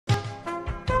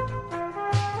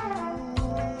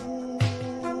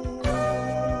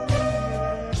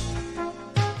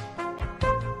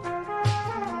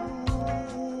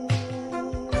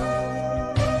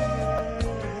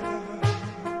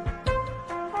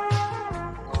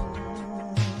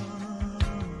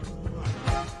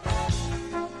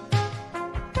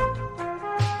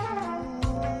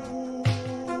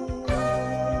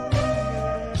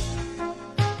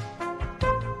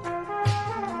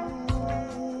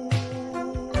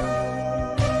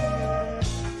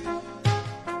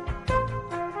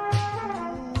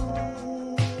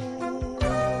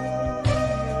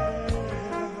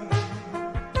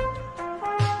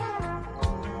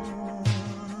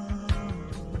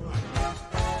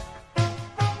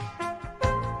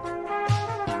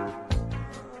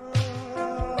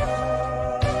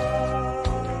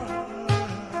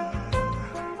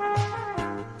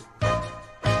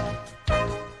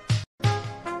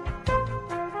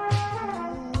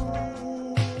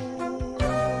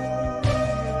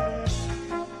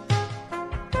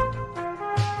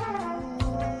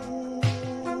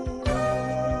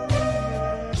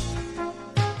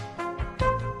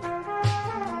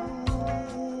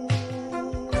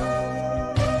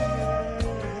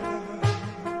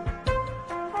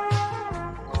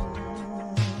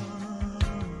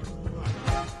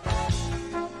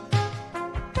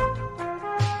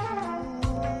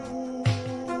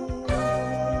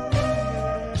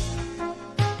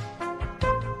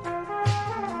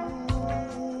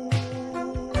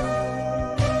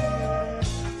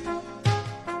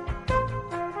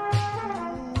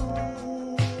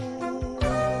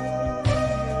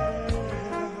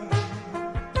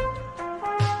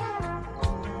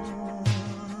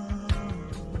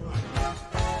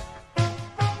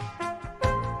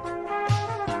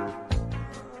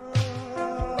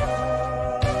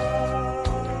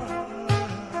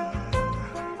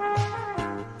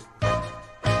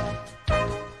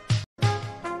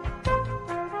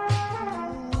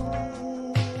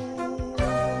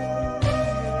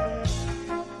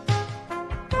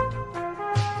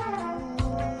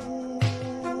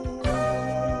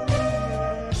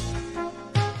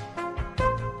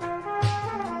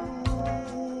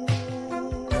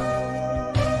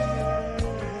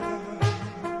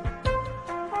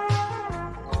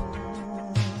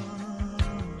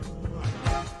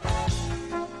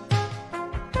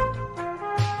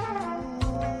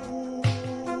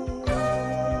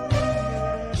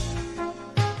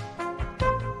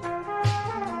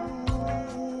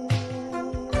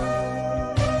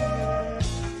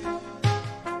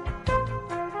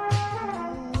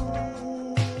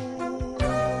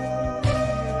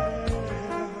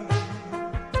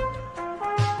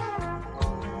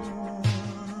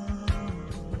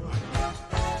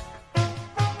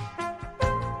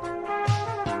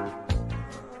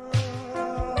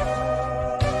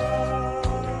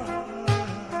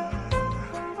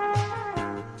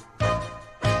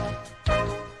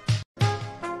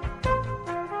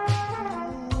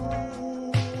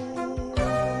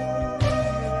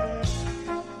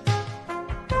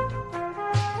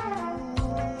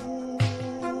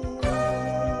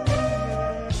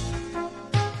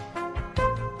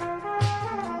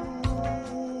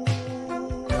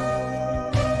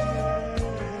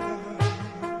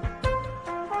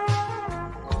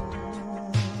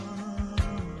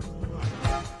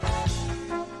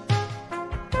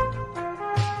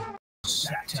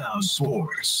Sactown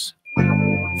Sports.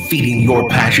 Feeding your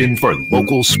passion for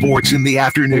local sports in the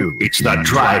afternoon. It's the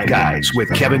Drive Guys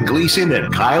with Kevin Gleason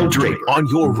and Kyle Drake on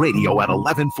your radio at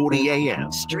 1140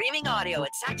 a.m. Streaming audio at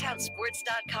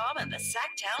SactownSports.com and the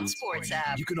Sactown Sports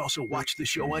app. You can also watch the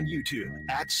show on YouTube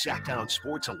at Sactown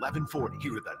Sports 1140.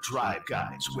 Here are the Drive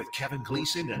Guys with Kevin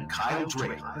Gleason and Kyle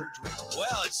Drake.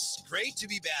 Well, it's great to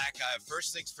be back.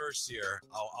 First things first here,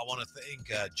 I want to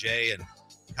thank Jay and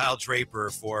Kyle Draper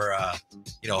for,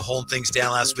 holding things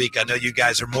down last week. I know you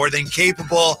guys are more than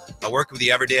capable. I work with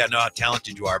you every day. I know how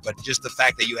talented you are, but just the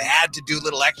fact that you had to do a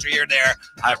little extra here and there,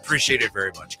 I appreciate it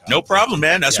very much, Kyle. No problem,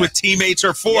 man. That's what teammates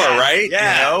are for, right?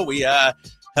 Yeah. You know, we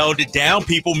held it down.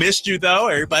 People missed you, though.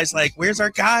 Everybody's like, where's our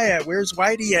guy at? Where's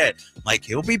Whitey at? I'm like,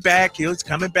 he'll be back. He's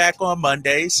coming back on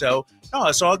Monday. So, no,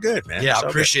 it's all good, man. Yeah, I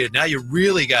appreciate it. Now you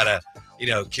really got to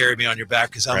carry me on your back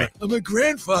because I'm a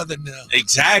grandfather now.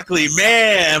 Exactly,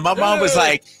 man. My mom was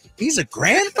like, he's a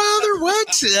grandfather?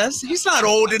 What? He's not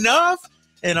old enough.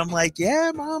 And I'm like,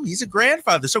 yeah, Mom, he's a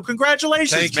grandfather. So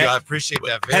congratulations, Thank man. you. I appreciate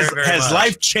that very much. Has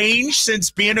life changed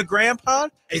since being a grandpa?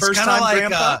 It's kind of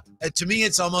like, to me,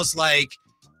 it's almost like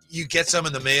you get some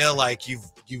in the mail, like you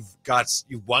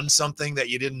won something that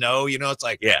you didn't know. It's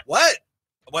like, what?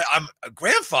 I'm a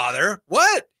grandfather?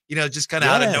 What? Just kind of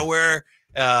out of nowhere.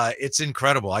 It's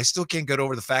incredible. I still can't get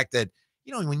over the fact that,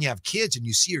 when you have kids and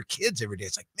you see your kids every day,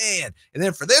 it's like, man. And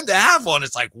then for them to have one,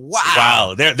 it's like, wow.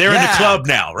 Wow. They're in the club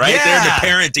now, right? Yeah. They're in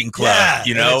the parenting club,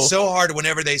 And it's so hard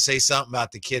whenever they say something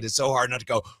about the kid. It's so hard not to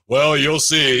go, well, you'll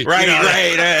see. Right,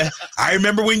 right. I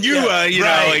remember when you,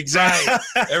 exactly.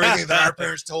 Everything that our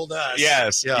parents told us.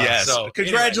 Yes. So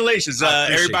congratulations.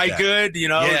 Anyway, everybody that.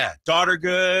 Good, daughter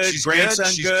good, she's grandson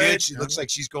good. She's good. She looks like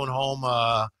she's going home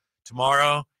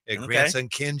tomorrow. Grandson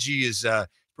Kenji is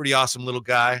pretty awesome little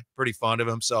guy, pretty fond of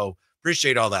him. So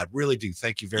appreciate all that. Really do.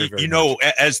 Thank you very, very much.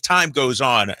 As time goes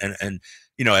on and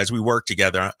as we work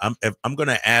together, I'm going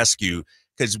to ask you,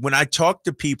 because when I talk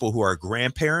to people who are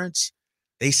grandparents,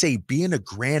 they say being a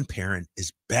grandparent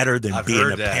is better than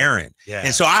being a parent. Yeah.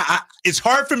 And so it's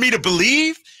hard for me to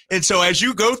believe. And so as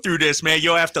you go through this, man,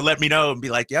 you'll have to let me know and be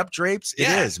like, yep, Drapes, it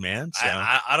is, man. So.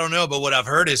 I don't know, but what I've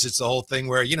heard is it's the whole thing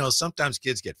where, sometimes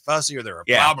kids get fussy or they're a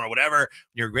problem or whatever.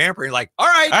 You're a grandparent, you're like, all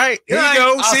right, here you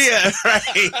go. See ya.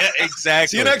 Right. Exactly.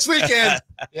 See you next weekend.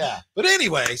 But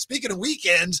anyway, speaking of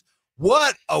weekends,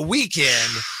 what a weekend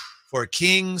for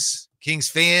Kings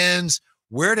fans.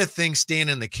 Where do things stand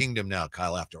in the kingdom now,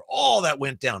 Kyle, after all that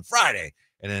went down Friday?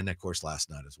 And then, of course, last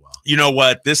night as well. You know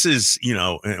what? This is,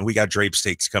 and we got Drape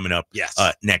Stakes coming up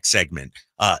next segment.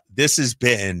 This has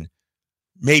been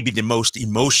maybe the most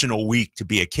emotional week to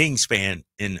be a Kings fan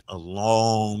in a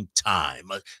long time,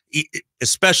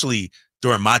 especially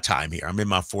during my time here. I'm in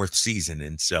my 4th season.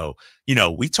 And so,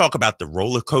 we talk about the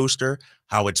roller coaster,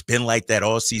 how it's been like that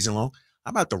all season long. How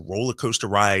about the roller coaster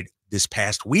ride this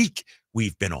past week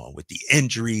we've been on with the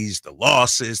injuries, the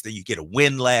losses, that you get a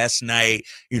win last night,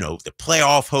 the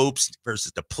playoff hopes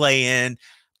versus the play-in.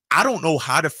 I don't know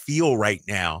how to feel right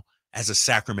now as a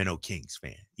Sacramento Kings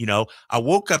fan. I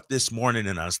woke up this morning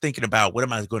and I was thinking about what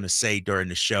am I going to say during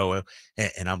the show?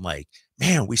 And I'm like,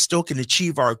 man, we still can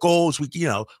achieve our goals. We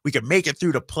can make it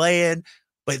through the play-in.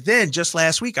 But then just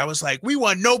last week, I was like, we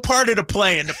want no part of the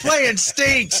play-in. The play-in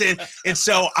stinks. And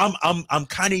so I'm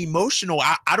kind of emotional.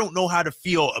 I don't know how to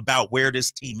feel about where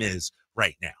this team is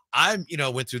right now. I'm,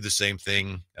 went through the same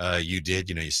thing you did.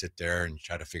 You sit there and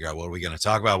try to figure out what are we going to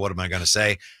talk about? What am I going to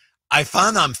say? I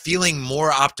find I'm feeling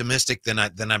more optimistic than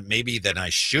I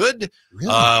should.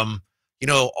 Really?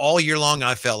 All year long,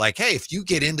 I felt like, hey, if you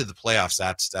get into the playoffs,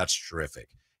 that's terrific.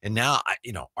 And now,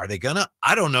 are they gonna?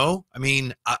 I don't know. I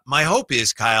mean, my hope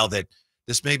is, Kyle, that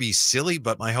this may be silly,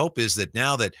 but my hope is that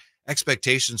now that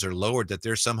expectations are lowered, that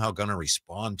they're somehow going to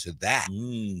respond to that.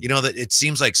 That it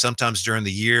seems like sometimes during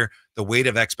the year, the weight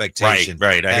of expectation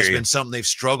has been something they've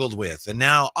struggled with. And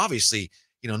now, obviously,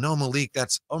 no Malik,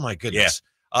 that's, oh my goodness.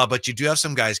 Yeah. But you do have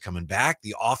some guys coming back.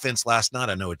 The offense last night,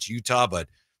 I know it's Utah, but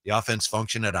the offense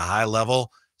functioned at a high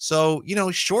level. So,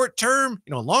 short term,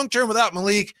 long term without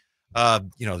Malik,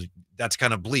 that's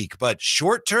kind of bleak, but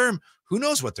short term, who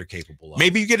knows what they're capable of?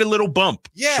 Maybe you get a little bump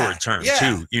short term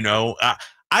too.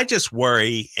 I just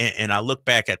worry. And I look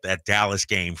back at that Dallas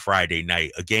game Friday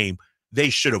night, a game they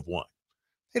should have won.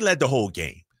 They led the whole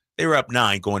game. They were up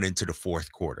 9 going into the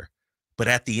 4th quarter. But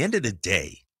at the end of the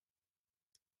day,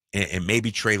 and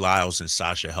maybe Trey Lyles and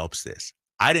Sasha helps this,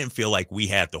 I didn't feel like we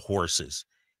had the horses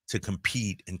to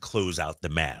compete and close out the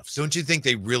Mavs. Don't you think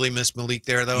they really missed Malik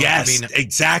there, though? Yes, I mean,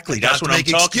 exactly. That's what I'm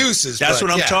talking. Excuses. That's what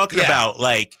I'm talking about.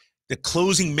 Like the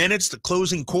closing minutes, the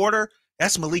closing quarter.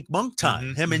 That's Malik Monk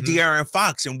time, him and De'Aaron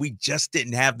Fox, and we just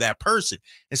didn't have that person.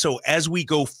 And so as we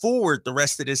go forward the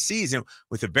rest of this season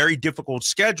with a very difficult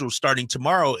schedule starting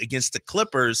tomorrow against the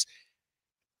Clippers,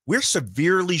 we're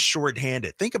severely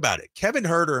shorthanded. Think about it. Kevin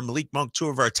Huerter and Malik Monk, two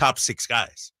of our top 6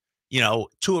 guys,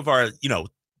 two of our,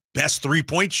 best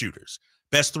 3-point shooters,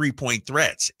 best 3-point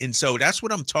threats. And so that's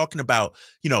what I'm talking about.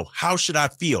 How should I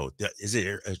feel? Is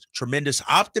it a tremendous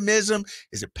optimism?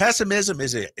 Is it pessimism?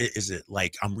 Is it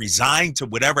like I'm resigned to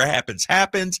whatever happens?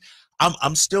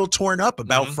 I'm still torn up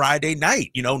about Friday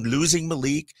night, losing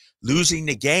Malik, losing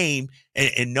the game,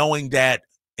 and knowing that,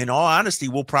 in all honesty,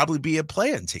 we'll probably be a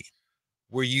play-in team.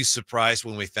 Were you surprised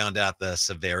when we found out the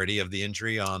severity of the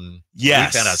injury on?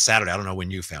 Yes. We found out Saturday. I don't know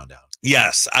when you found out.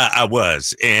 Yes, I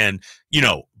was. And,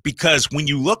 because when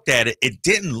you looked at it, it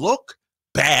didn't look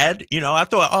bad. I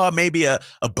thought, maybe a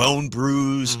bone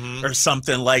bruise or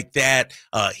something like that.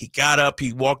 He got up,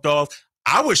 he walked off.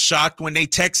 I was shocked when they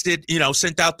texted,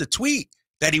 sent out the tweet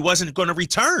that he wasn't going to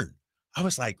return. I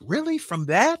was like, really, from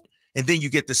that? And then you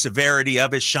get the severity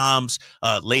of it. Shams,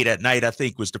 late at night, I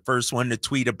think, was the first one to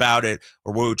tweet about it,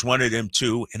 or Woj wanted him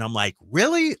to. And I'm like,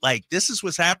 really? Like, this is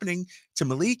what's happening to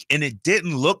Malik? And it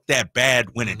didn't look that bad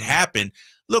when it happened.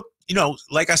 Look,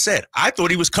 like I said, I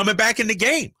thought he was coming back in the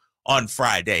game on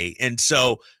Friday. And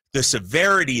so the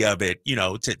severity of it,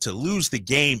 to lose the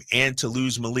game and to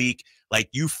lose Malik, like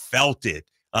you felt it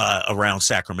around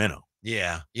Sacramento.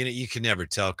 Yeah, you can never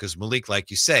tell because Malik,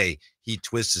 like you say, he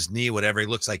twists his knee, whatever. He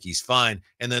looks like he's fine.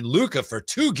 And then Luka for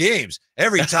 2 games,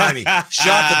 every time he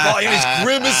shot the ball, and he's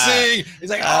grimacing. He's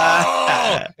like,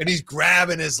 oh, and he's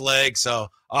grabbing his leg. So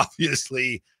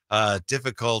obviously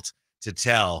difficult to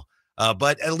tell.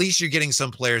 But at least you're getting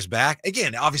some players back.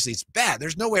 Again, obviously it's bad.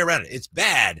 There's no way around it. It's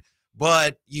bad.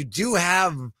 But you do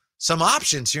have some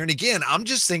options here. And again, I'm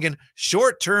just thinking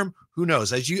short term, who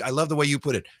knows? I love the way you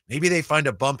put it. Maybe they find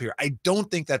a bump here. I don't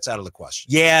think that's out of the question.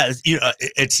 Yeah,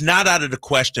 it's not out of the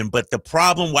question. But the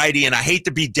problem, Whitey, and I hate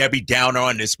to be Debbie Downer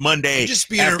on this Monday. I'm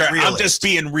just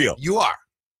being real. You are.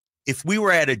 If we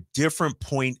were at a different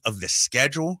point of the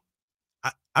schedule,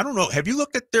 I don't know. Have you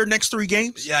looked at their next 3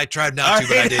 games? Yeah, I tried not to,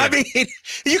 but I did. I mean,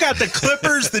 you got the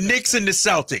Clippers, the Knicks, and the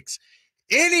Celtics.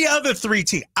 Any other 3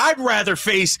 teams, I'd rather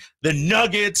face the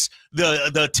Nuggets,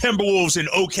 the Timberwolves, and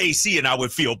OKC, and I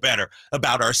would feel better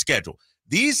about our schedule.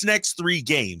 These next 3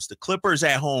 games, the Clippers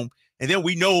at home, and then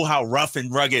we know how rough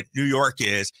and rugged New York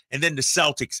is, and then the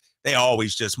Celtics, they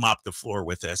always just mop the floor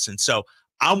with us. And so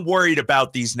I'm worried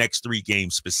about these next 3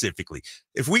 games specifically.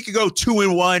 If we could go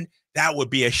 2-1, that would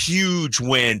be a huge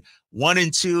win.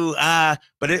 1-2,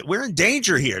 but we're in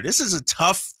danger here. This is a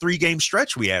tough 3-game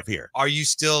stretch we have here. Are you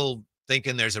still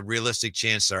thinking there's a realistic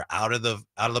chance they're out of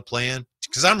the plan?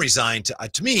 Because I'm resigned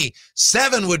to me,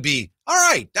 7 would be all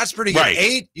right. That's pretty good. Right.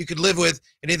 8 you could live with.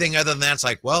 Anything other than that, it's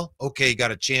like, well, okay, you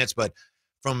got a chance, but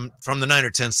from the 9 or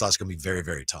 10 slots, it's going to be very,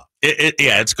 very tough.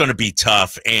 It's going to be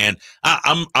tough, and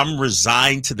I'm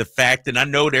resigned to the fact, and I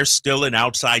know there's still an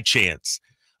outside chance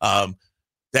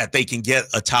that they can get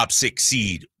a top 6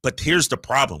 seed. But here's the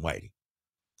problem, Whitey.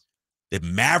 The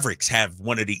Mavericks have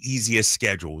one of the easiest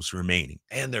schedules remaining.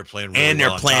 And they're playing really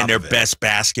well, playing their best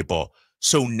basketball.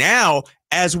 So now,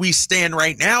 as we stand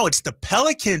right now, it's the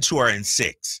Pelicans who are in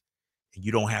 6. And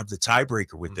you don't have the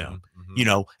tiebreaker with them.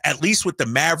 At least with the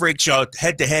Mavericks, y'all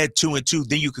head-to-head 2-2,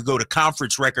 then you could go to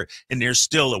conference record, and there's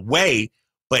still a way.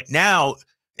 But now,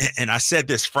 and I said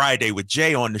this Friday with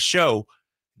Jay on the show,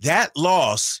 that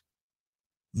loss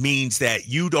means that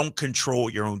you don't control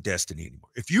your own destiny anymore.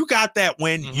 If you got that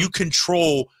win, you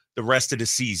control the rest of the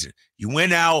season. You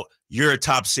win out, you're a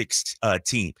top 6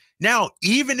 team. Now,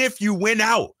 even if you win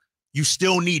out, you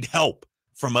still need help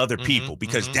from other people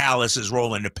because Dallas is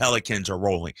rolling, the Pelicans are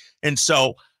rolling. And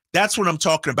so that's what I'm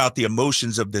talking about, the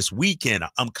emotions of this weekend.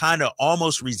 I'm kind of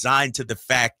almost resigned to the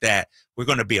fact that we're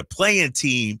going to be a playing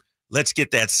team. Let's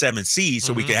get that 7 seed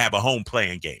so we can have a home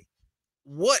playing game.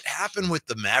 What happened with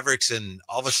the Mavericks and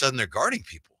all of a sudden they're guarding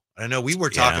people? I know we were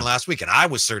talking last week, and I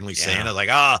was certainly saying it, like,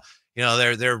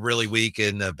 they're really weak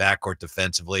in the backcourt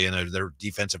defensively, and their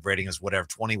defensive rating is whatever,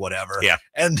 20 whatever. Yeah.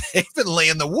 And they've been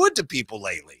laying the wood to people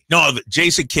lately. No,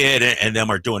 Jason Kidd and them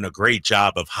are doing a great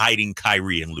job of hiding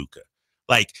Kyrie and Luka.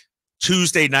 Like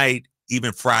Tuesday night,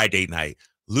 even Friday night,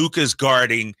 Luka's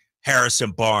guarding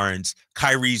Harrison Barnes,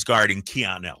 Kyrie's guarding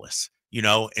Keon Ellis.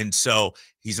 And so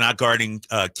he's not guarding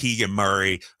Keegan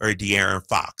Murray or De'Aaron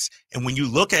Fox. And when you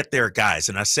look at their guys,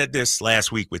 and I said this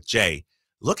last week with Jay,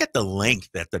 look at the length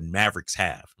that the Mavericks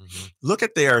have. Look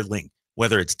at their length,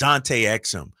 whether it's Dante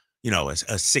Exum, a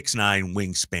 6'9"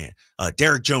 wingspan,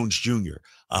 Derrick Jones Jr.,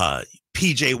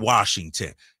 PJ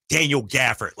Washington, Daniel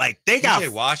Gafford. Like they got PJ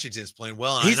Washington's playing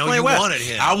well. And he's I know playing you well. wanted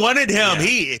him. I wanted him.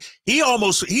 Yeah.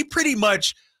 He pretty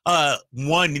much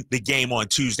won the game on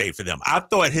Tuesday for them. I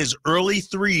thought his early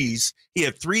threes, he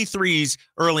had 3 threes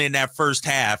early in that first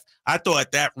half. I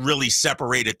thought that really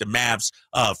separated the Mavs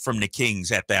from the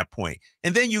Kings at that point.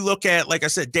 And then you look at, like I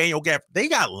said, Daniel Gafford, they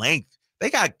got length. They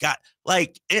got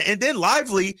like, and then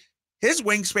Lively, his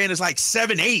wingspan is like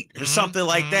 7'8" or something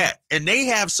like that. And they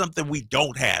have something we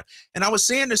don't have. And I was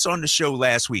saying this on the show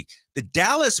last week. The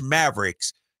Dallas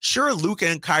Mavericks, sure, Luka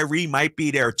and Kyrie might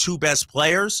be their 2 best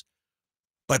players,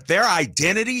 but their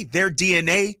identity, their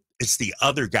DNA, it's the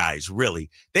other guys,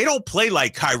 really. They don't play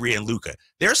like Kyrie and Luka.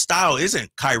 Their style isn't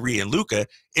Kyrie and Luka.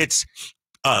 It's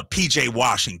PJ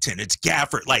Washington. It's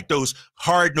Gafford, like those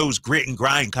hard-nosed grit and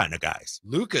grind kind of guys.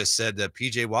 Luka said that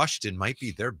PJ Washington might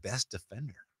be their best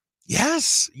defender.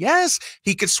 Yes.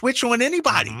 He could switch on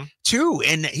anybody, too.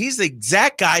 And he's the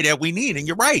exact guy that we need. And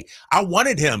you're right. I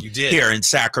wanted him here in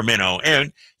Sacramento.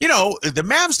 And, you know, the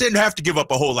Mavs didn't have to give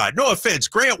up a whole lot. No offense.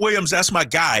 Grant Williams, that's my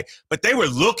guy. But they were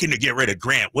looking to get rid of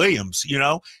Grant Williams, you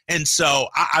know. And so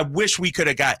I wish we could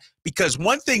have got – because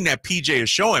one thing that PJ is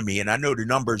showing me, and I know the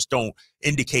numbers don't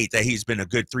indicate that he's been a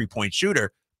good three-point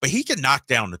shooter, but he can knock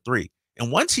down the three.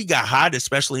 And once he got hot,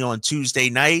 especially on Tuesday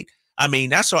night, I mean,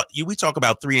 that's all we talk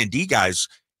about 3-and-D guys.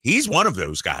 He's one of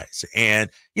those guys.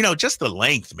 And, you know, just the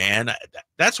length, man.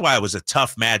 That's why it was a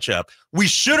tough matchup. We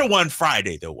should have won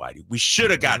Friday, though, Whitey. We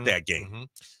should have got that game.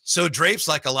 So Drapes,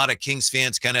 like a lot of Kings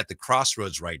fans, kind of at the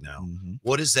crossroads right now.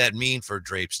 What does that mean for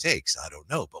Drapes Takes? I don't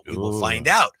know, but we will find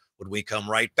out when we come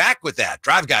right back with that.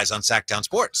 Drive Guys on Sactown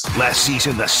Sports. Last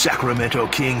season, the Sacramento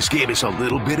Kings gave us a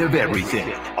little bit of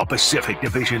everything. A Pacific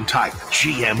Division type,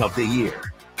 GM of the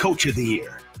Year, Coach of the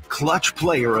Year, Clutch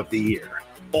Player of the Year,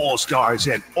 All-Stars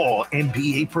and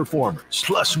All-NBA performers.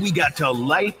 Plus, we got to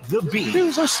light the beam.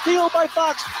 Here's a steal by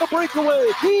Fox, a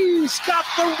breakaway. He's got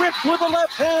the rip with the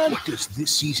left hand. What does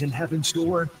this season have in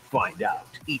store? Find out.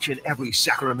 Each and every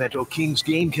Sacramento Kings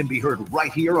game can be heard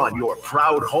right here on your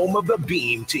proud home of the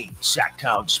Beam team,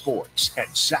 Sactown Sports at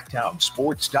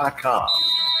SactownSports.com.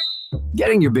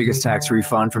 Getting your biggest tax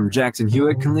refund from Jackson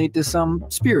Hewitt can lead to some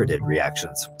spirited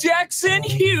reactions. Jackson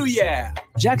Hewitt!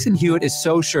 Jackson Hewitt is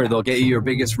so sure they'll get you your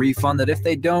biggest refund that if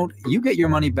they don't, you get your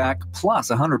money back plus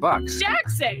 $100.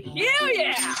 Jackson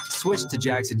Hewitt! Switch to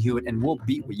Jackson Hewitt and we'll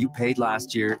beat what you paid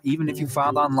last year, even if you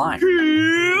filed online.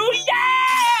 Hewitt!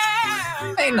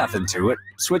 Ain't nothing to it.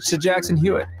 Switch to Jackson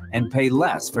Hewitt and pay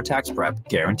less for tax prep,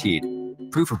 guaranteed.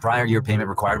 Proof of prior year payment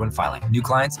required when filing. New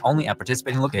clients only at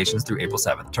participating locations through April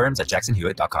 7th. Terms at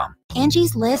jacksonhewitt.com.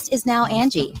 Angie's List is now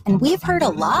Angie, and we've heard a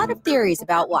lot of theories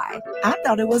about why. I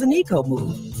thought it was an eco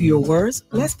move. Fewer words,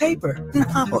 less paper.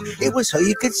 No, it was so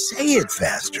you could say it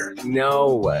faster.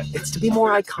 No, it's to be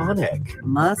more iconic.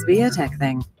 Must be a tech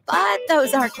thing. But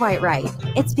those aren't quite right.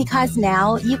 It's because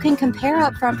now you can compare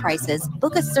upfront prices,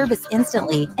 book a service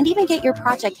instantly, and even get your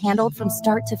project handled from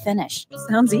start to finish.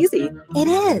 Sounds easy. It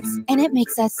is, and it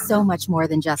makes us so much more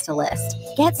than just a list.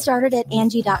 Get started at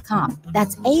Angie.com.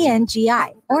 That's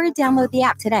ANGI, or download the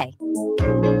app today.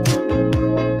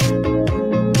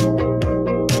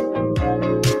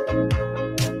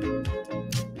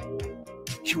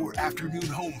 Your afternoon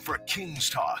home for Kings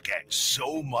talk and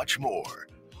so much more.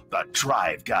 The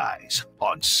Drive Guys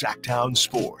on Sactown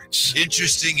Sports.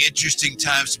 Interesting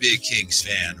times to be a Kings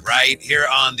fan, right? Here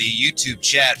on the YouTube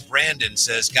chat, Brandon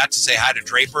says, got to say hi to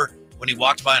Draper when he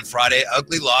walked by on Friday.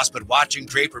 Ugly loss, but watching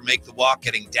Draper make the walk,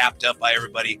 getting dapped up by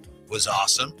everybody was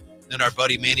awesome. Then our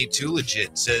buddy Manny Too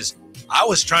Legit says, I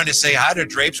was trying to say hi to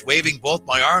Drapes, waving both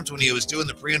my arms when he was doing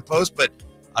the pre and post, but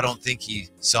I don't think he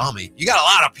saw me. You got a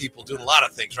lot of people doing a lot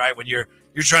of things, right? When you're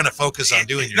trying to focus on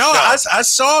doing your show. I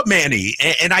saw Manny,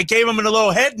 and I gave him a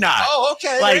little head nod. Oh,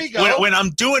 okay, like, there you go. When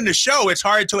I'm doing the show, it's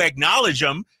hard to acknowledge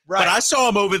him. Right. But I saw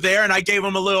him over there, and I gave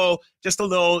him just a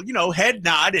little, head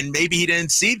nod, and maybe he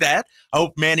didn't see that. I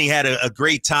hope Manny had a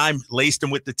great time, laced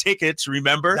him with the tickets,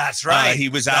 remember? That's right. He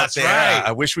was out there. Right.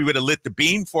 I wish we would have lit the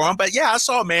beam for him. But, yeah, I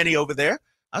saw Manny over there.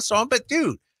 I saw him. But,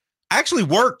 dude, I actually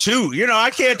work, too.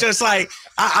 I can't just, I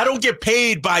don't get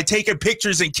paid by taking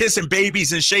pictures and kissing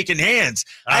babies and shaking hands.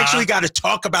 I actually got to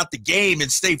talk about the game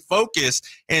and stay focused.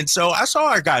 And so I saw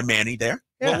our guy Manny there.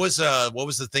 Yeah. What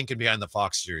was the thinking behind the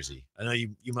Fox jersey? I know you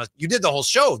did the whole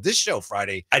show, this show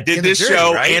Friday. I did this jersey,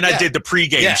 show, right? And I did the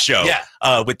pregame show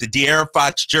with the De'Aaron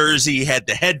Fox jersey, had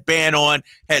the headband on,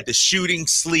 had the shooting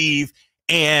sleeve,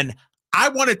 and I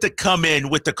wanted to come in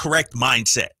with the correct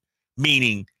mindset,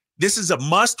 meaning this is a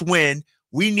must win.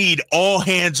 We need all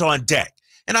hands on deck.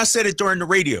 And I said it during the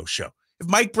radio show. If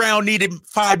Mike Brown needed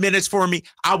 5 minutes for me,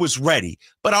 I was ready.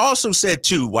 But I also said,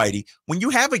 too, Whitey, when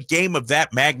you have a game of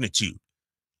that magnitude,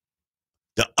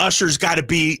 the ushers got to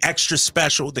be extra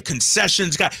special. The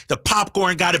concessions the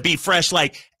popcorn got to be fresh.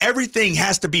 Like, everything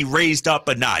has to be raised up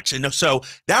a notch. And so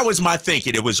that was my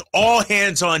thinking. It was all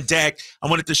hands on deck. I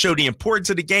wanted to show the importance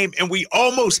of the game, and we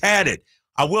almost had it.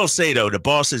 I will say, though, the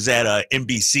bosses at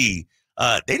NBC,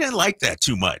 they didn't like that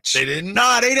too much. They didn't?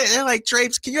 No, they didn't. They're like,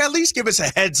 Drapes, can you at least give us a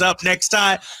heads up next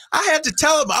time? I had to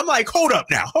tell them. I'm like, hold up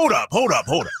now. Hold up.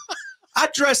 I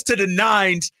dressed to the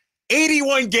nines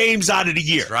 81 games out of the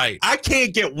year. Right. I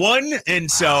can't get one. And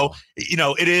so,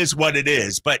 it is what it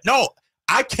is. But no,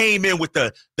 I came in with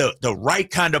the right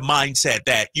kind of mindset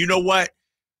that, you know what?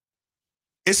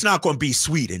 It's not going to be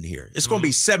sweet in here. It's going to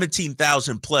be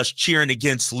 17,000 plus cheering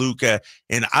against Luka.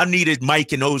 And I needed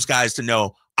Mike and those guys to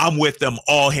know I'm with them,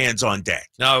 all hands on deck.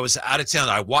 No, I was out of town.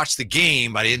 I watched the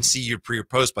game. I didn't see your pre or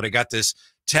post, but I got this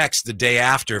text the day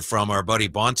after from our buddy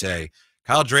Bonte.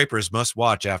 Kyle Draper's must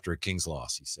watch after a Kings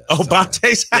loss, he said. Oh,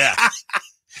 Bonte's? Yeah.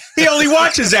 He only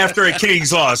watches after a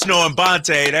Kings loss. Knowing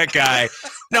Bonte, that guy.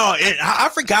 No, I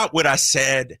forgot what I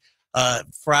said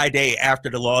Friday after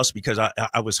the loss because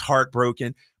I was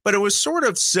heartbroken. But it was sort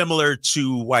of similar to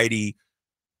Whitey.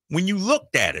 When you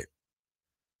looked at it,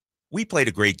 we played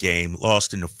a great game,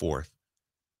 lost in the fourth.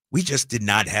 We just did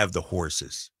not have the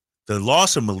horses. The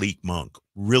loss of Malik Monk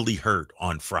really hurt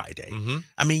on Friday. Mm-hmm.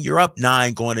 I mean, you're up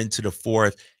 9 going into the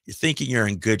fourth. You're thinking you're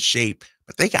in good shape,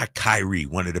 but they got Kyrie,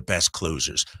 one of the best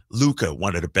closers, Luka,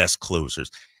 one of the best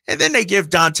closers. And then they give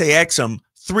Dante Exum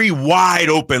 3 wide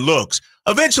open looks.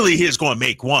 Eventually, he's going to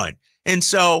make one. And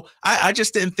so I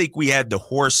just didn't think we had the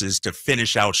horses to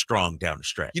finish out strong down the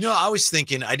stretch. I was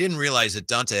thinking, I didn't realize that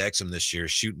Dante Exum this year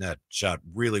is shooting that shot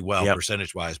really well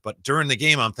percentage-wise. But during the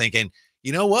game, I'm thinking,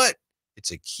 you know what?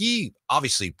 It's a key,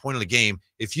 obviously, point of the game.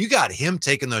 If you got him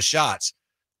taking those shots,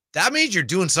 that means you're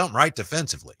doing something right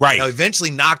defensively. Right. Eventually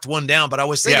knocked one down, but I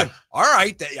was thinking, all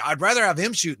right, I'd rather have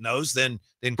him shooting those than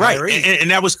Kyrie. Right,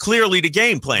 and that was clearly the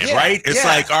game plan, right? It's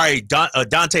like, all right,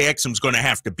 Dante Exum's going to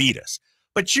have to beat us.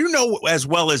 But you know as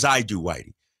well as I do,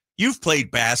 Whitey, you've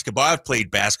played basketball. I've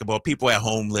played basketball. People at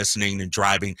home listening and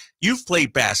driving, you've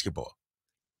played basketball.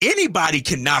 Anybody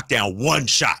can knock down one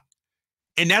shot.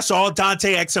 And that's all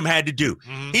Dante Exum had to do.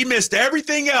 Mm-hmm. He missed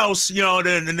everything else, in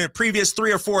the previous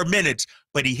 3 or 4 minutes,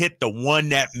 but he hit the one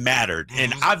that mattered. Mm-hmm.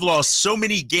 And I've lost so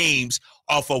many games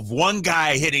off of one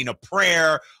guy hitting a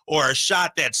prayer or a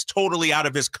shot that's totally out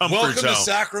of his comfort zone. Welcome to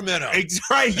Sacramento.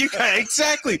 Right,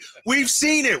 exactly. We've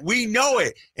seen it. We know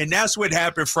it. And that's what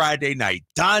happened Friday night.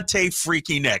 Dante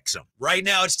freaking Exum. Right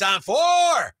now it's time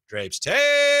for Drapes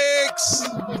Takes.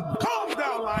 Calm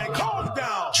down, Lion. Calm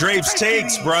down. Drapes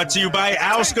Takes brought to you by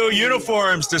Alsco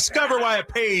Uniforms. Discover why it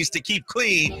pays to keep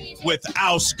clean with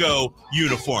Alsco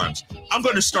Uniforms. I'm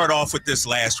going to start off with this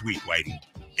last week, Whitey,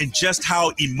 and just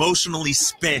how emotionally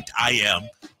spent I am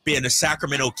being a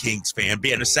Sacramento Kings fan,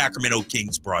 being a Sacramento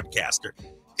Kings broadcaster.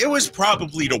 It was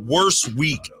probably the worst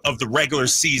week of the regular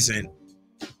season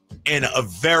in a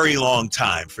very long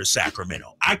time for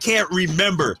Sacramento. I can't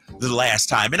remember the last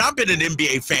time, and I've been an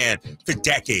NBA fan for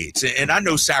decades, and I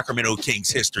know Sacramento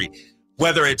Kings history,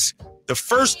 whether it's the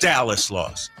first Dallas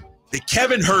loss, the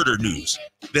Kevin Huerter news,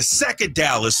 the second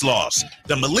Dallas loss,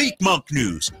 the Malik Monk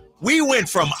news. We went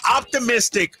from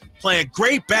optimistic, playing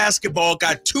great basketball,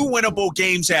 got 2 winnable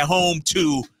games at home,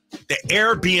 to the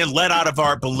air being let out of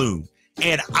our balloon.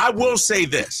 And I will say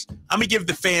this, I'm going to give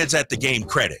the fans at the game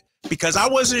credit, because I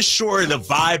wasn't sure the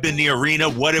vibe in the arena,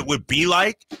 what it would be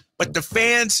like. But the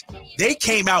fans, they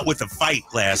came out with a fight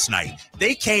last night.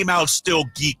 They came out still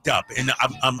geeked up. And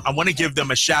I want to give them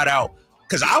a shout out,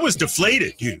 because I was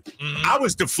deflated, dude. Mm-hmm. I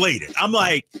was deflated. I'm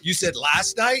like. You said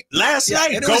last night? Last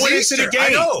night, going into the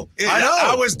game. I know.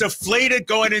 I was deflated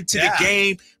going into the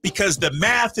game because the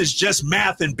math is just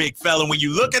math in big fella. When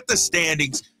you look at the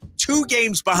standings, 2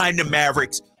 games behind the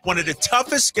Mavericks, one of the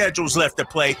toughest schedules left to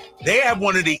play. They have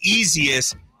one of the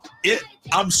easiest.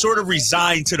 I'm sort of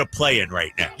resigned to the play-in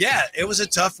right now. Yeah, it was a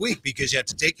tough week because you had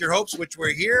to take your hopes, which were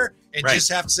here, and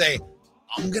just have to say,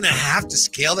 I'm going to have to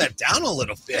scale that down a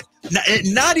little bit.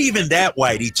 Not even that,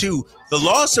 Whitey, too. The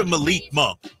loss of Malik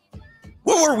Monk.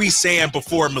 What were we saying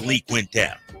before Malik went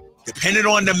down? Depending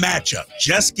on the matchup,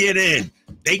 just get in.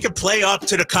 They can play up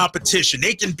to the competition.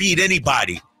 They can beat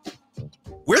anybody.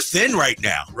 We're thin right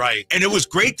now. Right. And it was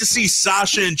great to see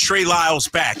Sasha and Trey Lyles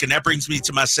back. And that brings me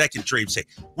to my second dream.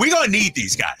 We're going to need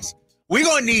these guys. We're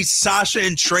going to need Sasha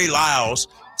and Trey Lyles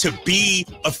to be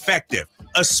effective,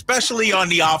 especially on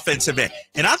the offensive end.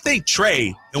 And I think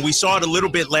Trey, and we saw it a little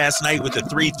bit last night with the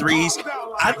 3 threes,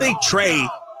 I think Trey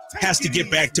has to get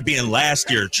back to being last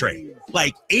year, Trey.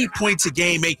 Like 8 points a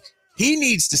game. He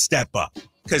needs to step up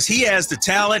because he has the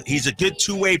talent. He's a good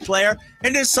two-way player.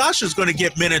 And then Sasha's going to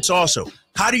get minutes also.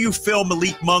 How do you fill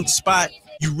Malik Monk's spot?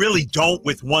 You really don't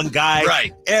with one guy.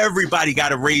 Right. Everybody got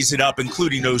to raise it up,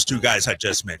 including those two guys I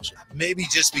just mentioned. Maybe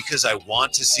just because I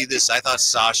want to see this, I thought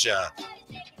Sasha,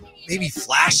 maybe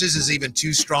flashes is even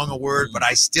too strong a word, but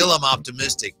I still am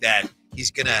optimistic that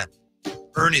he's going to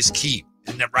earn his keep.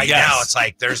 And that now it's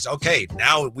like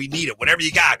now we need it. Whatever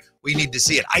you got, we need to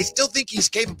see it. I still think he's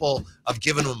capable of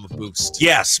giving him a boost.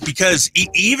 Yes, because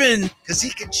because he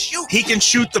can shoot. He can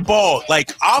shoot the ball.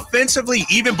 Like offensively,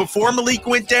 even before Malik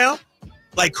went down,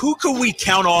 like who could we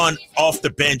count on off the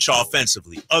bench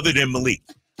offensively other than Malik?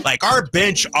 Like our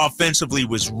bench offensively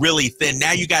was really thin.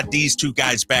 Now you got these two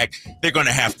guys back. They're going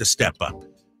to have to step up.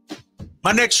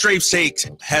 My next Strafe Sakes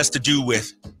has to do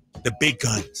with the big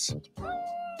guns.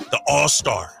 The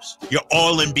all-stars, your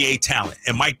all-NBA talent.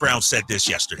 And Mike Brown said this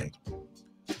yesterday.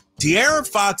 De'Aaron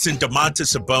Fox and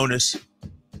Domantas Sabonis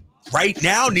right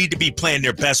now need to be playing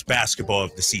their best basketball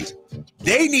of the season.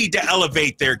 They need to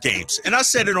elevate their games. And I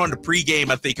said it on the pregame,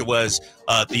 I think it was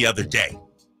the other day.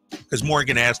 Because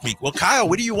Morgan asked me, well, Kyle,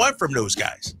 what do you want from those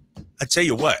guys? I tell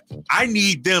you what, I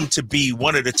need them to be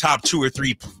one of the top 2 or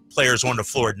 3 players on the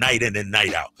floor night in and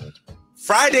night out.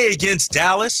 Friday against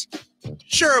Dallas,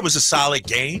 sure, it was a solid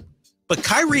game, but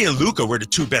Kyrie and Luka were the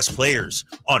 2 best players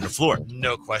on the floor.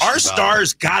 No question. Our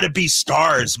stars got to be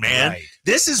stars, man. Right.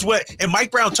 This is what, and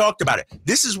Mike Brown talked about it,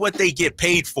 this is what they get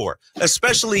paid for,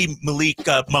 especially Malik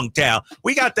Monk down.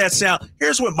 We got that sound.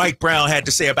 Here's what Mike Brown had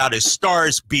to say about his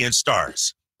stars being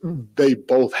stars. They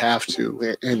both have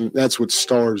to, and that's what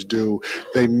stars do.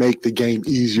 They make the game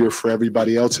easier for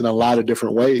everybody else in a lot of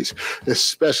different ways,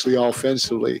 especially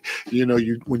offensively. You know,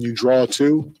 when you draw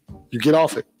 2, you get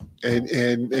off it. And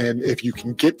if you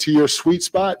can get to your sweet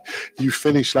spot, you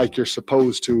finish like you're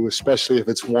supposed to, especially if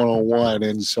it's one-on-one.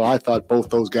 And so I thought both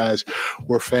those guys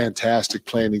were fantastic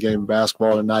playing the game of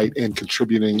basketball tonight and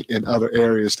contributing in other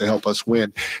areas to help us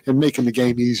win and making the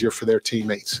game easier for their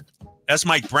teammates. That's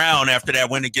Mike Brown after that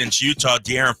win against Utah.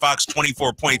 De'Aaron Fox,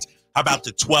 24 points. How about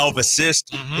the 12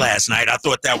 assists last night? I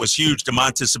thought that was huge.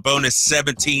 Domantas Sabonis,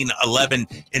 17, 11,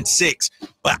 and 6.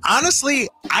 But honestly,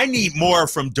 I need more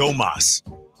from Domas.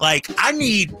 Like, I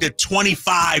need the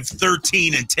 25,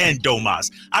 13, and 10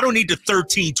 Domas. I don't need the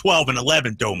 13, 12, and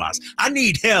 11 Domas. I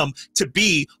need him to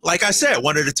be, like I said,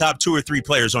 one of the top 2 or 3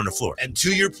 players on the floor. And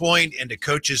to your point and to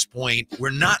Coach's point,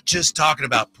 we're not just talking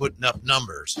about putting up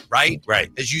numbers, right? Right.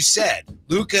 As you said,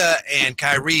 Luka and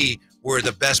Kyrie were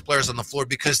the best players on the floor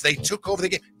because they took over the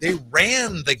game. They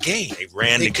ran the game.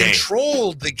 They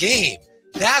controlled the game.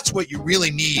 That's what you really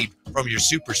need from your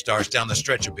superstars down the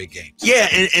stretch of big games. Yeah,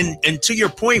 and to your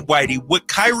point, Whitey, what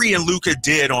Kyrie and Luka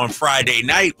did on Friday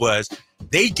night was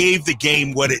they gave the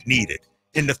game what it needed.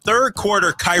 In the third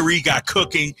quarter, Kyrie got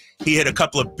cooking. He hit a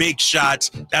couple of big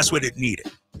shots. That's what it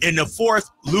needed. In the fourth,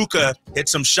 Luka hit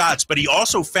some shots, but he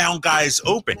also found guys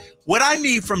open. What I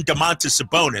need from Domantas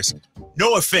Sabonis,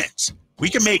 no offense, we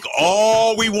can make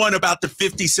all we want about the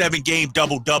 57-game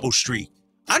double-double streak.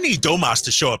 I need Domas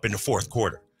to show up in the fourth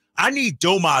quarter. I need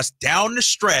Domas down the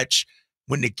stretch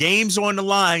when the game's on the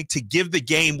line to give the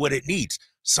game what it needs.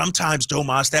 Sometimes,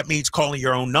 Domas, that means calling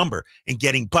your own number and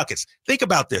getting buckets. Think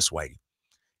about this, Whitey.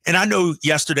 And I know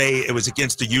yesterday it was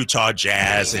against the Utah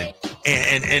Jazz,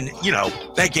 and you know,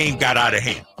 that game got out of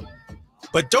hand.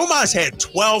 But Domas had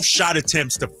 12 shot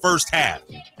attempts the first half.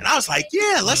 And I was like,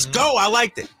 yeah, let's go. I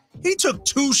liked it. He took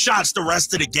 2 shots the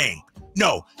rest of the game.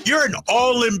 No, you're an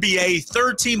all-NBA,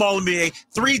 third-team all-NBA,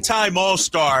 3-time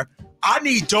all-star. I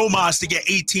need Domas to get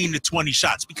 18 to 20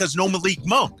 shots because no Malik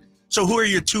Monk. So who are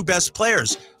your 2 best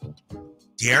players?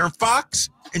 De'Aaron Fox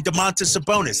and Domantas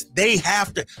Sabonis. They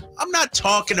have to. I'm not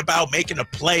talking about making a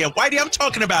play. Whitey, I'm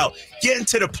talking about getting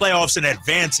to the playoffs and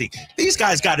advancing. These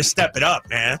guys got to step it up,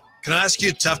 man. Can I ask you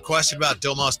a tough question about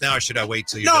Domas now, or should I wait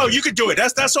till you? No, you can do it.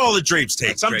 That's all the Drapes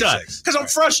takes. I'm done. Because I'm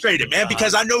frustrated, man,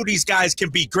 because I know these guys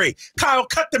can be great. Kyle,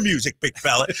 cut the music, big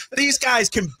fella. These guys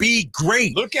can be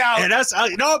great. Look out. And that's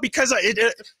because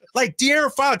like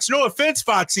De'Aaron Fox, no offense,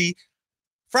 Foxy,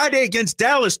 Friday against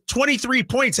Dallas, 23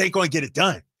 points ain't going to get it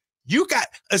done. You got,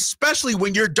 especially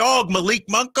when your dog Malik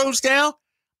Monk goes down,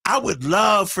 I would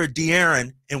love for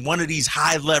De'Aaron in one of these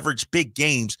high leverage big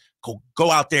games go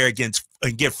out there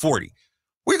and get 40.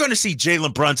 We're going to see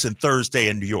Jalen Brunson Thursday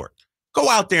in New York. Go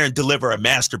out there and deliver a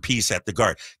masterpiece at the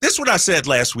guard. This is what I said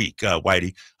last week,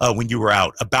 Whitey, when you were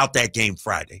out about that game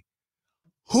Friday.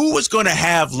 Who was going to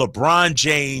have LeBron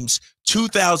James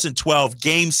 2012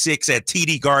 Game 6 at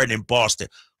TD Garden in Boston?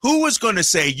 Who was going to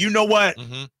say, you know what?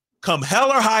 come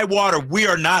hell or high water, we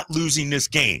are not losing this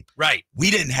game. Right.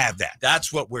 We didn't have that.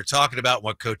 That's what we're talking about,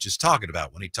 what Coach is talking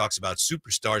about when he talks about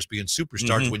superstars being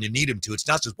superstars when you need him to. It's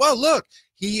not just, well, look,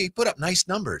 he put up nice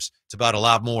numbers. It's about a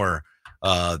lot more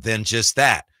than just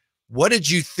that. What did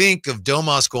you think of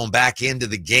Domas going back into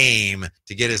the game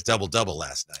to get his double-double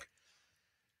last night?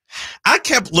 I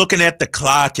kept looking at the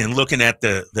clock and looking at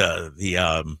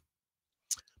the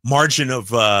margin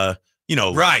of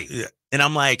right. And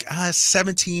I'm like,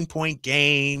 17-point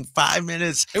game, 5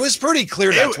 minutes. It was pretty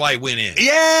clear that's why he went in.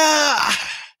 Yeah.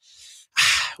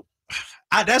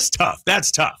 That's tough.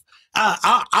 That's tough.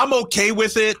 I'm okay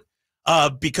with it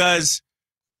because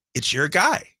it's your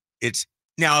guy. It's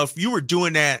now, if you were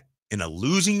doing that in a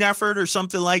losing effort or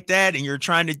something like that, and you're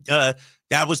trying to,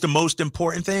 that was the most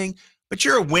important thing, but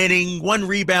you're winning, 1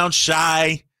 rebound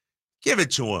shy, give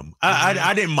it to him.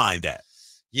 I didn't mind that.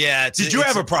 Yeah. Did you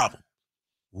have a problem?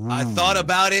 I thought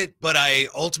about it, but I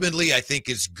think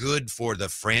it's good for the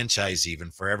franchise,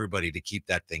 even for everybody, to keep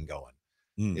that thing going.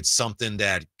 It's something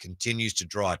that continues to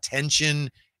draw attention,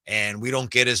 and we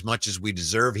don't get as much as we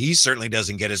deserve. He certainly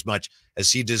doesn't get as much as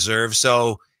he deserves.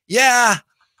 So, yeah,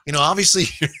 obviously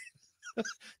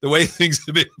the way things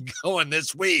have been going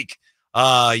this week,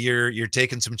 you're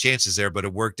taking some chances there, but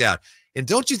it worked out. And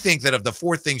don't you think that of the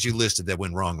 4 things you listed that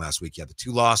went wrong last week, you have the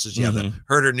 2 losses, you have the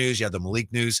Huerter news, you have the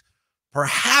Malik news,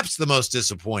 perhaps the most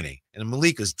disappointing, and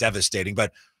Malik was devastating,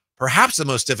 but perhaps the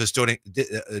most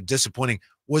disappointing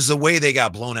was the way they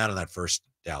got blown out in that first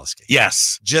Dallas game.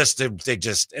 Yes.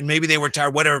 And maybe they were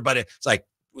tired, whatever, but it's like,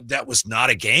 that was not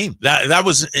a game. That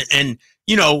was, and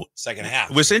second half.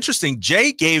 It was interesting.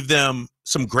 Jay gave them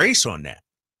some grace on that.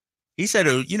 He said,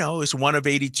 it's 1 of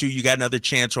 82. You got another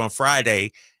chance on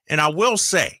Friday. And I will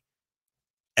say,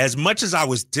 as much as I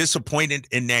was disappointed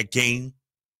in that game,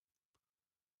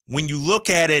 when you look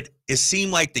at it, it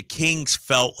seemed like the Kings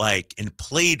felt like and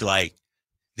played like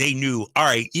they knew, all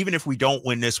right, even if we don't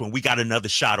win this one, we got another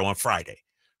shot on Friday.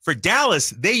 For Dallas,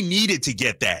 they needed to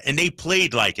get that, and they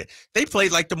played like it. They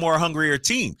played like the more hungrier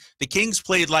team. The Kings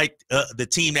played like the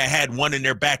team that had one in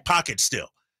their back pocket still.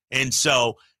 And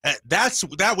so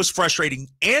that was frustrating.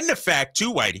 And the fact,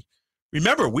 too, Whitey,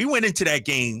 remember, we went into that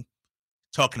game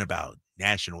talking about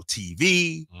national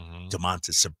TV,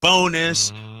 Domantas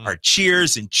Sabonis, our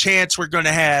cheers and chants we're going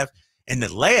to have, and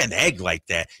to lay an egg like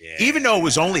that, even though it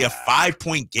was only a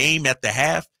 5-point game at the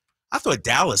half, I thought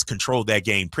Dallas controlled that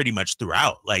game pretty much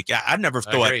throughout. Like, I never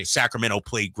thought Sacramento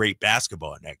played great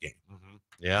basketball in that game.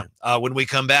 Yeah. When we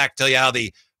come back, tell you how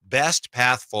the best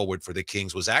path forward for the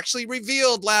Kings was actually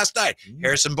revealed last night.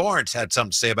 Harrison Barnes had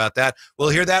something to say about that. We'll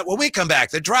hear that when we come back.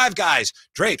 The Drive Guys,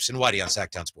 Drapes and Whitey on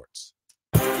Sactown Sports.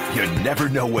 You never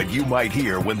know what you might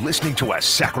hear when listening to a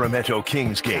Sacramento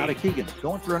Kings game. Out of Keegan,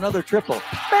 going for another triple.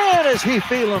 Man, is he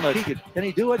feeling it. Keegan, can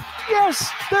he do it? Yes,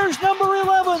 there's number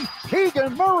 11,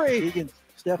 Keegan Murray. Keegan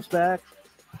steps back.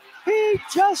 He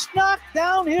just knocked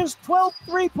down his 12th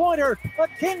three-pointer, a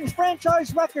Kings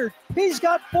franchise record. He's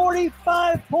got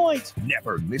 45 points.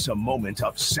 Never miss a moment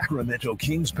of Sacramento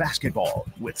Kings basketball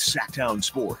with Sactown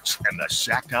Sports and the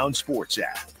Sactown Sports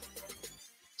app.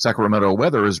 Sacramento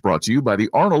weather is brought to you by the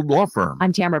Arnold Law Firm.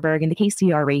 I'm Tamara Berg in the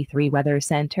KCRA 3 Weather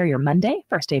Center. Your Monday,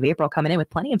 first day of April, coming in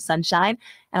with plenty of sunshine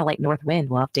and a light north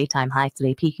wind. We'll have daytime highs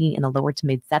today peaking in the lower to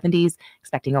mid 70s,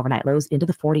 expecting overnight lows into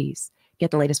the 40s. Get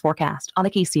the latest forecast on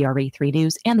the KCRA 3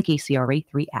 News and the KCRA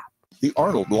 3 app. The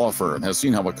Arnold Law Firm has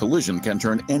seen how a collision can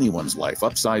turn anyone's life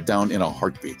upside down in a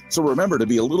heartbeat. So remember to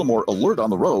be a little more alert on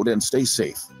the road and stay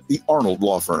safe. The Arnold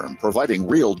Law Firm, providing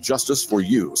real justice for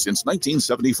you since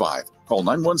 1975. Call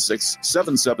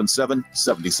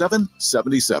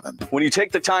 916-777-7777. When you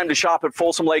take the time to shop at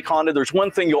Folsom Lake Honda, there's one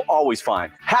thing you'll always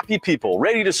find. Happy people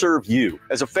ready to serve you.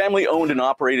 As a family-owned and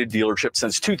operated dealership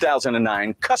since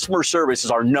 2009, customer service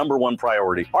is our #1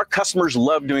 priority. Our customers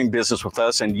love doing business with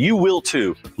us, and you will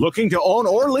too. Looking to own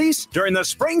or lease? During the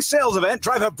spring sales event,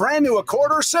 drive a brand new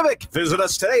Accord or Civic. Visit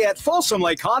us today at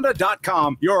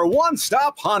FolsomLakeHonda.com, your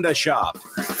one-stop Honda shop.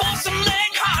 Folsom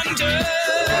Lake Honda,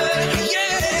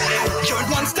 yeah, your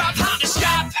one-stop Honda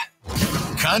shop.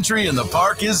 Country in the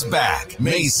Park is back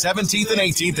May 17th and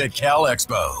 18th at Cal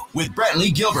Expo with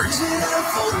Brantley Gilbert,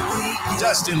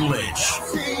 Dustin Lynch,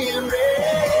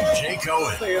 Jay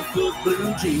Cohen,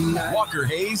 Walker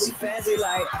Hayes,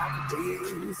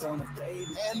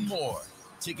 and more.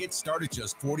 Tickets start at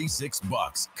just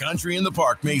 $46. Country in the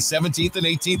Park, May 17th and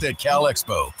 18th at Cal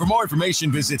Expo. For more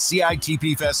information, visit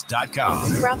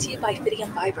CITPFest.com. Brought to you by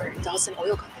Fidium Fiber, Dawson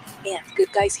Oil Company, and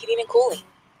Good Guys Heating and Cooling.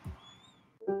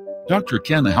 Dr.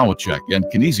 Ken Howachek and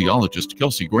kinesiologist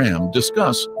Kelsey Graham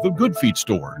discuss the Good Feet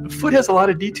store. The foot has a lot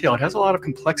of detail. It has a lot of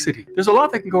complexity. There's a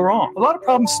lot that can go wrong. A lot of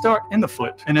problems start in the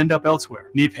foot and end up elsewhere.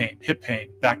 Knee pain, hip pain,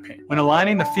 back pain. When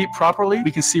aligning the feet properly,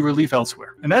 we can see relief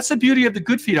elsewhere. And that's the beauty of the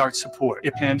Good Feet Arch support.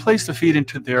 It can place the feet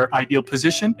into their ideal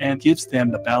position and gives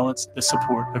them the balance, the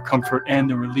support, the comfort, and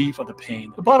the relief of the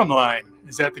pain. The bottom line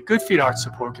is that the Good Feet Arch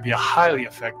support can be a highly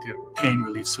effective pain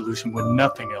relief solution when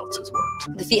nothing else has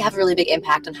worked. The feet have a really big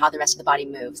impact on how the rest of the body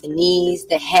moves. The knees,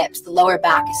 the hips, the lower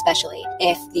back especially.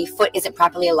 If the foot isn't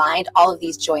properly aligned, all of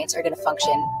these joints are going to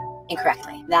function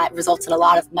incorrectly. That results in a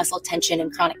lot of muscle tension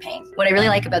and chronic pain. What I really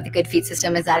like about the Good Feet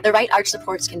system is that the right arch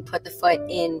supports can put the foot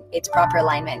in its proper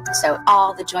alignment. So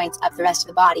all the joints up the rest of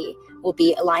the body will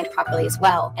be aligned properly as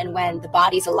well. And when the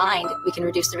body's aligned, we can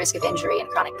reduce the risk of injury and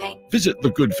chronic pain. Visit the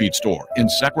Good Feet store in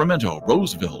Sacramento,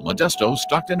 Roseville, Modesto,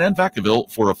 Stockton, and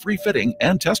Vacaville for a free fitting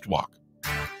and test walk.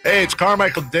 Hey, it's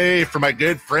Carmichael Dave for my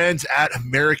good friends at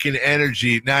American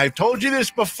Energy. Now, I've told you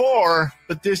this before,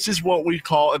 but this is what we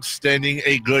call extending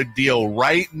a good deal.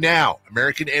 Right now,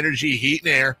 American Energy Heat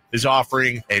and Air is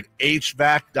offering an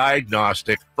HVAC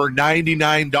diagnostic for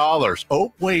 $99.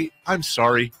 Oh, wait, I'm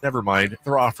sorry. Never mind.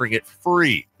 They're offering it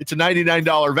free. It's a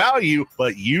 $99 value,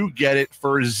 but you get it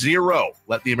for $0.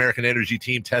 Let the American Energy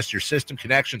team test your system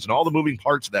connections and all the moving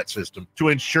parts of that system to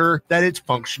ensure that it's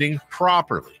functioning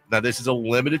properly. Now, this is a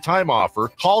limited time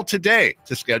offer. Call today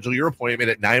to schedule your appointment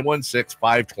at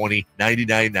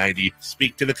 916-520-9990.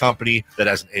 Speak to the company that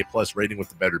has an A+ rating with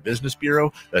the Better Business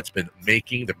Bureau that's been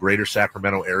making the greater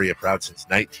Sacramento area proud since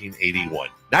 1981.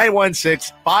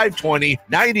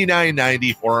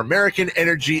 916-520-9990 or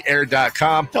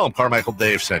AmericanEnergyAir.com. Tell them Carmichael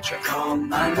Dave sent you. Call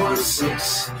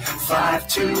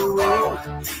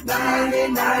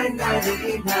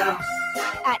 916-520-9990 now.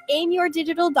 At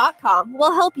aimyourdigital.com,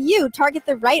 we'll help you target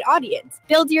the right audience,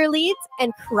 build your leads,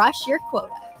 and crush your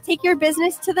quota. Take your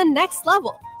business to the next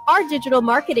level. Our digital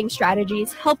marketing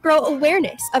strategies help grow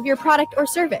awareness of your product or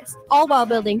service, all while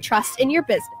building trust in your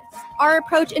business. Our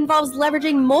approach involves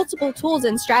leveraging multiple tools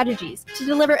and strategies to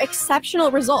deliver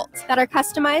exceptional results that are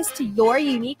customized to your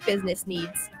unique business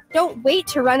needs. Don't wait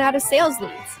to run out of sales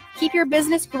leads. Keep your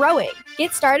business growing.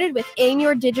 Get started with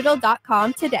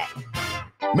aimyourdigital.com today.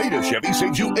 Maida Chevy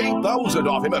saves you $8,000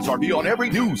 off MSRP on every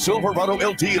new Silverado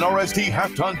LT and RST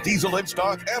half-ton diesel in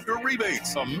stock after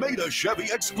rebates. A Maida Chevy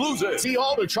exclusive. See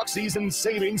all the truck season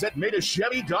savings at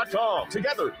MaidaChevy.com.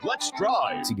 Together, let's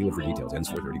drive. See dealer for details. Ends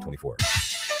 4/30/24.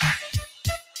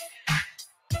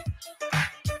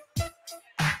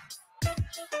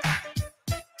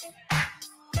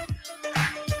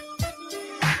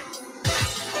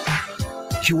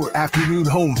 Your afternoon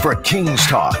home for Kings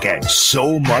Talk and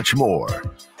so much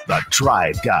more. The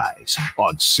Drive Guys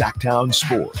on Sactown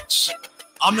Sports.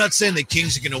 I'm not saying the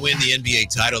Kings are going to win the NBA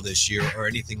title this year or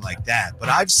anything like that, but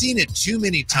I've seen it too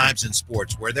many times in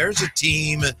sports where there's a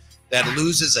team that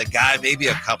loses a guy, maybe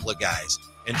a couple of guys,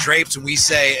 and Drapes, and we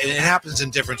say, and it happens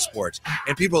in different sports,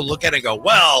 and people look at it and go,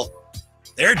 well,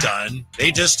 they're done.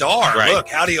 They just are. Right. Look,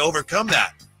 how do you overcome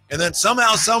that? And then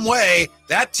somehow, some way,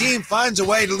 that team finds a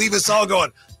way to leave us all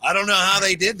going, I don't know how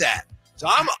they did that. So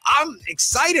I'm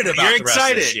excited about You're the rest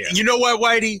excited. of this year. You know what,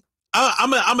 Whitey? I'm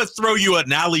gonna throw you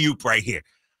an alley-oop right here.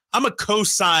 I'm gonna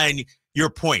co-sign your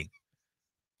point.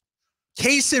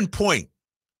 Case in point,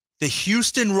 the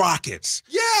Houston Rockets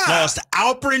lost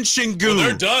Alperen Şengün. Well,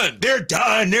 they're done. They're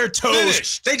done. They're toast.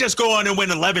 Finished. They just go on and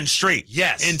win 11 straight.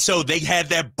 Yes. And so they had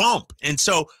that bump. And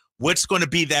so what's going to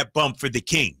be that bump for the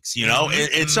Kings, you know?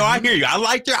 And so I hear you. I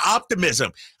like your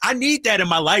optimism. I need that in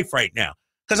my life right now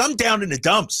because I'm down in the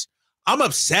dumps. I'm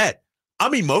upset.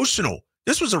 I'm emotional.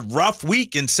 This was a rough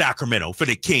week in Sacramento for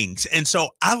the Kings. And so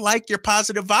I like your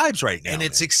positive vibes right now. And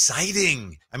it's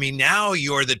exciting. I mean, now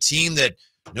you're the team that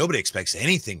nobody expects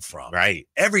anything from. Right.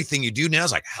 Everything you do now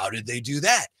is like, how did they do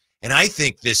that? And I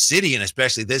think this city, and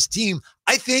especially this team,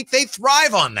 I think they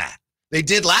thrive on that. They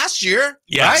did last year,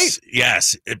 yes, right?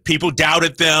 Yes. People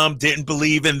doubted them, didn't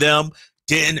believe in them,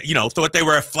 didn't, thought they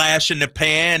were a flash in the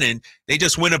pan, and they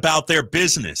just went about their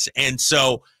business. And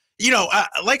so,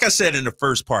 like I said in the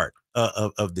first part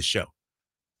of the show,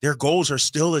 their goals are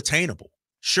still attainable.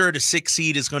 Sure, the 6th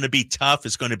seed is going to be tough.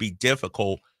 It's going to be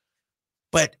difficult,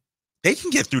 but they can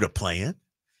get through the play-in.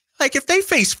 Like if they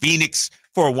face Phoenix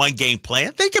for a one-game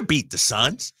play-in, they can beat the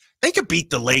Suns. They could beat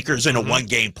the Lakers in a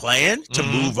one-game plan to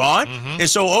move on. And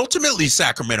so ultimately,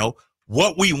 Sacramento,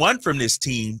 what we want from this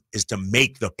team is to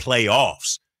make the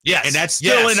playoffs. Yes. And that's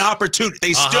still an opportunity.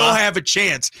 They still have a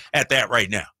chance at that right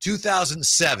now.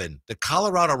 2007, the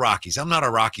Colorado Rockies. I'm not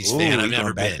a Rockies fan. I've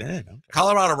never been. Okay.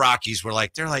 Colorado Rockies were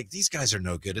like, they're like, these guys are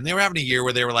no good. And they were having a year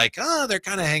where they were like, oh, they're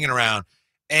kind of hanging around.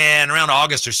 And around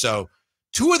August or so,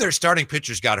 2 of their starting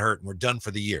pitchers got hurt and were done for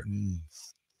the year.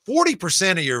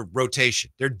 40% of your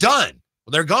rotation, they're done.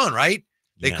 Well, they're gone, right?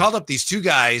 They called up these 2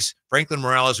 guys, Franklin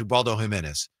Morales, Ubaldo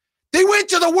Jimenez. They went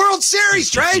to the World Series,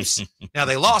 Stripes. Now,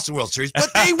 they lost the World Series, but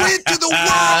they went to the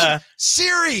World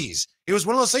Series. It was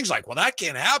one of those things like, well, that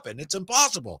can't happen. It's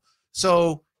impossible.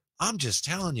 So I'm just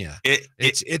telling you,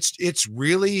 it's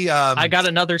really. I got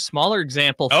another smaller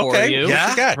example for you.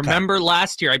 Yeah. Remember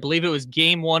last year, I believe it was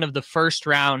game 1 of the first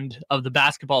round of the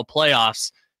basketball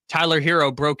playoffs. Tyler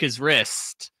Hero broke his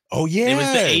wrist. Oh, yeah. It was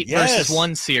the 8 versus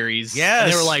 1 series. Yes.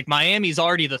 And they were like, Miami's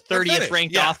already the 30th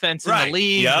ranked offense in the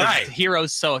league. Right.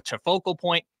 Hero's such a focal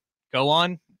point. Go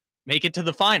on, make it to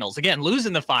the finals. Again,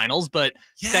 losing the finals, but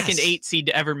second 8 seed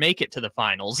to ever make it to the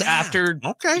finals after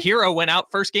Hero went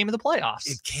out first game of the playoffs.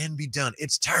 It can be done.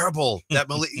 It's terrible that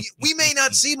Malik. We may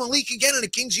not see Malik again in a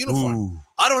Kings uniform.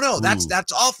 I don't know.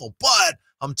 That's awful. But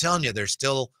I'm telling you, there's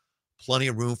still plenty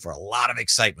of room for a lot of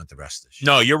excitement the rest of this year.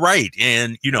 No, you're right.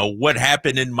 And, what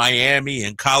happened in Miami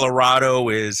and Colorado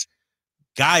is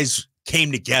guys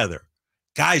came together.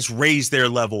 Guys raised their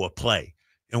level of play.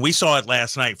 And we saw it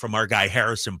last night from our guy,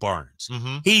 Harrison Barnes.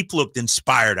 He looked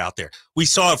inspired out there. We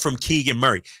saw it from Keegan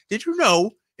Murray. Did you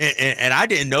know, and I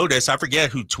didn't know this, I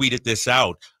forget who tweeted this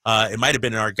out. It might have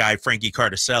been our guy, Frankie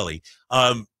Cardicelli.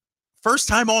 First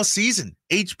time all season,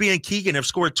 HB and Keegan have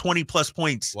scored 20-plus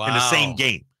points in the same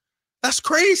game. That's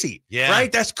crazy,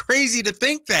 right? That's crazy to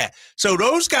think that. So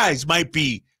those guys might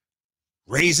be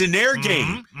raising their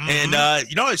game.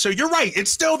 And, so you're right.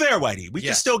 It's still there, Whitey. We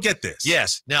can still get this.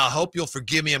 Yes. Now, I hope you'll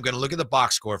forgive me. I'm going to look at the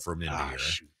box score for a minute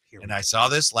here. And I saw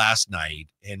this last night,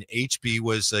 and HB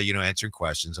was, answering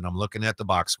questions, and I'm looking at the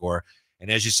box score. And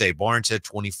as you say, Barnes had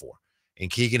 24, and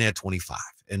Keegan had 25,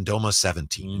 and Doma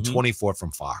 17, and 24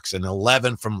 from Fox, and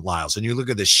 11 from Lyles. And you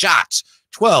look at the shots,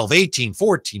 12, 18,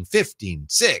 14, 15,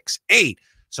 6, 8.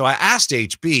 So I asked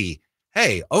HB,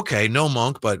 hey, okay, no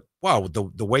Monk, but wow,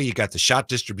 the way you got the shot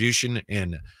distribution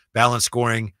and balance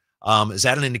scoring, is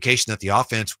that an indication that the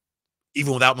offense,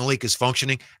 even without Malik, is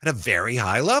functioning at a very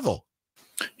high level?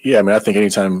 Yeah, I mean, I think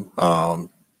anytime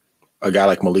a guy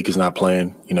like Malik is not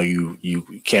playing,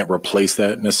 you can't replace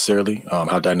that necessarily,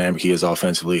 how dynamic he is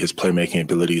offensively, his playmaking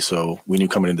ability. So we knew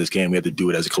coming into this game, we had to do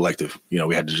it as a collective.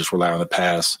 We had to just rely on the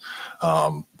pass.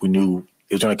 We knew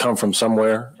it was going to come from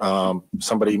somewhere,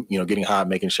 somebody, getting hot,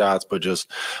 making shots, but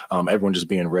just everyone just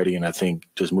being ready. And I think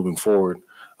just moving forward,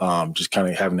 just kind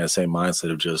of having that same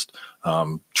mindset of just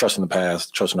trusting the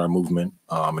pass, trusting our movement,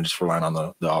 and just relying on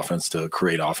the offense to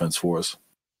create offense for us.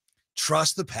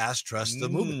 Trust the pass, trust the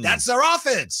movement. That's their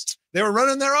offense. They were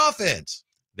running their offense.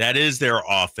 That is their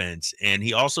offense. And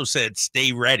he also said,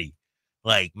 stay ready.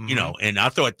 And I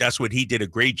thought that's what he did a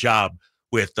great job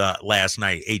with last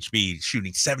night. HB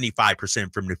shooting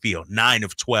 75% from the field, 9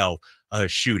 of 12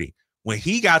 shooting. When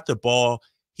he got the ball,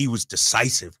 he was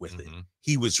decisive with it.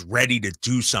 He was ready to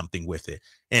do something with it.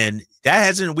 And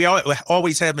we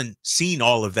always haven't seen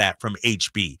all of that from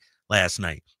HB last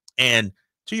night. And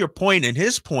to your point and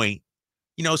his point,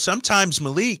 sometimes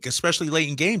Malik, especially late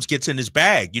in games, gets in his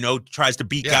bag, tries to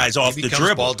beat guys off the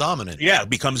dribble. Ball dominant. Yeah,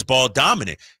 becomes ball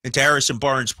dominant. And to Harrison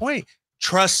Barnes' point,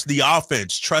 trust the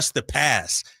offense, trust the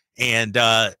pass. And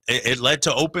it led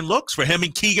to open looks for him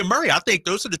and Keegan Murray. I think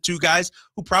those are the 2 guys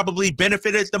who probably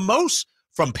benefited the most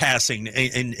from passing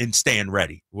and staying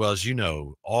ready. Well, as you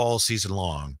know, all season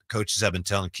long, coaches have been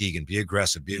telling Keegan, be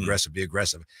aggressive, be aggressive, be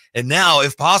aggressive. And now,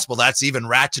 if possible, that's even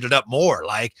ratcheted up more.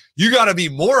 Like, you got to be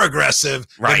more aggressive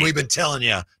than we've been telling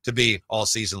you to be all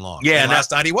season long. Yeah, and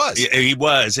last night he was. He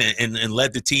was, and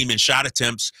led the team in shot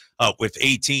attempts with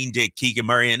 18, did Keegan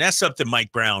Murray. And that's something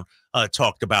Mike Brown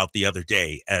talked about the other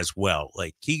day as well.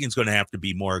 Like, Keegan's going to have to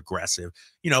be more aggressive.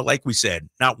 Like we said,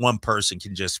 not one person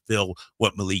can just fill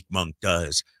what Malik Monk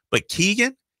does. But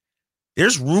Keegan,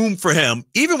 there's room for him.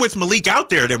 Even with Malik out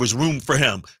there was room for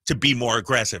him to be more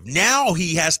aggressive. Now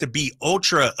he has to be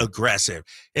ultra aggressive.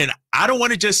 And I don't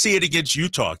want to just see it against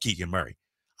Utah, Keegan Murray.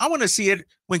 I want to see it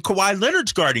when Kawhi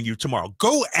Leonard's guarding you tomorrow.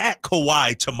 Go at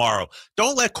Kawhi tomorrow.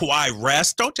 Don't let Kawhi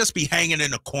rest. Don't just be hanging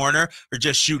in a corner or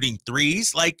just shooting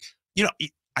threes. I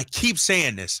keep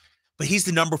saying this, but he's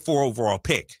the number 4 overall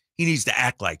pick. He needs to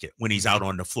act like it when he's out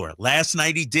on the floor. Last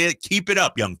night he did. Keep it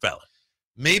up, young fella.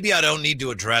 Maybe I don't need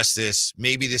to address this.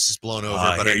 Maybe this is blown over,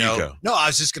 but I know. No, I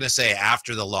was just going to say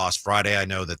after the loss Friday, I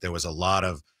know that there was a lot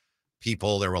of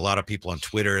people. There were a lot of people on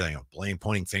Twitter,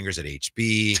 pointing fingers at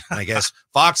HB. And I guess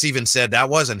Fox even said that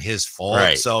wasn't his fault.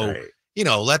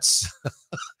 Let's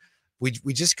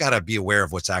we just got to be aware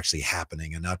of what's actually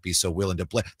happening and not be so willing to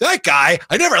blame that guy.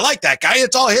 I never liked that guy.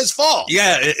 It's all his fault.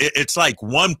 Yeah, it's like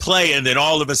one play, and then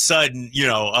all of a sudden,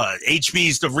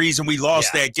 HB's the reason we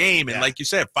lost that game. And like you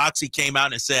said, Foxy came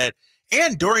out and said,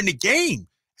 and during the game,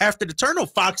 after the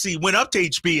turnover, Foxy went up to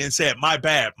HB and said, my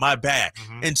bad.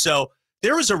 And so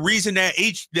there was a reason that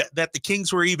the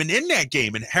Kings were even in that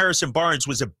game, and Harrison Barnes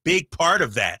was a big part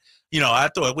of that. I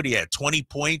thought he had 20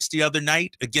 points the other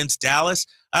night against Dallas.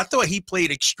 I thought he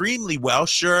played extremely well.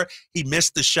 Sure, he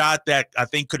missed the shot that I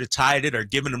think could have tied it or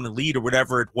given him the lead or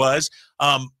whatever it was.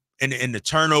 And the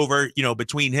turnover,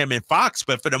 between him and Fox.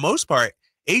 But for the most part,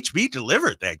 HB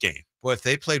delivered that game. Well, if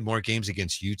they played more games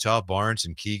against Utah, Barnes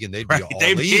and Keegan, they'd be all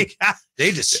league.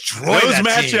 They destroy those that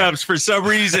matchups team. For some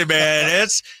reason, man.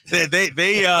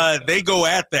 They go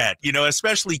at that.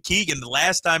 Especially Keegan. The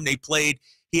last time they played,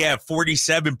 he had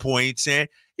 47 points, and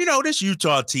this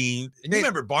Utah team. And you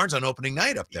remember Barnes on opening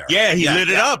night up there? Yeah, he lit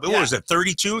it up. It was a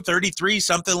 32, 33,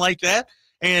 something like that.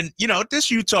 And this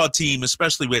Utah team,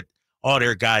 especially with all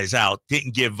their guys out,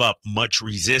 didn't give up much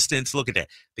resistance. Look at that.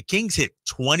 The Kings hit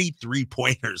 23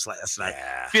 pointers last night,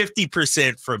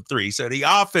 50% from three. So the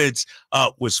offense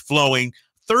was flowing,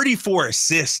 34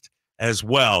 assists as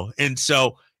well. And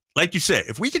so, like you said,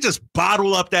 if we could just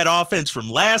bottle up that offense from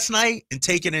last night and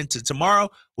take it into tomorrow,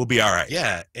 we'll be all right.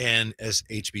 Yeah, and as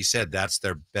HB said, that's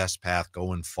their best path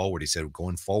going forward. He said,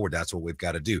 going forward, that's what we've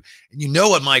got to do. And you know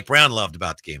what Mike Brown loved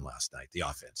about the game last night, the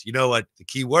offense. You know what? The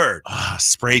key word.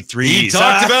 Spray threes. He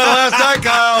talked about it last night,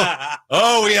 Kyle.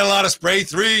 Oh, we had a lot of spray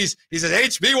threes. He said,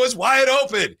 HB was wide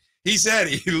open. He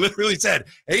literally said,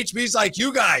 HB's like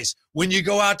you guys when you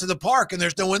go out to the park and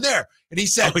there's no one there. And he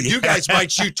said, you guys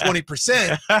might shoot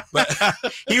 20%. But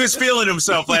he was feeling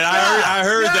himself. Like I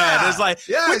heard that. It's like,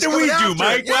 what did we do,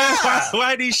 Mike?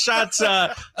 Why are these shots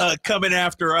coming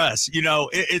after us?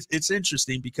 It's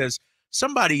interesting because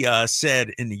somebody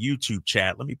said in the YouTube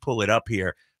chat, let me pull it up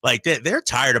here. Like they're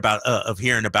tired of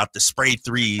hearing about the spray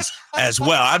threes as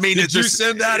well. I mean, did you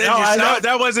send that in? No,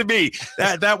 that wasn't me.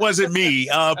 That wasn't me.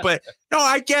 But no,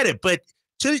 I get it. But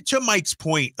to Mike's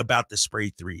point about the spray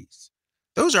threes,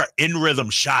 those are in rhythm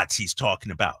shots he's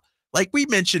talking about. Like we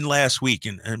mentioned last week,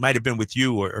 and it might have been with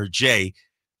you or Jay,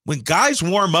 when guys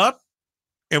warm up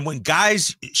and when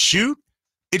guys shoot,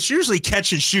 it's usually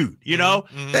catch and shoot,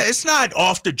 It's not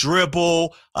off the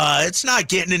dribble. It's not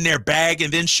getting in their bag and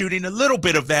then shooting a little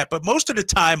bit of that. But most of the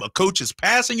time, a coach is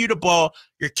passing you the ball,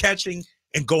 you're catching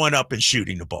and going up and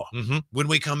shooting the ball. When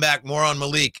we come back, more on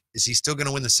Malik. Is he still going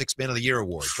to win the 6th Man of the Year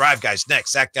award? Drive Guys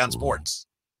next, Sactown Sports.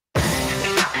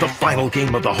 The final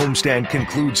game of the homestand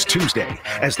concludes Tuesday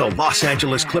as the Los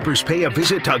Angeles Clippers pay a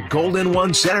visit to Golden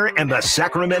One Center and the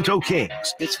Sacramento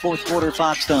Kings. It's fourth quarter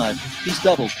Fox time. He's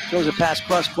doubled, throws a pass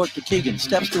cross court to Keegan,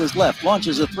 steps to his left,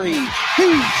 launches a three.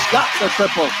 He's got the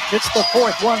triple. It's the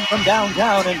fourth one from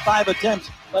downtown in 5 attempts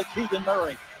by Keegan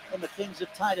Murray. And the Kings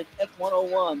have tied it at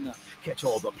 101. Catch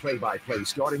all the play-by-play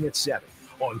starting at 7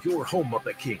 on your home of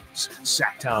the Kings,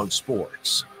 Sactown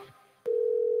Sports.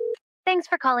 Thanks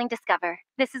for calling Discover.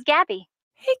 This is Gabby.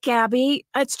 Hey, Gabby.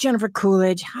 It's Jennifer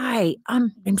Coolidge. Hi.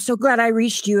 I'm so glad I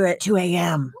reached you at 2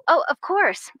 a.m. Oh, of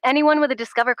course. Anyone with a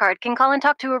Discover card can call and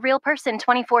talk to a real person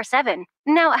 24/7.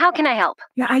 Now, how can I help?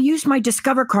 Yeah, I used my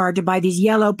Discover card to buy these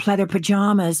yellow pleather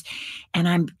pajamas, and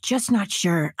I'm just not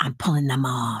sure I'm pulling them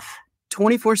off.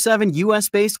 24/7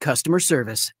 U.S.-based customer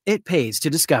service. It pays to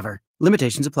Discover.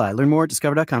 Limitations apply. Learn more at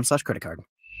discover.com/credit card.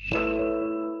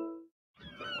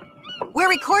 We're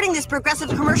recording this Progressive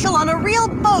commercial on a real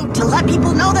boat to let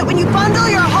people know that when you bundle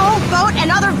your home, boat,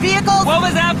 and other vehicles... What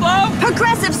was that, Flo?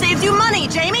 Progressive saves you money,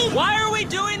 Jamie! Why are we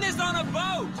doing this on a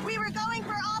boat? We were going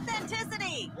for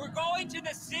authenticity! We're going to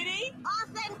the city?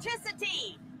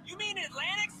 Authenticity! You mean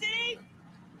Atlantic City?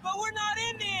 But we're not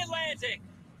in the Atlantic!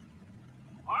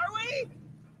 Are we?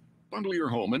 Bundle your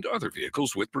home and other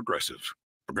vehicles with Progressive.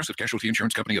 Progressive Casualty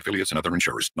Insurance Company affiliates and other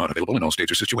insurers. Not available in all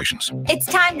states or situations. It's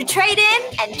time to trade in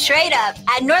and trade up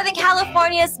at Northern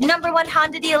California's #1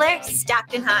 Honda dealer,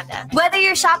 Stockton Honda. Whether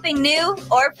you're shopping new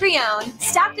or pre-owned,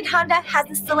 Stockton Honda has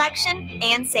the selection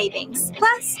and savings.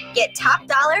 Plus, get top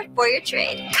dollar for your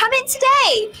trade. Come in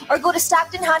today or go to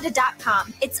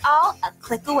StocktonHonda.com. It's all a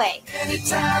click away.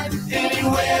 Anytime,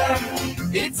 anywhere,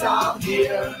 it's all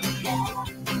here.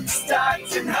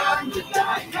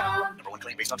 StocktonHonda.com.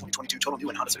 Claim based on 2022 total new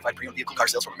and Honda certified pre-owned vehicle car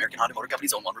sales from American Honda Motor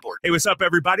Company's own one report. Hey, what's up,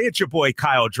 everybody? It's your boy,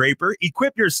 Kyle Draper.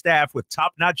 Equip your staff with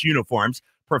top-notch uniforms,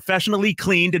 professionally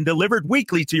cleaned and delivered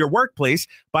weekly to your workplace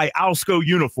by Alsco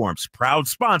Uniforms, proud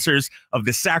sponsors of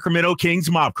the Sacramento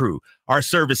Kings Mob Crew. Our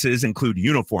services include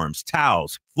uniforms,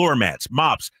 towels, floor mats,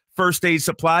 mops, first aid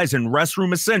supplies, and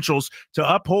restroom essentials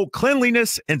to uphold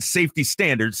cleanliness and safety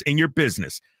standards in your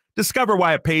business. Discover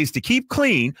why it pays to keep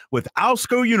clean with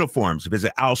Alsco uniforms.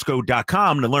 Visit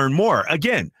alsco.com to learn more.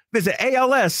 Again, visit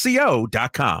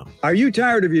alsco.com. Are you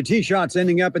tired of your tee shots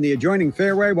ending up in the adjoining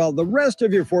fairway while the rest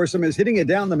of your foursome is hitting it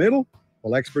down the middle?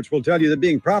 Well, experts will tell you that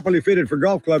being properly fitted for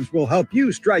golf clubs will help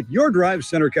you strike your drive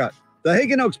center cut. The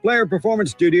Hagen Oaks Player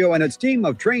Performance Studio and its team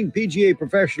of trained PGA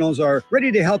professionals are ready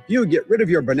to help you get rid of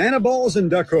your banana balls and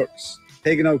duck hooks.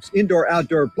 Hagen Oaks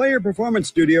Indoor-Outdoor Player Performance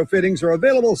Studio fittings are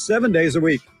available 7 days a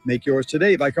week. Make yours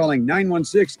today by calling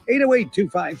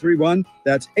 916-808-2531.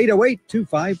 That's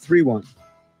 808-2531.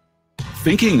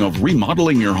 Thinking of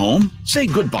remodeling your home? Say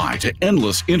goodbye to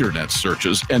endless internet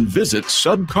searches and visit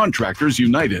Subcontractors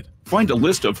United. Find a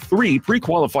list of 3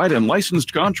 pre-qualified and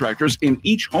licensed contractors in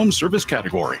each home service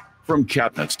category. From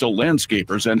cabinets to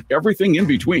landscapers and everything in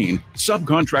between,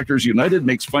 Subcontractors United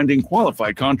makes finding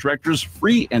qualified contractors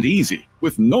free and easy,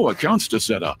 with no accounts to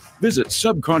set up. Visit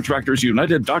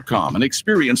subcontractorsunited.com and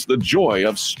experience the joy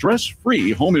of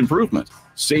stress-free home improvement.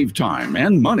 Save time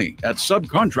and money at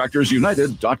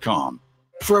subcontractorsunited.com.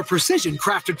 For a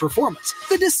precision-crafted performance,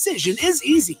 the decision is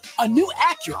easy. A new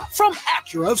Acura from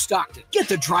Acura of Stockton. Get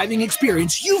the driving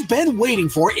experience you've been waiting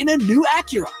for in a new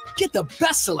Acura. Get the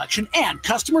best selection and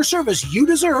customer service you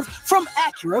deserve from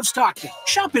Acura of Stockton.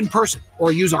 Shop in person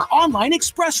or use our online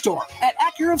express store at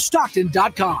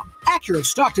AcuraofStockton.com. Acura of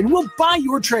Stockton will buy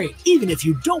your trade, even if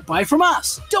you don't buy from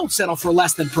us. Don't settle for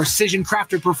less than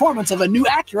precision-crafted performance of a new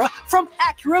Acura from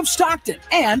Acura of Stockton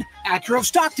and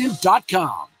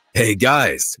AcuraofStockton.com. Hey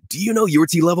guys, do you know your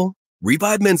T level?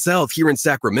 Revive Men's Health here in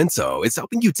Sacramento is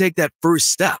helping you take that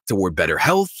first step toward better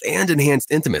health and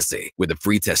enhanced intimacy with a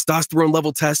free testosterone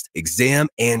level test, exam,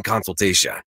 and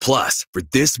consultation. Plus, for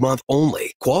this month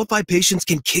only, qualified patients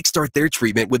can kickstart their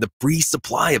treatment with a free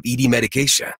supply of ED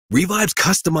medication. Revive's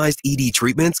customized ED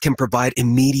treatments can provide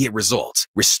immediate results,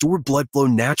 restore blood flow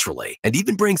naturally, and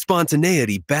even bring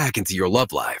spontaneity back into your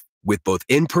love life. With both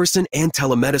in-person and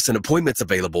telemedicine appointments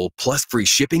available, plus free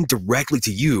shipping directly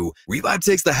to you, Revive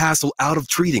takes the hassle out of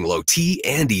treating low T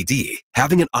and ED.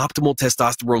 Having an optimal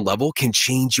testosterone level can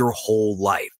change your whole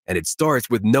life, and it starts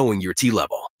with knowing your T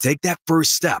level. Take that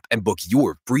first step and book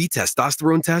your free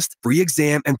testosterone test, free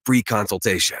exam, and free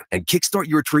consultation, and kickstart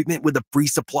your treatment with a free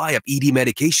supply of ED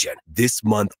medication this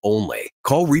month only.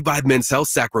 Call Revive Men's Health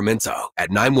Sacramento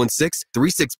at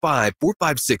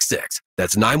 916-365-4566.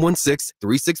 That's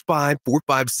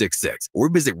 916-365-4566, or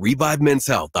visit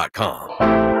ReviveMen'sHealth.com.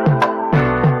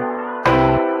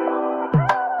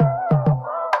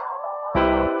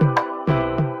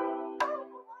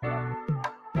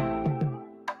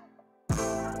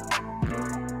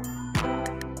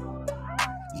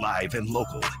 Live and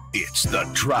local, it's the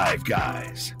Drive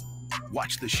Guys.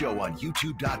 Watch the show on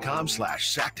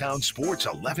youtube.com/Sactown Sports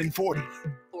 1140.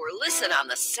 Or listen on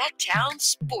the Sactown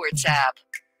Sports app.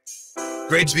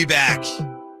 Great to be back.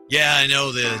 Yeah, I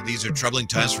know these are troubling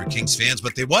times for Kings fans,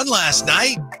 but they won last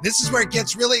night. This is where it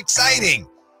gets really exciting.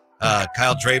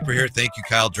 Kyle Draper here. Thank you,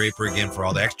 Kyle Draper, again, for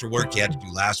all the extra work you had to do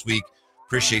last week.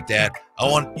 Appreciate that. I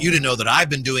want you to know that I've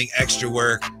been doing extra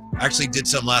work. I actually did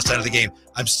some last night of the game.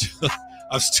 I'm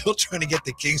still trying to get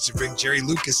the Kings to bring Jerry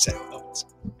Lucas out.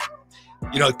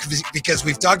 You know, because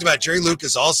we've talked about Jerry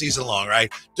Lucas all season long, right?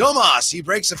 Domas, he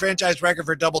breaks the franchise record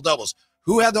for double-doubles.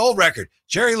 Who had the old record?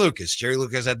 Jerry Lucas. Jerry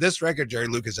Lucas had this record. Jerry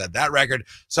Lucas had that record.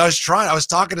 So I was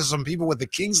talking to some people with the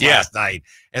Kings last night,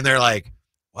 and they're like,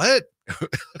 what?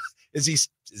 Is he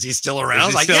still around?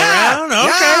 Is he still around?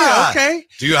 Okay.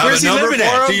 Do you have Where's a number he living for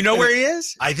at? him? Do you know where he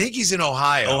is? I think he's in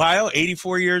Ohio. Ohio,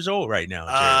 84 years old right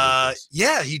now.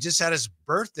 Yeah, he just had his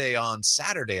birthday on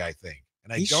Saturday, I think.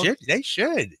 And they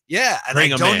should. Yeah, and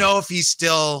Bring I him don't in. know if he's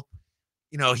still,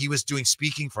 he was doing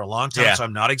speaking for a long time, so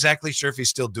I'm not exactly sure if he's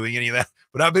still doing any of that,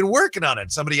 but I've been working on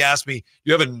it. Somebody asked me,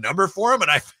 you have a number for him?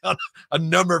 And I found a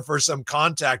number for some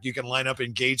contact you can line up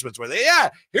engagements with.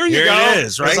 Here you go. It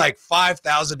is, right? It's like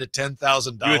 $5,000 to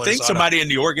 $10,000. You would think somebody in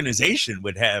the organization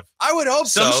would have I would hope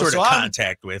some so. sort of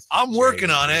contact with. I'm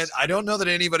working on it. I don't know that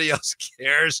anybody else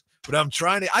cares, but I'm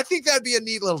trying to. I think that'd be a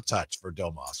neat little touch for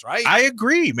Domas, right? I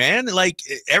agree, man. Like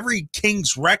every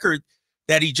Kings record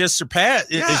that he just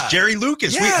surpassed is Jerry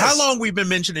Lucas. Yes. How long we've been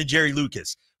mentioning Jerry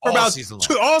Lucas? For All about season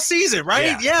long. all season,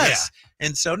 right? Yeah, Yes.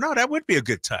 And so, no, that would be a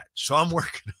good touch. So I'm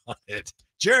working on it.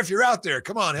 Jerry, if you're out there,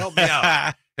 come on, help me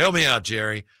out. Help me out,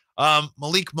 Jerry.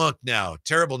 Malik Monk now.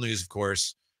 Terrible news, of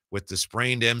course, with the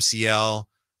sprained MCL,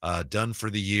 done for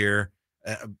the year.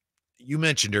 You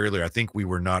mentioned earlier, I think we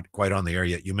were not quite on the air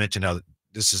yet. You mentioned how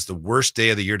this is the worst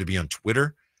day of the year to be on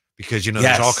Twitter Because,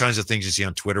 there's all kinds of things you see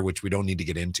on Twitter, which we don't need to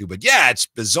get into. But, yeah, it's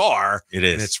bizarre. It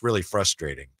is. And it's really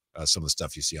frustrating, some of the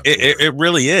stuff you see on Twitter. It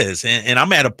really is. And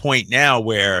I'm at a point now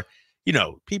where,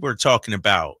 people are talking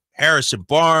about Harrison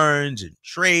Barnes and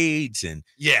trades and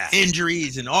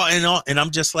injuries and all. And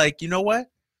I'm just like, you know what?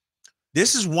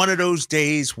 This is one of those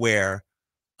days where,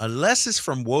 unless it's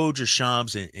from Woj or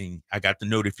Shams, and I got the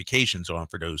notifications on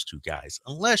for those two guys,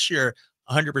 unless you're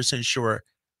 100% sure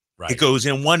it goes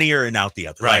in one ear and out the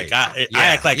other. Right. Like I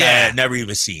act like I had never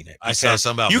even seen it. I saw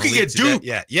something about you Malik can get today.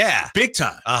 duped. Yeah. Big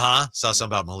time. Saw something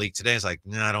about Malik today. It's like,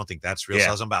 nah, I don't think that's real. Saw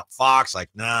something about Fox. Like,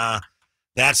 nah,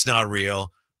 that's not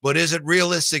real. But is it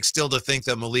realistic still to think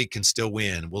that Malik can still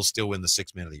win? Will still win the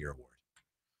 6th Man of the Year award?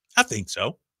 I think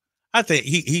so. I think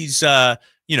he's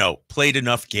played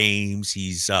enough games.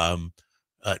 He's done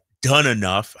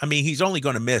enough. I mean, he's only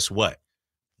going to miss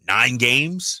 9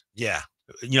 games? Yeah.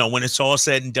 When it's all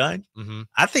said and done. Mm-hmm.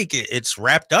 I think it's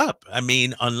wrapped up. I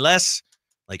mean, unless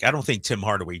I don't think Tim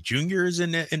Hardaway Jr. is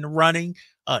in the running.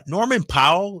 Norman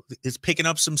Powell is picking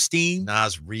up some steam.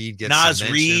 Nas Reed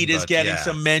is getting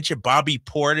some mention. Bobby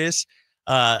Portis.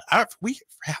 I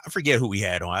forget who we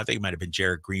had on. I think it might have been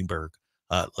Jared Greenberg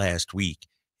last week.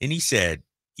 And he said,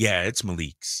 it's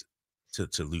Malik's to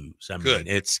lose. I mean,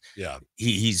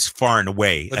 he's far and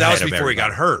away. But that was before he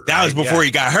got hurt. That was before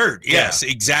he got hurt. Yes,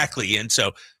 exactly. And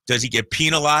so does he get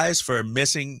penalized for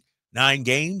missing 9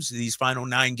 games, these final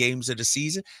 9 games of the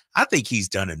season? I think he's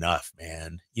done enough,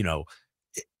 man. It'd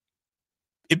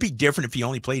be different if he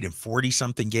only played in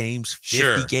 40-something games,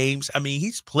 50 games. I mean,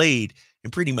 he's played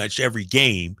in pretty much every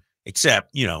game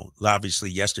except, obviously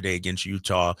yesterday against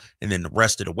Utah and then the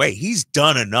rest of the way. He's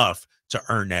done enough to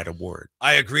earn that award.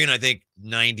 I agree, and I think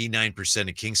 99%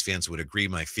 of Kings fans would agree.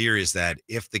 My fear is that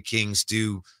if the Kings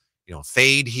do,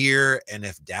 fade here, and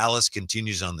if Dallas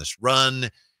continues on this run,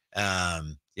 I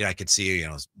could see,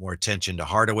 more attention to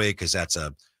Hardaway because that's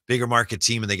a bigger market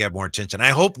team and they get more attention.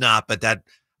 I hope not, but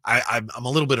I'm a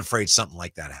little bit afraid something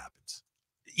like that happens.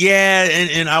 Yeah,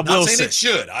 and I will say it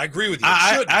should. I agree with you.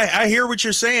 I hear what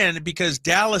you're saying because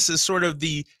Dallas is sort of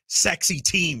the sexy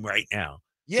team right now.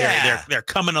 Yeah, they're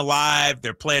coming alive.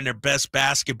 They're playing their best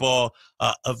basketball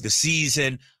of the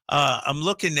season. I'm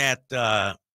looking at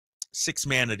 6th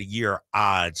Man of the Year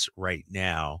odds right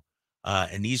now,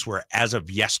 and these were as of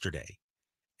yesterday.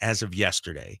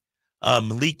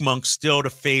 Malik Monk still the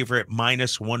favorite,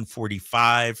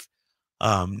 -145.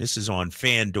 This is on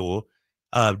FanDuel.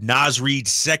 Nas Reed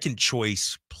second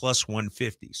choice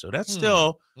 +150. So that's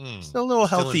still a little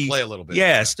healthy. Still in play a little bit.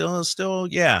 Yeah, still,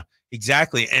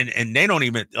 exactly. And they don't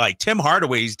even Tim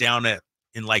Hardaway's down in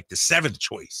the 7th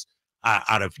choice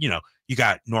out of, you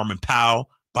got Norman Powell,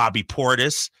 Bobby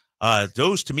Portis.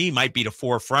 Those to me might be the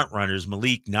 4 front runners: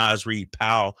 Malik, Nas Reed,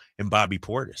 Powell, and Bobby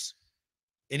Portis.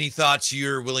 Any thoughts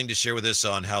you're willing to share with us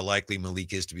on how likely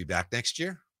Malik is to be back next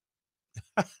year?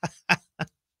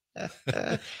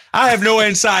 I have no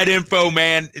inside info,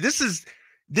 man. This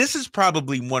is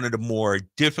probably one of the more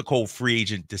difficult free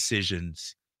agent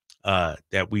decisions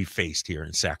that we've faced here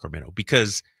in Sacramento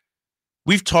because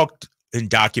we've talked and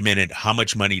documented how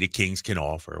much money the Kings can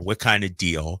offer, what kind of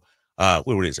deal.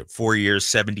 What is it? 4 years,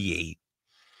 78.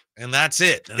 And that's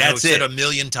it. And that's it. Said a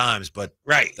million times, but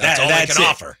right. That's all they can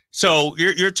offer. So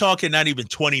you're talking not even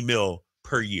 20 mil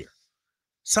per year.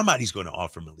 Somebody's going to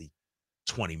offer Malik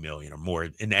 20 million or more,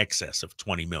 in excess of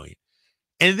 20 million.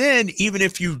 And then even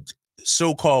if you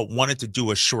so-called wanted to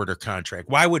do a shorter contract,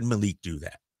 why would Malik do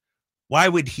that? Why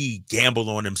would he gamble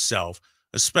on himself,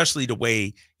 especially the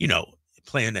way,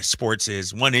 playing that sports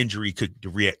is? One injury could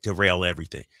derail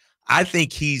everything. I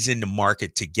think he's in the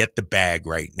market to get the bag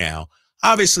right now.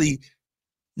 Obviously,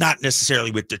 not necessarily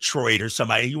with Detroit or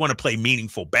somebody. You want to play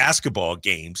meaningful basketball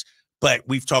games, but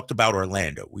we've talked about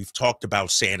Orlando. We've talked about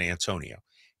San Antonio.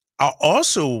 I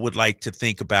also would like to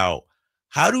think about,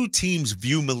 how do teams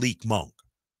view Malik Monk?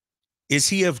 Is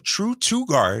he a true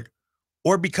 2-guard,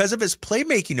 or because of his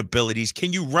playmaking abilities,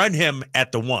 can you run him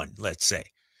at the 1, let's say?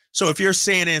 So if you're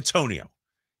San Antonio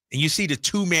and you see the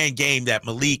 2-man game that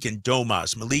Malik and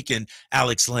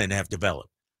Alex Len have developed,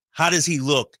 how does he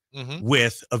look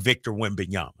with a Victor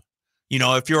Wembanyama?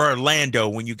 If you're Orlando,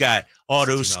 when you got all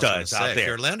those studs out there. If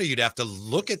you're Orlando, you'd have to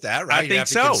look at that, right? You'd have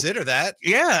to consider that.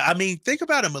 Yeah, I mean, think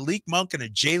about a Malik Monk and a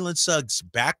Jalen Suggs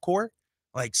backcourt.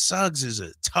 Suggs is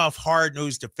a tough,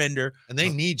 hard-nosed defender. And they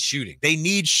need shooting. They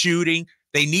need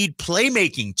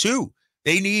playmaking, too.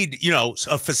 They need, a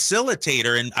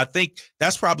facilitator. And I think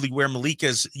that's probably where Malik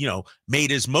has,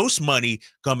 made his most money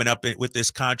coming up with this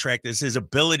contract, is his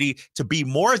ability to be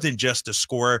more than just a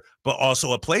scorer, but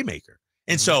also a playmaker.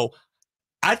 And so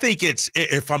I think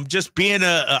if I'm just being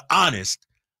honest,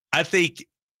 I think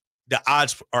the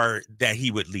odds are that he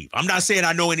would leave. I'm not saying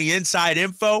I know any inside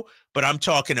info, but I'm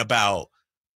talking about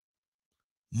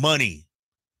money,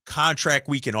 contract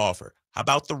we can offer. How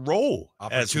about the role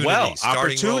as well?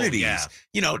 Opportunities. Role,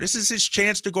 yeah. This is his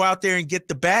chance to go out there and get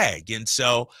the bag. And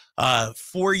so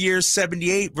 4 years,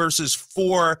 78 versus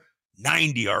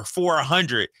 490 or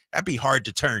 400, that'd be hard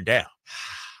to turn down.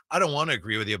 I don't want to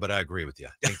agree with you, but I agree with you.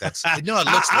 I think that's, it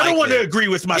looks I don't want to agree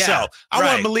with myself. Yeah,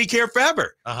 I want Malik here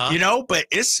forever, but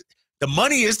the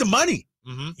money is the money,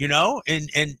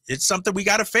 and it's something we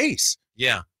got to face.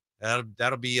 Yeah.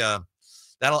 That'll be,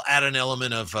 that'll add an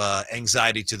element of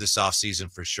anxiety to this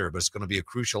offseason for sure, but it's going to be a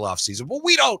crucial offseason. Well,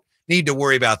 we don't need to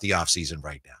worry about the offseason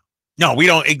right now. No, we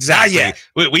don't. Exactly.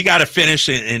 We got to finish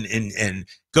and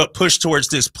go push towards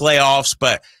this playoffs,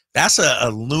 but that's a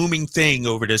looming thing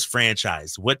over this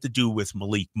franchise, what to do with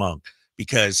Malik Monk,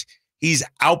 because he's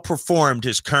outperformed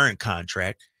his current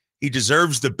contract. He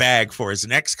deserves the bag for his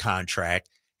next contract,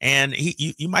 and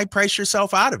you might price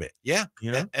yourself out of it. Yeah.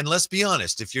 And let's be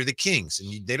honest, if you're the Kings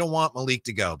and they don't want Malik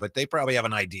to go, but they probably have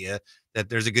an idea that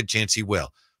there's a good chance he will.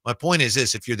 My point is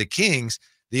this: if you're the Kings,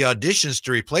 the auditions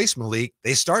to replace Malik,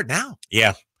 they start now.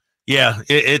 Yeah.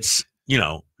 It's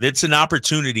an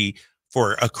opportunity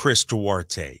for a Chris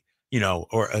Duarte,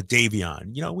 or a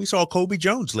Davion. We saw Kobe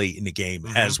Jones late in the game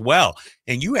as well.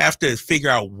 And you have to figure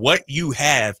out what you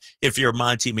have if you're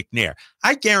Monte McNair.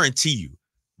 I guarantee you,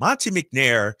 Monte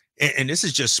McNair, and this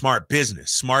is just smart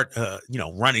business, smart,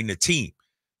 running the team.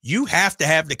 You have to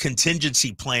have the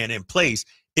contingency plan in place.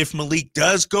 If Malik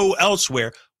does go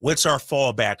elsewhere, what's our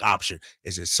fallback option?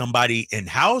 Is it somebody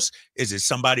in-house? Is it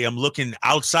somebody I'm looking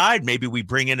outside? Maybe we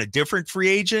bring in a different free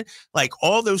agent. Like,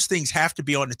 all those things have to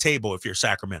be on the table if you're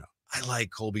Sacramento. I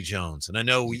like Colby Jones. And I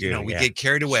know, we get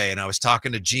carried away. And I was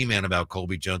talking to G-Man about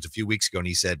Colby Jones a few weeks ago, and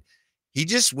he said,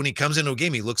 when he comes into a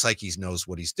game, he looks like he knows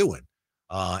what he's doing.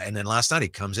 And then last night he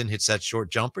comes in, hits that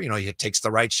short jumper, he takes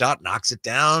the right shot, knocks it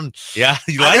down. Yeah.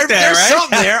 You like that, there's right?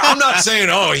 something there. I'm not saying,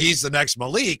 he's the next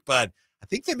Malik, but I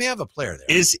think they may have a player there.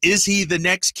 Is he the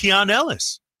next Keon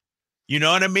Ellis? You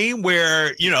know what I mean?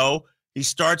 Where, he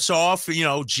starts off,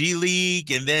 G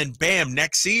League, and then bam,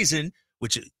 next season,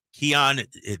 which Keon,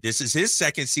 this is his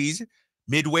second season.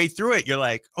 Midway through it, you're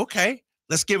like, okay,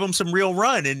 let's give him some real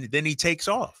run, and then he takes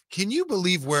off. Can you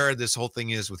believe where this whole thing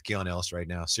is with Keon Ellis right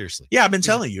now? Seriously. Yeah, I've been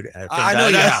telling you that. I know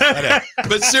you have.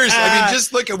 But seriously,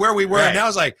 just look at where we were. Right. And now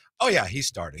it's like, oh, yeah, he's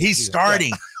starting. He's starting.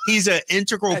 Yeah. He's an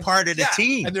integral part of the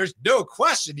team. And there's no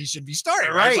question he should be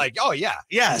starting. Right. It's like, oh, yeah.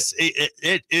 Yes.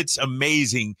 It's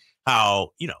amazing how,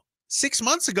 6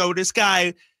 months ago, this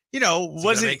guy,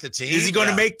 is he going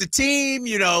to make the team?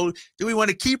 Do we want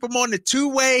to keep him on the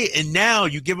two-way? And now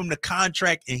you give him the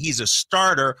contract, and he's a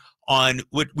starter on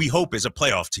what we hope is a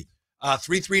playoff team.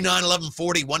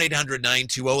 339-1140,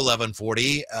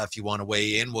 1-800-920-1140. If you want to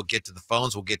weigh in, we'll get to the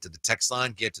phones. We'll get to the text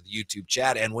line, get to the YouTube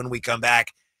chat. And when we come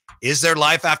back, is there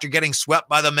life after getting swept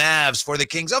by the Mavs for the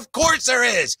Kings? Of course there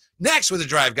is. Next with the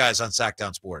Drive Guys on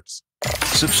Sactown Sports.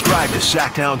 Subscribe to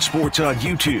Sactown Sports on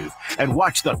YouTube and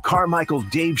watch the Carmichael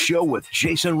Dave Show with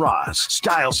Jason Ross,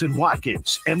 Stiles and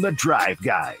Watkins, and the Drive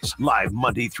Guys. Live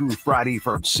Monday through Friday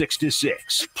from 6 to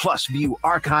 6. Plus view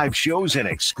archive shows and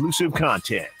exclusive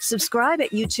content. Subscribe at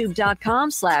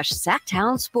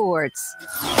youtube.com/Sactown Sports.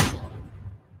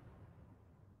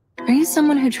 Are you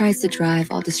someone who tries to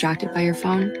drive while distracted by your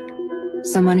phone?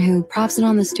 Someone who props it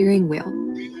on the steering wheel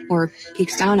or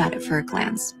peeks down at it for a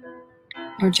glance?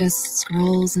 Or just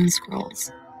scrolls and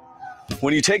scrolls?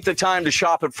 When you take the time to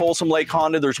shop at Folsom Lake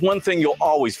Honda, there's one thing you'll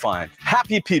always find: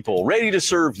 happy people ready to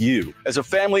serve you. As a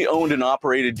family-owned and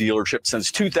operated dealership since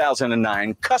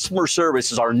 2009, customer service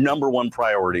is our #1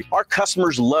 priority. Our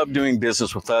customers love doing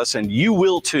business with us, and you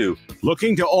will too.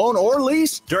 Looking to own or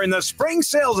lease? During the spring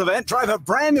sales event, drive a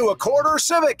brand new Accord or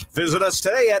Civic. Visit us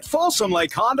today at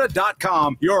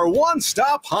FolsomLakeHonda.com, your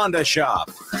one-stop Honda shop.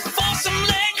 Folsom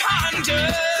Lake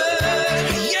Honda,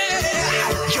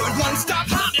 yeah, your one-stop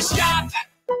Honda shop.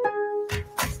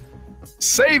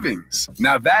 Savings.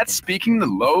 Now that's speaking the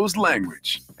Lowe's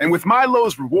language. And with my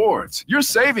Lowe's Rewards, your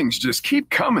savings just keep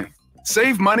coming.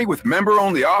 Save money with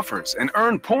member-only offers and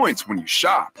earn points when you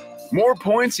shop. More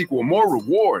points equal more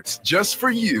rewards just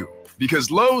for you.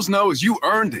 Because Lowe's knows you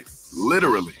earned it,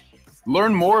 literally.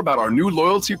 Learn more about our new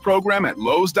loyalty program at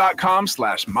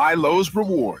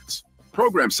Lowes.com/MyLowe'sRewards.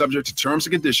 Program subject to terms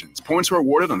and conditions. Points are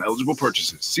awarded on eligible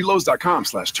purchases. See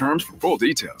Lowes.com/terms for full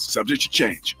details. Subject to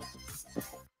change.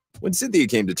 When Cynthia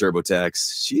came to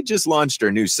TurboTax, she just launched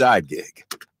her new side gig,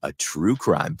 a true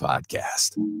crime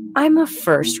podcast. I'm a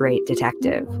first-rate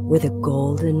detective with a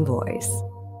golden voice.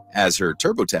 As her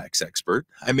TurboTax expert,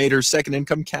 I made her second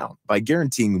income count by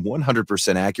guaranteeing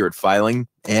 100% accurate filing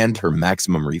and her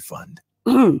maximum refund.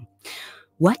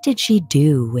 What did she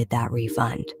do with that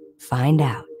refund? Find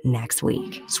out next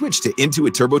week. Switch to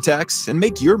Intuit TurboTax and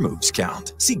make your moves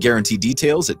count. See guarantee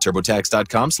details at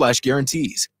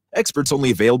turbotax.com/guarantees. Experts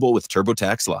only available with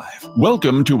TurboTax Live.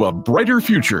 Welcome to a brighter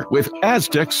future with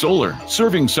Aztec Solar,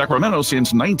 serving Sacramento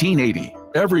since 1980.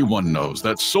 Everyone knows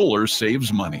that solar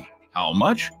saves money. How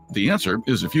much? The answer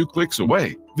is a few clicks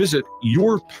away. Visit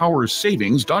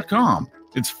yourpowersavings.com.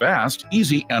 It's fast,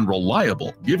 easy, and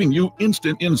reliable, giving you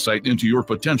instant insight into your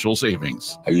potential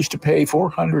savings. I used to pay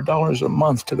 $400 a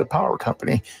month to the power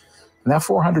company, and that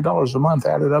 $400 a month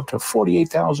added up to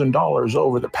 $48,000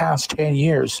 over the past 10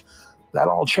 years. That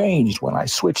all changed when I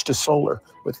switched to solar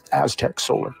with Aztec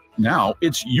Solar. Now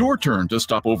it's your turn to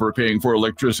stop overpaying for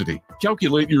electricity.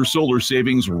 Calculate your solar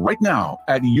savings right now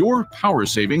at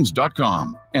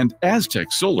yourpowersavings.com. And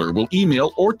Aztec Solar will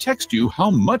email or text you how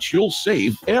much you'll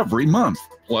save every month.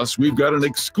 Plus, we've got an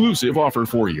exclusive offer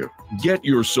for you. Get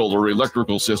your solar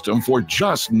electrical system for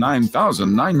just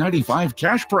 $9,995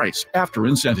 cash price after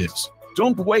incentives.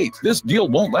 Don't wait. This deal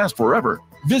won't last forever.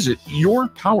 Visit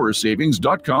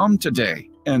yourpowersavings.com today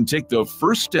and take the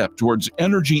first step towards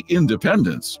energy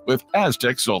independence with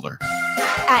Aztec Solar.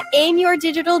 At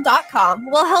aimyourdigital.com,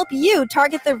 we'll help you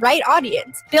target the right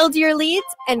audience, build your leads,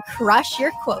 and crush your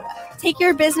quota. Take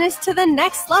your business to the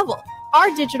next level.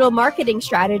 Our digital marketing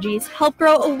strategies help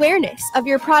grow awareness of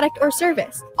your product or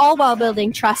service, all while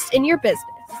building trust in your business.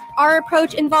 Our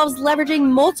approach involves leveraging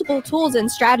multiple tools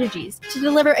and strategies to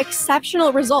deliver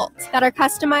exceptional results that are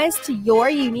customized to your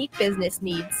unique business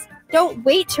needs. Don't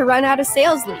wait to run out of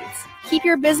sales leads. Keep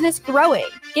your business growing.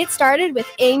 Get started with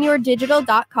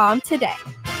aimyourdigital.com today.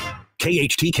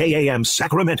 KHTKAM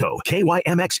Sacramento,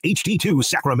 KYMX HD2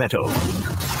 Sacramento.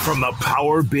 From the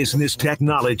Power Business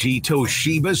Technology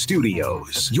Toshiba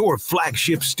Studios, your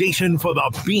flagship station for the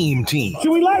Beam Team.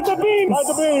 Should we light the beam? Light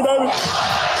the beam, baby.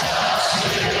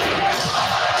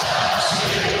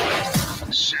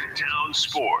 Sactown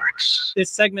Sports.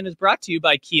 This segment is brought to you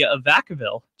by Kia of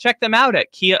Vacaville. Check them out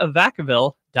at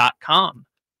kiaofvacaville.com.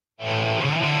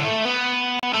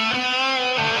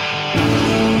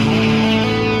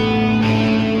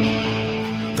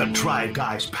 The Drive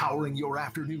Guys powering your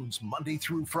afternoons Monday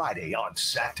through Friday on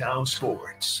Sactown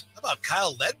Sports. How about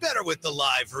Kyle Ledbetter with the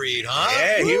live read, huh?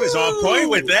 Yeah, he was on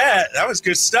point with that. That was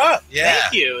good stuff.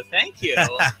 Yeah. Thank you.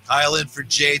 Kyle in for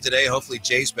Jay today. Hopefully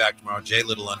Jay's back tomorrow. Jay a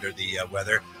little under the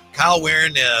weather. Kyle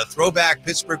wearing a throwback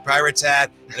Pittsburgh Pirates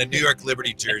hat and a New York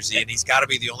Liberty jersey, and he's got to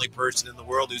be the only person in the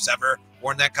world who's ever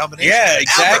worn that combination. Yeah,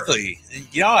 exactly.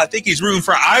 You know, I think he's rooting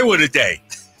for Iowa today.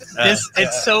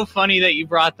 It's so funny that you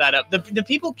brought that up. The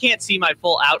people can't see my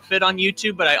full outfit on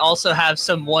YouTube, but I also have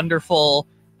some wonderful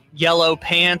yellow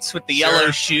pants with the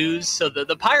yellow shoes. So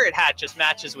the pirate hat just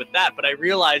matches with that. But I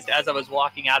realized as I was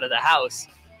walking out of the house,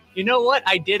 you know what?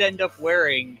 I did end up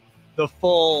wearing the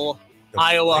full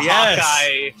Iowa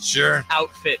Hawkeye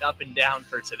outfit up and down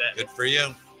for today. Good for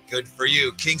you. Good for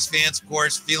you. Kings fans, of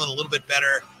course, feeling a little bit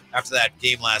better after that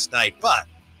game last night. But,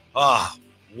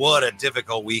 what a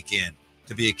difficult weekend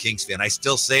to be a Kings fan. I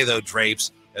still say, though,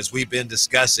 Drapes, as we've been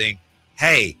discussing,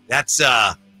 hey, that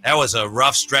was a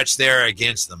rough stretch there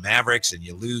against the Mavericks, and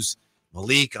you lose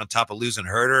Malik on top of losing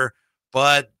Huerter.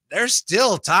 But there's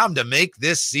still time to make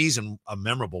this season a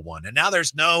memorable one. And now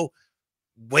there's no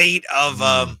weight of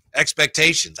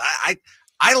expectations.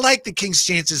 I like the Kings'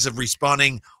 chances of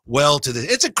responding well to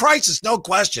this. It's a crisis, no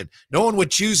question. No one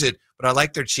would choose it, but I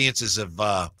like their chances of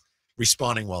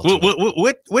responding well.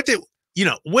 What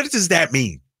does that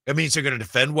mean? It means they're going to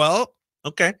defend well.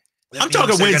 Okay. I'm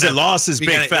talking wins and losses,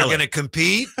 big fella. They're going to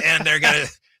compete, and they're going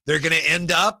to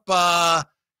end up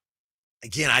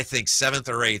again. I think 7th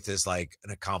or 8th is like an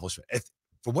accomplishment.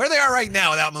 From where they are right now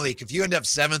without Malik, if you end up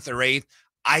 7th or 8th,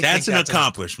 that's an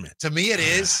accomplishment. To me, it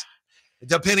is,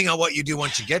 depending on what you do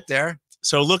once you get there.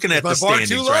 So looking at the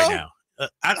standings right now,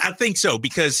 I think so,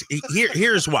 because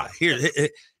here's why.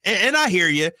 And I hear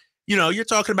you. You know, you're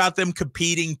talking about them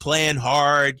competing, playing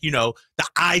hard, the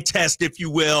eye test, if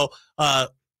you will.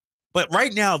 But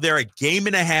right now, they're a game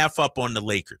and a half up on the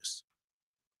Lakers.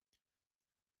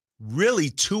 Really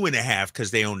 2.5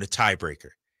 because they own the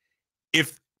tiebreaker.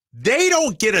 If they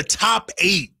don't get a top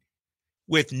 8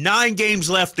 with 9 games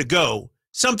left to go,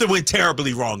 something went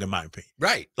terribly wrong, in my opinion.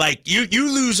 Right. Like, you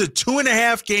lose a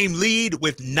 2.5 game lead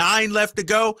with 9 left to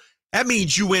go. That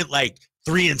means you went like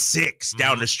 3-6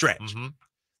 down the stretch. Mm-hmm.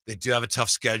 They do have a tough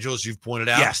schedule, as you've pointed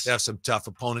out. Yes. They have some tough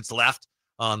opponents left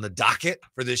on the docket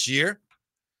for this year.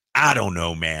 I don't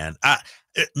know, man.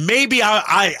 Maybe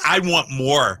I want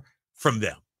more from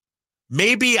them.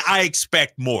 maybe I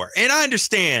expect more. And I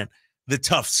understand the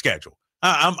tough schedule.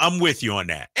 I'm with you on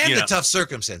that. And the tough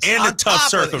circumstances. And the tough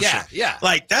circumstances. Yeah.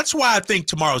 Like, that's why I think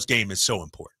tomorrow's game is so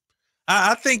important.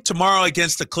 I think tomorrow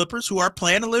against the Clippers, who are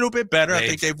playing a little bit better, I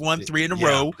think they've won 3 in a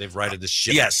row. They've righted the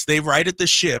ship. Yes, they've righted the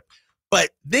ship. But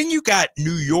then you got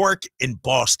New York and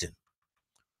Boston.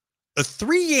 A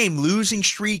 3-game losing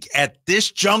streak at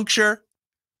this juncture,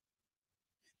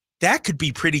 that could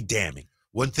be pretty damning.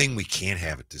 One thing we can't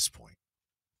have at this point,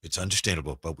 it's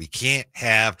understandable, but we can't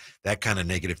have that kind of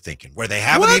negative thinking where they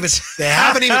haven't even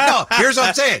no, here's what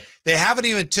I'm saying. They haven't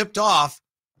even tipped off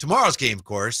tomorrow's game, of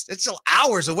course. It's still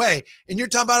hours away, and you're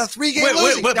talking about a 3-game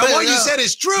losing. Now, what you said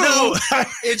is true. No.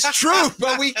 It's true,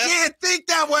 but we can't think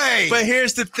that way. But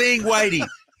here's the thing, Whitey.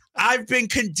 I've been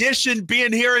conditioned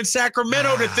being here in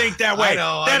Sacramento to think that way.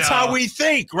 That's how we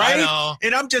think, right? I know.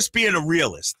 And I'm just being a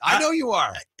realist. I know you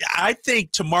are. I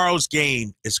think tomorrow's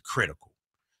game is critical.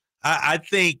 I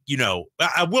think,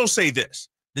 I will say this.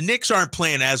 The Knicks aren't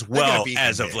playing as well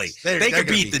as of late. They can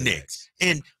beat the Knicks.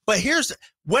 But here's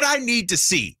what I need to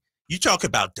see. You talk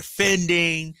about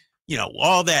defending,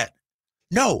 all that.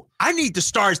 No, I need the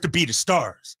stars to be the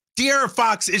stars. De'Aaron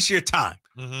Fox, it's your time.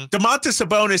 Domantas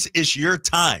Sabonis, it's your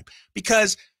time.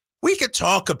 Because we could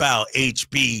talk about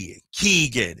HB and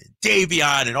Keegan and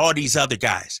Davion and all these other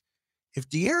guys. If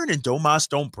De'Aaron and Domas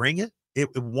don't bring it, it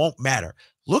won't matter.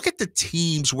 Look at the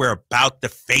teams we're about to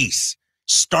face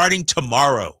starting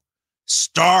tomorrow.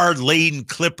 Star-laden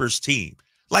Clippers team.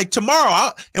 Like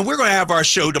tomorrow, and we're going to have our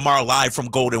show tomorrow live from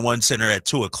Golden One Center at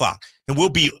 2 o'clock. And we'll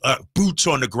be boots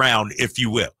on the ground, if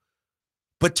you will.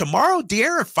 But tomorrow,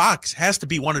 De'Aaron Fox has to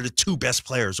be one of the 2 best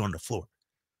players on the floor.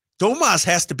 Domas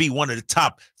has to be one of the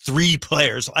top 3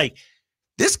 players. Like,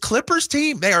 this Clippers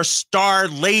team, they are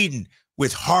star-laden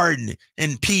with Harden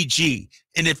and PG.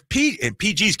 And if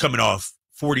PG's coming off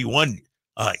 41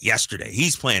 yesterday.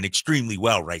 He's playing extremely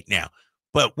well right now.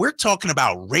 But we're talking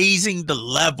about raising the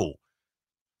level.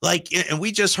 Like, and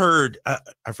we just heard,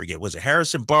 I forget, was it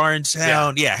Harrison Barnes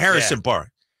sound? Yeah, Harrison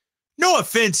Barnes. No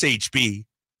offense, HB.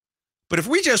 But if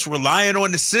we just relying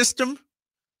on the system,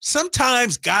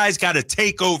 sometimes guys got to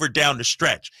take over down the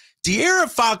stretch. De'Aaron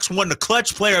Fox won the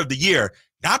clutch player of the year,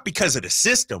 not because of the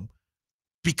system,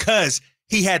 because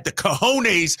he had the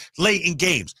cojones late in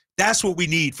games. That's what we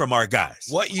need from our guys.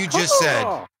 What you just said,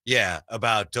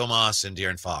 about Domas and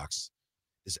De'Aaron Fox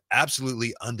is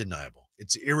absolutely undeniable.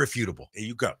 It's irrefutable. There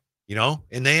you go.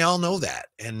 And they all know that.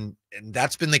 And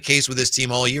that's been the case with this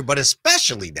team all year, but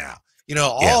especially now,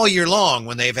 all year long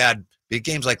when they've had big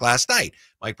games like last night.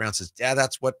 Mike Brown says, yeah,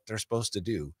 that's what they're supposed to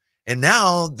do. And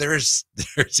now there's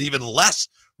even less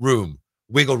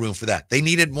wiggle room for that. They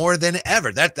need it more than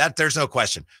ever. That there's no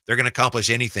question. They're going to accomplish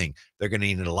anything. They're going to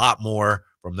need a lot more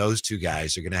from those 2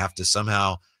 guys. They're going to have to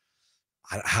somehow.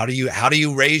 How do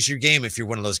you raise your game if you're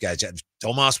one of those guys?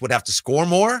 Domas would have to score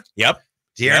more. Yep.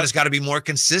 De'Aaron has got to be more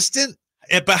consistent.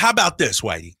 But how about this,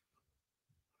 Whitey?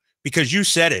 Because you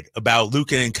said it about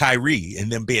Luka and Kyrie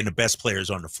and them being the best players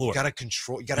on the floor. You got to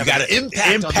control. You got to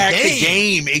impact the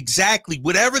game. Exactly.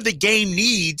 Whatever the game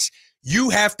needs, you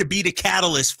have to be the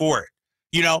catalyst for it.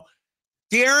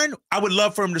 De'Aaron, I would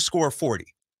love for him to score 40.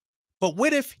 But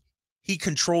what if he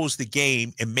controls the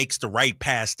game and makes the right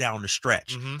pass down the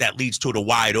stretch that leads to the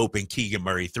wide open Keegan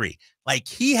Murray 3? Like,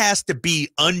 he has to be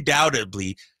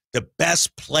undoubtedly the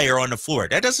best player on the floor.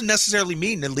 That doesn't necessarily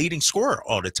mean the leading scorer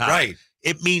all the time. Right.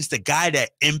 It means the guy that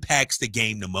impacts the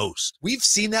game the most. We've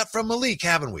seen that from Malik,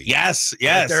 haven't we? Yes.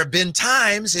 There have been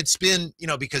times it's been,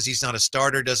 because he's not a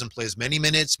starter, doesn't play as many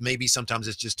minutes. Maybe sometimes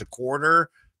it's just a quarter.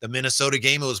 The Minnesota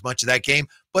game, it was much of that game,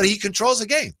 but he controls the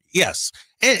game. Yes.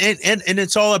 And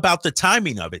it's all about the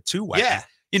timing of it too. Yeah.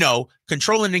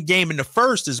 Controlling the game in the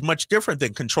first is much different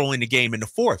than controlling the game in the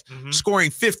fourth. Scoring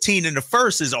 15 in the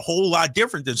first is a whole lot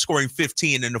different than scoring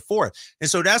 15 in the fourth. And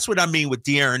so that's what I mean with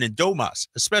De'Aaron and Domas,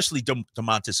 especially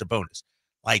Domantas Sabonis.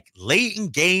 Like, late in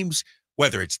games,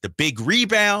 whether it's the big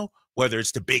rebound, whether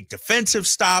it's the big defensive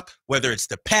stop, whether it's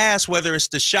the pass, whether it's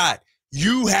the shot,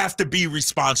 you have to be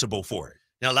responsible for it.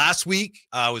 Now, last week,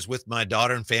 I was with my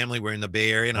daughter and family. We're in the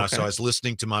Bay Area, and so I was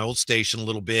listening to my old station a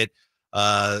little bit,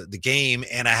 the game,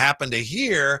 and I happened to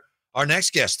hear our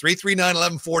next guest,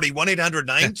 339-1140,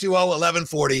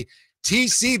 1-800-920-1140,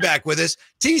 TC back with us.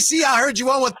 TC, I heard you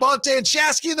on with Bonte and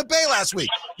Shasky in the Bay last week.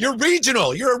 You're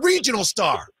regional. You're a regional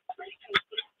star.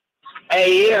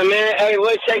 Hey, yeah, man. Hey,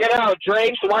 let's check it out.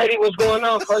 Drapes, Whitey, what's going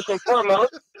on, first and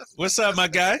foremost? What's up, my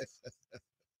guy?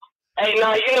 Hey,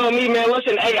 nah, you know me, man.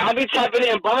 Listen, hey, I be tapping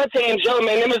in. Bonte and Joe,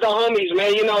 man, them is the homies,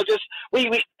 man. We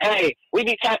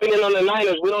be tapping in on the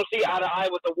Niners. We don't see eye to eye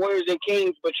with the Warriors and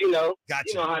Kings, but you know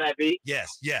how that be.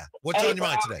 Yes, yeah. What's on your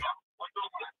mind today?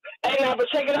 Hey, now, but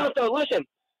check it out, though. Listen.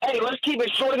 Hey, let's keep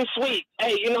it short and sweet.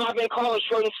 Hey, you know I've been calling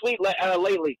short and sweet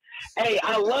lately. Hey,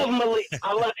 I love Malik.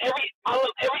 I love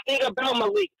everything about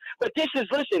Malik. But this is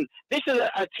a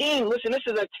team. Listen, this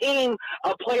is a team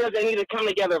of players that need to come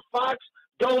together. Fox,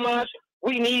 Domas,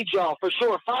 we need y'all for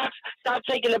sure. Fox, stop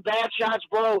taking the bad shots,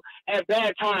 bro, at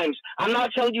bad times. I'm not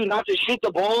telling you not to shoot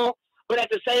the ball, but at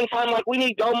the same time, like, we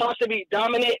need Domas to be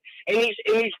dominant in these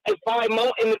fine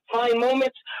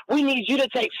moments. We need you to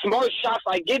take smart shots,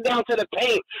 like get down to the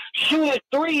paint, shoot a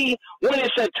three when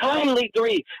it's a timely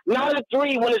three, not a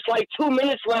three when it's like 2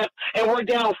 minutes left and we're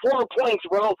down 4 points,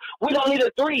 bro. We don't need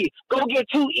a three. Go get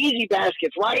 2 easy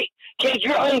baskets, right? Kid,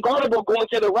 you're unguardable going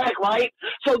to the rack, right?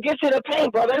 So get to the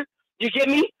paint, brother. You get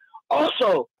me?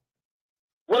 Also,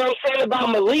 what I'm saying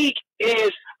about Malik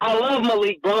is I love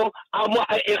Malik, bro.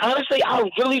 And honestly, I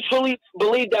really, truly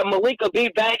believe that Malik will be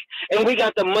back, and we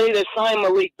got the money to sign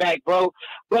Malik back, bro.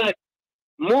 But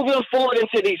moving forward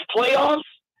into these playoffs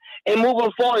and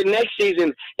moving forward next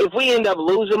season, if we end up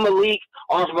losing Malik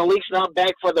or if Malik's not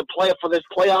back for this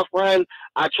playoff run,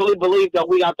 I truly believe that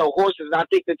we got the horses. I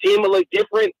think the team will look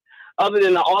different other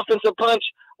than the offensive punch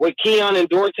with Keon and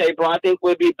Duarte, bro. I think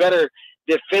we'll be better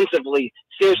defensively.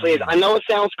 Seriously, I know it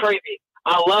sounds crazy.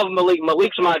 I love Malik.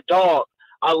 Malik's my dog.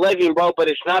 I love him, bro, but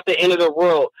it's not the end of the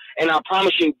world. And I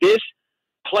promise you, this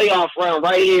playoff round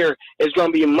right here is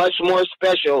going to be much more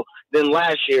special than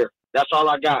last year. That's all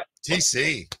I got.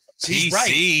 TC. He's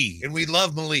right. And we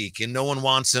love Malik, and no one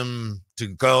wants him to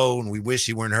go, and we wish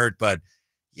he weren't hurt, but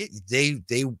they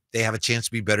have a chance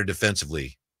to be better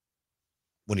defensively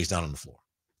when he's not on the floor.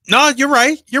 No, you're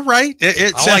right. You're right. I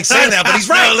don't like saying that, but he's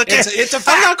right. Look, it's a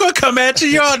fact. I'm not going to come at you.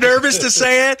 You're all nervous to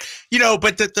say it.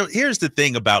 But here's the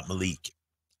thing about Malik,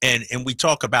 and we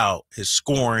talk about his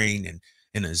scoring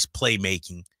and his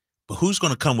playmaking, but who's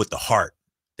going to come with the heart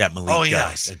that Malik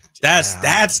does?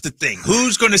 That's the thing.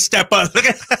 Who's going to step up? Look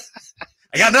at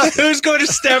I got nothing. Who's going to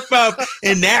step up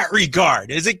in that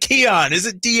regard? Is it Keon? Is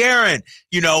it De'Aaron?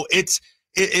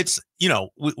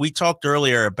 We talked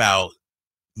earlier about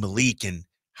Malik and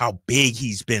how big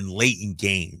he's been late in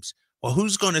games. Well,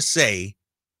 who's going to say,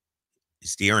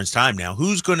 it's De'Aaron's time now,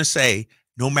 who's going to say,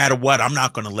 no matter what, I'm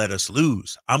not going to let us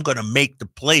lose. I'm going to make the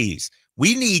plays.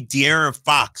 We need De'Aaron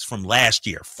Fox from last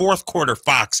year, fourth quarter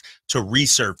Fox, to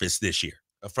resurface this year.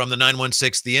 From the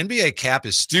 916, the NBA cap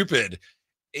is stupid.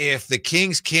 If the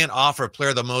Kings can't offer a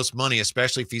player the most money,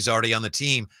 especially if he's already on the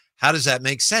team, how does that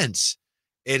make sense?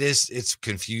 It's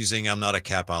confusing. I'm not a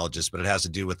capologist, but it has to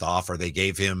do with the offer they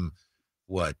gave him,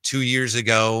 2 years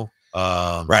ago?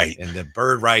 Right. And the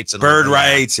bird rights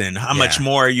and how much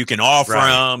more you can offer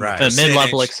him. Right. The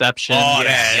mid-level exception. All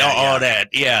that.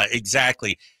 Yeah,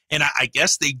 exactly. And I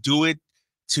guess they do it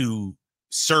to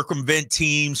circumvent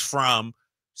teams from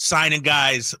signing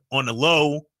guys on the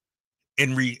low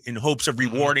in hopes of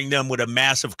rewarding them with a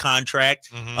massive contract.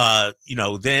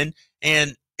 Then,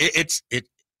 and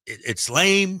it's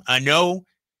lame. I know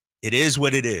it is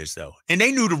what it is, though. And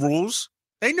they knew the rules.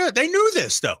 They knew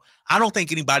this, though. I don't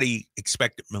think anybody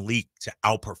expected Malik to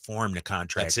outperform the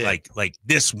contract like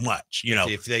this much.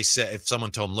 If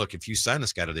someone told him, look, if you sign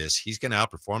this guy to this, he's going to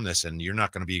outperform this, and you're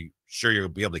not going to be sure you'll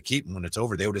be able to keep him when it's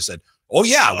over, they would have said, oh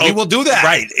yeah, we will do that.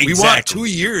 Right. Exactly. We want 2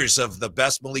 years of the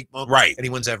best Malik Monk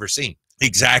anyone's ever seen.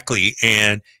 Exactly.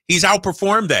 And he's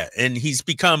outperformed that, and he's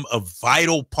become a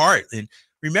vital part. And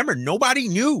remember, nobody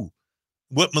knew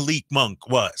what Malik Monk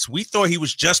was. We thought he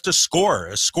was just a scorer,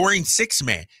 a scoring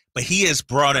six-man, but he has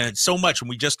brought in so much, and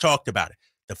we just talked about it.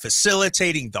 The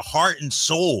facilitating, the heart and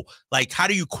soul. Like, how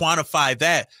do you quantify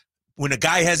that when a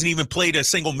guy hasn't even played a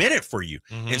single minute for you?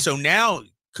 And so now,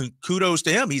 kudos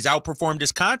to him. He's outperformed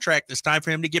his contract. It's time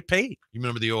for him to get paid. You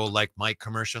remember the old like Mike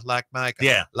commercial? Like Mike?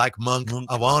 Yeah. Like Monk.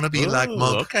 I want to be like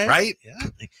Monk. Okay. Right? Yeah.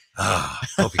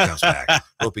 Hope he comes back.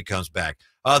 Hope he comes back.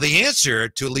 The answer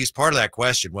to at least part of that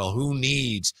question, well, who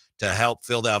needs to help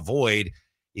fill that void,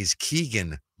 is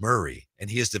Keegan Murray. And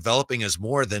he is developing as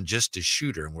more than just a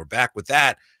shooter. And we're back with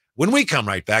that when we come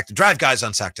right back to Drive Guys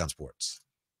on Sactown Sports.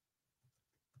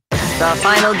 The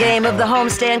final game of the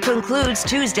homestand concludes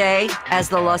Tuesday as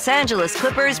the Los Angeles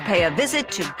Clippers pay a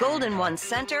visit to Golden One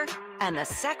Center and the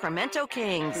Sacramento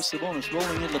Kings. Sabonis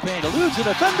rolling in the paint, eludes a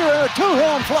defender, a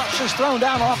two-hand flush is thrown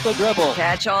down off the dribble.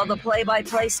 Catch all the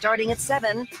play-by-play starting at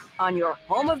 7 on your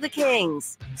home of the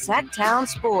Kings, Sactown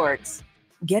Sports.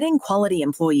 Getting quality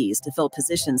employees to fill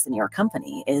positions in your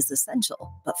company is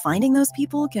essential, but finding those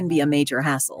people can be a major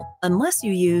hassle unless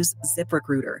you use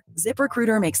ZipRecruiter.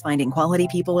 ZipRecruiter makes finding quality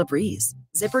people a breeze.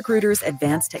 ZipRecruiter's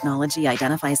advanced technology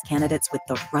identifies candidates with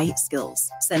the right skills,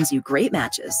 sends you great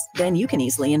matches, then you can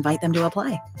easily invite them to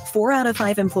apply. 4 out of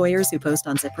 5 employers who post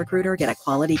on ZipRecruiter get a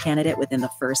quality candidate within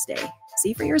the first day.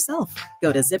 See for yourself.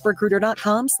 Go to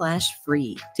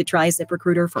ZipRecruiter.com/free to try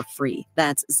ZipRecruiter for free.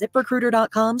 That's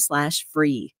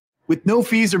ZipRecruiter.com/free. With no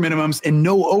fees or minimums and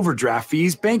no overdraft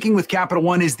fees, banking with Capital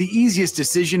One is the easiest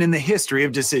decision in the history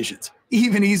of decisions.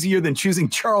 Even easier than choosing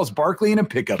Charles Barkley in a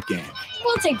pickup game.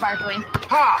 We'll take Barkley.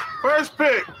 Ha! First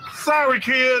pick. Sorry,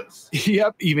 kids.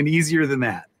 Yep, even easier than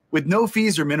that. With no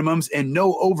fees or minimums and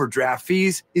no overdraft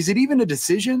fees, is it even a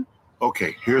decision?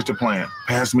 Okay, here's the plan.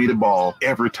 Pass me the ball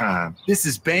every time. This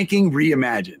is banking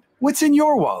reimagined. What's in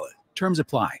your wallet? Terms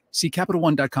apply. See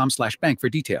CapitalOne.com/bank for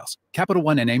details. Capital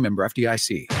One NA, member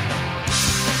FDIC.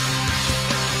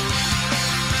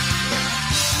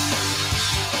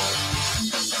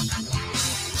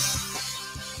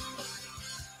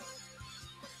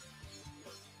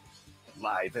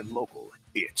 Live and local,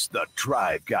 it's the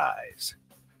Drive Guys.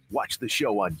 Watch the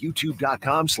show on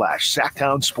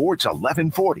youtube.com/Sactown Sports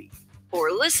 1140. Or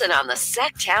listen on the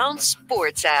Sactown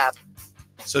Sports app.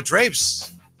 So,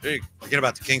 Drapes, forget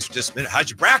about the Kings for just a minute. How'd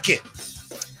you bracket?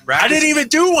 I didn't even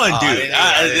do one, dude.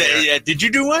 Did you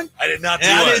do one? I did not do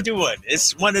one. one. I didn't do one.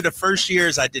 It's one of the first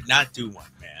years I did not do one,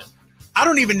 man. I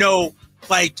don't even know,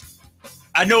 like,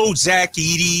 I know Zach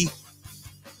Edey.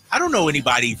 I don't know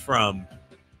anybody from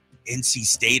NC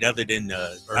State other than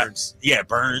Burns.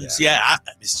 Burns. Yeah,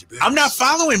 I'm not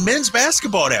following men's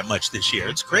basketball that much this year.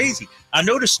 It's crazy. I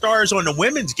know the Stars on the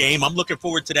women's game. I'm looking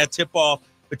forward to that tip-off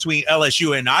between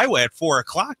LSU and Iowa at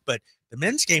 4:00, but the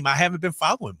men's game I haven't been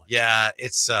following much. Yeah,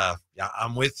 it's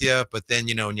I'm with you, but then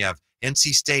when you have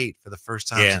NC State for the first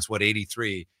time since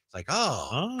 83, it's like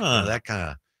that kind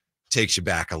of takes you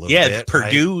back a little bit. Yeah,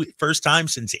 Purdue right? First time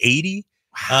since 80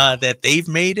 that they've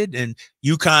made it, and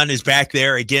UConn is back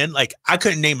there again. Like, I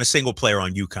couldn't name a single player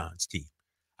on UConn's team.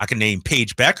 I can name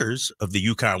Paige Bueckers of the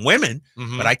UConn women,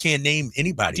 but I can't name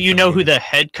anybody. Do you know who the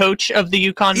head coach of the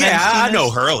UConn men's team is? I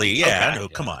know Hurley. Yeah, I know.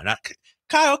 Come on.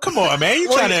 Kyle, come on, man.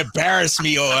 You're trying to embarrass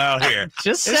me all out here.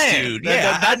 Just saying. Dude,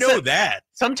 I know that.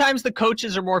 Sometimes the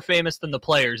coaches are more famous than the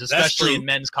players, especially in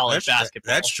men's college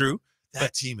basketball. That's true.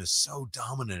 That team is so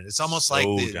dominant. It's almost like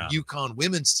the UConn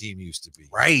women's team used to be.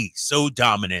 Right. So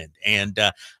dominant. And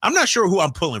I'm not sure who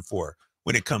I'm pulling for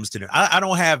when it comes to them. I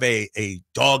don't have a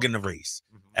dog in the race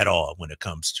at all when it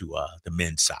comes to the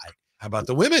men's side. How about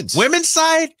the women's? Women's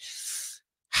side?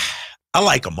 I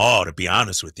like them all, to be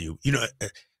honest with you. You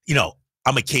know,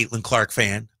 I'm a Caitlin Clark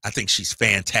fan. I think she's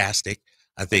fantastic.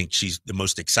 I think she's the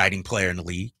most exciting player in the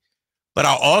league. But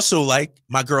I also like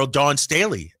my girl Dawn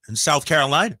Staley in South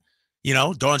Carolina. You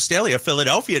know, Dawn Staley, a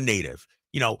Philadelphia native.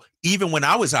 You know, even when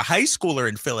I was a high schooler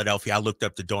in Philadelphia, I looked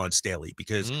up to Dawn Staley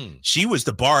because she was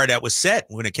the bar that was set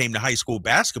when it came to high school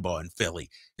basketball in Philly.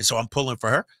 And so I'm pulling for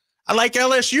her. I like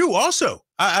LSU also.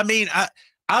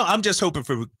 I'm just hoping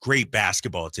for great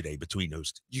basketball today between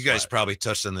those two. You guys probably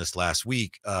touched on this last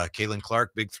week. Caitlin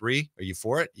Clark, Big Three. Are you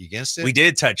for it? Are you against it? We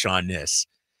did touch on this.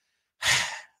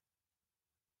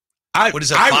 What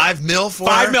is it, $5 million for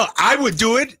 $5 her? million. I would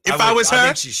do it if I was her. I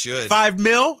think she should. $5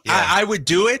 million. Yeah. I would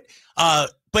do it.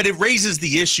 But it raises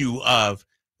the issue of,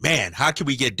 man, how can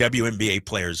we get WNBA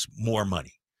players more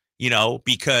money? You know,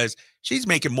 because she's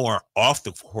making more off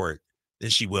the court than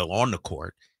she will on the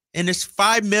court. And it's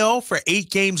 $5 million for 8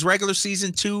 games regular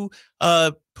season, 2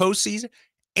 postseason.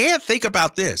 And think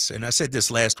about this. And I said this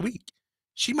last week.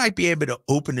 She might be able to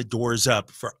open the doors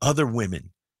up for other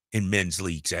women in men's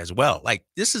leagues as well. Like,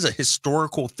 this is a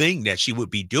historical thing that she would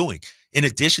be doing. In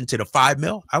addition to the $5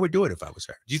 million, I would do it if I was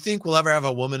her. Do you think we'll ever have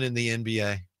a woman in the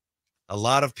NBA? A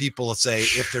lot of people say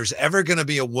if there's ever going to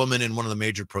be a woman in one of the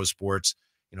major pro sports,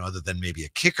 you know, other than maybe a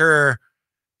kicker,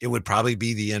 it would probably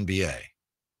be the NBA.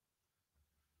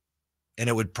 And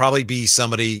it would probably be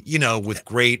somebody, you know, with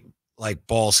great like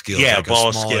ball skills. Yeah, like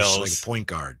ball skills. Like a point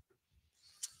guard.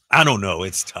 I don't know.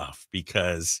 It's tough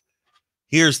because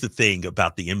here's the thing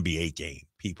about the NBA game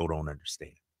people don't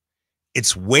understand.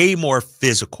 It's way more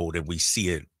physical than we see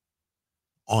it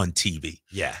on TV.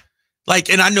 Yeah. Like,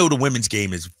 and I know the women's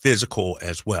game is physical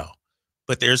as well,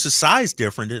 but there's a size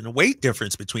difference and a weight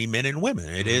difference between men and women.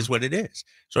 It is what it is.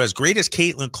 So as great as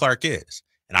Caitlin Clark is,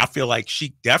 and I feel like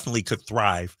she definitely could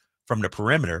thrive from the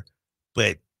perimeter,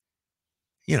 but,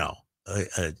 you know,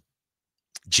 a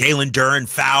Jalen Duren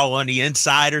foul on the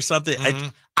inside or something.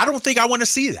 I don't think I want to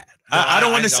see that. No, I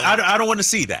don't want to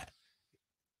see that.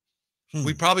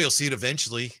 We probably will see it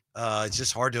eventually. It's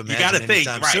just hard to imagine. You got to think,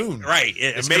 anytime right? soon. Right.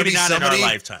 It's Maybe not in our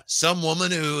lifetime. Some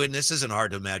woman who, and this isn't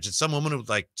hard to imagine, some woman who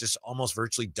like just almost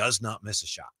virtually does not miss a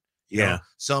shot. You know?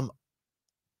 Some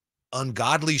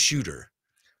ungodly shooter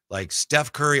like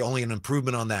Steph Curry, only an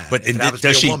improvement on that. But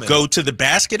does she go to the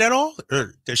basket at all,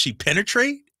 or does she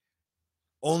penetrate?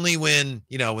 Only when,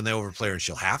 when they overplay her, and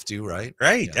she'll have to, right?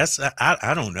 Right. Yeah. That's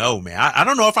I don't know, man. I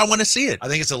don't know if I want to see it. I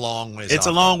think it's a long ways off. It's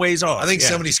a long ways off. I think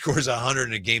somebody scores 100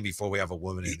 in a game before we have a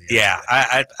woman in the Yeah,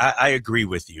 I agree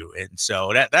with you. And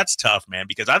so that's tough, man,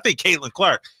 because I think Caitlin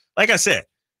Clark, like I said,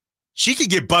 she could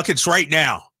get buckets right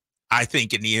now, I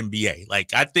think, in the NBA.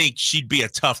 Like, I think she'd be a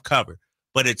tough cover.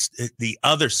 But it's the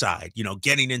other side,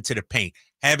 getting into the paint,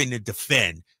 having to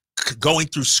defend, going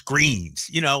through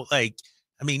screens,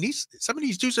 some of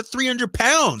these dudes are 300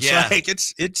 pounds. Yeah. Like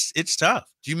it's tough.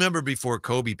 Do you remember before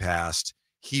Kobe passed,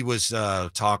 he was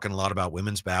talking a lot about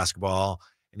women's basketball,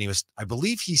 and I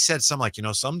believe he said something like,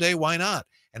 someday, why not?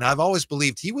 And I've always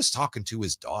believed he was talking to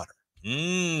his daughter.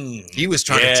 He was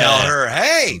trying to tell her,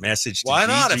 hey, message. Why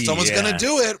not? If someone's going to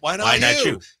do it, why not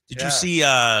you? Did you see,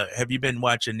 have you been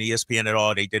watching ESPN at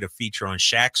all? They did a feature on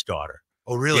Shaq's daughter.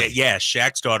 Oh, really? Yeah.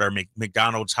 Shaq's daughter,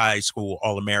 McDonald's High School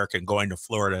All-American, going to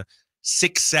Florida,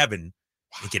 6'7", and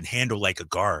can handle like a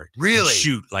guard. Really?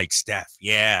 Shoot like Steph.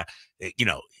 Yeah.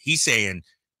 He's saying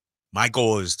my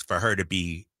goal is for her to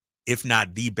be, if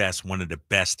not the best, one of the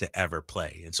best to ever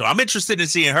play. And so I'm interested in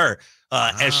seeing her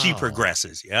as she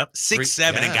progresses. Yep.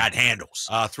 6'7" and got handles.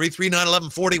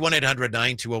 339-1140,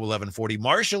 1-800-920-1140.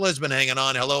 Marshall has been hanging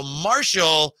on. Hello,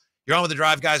 Marshall. You're on with the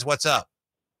Drive, guys. What's up?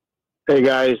 Hey,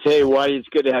 guys. Hey, Whitey, it's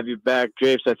good to have you back.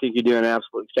 Drapes, I think you're doing an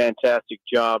absolutely fantastic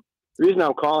job. The reason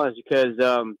I'm calling is because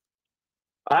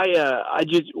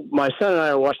my son and I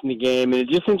are watching the game, and it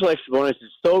just seems like Sabonis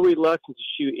is so reluctant to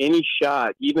shoot any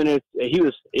shot, even if he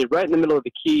was right in the middle of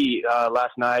the key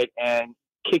last night and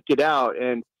kicked it out.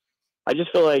 And I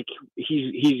just feel like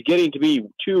he's getting to be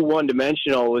too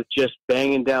one-dimensional with just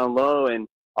banging down low and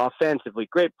offensively.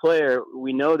 Great player,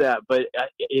 we know that, but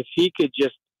if he could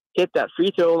just hit that free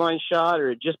throw line shot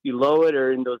or just below it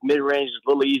or in those mid-range, a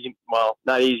little easy, well,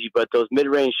 not easy, but those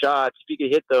mid-range shots, if he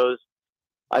could hit those,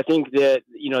 I think that,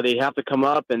 they have to come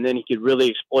up and then he could really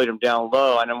exploit them down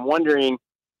low. And I'm wondering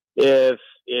if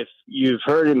you've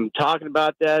heard him talking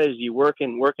about that. Is he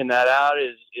working that out?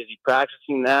 Is he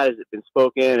practicing that? Has it been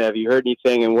spoken? Have you heard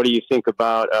anything? And what do you think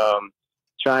about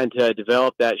trying to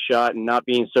develop that shot and not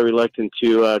being so reluctant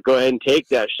to go ahead and take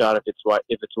that shot if it's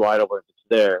wide open, if it's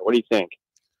there? What do you think?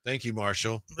 Thank you,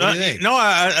 Marshall. What do you think? No,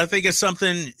 I think it's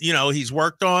something, he's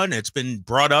worked on. It's been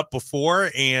brought up before.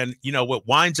 And, what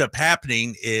winds up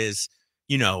happening is,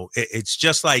 it's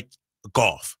just like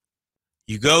golf.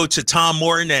 You go to Tom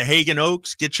Morton at Hagen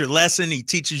Oaks, get your lesson. He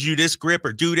teaches you this grip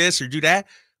or do this or do that.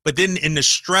 But then in the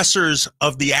stressors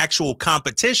of the actual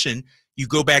competition, you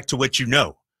go back to what you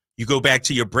know. You go back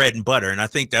to your bread and butter. And I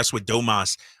think that's what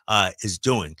Domas is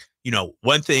doing.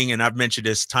 One thing, and I've mentioned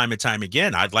this time and time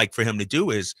again, I'd like for him to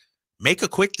do is make a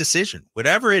quick decision.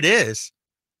 Whatever it is,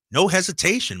 no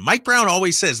hesitation. Mike Brown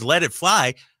always says, let it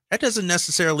fly. That doesn't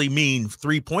necessarily mean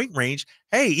 3-point range.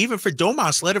 Hey, even for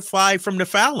Domas, let it fly from the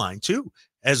foul line too,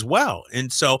 as well.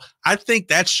 And so I think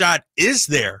that shot is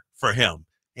there for him.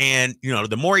 And,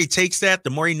 the more he takes that, the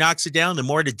more he knocks it down, the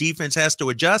more the defense has to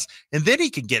adjust. And then he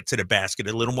can get to the basket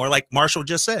a little more, like Marshall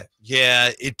just said.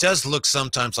 Yeah, it does look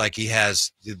sometimes like he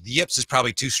has – the yips is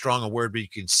probably too strong a word, but you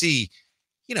can see,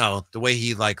 the way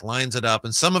he, lines it up.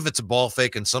 And some of it's a ball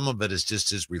fake, and some of it is just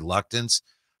his reluctance.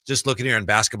 Just looking here on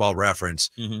Basketball Reference,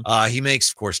 he makes,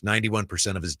 of course,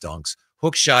 91% of his dunks.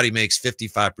 Hook shot, he makes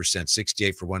 55%,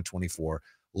 68 for 124.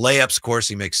 Layups, of course,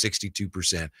 he makes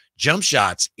 62%. Jump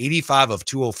shots, 85 of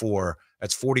 204.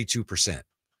 That's 42%.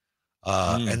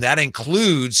 And that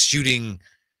includes shooting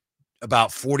about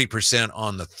 40%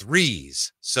 on the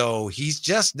threes. So he's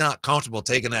just not comfortable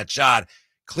taking that shot.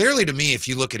 Clearly, to me, if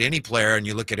you look at any player and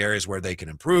you look at areas where they can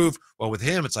improve, well, with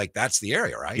him, it's like that's the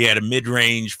area, right? Yeah, the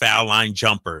mid-range foul line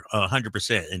jumper,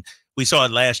 100%. And we saw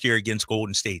it last year against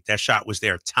Golden State. That shot was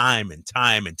there time and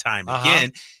time and time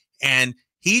again. And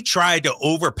he tried to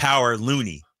overpower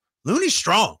Looney. Looney's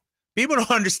strong. People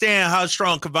don't understand how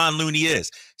strong Kevon Looney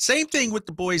is. Same thing with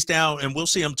the boys down, and we'll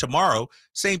see them tomorrow.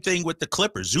 Same thing with the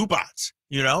Clippers. Zubats,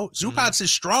 Zubats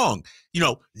is strong.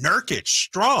 Nurkic,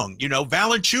 strong.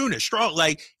 Valanciunas, strong.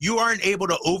 Like, you aren't able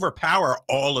to overpower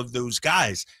all of those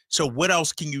guys. So what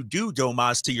else can you do,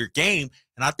 Domas, to your game?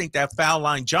 And I think that foul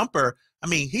line jumper,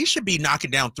 he should be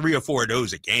knocking down 3 or 4 of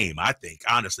those a game, I think,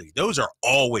 honestly. Those are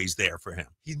always there for him.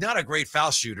 He's not a great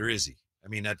foul shooter, is he?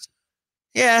 That's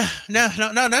Yeah, no,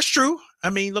 that's true. I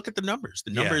mean, look at the numbers.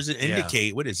 The numbers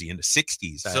indicate what is he in the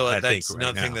 60s? So I that's think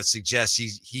another thing that suggests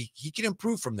he can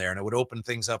improve from there, and it would open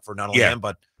things up for not only him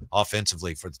but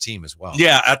offensively for the team as well.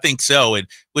 Yeah, I think so. And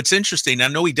what's interesting, I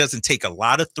know he doesn't take a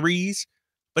lot of threes,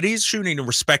 but he's shooting a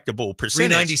respectable percentage.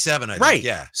 397, I think. Right.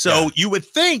 Yeah. So you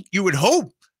would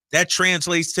hope that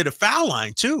translates to the foul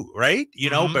line too, right? You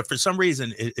know, but for some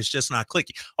reason it's just not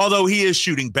clicking. Although he is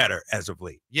shooting better as of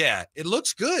late. Yeah, it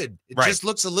looks good. It just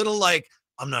looks a little like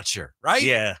I'm not sure, right?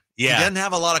 Yeah. He doesn't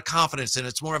have a lot of confidence, and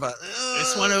it's more of a.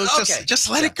 It's one of those just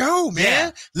let it go, man.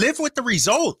 Yeah. Live with the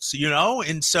results, you know.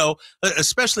 And so,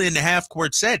 especially in the half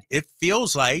court set, it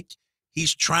feels like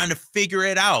he's trying to figure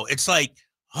it out. It's like,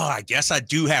 oh, I guess I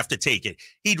do have to take it.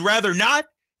 He'd rather not.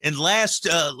 And last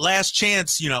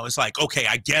chance, you know, it's like, okay,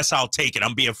 I guess I'll take it.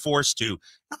 I'm being forced to.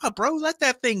 No, bro, let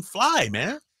that thing fly,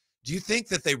 man. Do you think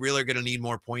that they really are going to need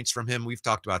more points from him? We've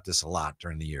talked about this a lot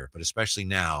during the year, but especially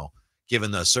now,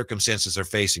 given the circumstances they're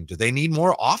facing, do they need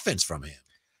more offense from him?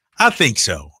 I think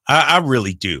so. I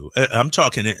really do. I'm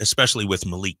talking especially with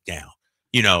Malik down.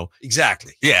 You know,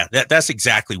 exactly. Yeah, that's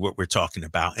exactly what we're talking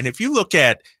about. And if you look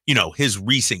at, you know, his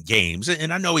recent games,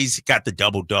 and I know he's got the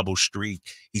double-double streak,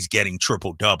 he's getting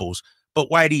triple-doubles, but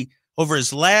Whitey, over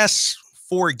his last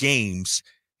 4 games,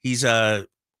 he's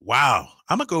wow.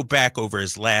 I'm going to go back over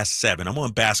his last 7. I'm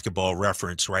on Basketball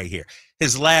Reference right here.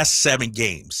 His last 7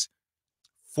 games,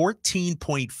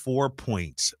 14.4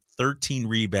 points, 13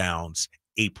 rebounds,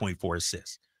 8.4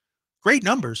 assists. Great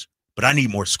numbers. But I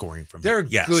need more scoring from They're him.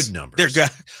 Yes. good numbers. They're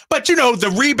good. But, you know, the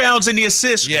rebounds and the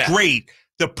assists, great.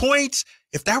 The points,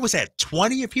 if that was at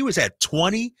 20, if he was at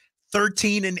 20,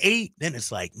 13, and 8, then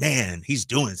it's like, man, he's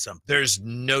doing something. There's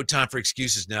no time for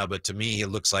excuses now, but to me, it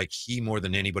looks like he, more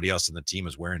than anybody else in the team,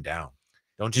 is wearing down.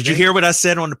 Don't you? Did you hear what I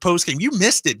said on the postgame? You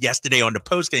missed it yesterday on the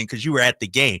postgame because you were at the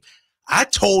game. I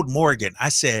told Morgan, I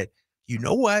said, you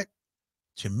know what?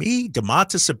 To me,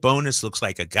 Domantas Sabonis looks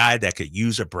like a guy that could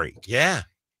use a break. Yeah.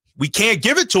 We can't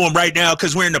give it to him right now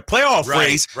because we're in the playoff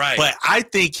race. Right. But I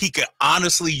think he could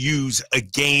honestly use a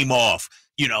game off,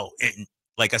 you know, and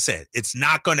like I said, it's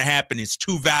not going to happen. It's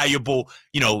too valuable.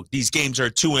 You know, these games are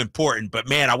too important. But,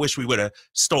 man, I wish we would have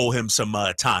stole him some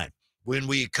time. When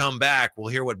we come back, we'll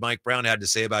hear what Mike Brown had to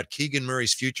say about Keegan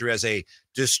Murray's future as a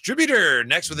distributor.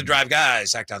 Next with the Drive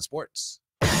Guys, Sactown Sports.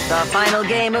 The final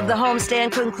game of the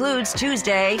homestand concludes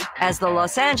Tuesday as the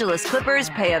Los Angeles Clippers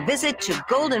pay a visit to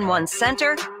Golden One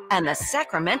Center and the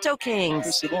Sacramento Kings.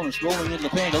 Sabonis rolling in the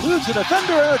paint, eludes a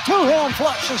defender, a two-hand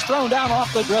flush is thrown down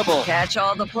off the dribble. Catch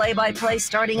all the play-by-play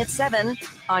starting at 7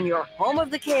 on your home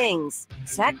of the Kings,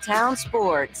 Sactown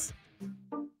Sports.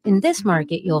 In this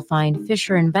market, you'll find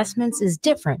Fisher Investments is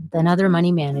different than other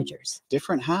money managers.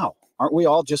 Different how? Aren't we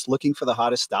all just looking for the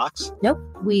hottest stocks? Nope.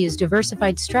 We use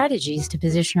diversified strategies to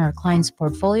position our clients'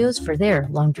 portfolios for their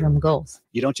long-term goals.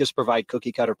 You don't just provide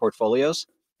cookie-cutter portfolios?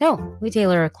 No, we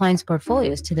tailor our clients'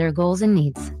 portfolios to their goals and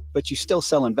needs. But you still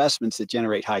sell investments that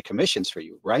generate high commissions for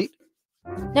you, right?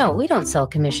 No, we don't sell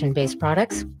commission-based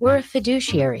products. We're a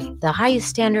fiduciary, the highest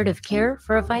standard of care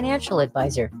for a financial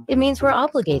advisor. It means we're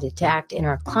obligated to act in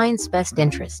our clients' best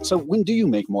interest. So when do you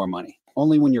make more money?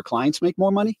 Only when your clients make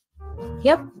more money?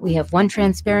 Yep, we have one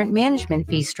transparent management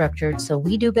fee structured, so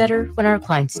we do better when our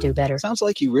clients do better. Sounds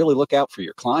like you really look out for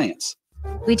your clients.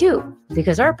 We do,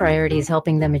 because our priority is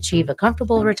helping them achieve a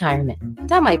comfortable retirement.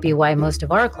 That might be why most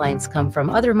of our clients come from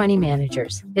other money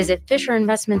managers. Visit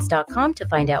FisherInvestments.com to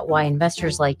find out why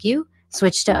investors like you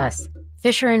switch to us.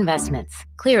 Fisher Investments.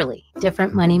 Clearly,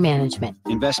 different money management.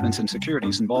 Investments in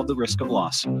securities involve the risk of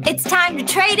loss. It's time to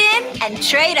trade in and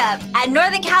trade up at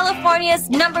Northern California's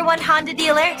 #1 Honda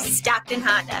dealer, Stockton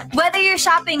Honda. Whether you're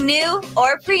shopping new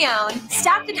or pre-owned,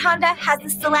 Stockton Honda has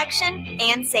the selection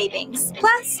and savings.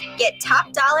 Plus, get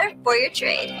top dollar for your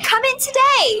trade. Come in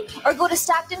today or go to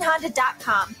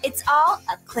StocktonHonda.com. It's all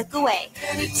a click away.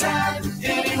 Anytime,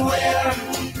 anywhere,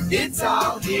 it's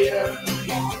all here.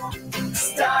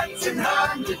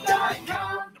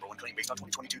 StocktonHonda.com. #1 claim based on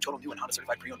 2022 total new and Honda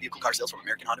certified pre-owned vehicle car sales from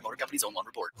American Honda Motor Company's own loan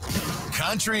report.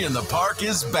 Country in the Park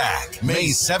is back May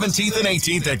 17th and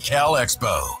 18th at Cal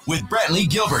Expo with Brantley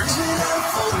Gilbert,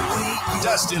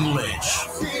 Dustin Lynch,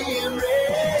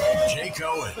 Jay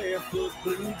Cohen,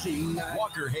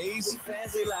 Walker Hayes,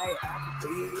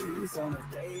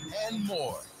 and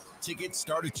more. Tickets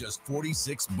start at just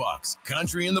 $46.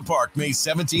 Country in the Park, May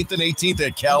 17th and 18th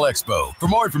at Cal Expo. For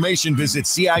more information, visit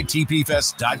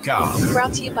CITPFest.com.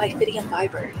 Brought to you by Fitty and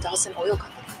Fiber, Dawson Oil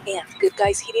Company, and Good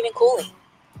Guys Heating and Cooling.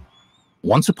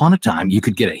 Once upon a time, you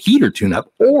could get a heater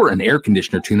tune-up or an air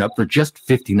conditioner tune-up for just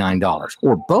 $59,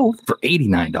 or both for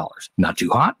 $89. Not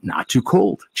too hot, not too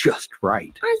cold, just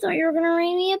right. I thought you were going to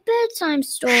read me a bedtime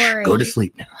story. Go to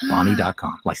sleep now.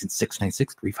 Bonnie.com. License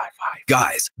 696-355.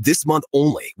 Guys, this month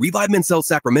only, Revive Men South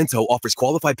Sacramento offers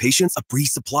qualified patients a free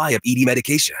supply of ED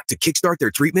medication to kickstart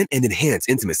their treatment and enhance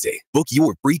intimacy. Book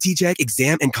your free T-check,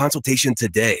 exam, and consultation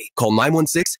today. Call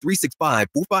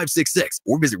 916-365-4566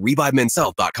 or visit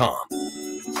ReviveMenSouth.com.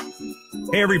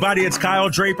 Hey, everybody, it's Kyle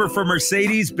Draper for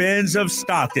Mercedes-Benz of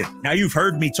Stockton. Now, you've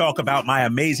heard me talk about my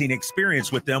amazing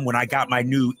experience with them when I got my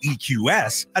new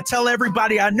EQS. I tell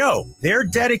everybody I know, their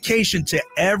dedication to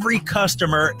every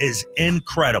customer is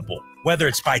incredible. Whether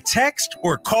it's by text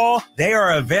or call, they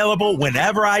are available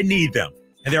whenever I need them.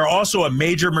 And they're also a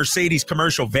major Mercedes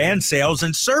commercial van sales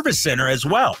and service center as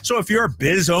well. So if you're a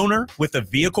biz owner with a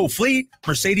vehicle fleet,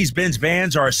 Mercedes-Benz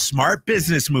vans are a smart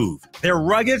business move. They're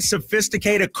rugged,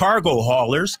 sophisticated cargo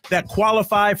haulers that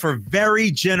qualify for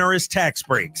very generous tax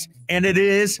breaks. And it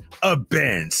is a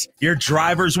Benz. Your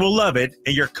drivers will love it,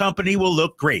 and your company will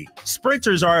look great.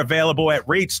 Sprinters are available at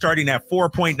rates starting at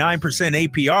 4.9%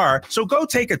 APR, so go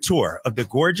take a tour of the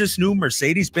gorgeous new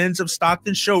Mercedes-Benz of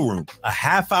Stockton showroom, a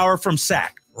half hour from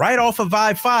SAC, right off of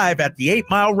I-5 at the 8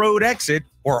 Mile Road exit,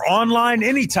 or online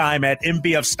anytime at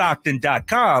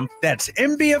mbfstockton.com. That's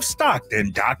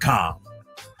mbfstockton.com.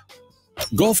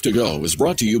 Golf to Go is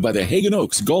brought to you by the Hagen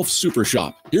Oaks Golf Super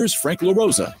Shop. Here's Frank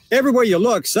LaRosa. Everywhere you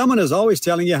look, someone is always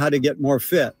telling you how to get more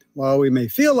fit. While we may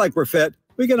feel like we're fit,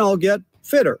 we can all get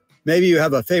fitter. Maybe you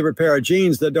have a favorite pair of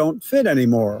jeans that don't fit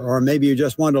anymore, or maybe you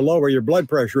just want to lower your blood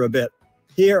pressure a bit.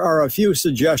 Here are a few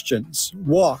suggestions.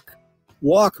 Walk.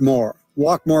 Walk more.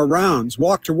 Walk more rounds.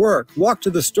 Walk to work. Walk to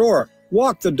the store.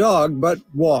 Walk the dog, but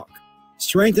walk.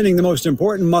 Strengthening the most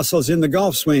important muscles in the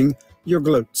golf swing, your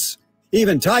glutes.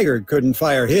 Even Tiger couldn't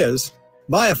fire his.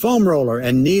 Buy a foam roller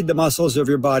and knead the muscles of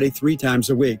your body 3 times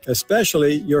a week,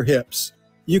 especially your hips.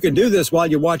 You can do this while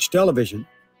you watch television.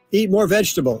 Eat more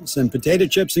vegetables, and potato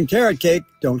chips and carrot cake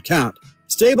don't count.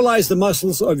 Stabilize the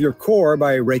muscles of your core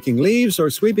by raking leaves or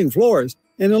sweeping floors,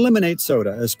 and eliminate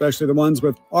soda, especially the ones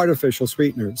with artificial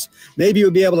sweeteners. Maybe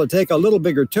you'll be able to take a little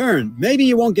bigger turn. Maybe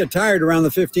you won't get tired around the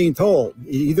 15th hole.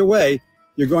 Either way,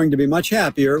 you're going to be much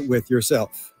happier with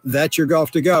yourself. That's your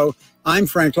Golf to Go. I'm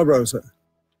Frank LaRosa.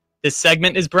 This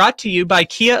segment is brought to you by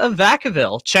Kia of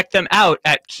Vacaville. Check them out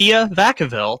at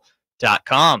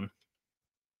KiaVacaville.com.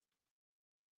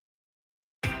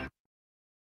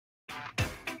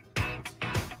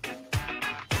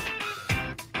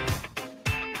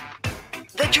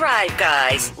 The Drive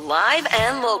Guys, live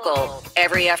and local.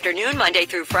 Every afternoon, Monday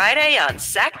through Friday on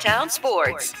Sactown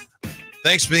Sports.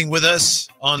 Thanks for being with us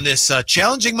on this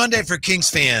challenging Monday for Kings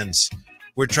fans.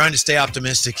 We're trying to stay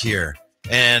optimistic here.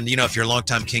 And, you know, if you're a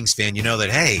longtime Kings fan, you know that,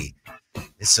 hey,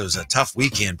 this was a tough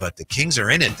weekend, but the Kings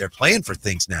are in it. They're playing for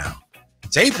things now.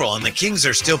 It's April, and the Kings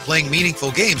are still playing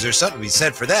meaningful games. There's something to be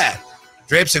said for that.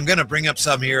 Drapes, I'm going to bring up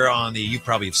some here on the – you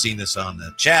probably have seen this on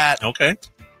the chat. Okay.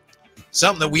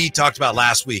 Something that we talked about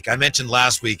last week. I mentioned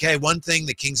last week, hey, one thing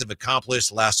the Kings have accomplished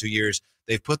the last 2 years,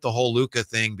 they've put the whole Luka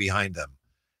thing behind them.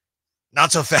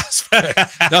 Not so fast. Not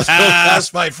so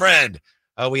fast, my friend.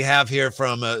 We have here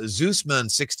from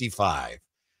Zeusman65.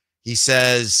 He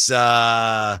says,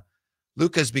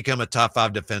 Luka's become a top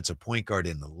 5 defensive point guard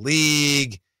in the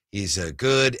league. He's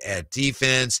good at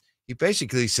defense. He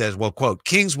basically says, well, quote,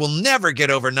 Kings will never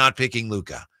get over not picking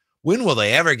Luka. When will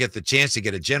they ever get the chance to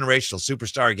get a generational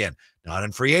superstar again? Not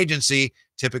in free agency,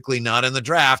 typically not in the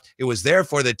draft. It was there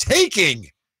for the taking.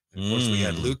 Of course, we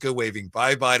had Luka waving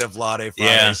bye-bye to Vlade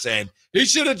Friday saying, he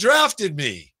should have drafted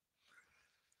me.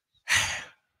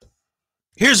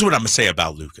 Here's what I'm going to say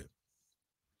about Luka.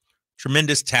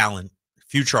 Tremendous talent,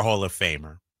 future Hall of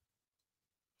Famer.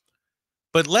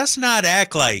 But let's not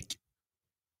act like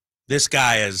this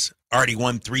guy has already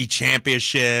won 3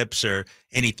 championships or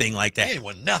anything like that. He ain't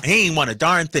won nothing. He ain't won a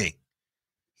darn thing.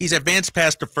 He's advanced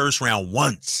past the first round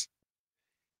once.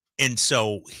 And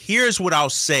so here's what I'll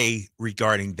say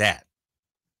regarding that.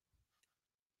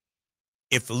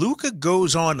 If Luka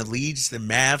goes on and leads the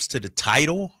Mavs to the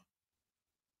title,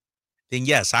 then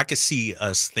yes, I could see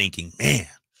us thinking, man.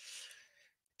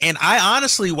 And I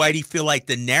honestly, Whitey, feel like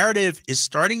the narrative is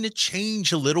starting to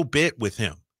change a little bit with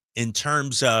him in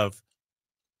terms of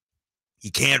he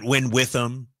can't win with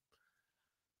him.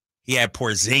 He had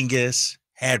Porzingis,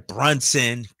 had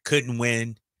Brunson, couldn't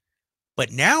win.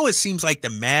 But now it seems like the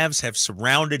Mavs have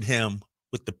surrounded him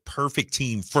with the perfect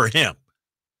team for him.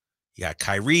 You got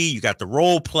Kyrie, you got the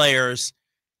role players.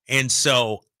 And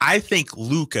so I think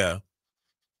Luka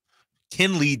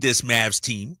can lead this Mavs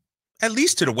team at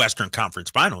least to the Western Conference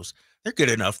Finals. They're good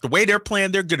enough. The way they're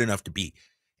playing, they're good enough to beat.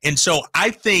 And so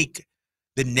I think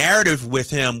the narrative with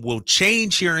him will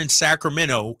change here in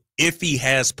Sacramento if he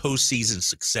has postseason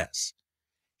success.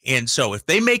 And so if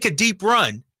they make a deep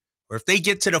run or if they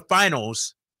get to the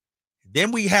finals,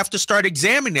 then we have to start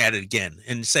examining that again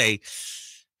and say,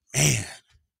 man,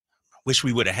 wish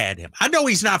we would have had him. I know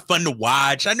he's not fun to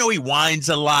watch. I know he whines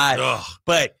a lot,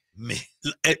 but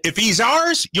if he's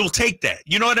ours, you'll take that.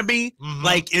 You know what I mean?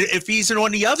 Like if he's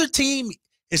on the other team,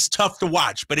 it's tough to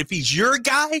watch. But if he's your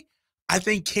guy, I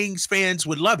think Kings fans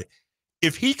would love it.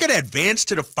 If he could advance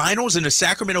to the finals in the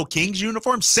Sacramento Kings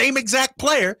uniform, same exact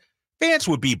player, fans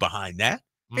would be behind that.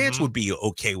 Fans would be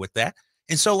okay with that.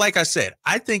 And so, like I said,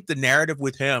 I think the narrative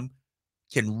with him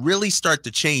can really start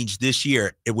to change this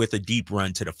year with a deep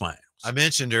run to the finals. I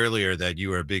mentioned earlier that you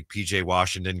were a big PJ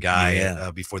Washington guy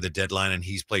before the deadline, and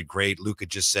he's played great. Luka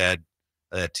just said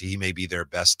that he may be their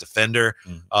best defender.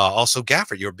 Also,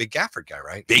 Gafford, you're a big Gafford guy,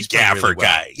 right? Big Gafford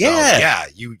guy. So, yeah.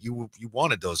 You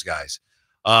wanted those guys.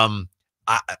 I'm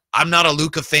not a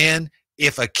Luka fan.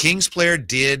 If a Kings player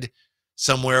did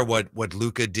somewhere what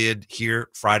Luka did here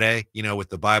Friday, with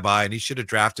the bye-bye, and he should have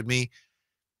drafted me,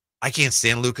 I can't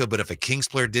stand Luka, but if a Kings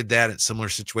player did that in a similar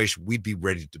situation, we'd be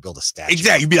ready to build a statue.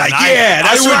 Exactly. You'd be like,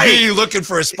 I would be looking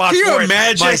for a spot for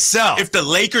it myself. If the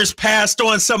Lakers passed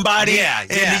on somebody and,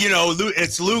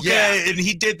 it's Luka and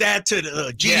he did that to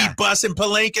GD Bus and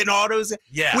Palenka and all those,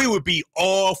 we would be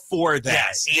all for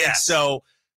that. And so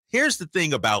here's the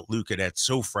thing about Luka that's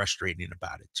so frustrating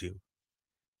about it too,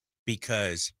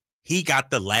 because he got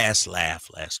the last laugh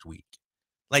last week.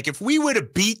 Like if we would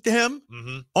have beat him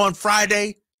on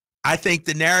Friday, I think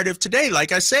the narrative today,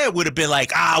 like I said, would have been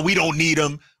like, we don't need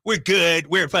him. We're good.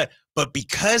 But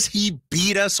because he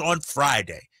beat us on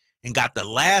Friday and got the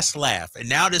last laugh, and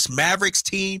now this Mavericks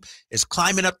team is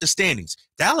climbing up the standings.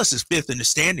 Dallas is 5th in the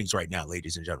standings right now,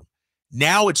 ladies and gentlemen.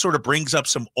 Now it sort of brings up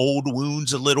some old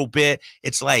wounds a little bit.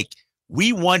 It's like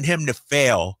we want him to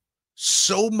fail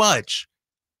so much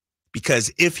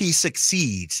because if he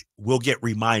succeeds, we'll get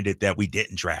reminded that we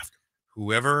didn't draft him.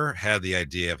 Whoever had the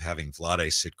idea of having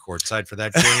Vlade sit courtside for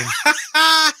that game,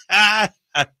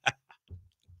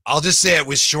 I'll just say it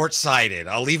was short-sighted.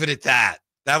 I'll leave it at that.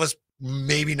 That was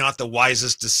maybe not the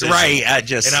wisest decision. Right.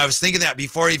 And I was thinking that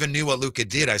before I even knew what Luka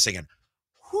did. I was thinking,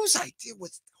 whose idea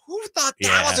was who thought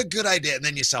that was a good idea? And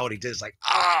then you saw what he did. It's like,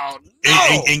 oh,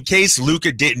 no. In case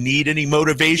Luka didn't need any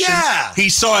motivation, he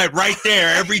saw it right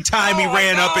there every time he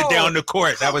ran up and down the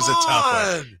court. That was a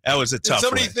tough one. That was a tough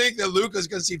one. Did somebody think that Luka's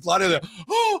going to see Vlade there?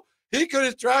 Oh, he could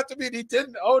have drafted me and he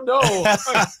didn't. Oh, no.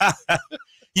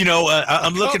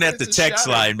 I'm looking at the text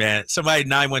line, man. Somebody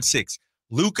 916.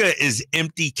 Luka is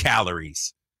empty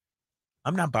calories.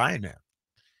 I'm not buying that.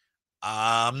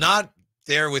 I'm not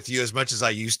there with you as much as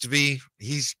I used to be.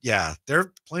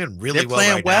 They're playing really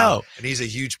well now, and he's a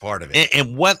huge part of it.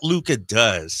 And what Luka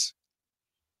does,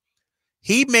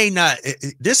 he may not,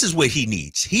 this is what he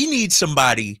needs. He needs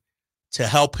somebody to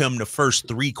help him the first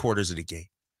 3 quarters of the game.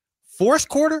 4th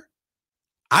quarter,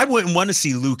 I wouldn't want to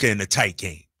see Luka in a tight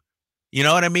game. You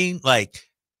know what I mean? Like,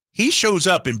 he shows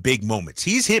up in big moments.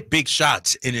 He's hit big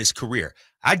shots in his career.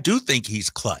 I do think he's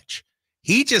clutch.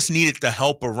 He just needed the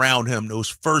help around him those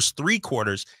first 3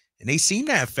 quarters, and they seem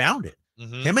to have found it.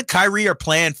 Him and Kyrie are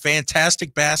playing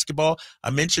fantastic basketball. I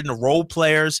mentioned the role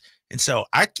players, and so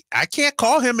I can't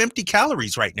call him empty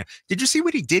calories right now. Did you see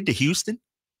what he did to Houston?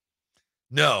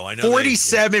 No, I know.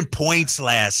 47 points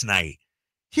last night.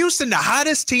 Houston, the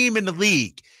hottest team in the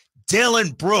league.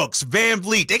 Dylan Brooks, Van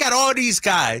Vliet, they got all these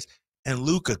guys. And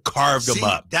Luka carved them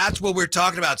up. That's what we're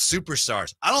talking about,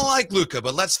 superstars. I don't like Luka,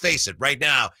 but let's face it. Right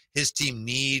now, his team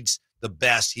needs the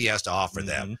best he has to offer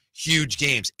them. Huge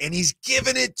games. And he's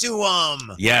giving it to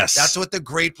them. Yes. That's what the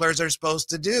great players are supposed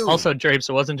to do. Also, Drapes,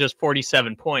 it wasn't just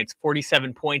 47 points.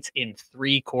 47 points in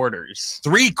 3 quarters.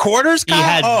 3 quarters? He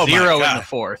had 0 in the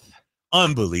 4th.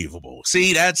 Unbelievable.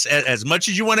 See, that's as much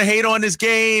as you want to hate on his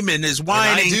game and his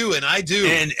whining. And I do.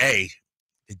 And, hey,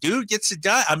 the dude gets it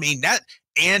done. I mean,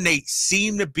 and they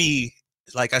seem to be,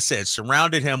 like I said,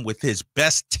 surrounded him with his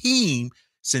best team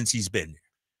since he's been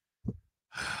there.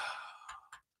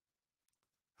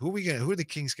 Who are the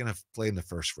Kings gonna play in the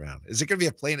first round? Is it gonna be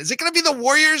a play-in? Is it gonna be the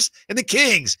Warriors and the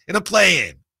Kings in a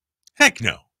play-in? Heck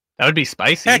no. That would be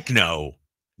spicy. Heck no.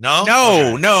 No?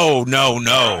 No.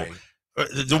 Right.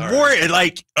 The Warriors,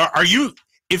 like, are you?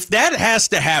 If that has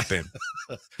to happen,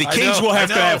 the Kings will have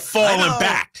to have fallen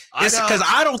back. Because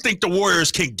I don't think the Warriors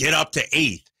can get up to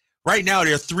 8th. Right now,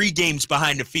 they're 3 games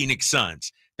behind the Phoenix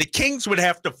Suns. The Kings would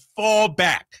have to fall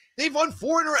back. They've won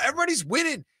 4 in a row. Everybody's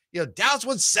winning. Dallas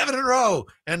won 7 in a row,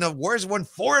 and the Warriors won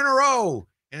 4 in a row.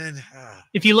 And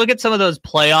if you look at some of those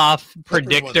playoff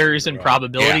predictors and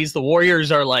probabilities, the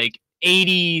Warriors are like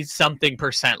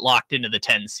 80-something% locked into the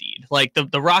 10 seed. Like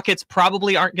the Rockets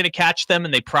probably aren't going to catch them,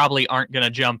 and they probably aren't going to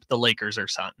jump the Lakers or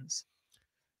Suns.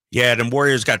 Yeah, the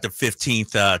Warriors got the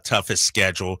 15th toughest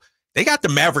schedule. They got the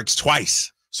Mavericks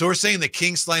twice. So we're saying the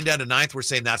Kings slide down to 9th. We're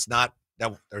saying that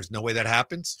there's no way that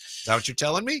happens. Is that what you're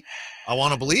telling me? I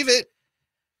want to believe it.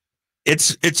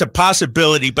 It's a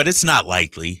possibility, but it's not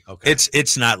likely. Okay.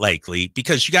 It's not likely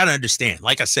because you got to understand,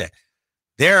 like I said,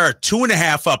 there are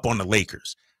 2.5 up on the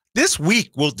Lakers. This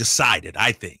week will decide it,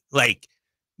 I think. Like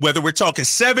whether we're talking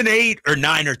 7, 8, or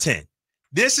 9 or 10.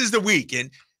 This is the week. And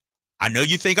I know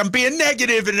you think I'm being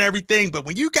negative and everything, but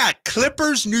when you got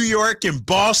Clippers, New York, and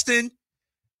Boston,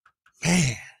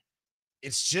 man.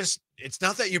 It's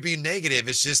not that you're being negative.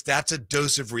 It's just that's a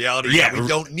dose of reality that we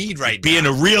don't need right being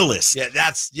now. Being a realist.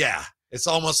 Yeah, it's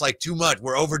almost like too much.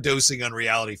 We're overdosing on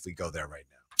reality if we go there right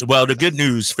now. Well, the good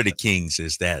news for the Kings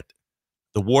is that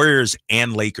the Warriors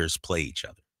and Lakers play each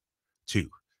other, too.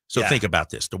 So think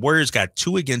about this. The Warriors got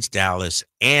 2 against Dallas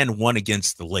and 1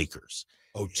 against the Lakers.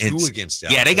 Oh, 2 against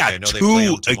Dallas. Yeah, they got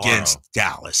 2 against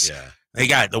Dallas.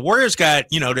 Yeah. The Warriors got,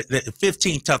 the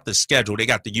 15th toughest schedule. They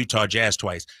got the Utah Jazz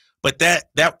twice. But that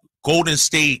Golden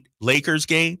State Lakers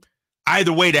game,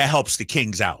 either way, that helps the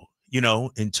Kings out,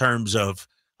 in terms of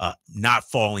not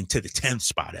falling to the 10th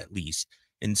spot at least.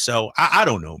 And so I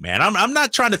don't know, man. I'm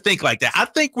not trying to think like that. I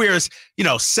think we're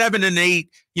 7 and 8.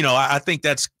 I think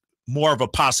that's more of a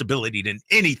possibility than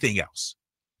anything else.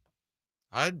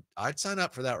 I'd sign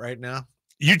up for that right now.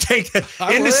 You take it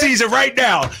in the season right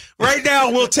now. Right now,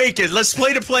 we'll take it. Let's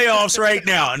play the playoffs right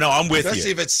now. No, I'm with you.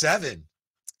 Especially if it's 7.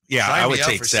 Yeah, Sign I would me up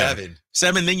take for 7.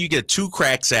 7, then you get 2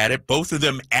 cracks at it, both of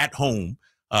them at home.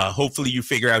 Hopefully you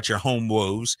figure out your home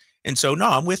woes. And so, no,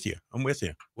 I'm with you.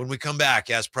 When we come back,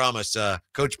 as promised,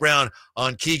 Coach Brown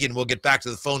on Keegan. We'll get back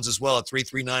to the phones as well at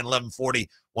 339-1140,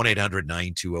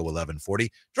 1-800-920-1140.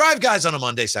 Drive Guys on a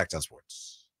Monday, Sactown Sports.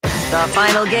 The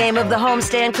final game of the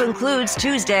homestand concludes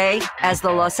Tuesday as the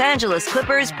Los Angeles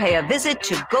Clippers pay a visit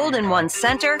to Golden One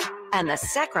Center and the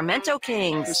Sacramento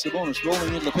Kings. Sabonis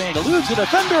rolling into the paint, eludes a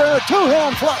defender, a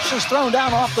 2-hand flush is thrown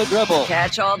down off the dribble.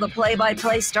 Catch all the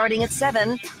play-by-play starting at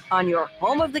 7 on your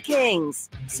home of the Kings,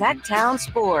 Sactown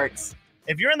Sports.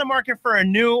 If you're in the market for a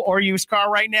new or used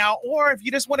car right now, or if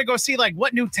you just want to go see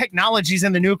what new technology's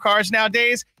in the new cars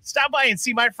nowadays, stop by and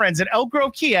see my friends at Elk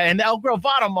Grove Kia in the Elk Grove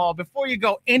Auto Mall before you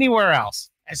go anywhere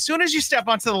else. As soon as you step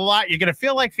onto the lot, you're going to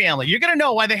feel like family. You're going to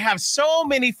know why they have so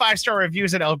many 5-star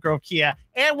reviews at Elk Grove Kia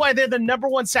and why they're the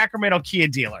 #1 Sacramento Kia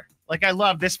dealer. Like, I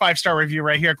love this 5-star review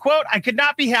right here. Quote, "I could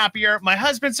not be happier. My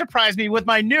husband surprised me with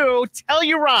my new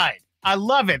Telluride. I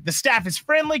love it. The staff is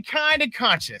friendly, kind, and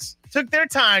conscious. Took their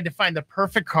time to find the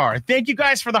perfect car. Thank you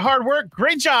guys for the hard work.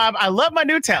 Great job. I love my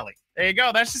new Telly." There you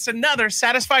go. That's just another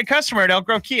satisfied customer at Elk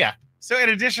Grove Kia. So in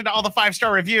addition to all the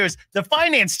 5-star reviews, the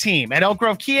finance team at Elk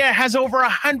Grove Kia has over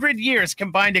 100 years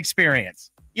combined experience.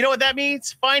 You know what that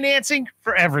means? Financing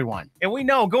for everyone. And we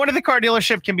know going to the car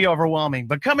dealership can be overwhelming,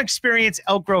 but come experience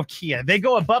Elk Grove Kia. They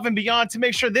go above and beyond to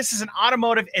make sure this is an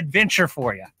automotive adventure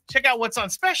for you. Check out what's on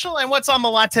special and what's on the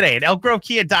lot today at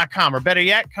elkgrovekea.com, or better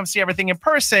yet, come see everything in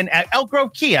person at Elk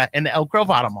Grove Kia in the Elk Grove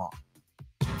Auto Mall.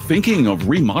 Thinking of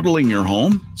remodeling your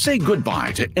home? Say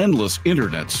goodbye to endless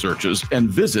internet searches and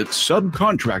visit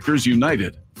Subcontractors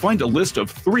United. Find a list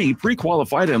of 3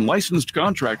 pre-qualified and licensed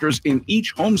contractors in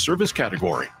each home service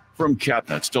category. From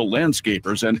cabinets to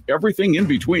landscapers and everything in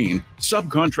between,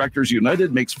 Subcontractors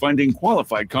United makes finding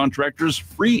qualified contractors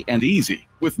free and easy,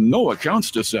 with no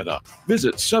accounts to set up.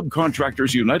 Visit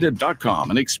subcontractorsunited.com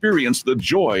and experience the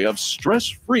joy of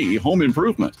stress-free home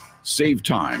improvement. Save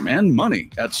time and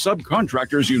money at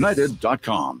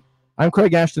subcontractorsunited.com. I'm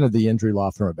Craig Ashton of the injury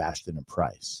law firm of Ashton &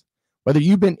 Price. Whether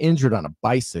you've been injured on a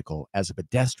bicycle, as a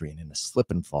pedestrian in a slip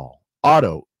and fall,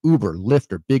 auto, Uber,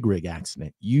 Lyft, or big rig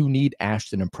accident, you need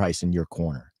Ashton & Price in your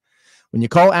corner. When you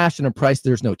call Ashton & Price,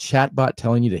 there's no chatbot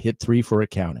telling you to hit 3 for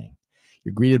accounting.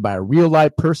 You're greeted by a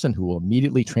real-life person who will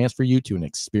immediately transfer you to an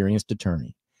experienced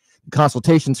attorney. The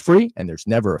consultation's free, and there's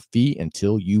never a fee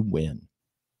until you win.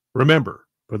 Remember,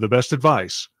 for the best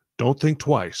advice, don't think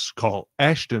twice. Call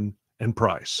Ashton &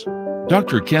 Price.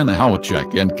 Dr. Ken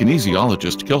Howachek and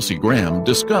kinesiologist Kelsey Graham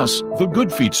discuss the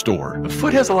Good Feet store. The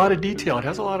foot has a lot of detail. It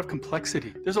has a lot of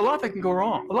complexity. There's a lot that can go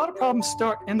wrong. A lot of problems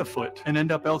start in the foot and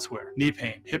end up elsewhere. Knee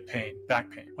pain, hip pain, back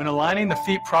pain. When aligning the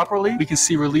feet properly, we can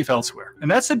see relief elsewhere. And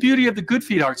that's the beauty of the Good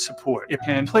Feet Arch support. It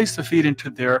can place the feet into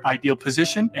their ideal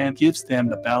position and gives them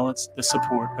the balance, the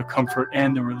support, the comfort,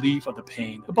 and the relief of the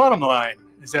pain. The bottom line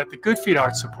is that the Good Feet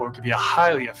arch support can be a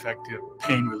highly effective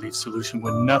pain relief solution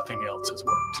when nothing else has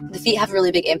worked. The feet have a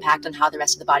really big impact on how the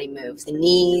rest of the body moves. The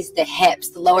knees, the hips,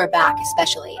 the lower back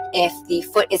especially. If the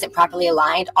foot isn't properly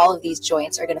aligned, all of these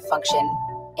joints are going to function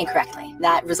incorrectly.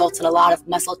 That results in a lot of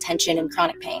muscle tension and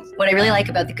chronic pain. What I really like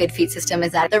about the Good Feet system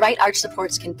is that the right arch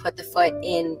supports can put the foot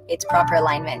in its proper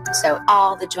alignment. So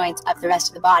all the joints of the rest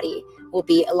of the body will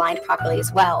be aligned properly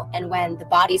as well. And when the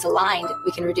body's aligned,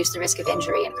 we can reduce the risk of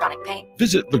injury and chronic pain.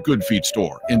 Visit the Good Feet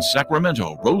store in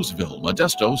Sacramento, Roseville,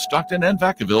 Modesto, Stockton, and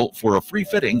Vacaville for a free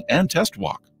fitting and test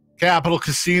walk. Capital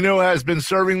Casino has been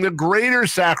serving the greater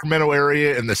Sacramento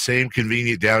area in the same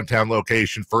convenient downtown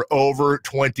location for over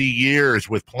 20 years,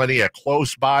 with plenty of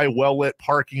close-by, well-lit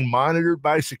parking monitored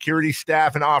by security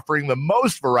staff and offering the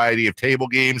most variety of table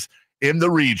games in the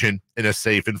region in a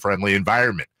safe and friendly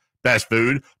environment. Best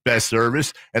food, best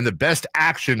service, and the best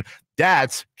action.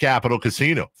 That's Capital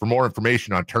Casino. For more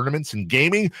information on tournaments and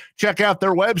gaming, check out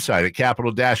their website at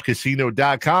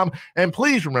capital-casino.com. And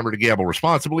please remember to gamble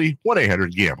responsibly.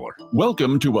 1-800-GAMBLER.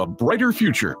 Welcome to a brighter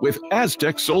future with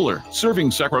Aztec Solar, serving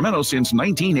Sacramento since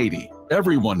 1980.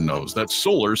 Everyone knows that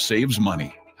solar saves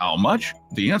money. How much?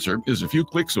 The answer is a few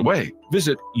clicks away.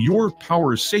 Visit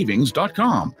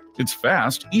yourpowersavings.com. It's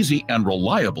fast, easy, and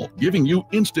reliable, giving you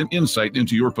instant insight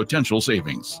into your potential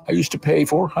savings. I used to pay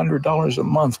 $400 a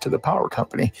month to the power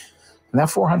company, and that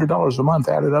 $400 a month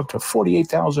added up to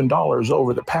 $48,000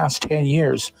 over the past 10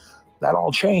 years. That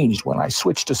all changed when I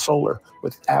switched to solar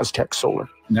with Aztec Solar.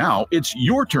 Now it's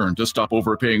your turn to stop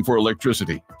overpaying for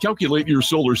electricity. Calculate your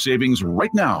solar savings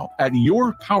right now at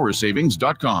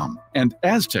yourpowersavings.com. And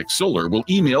Aztec Solar will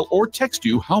email or text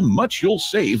you how much you'll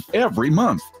save every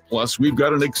month. Plus, we've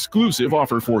got an exclusive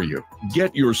offer for you.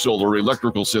 Get your solar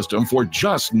electrical system for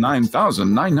just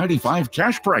 $9,995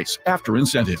 cash price after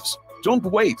incentives. Don't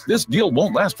wait. This deal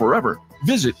won't last forever.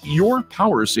 Visit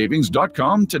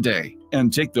yourpowersavings.com today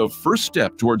and take the first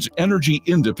step towards energy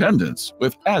independence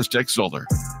with Aztec Solar.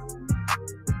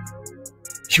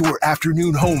 Your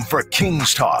afternoon home for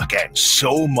Kings Talk and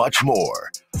so much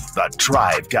more. The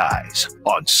Drive Guys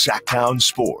on Sactown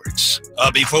Sports.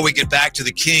 Before we get back to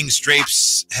the Kings,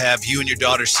 Drapes, have you and your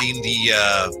daughter seen the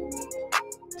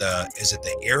is it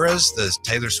the Eras, the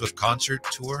Taylor Swift concert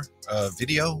tour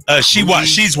video?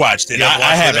 She's watched it.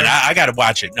 I haven't. I got to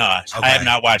watch it. No, okay. I have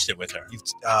not watched it with her.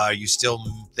 Are you still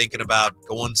thinking about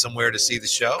going somewhere to see the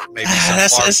show? Maybe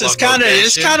it's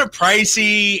kind of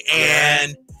pricey,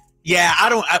 and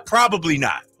I probably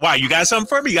not. Why, you got something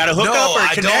for me? You got to hook up or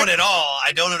connect?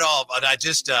 I don't at all. But I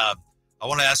just I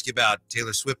want to ask you about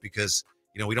Taylor Swift because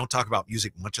we don't talk about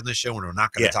music much on this show, and we're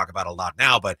not going to talk about it a lot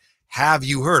now. But have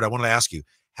you heard? I want to ask you.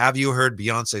 Have you heard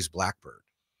Beyonce's Blackbird?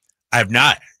 I have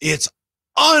not. It's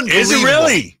unbelievable. Is it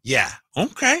really? Yeah.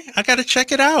 Okay. I got to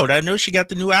check it out. I know she got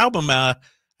the new album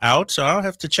out, so I'll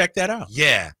have to check that out.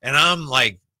 Yeah. And I'm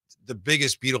like the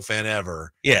biggest Beatle fan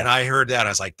ever. Yeah. And I heard that. I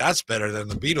was like, that's better than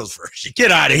the Beatles version.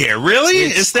 Get out of here. Really?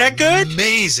 Is that good?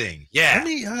 Amazing. Yeah.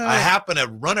 I happened to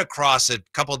run across it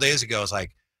a couple of days ago. I was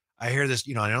like, I hear this,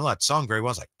 I know that song very well.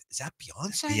 I was like, is that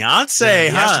Beyonce? Beyonce,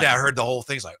 huh? Yesterday I heard the whole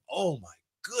thing. It's like, oh my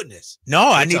goodness. No,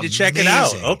 I need to check it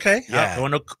out. Okay. Yeah. I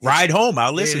want to ride home.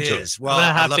 I'll listen to it. Well, I'm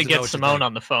going to have to get Simone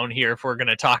on the phone here if we're going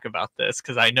to talk about this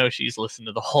because I know she's listened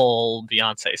to the whole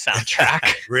Beyonce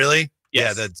soundtrack. Really?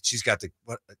 Yes. Yeah, she's got the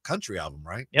country album,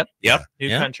 right? Yep. New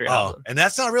country album. And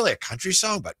that's not really a country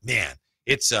song, but man,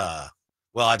 it's well,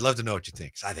 I'd love to know what you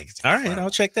think. I think it's all right. I'll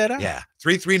check that out. Yeah.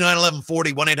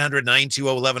 339-1140,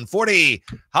 1-800-920-1140.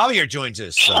 Javier joins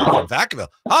us from Vacaville.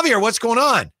 Javier, what's going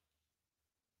on?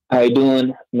 How you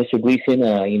doing, Mr. Gleason?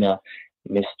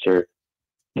 Mr.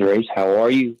 Drapes, how are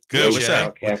you? Good. What's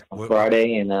up? On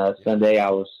Friday and Sunday, I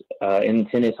was in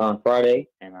tennis on Friday,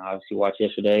 and I obviously watched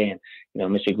yesterday. And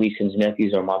Mr. Gleason's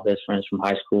nephews are my best friends from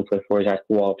high school. Played for his high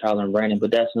school, Tyler and Brandon.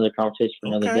 But that's another conversation for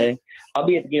another day. I'll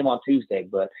be at the game on Tuesday,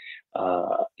 but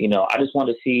I just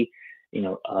wanted to see,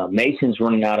 Mason's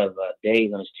running out of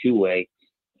days on his two-way,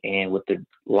 and with the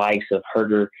likes of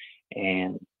Huerter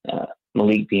and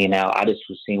Malik being out, I just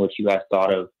was seeing what you guys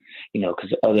thought of,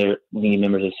 because other media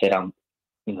members have said I'm,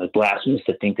 blasphemous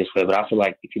to think this way, but I feel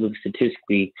like if you look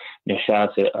statistically, shout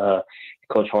out to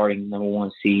Coach Harding,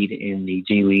 #1 seed in the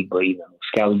G League, but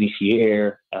Scally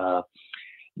Huerter,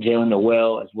 Jalen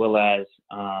Noel, as well as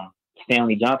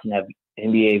Stanley Johnson have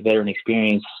NBA veteran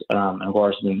experience in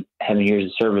regards to having years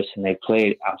of service, and they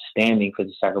played outstanding for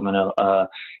the Sacramento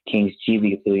Kings G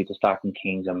League affiliate, the Stockton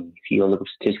Kings. I mean, if you look up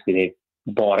statistically, they've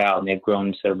bought out and they've grown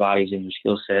into their bodies and their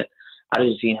skill set. I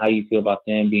just seen how you feel about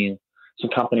them being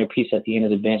some company piece at the end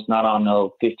of the bench, not on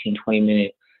no 15, 20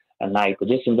 minute a night, but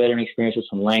just some veteran experience with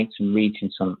some length, some reach,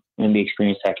 and some NBA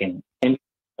experience that can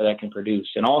that can produce.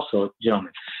 And also,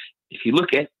 gentlemen, if you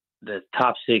look at the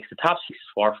top six is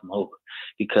far from over,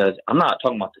 because I'm not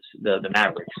talking about the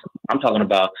Mavericks. I'm talking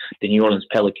about the New Orleans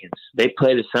Pelicans. They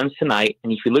play the Suns tonight,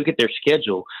 and if you look at their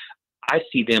schedule, I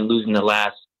see them losing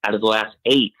out of the last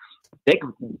 8. They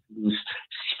could lose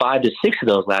 5 to 6 of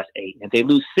those last 8. If they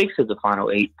lose 6 of the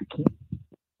final 8,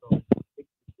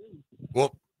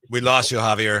 well, we lost you,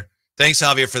 Javier. Thanks,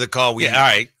 Javier, for the call. All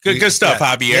right. Good stuff,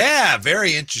 Javier. Yeah,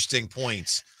 very interesting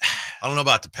points. I don't know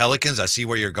about the Pelicans. I see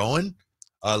where you're going.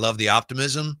 I love the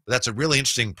optimism. That's a really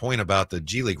interesting point about the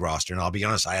G League roster, and I'll be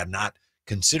honest, I have not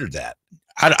considered that.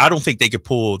 I don't think they could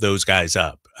pull those guys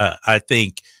up. I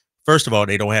think, first of all,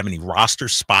 they don't have any roster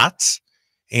spots,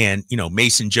 and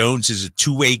Mason Jones is a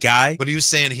two-way guy. But he was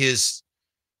saying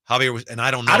Javier was, and I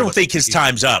don't know. I don't think his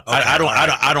time's up. Okay,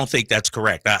 I don't think that's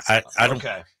correct. I don't.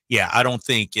 Okay. Yeah, I don't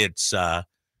think it's.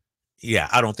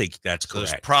 I don't think that's So correct.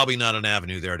 there's probably not an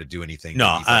avenue there to do anything.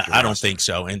 No, I don't think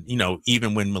so. And,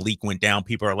 even when Malik went down,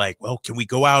 people are like, well, can we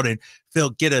go out and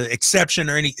get an exception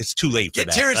or any? It's too late for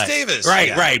that. Terrence Davis.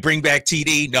 Right. Bring back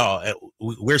TD. No,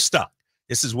 we're stuck.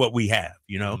 This is what we have.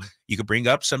 You could bring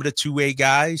up some of the two-way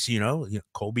guys,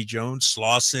 Colby Jones,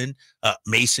 Slauson,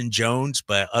 Mason Jones.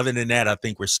 But other than that, I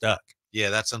think we're stuck. Yeah,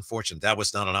 that's unfortunate. That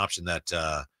was not an option.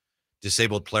 That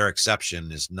disabled player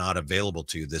exception is not available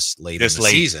to this late in the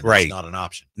season. Right. It's not an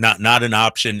option. Not an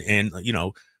option. And,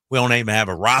 we don't even have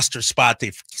a roster spot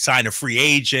to sign a free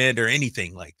agent or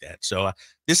anything like that. So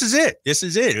this is it.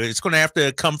 It's going to have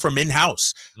to come from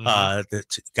in-house. The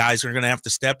guys are going to have to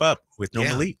step up with no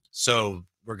Malik. So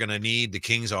we're going to need, the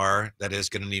Kings are, that is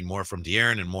going to need more from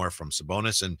De'Aaron and more from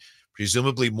Sabonis and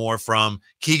presumably more from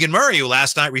Keegan Murray, who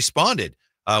last night responded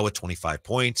with 25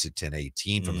 points at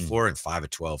 10-18 from the floor and 5 of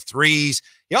 12 threes.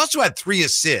 He also had 3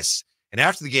 assists. And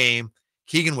after the game,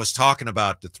 Keegan was talking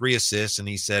about the 3 assists, and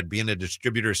he said being a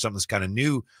distributor is something that's kind of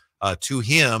new to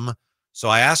him. So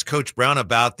I asked Coach Brown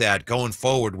about that going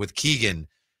forward with Keegan.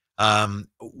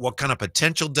 What kind of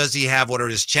potential does he have? What are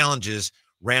his challenges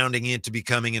rounding into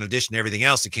becoming, in addition to everything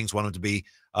else, the Kings want him to be,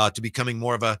 to becoming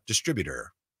more of a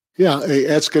distributor? Yeah,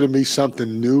 that's going to be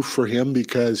something new for him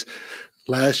because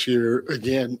last year,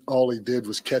 again, all he did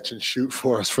was catch and shoot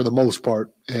for us for the most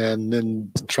part, and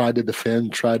then tried to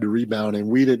defend, tried to rebound. And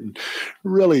we didn't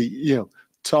really,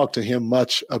 talk to him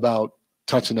much about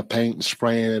touching the paint and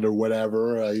spraying it or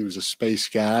whatever. He was a space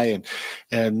guy.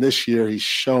 And this year he's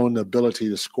shown the ability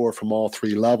to score from all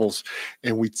 3 levels.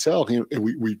 And we tell him, and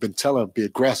we've been telling him, be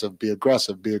aggressive, be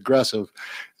aggressive, be aggressive.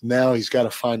 Now he's got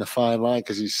to find a fine line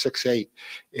because he's 6'8",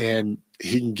 and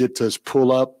he can get to his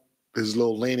pull-up, his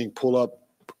little leaning pull-up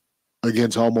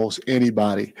against almost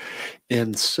anybody.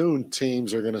 And soon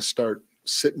teams are going to start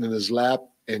sitting in his lap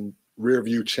and rear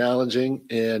view challenging,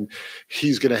 and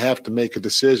he's going to have to make a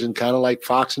decision, kind of like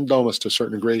Fox and Domas to a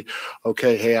certain degree.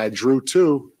 Okay, hey, I drew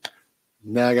 2.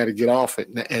 Now I got to get off it.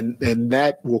 And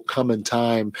that will come in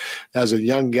time. As a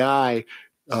young guy,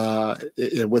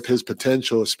 and with his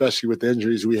potential, especially with the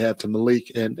injuries we have to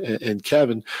Malik and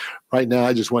Kevin, right now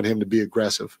I just want him to be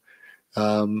aggressive.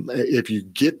 If you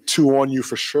get 2 on you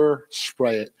for sure,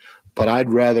 spray it. But I'd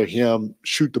rather him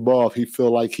shoot the ball if he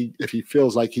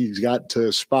feels like he's got to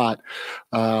a spot,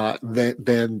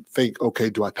 than think, okay,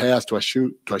 do I pass? Do I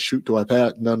shoot? Do I shoot? Do I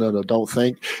pass? No. Don't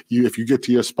think. If you get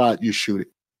to your spot, you shoot it.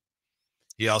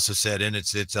 He also said, and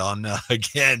it's on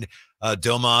again,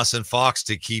 Domas and Fox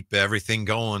to keep everything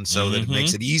going so that it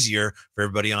makes it easier for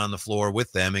everybody on the floor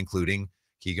with them, including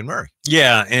Keegan Murray.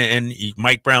 Yeah, and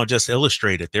Mike Brown just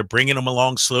illustrated. They're bringing them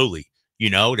along slowly.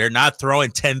 They're not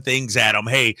throwing 10 things at them.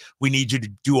 Hey, we need you to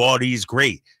do all these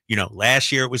great.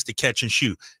 Last year it was the catch and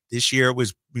shoot. This year it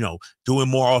was, doing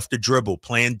more off the dribble,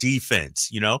 playing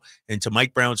defense, and to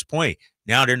Mike Brown's point,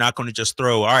 now they're not going to just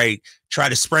throw, all right, try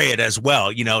to spray it as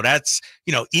well. That's,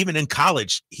 even in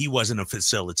college, he wasn't a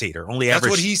facilitator. That's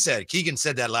what he said. Keegan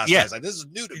said that last night. Like, this is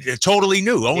new to me. Totally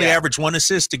new. Only averaged 1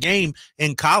 assist a game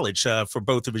in college for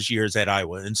both of his years at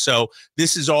Iowa. And so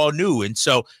this is all new. And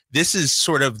so this is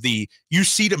sort of you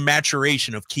see the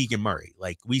maturation of Keegan Murray.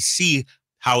 Like, we see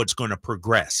how it's going to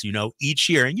progress, each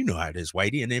year. And how it is,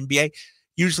 Whitey, in the NBA.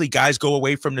 Usually guys go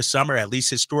away from the summer, at least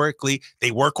historically,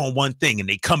 they work on one thing and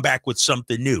they come back with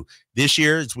something new. This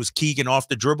year it was Keegan off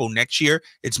the dribble. Next year,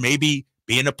 it's maybe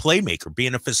being a playmaker,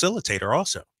 being a facilitator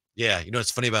also. Yeah.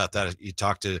 It's funny about that. You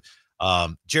talk to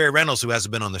Jerry Reynolds, who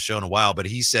hasn't been on the show in a while, but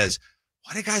he says,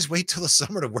 why do guys wait till the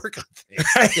summer to work on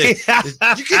things? You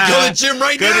can go to the gym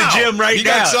right now. Go to the gym right now. You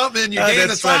got something in your game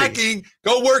that's lacking.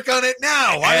 Go work on it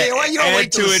now. Why you don't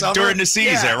wait till the summer? During the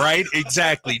season, right?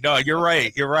 Exactly. No, you're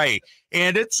right.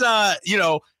 And it's,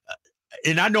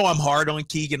 and I know I'm hard on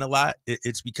Keegan a lot.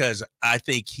 It's because I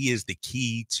think he is the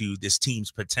key to this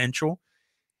team's potential.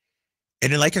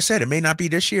 And then, like I said, it may not be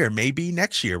this year, it may be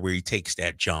next year where he takes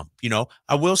that jump. You know,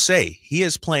 I will say he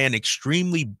is playing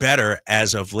extremely better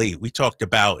as of late. We talked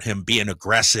about him being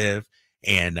aggressive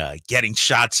and getting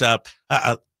shots up.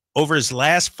 Over his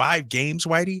last 5 games,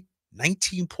 Whitey,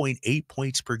 19.8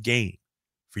 points per game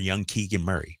for young Keegan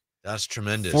Murray. That's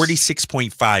tremendous.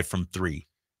 46.5 from 3.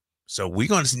 So we're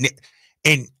going to –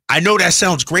 and I know that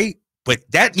sounds great, but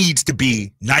that needs to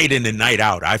be night in and night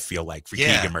out, I feel like, for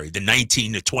Keegan Murray, the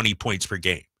 19 to 20 points per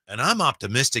game. And I'm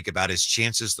optimistic about his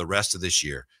chances the rest of this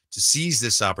year to seize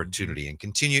this opportunity and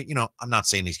continue. You know, I'm not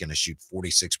saying he's going to shoot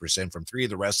 46% from 3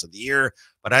 the rest of the year,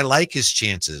 but I like his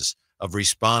chances of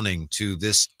responding to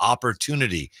this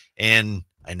opportunity. And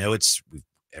I know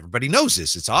everybody knows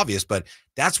this, it's obvious, but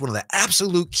that's one of the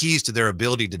absolute keys to their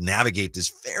ability to navigate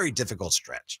this very difficult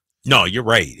stretch. No, you're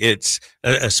right. It's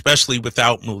especially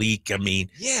without Malik. I mean,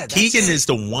 Keegan is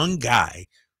the one guy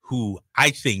who I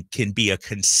think can be a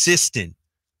consistent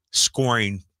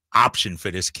scoring option for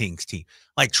this Kings team.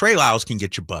 Like Trey Lyles can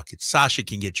get you buckets, Sasha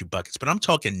can get you buckets, but I'm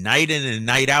talking night in and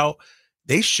night out.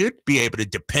 They should be able to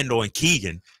depend on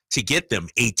Keegan to get them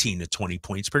 18 to 20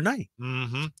 points per night.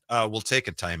 We'll take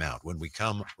a timeout when we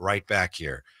come right back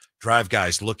here. Drive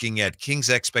Guys looking at Kings'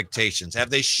 expectations.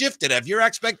 Have they shifted? Have your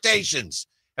expectations?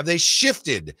 Have they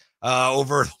shifted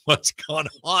over what's gone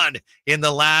on in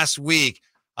the last week?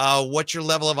 What's your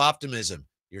level of optimism?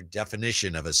 Your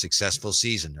definition of a successful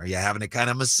season? Are you having to kind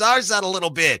of massage that a little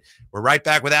bit? We're right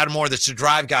back with Adam Moore. That's the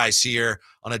Drive Guys here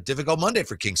on a difficult Monday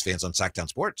for Kings fans on Sactown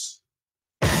Sports.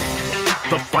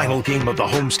 The final game of the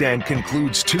homestand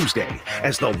concludes Tuesday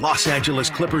as the Los Angeles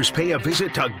Clippers pay a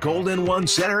visit to Golden One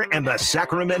Center and the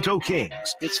Sacramento Kings.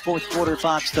 It's fourth quarter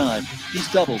Fox time.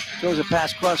 He's doubled, throws a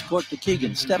pass cross court to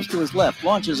Keegan, steps to his left,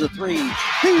 launches a 3.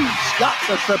 He's got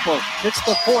the triple. It's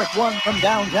the 4th one from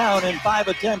downtown in 5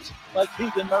 attempts by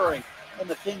Keegan Murray. And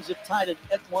the Kings have tied it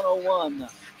at 101.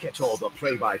 Catch all the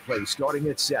play-by-play starting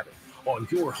at 7 on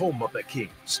your home of the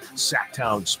Kings,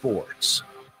 Sactown Sports.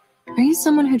 Are you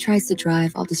someone who tries to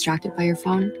drive while distracted by your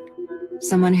phone?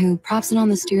 Someone who props it on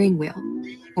the steering wheel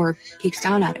or peeks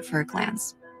down at it for a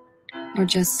glance? Or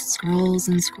just scrolls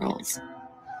and scrolls?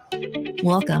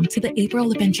 Welcome to the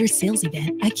April Adventure Sales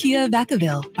Event at Kia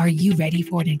Vacaville. Are you ready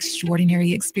for an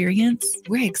extraordinary experience?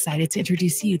 We're excited to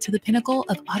introduce you to the pinnacle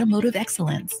of automotive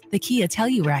excellence, the Kia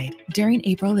Telluride. During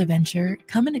April Adventure,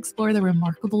 come and explore the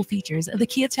remarkable features of the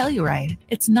Kia Telluride.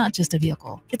 It's not just a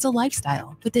vehicle, it's a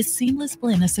lifestyle with a seamless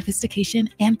blend of sophistication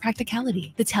and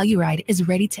practicality. The Telluride is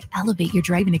ready to elevate your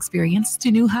driving experience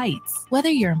to new heights.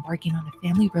 Whether you're embarking on a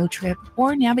family road trip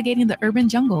or navigating the urban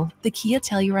jungle, the Kia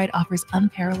Telluride offers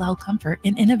unparalleled comfort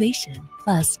and innovation.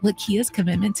 Plus, with Kia's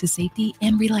commitment to safety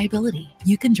and reliability,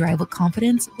 you can drive with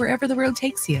confidence wherever the road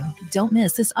takes you. Don't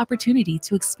miss this opportunity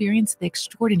to experience the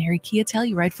extraordinary Kia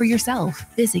Telluride for yourself.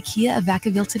 Visit Kia of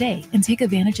Vacaville today and take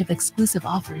advantage of exclusive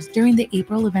offers during the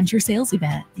April Adventure Sales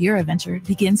Event. Your adventure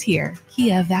begins here.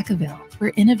 Kia of Vacaville, where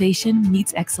innovation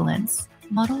meets excellence.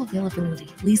 Model availability,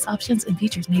 lease options, and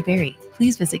features may vary.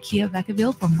 Please visit Kia of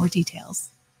Vacaville for more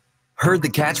details. Heard the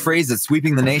catchphrase that's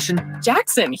sweeping the nation?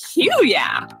 Jackson Hugh,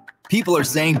 yeah. People are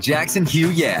saying Jackson Hugh,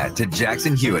 yeah, to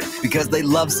Jackson Hewitt because they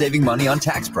love saving money on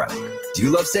tax prep. Do you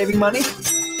love saving money?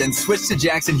 Then switch to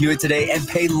Jackson Hewitt today and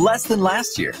pay less than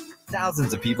last year.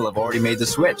 Thousands of people have already made the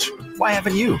switch. Why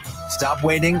haven't you? Stop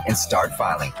waiting and start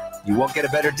filing. You won't get a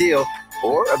better deal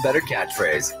or a better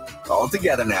catchphrase. All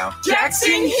together now.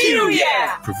 Jackson Hugh,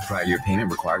 yeah! Proof of prior year payment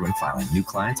required when filing. New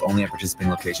clients only at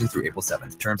participating locations through April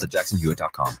 7th. Terms at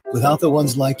jacksonhewitt.com. Without the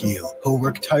ones like you, who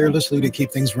work tirelessly to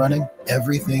keep things running,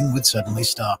 everything would suddenly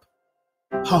stop.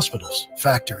 Hospitals,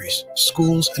 factories,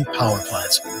 schools, and power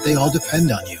plants, they all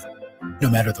depend on you. No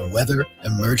matter the weather,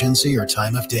 emergency, or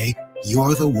time of day,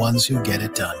 you're the ones who get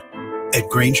it done. At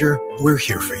Grainger, we're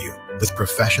here for you with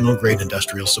professional-grade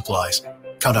industrial supplies.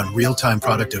 Count on real-time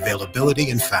product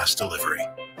availability and fast delivery.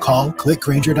 Call, click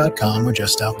Grainger.com, or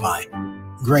just stop by.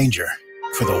 Grainger,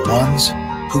 for the ones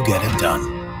who get it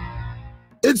done.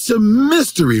 It's a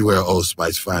mystery where Old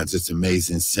Spice finds its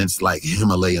amazing scents like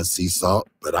Himalayan sea salt,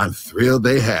 but I'm thrilled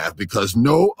they have because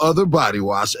no other body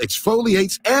wash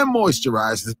exfoliates and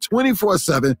moisturizes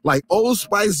 24/7 like Old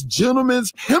Spice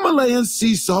Gentleman's Himalayan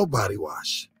sea salt body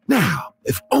wash. Now,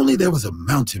 if only there was a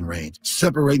mountain range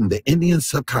separating the Indian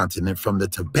subcontinent from the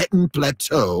Tibetan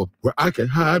plateau where I could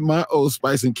hide my Old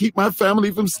Spice and keep my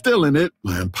family from stealing it,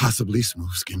 my impossibly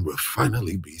smooth skin will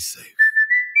finally be safe.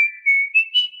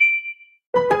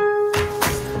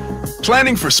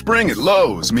 Planning for spring at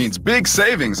Lowe's means big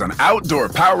savings on outdoor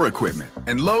power equipment,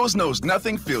 and Lowe's knows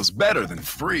nothing feels better than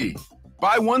free.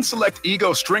 Buy one select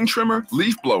Ego string trimmer,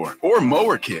 leaf blower, or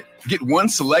mower kit. Get one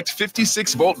select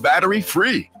 56-volt battery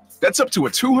free. That's up to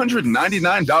a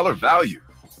 $299 value.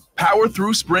 Power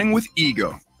through spring with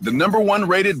Ego, the #1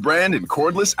 rated brand in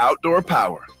cordless outdoor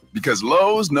power. Because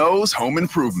Lowe's knows home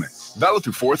improvement. Valid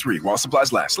through 4/3 while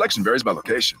supplies last. Selection varies by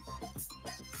location.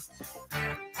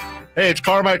 Hey, it's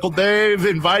Carmichael Dave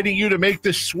inviting you to make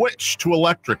the switch to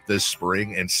electric this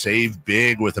spring and save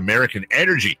big with American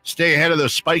Energy. Stay ahead of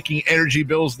those spiking energy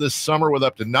bills this summer with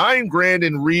up to $9,000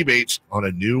 in rebates on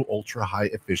a new ultra-high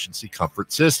efficiency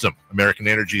comfort system. American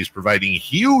Energy is providing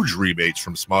huge rebates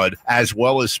from SMUD as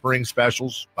well as spring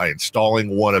specials by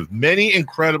installing one of many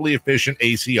incredibly efficient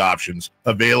AC options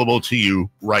available to you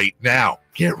right now.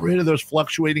 Get rid of those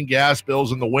fluctuating gas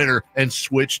bills in the winter and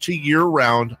switch to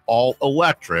year-round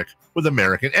all-electric with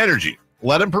American Energy.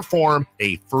 Let them perform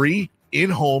a free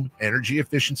in-home energy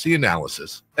efficiency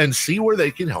analysis and see where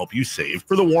they can help you save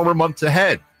for the warmer months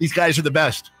ahead. These guys are the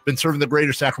best. Been serving the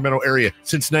greater Sacramento area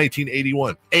since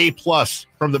 1981. A+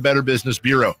 from the Better Business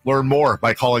Bureau. Learn more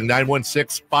by calling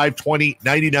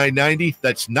 916-520-9990.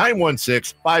 That's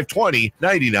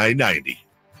 916-520-9990.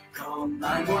 Call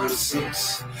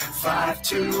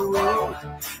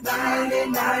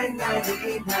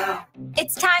 916-520-9990 now.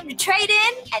 It's time to trade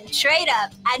in and trade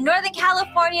up at Northern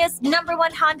California's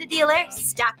 #1 Honda dealer,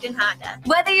 Stockton Honda.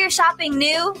 Whether you're shopping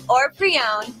new or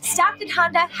pre-owned, Stockton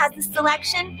Honda has the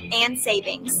selection and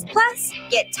savings. Plus,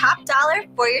 get top dollar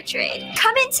for your trade.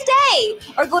 Come in today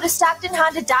or go to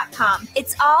StocktonHonda.com.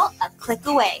 It's all a click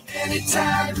away.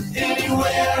 Anytime,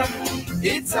 anywhere,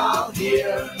 it's all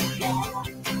here.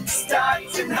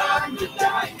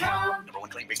 StocktonHonda.com. #1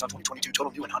 claim based on 2022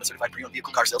 total new and Honda certified pre-owned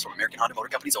vehicle car sales from American Honda Motor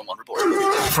Company's own one report.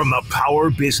 From the Power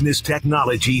Business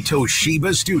Technology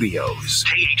Toshiba Studios.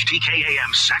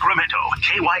 KHTK-AM Sacramento.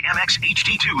 KYMX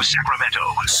HD2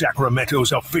 Sacramento.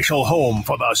 Sacramento's official home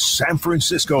for the San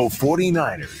Francisco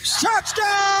 49ers.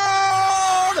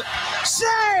 Touchdown!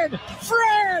 San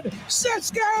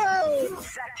Francisco!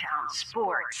 Sactown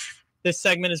Sports. This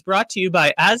segment is brought to you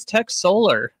by Aztec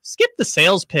Solar. Skip the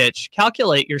sales pitch.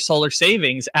 Calculate your solar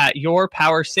savings at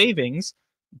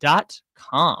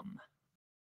yourpowersavings.com.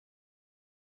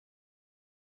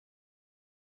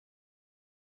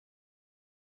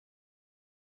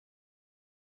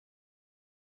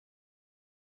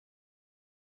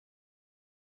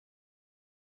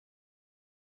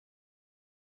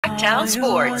 Sactown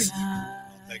Sports.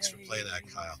 Thanks for playing that,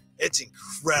 Kyle. It's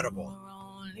incredible.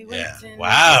 Yeah.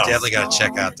 Wow. Definitely got to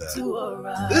check out the.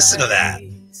 Listen to that.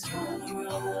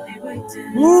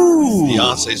 Woo.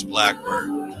 Beyonce's Blackbird.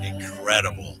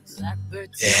 Incredible.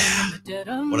 Yeah.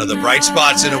 One of the bright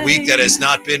spots in a week that has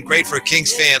not been great for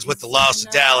Kings fans with the loss to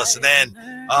Dallas. And then,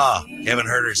 Kevin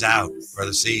Huerter's out for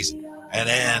the season. And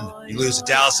then you lose to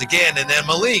Dallas again. And then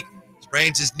Malik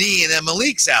sprains his knee. And then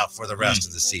Malik's out for the rest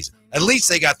of the season. At least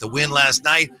they got the win last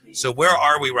night. So where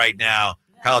are we right now?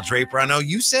 Kyle Draper, I know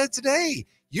you said today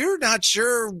you're not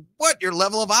sure what your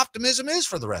level of optimism is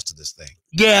for the rest of this thing.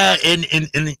 Yeah, and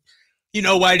you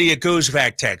know, Whitey, it goes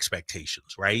back to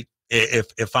expectations, right?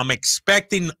 If I'm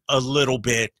expecting a little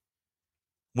bit,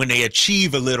 when they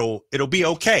achieve a little, it'll be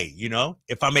okay, you know?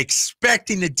 If I'm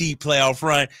expecting a deep playoff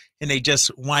run and they just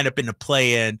wind up in the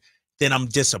play-in, then I'm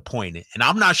disappointed. And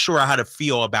I'm not sure how to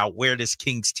feel about where this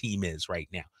Kings team is right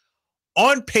now.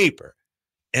 On paper,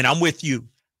 and I'm with you,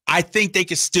 I think they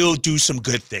can still do some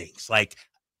good things. Like,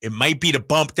 it might be the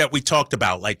bump that we talked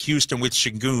about, like Houston with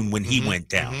Şengün when he went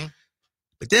down.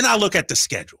 But then I look at the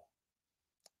schedule,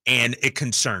 and it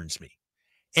concerns me.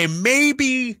 And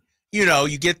maybe, you know,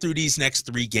 you get through these next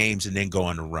 3 games and then go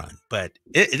on a run. But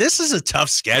this is a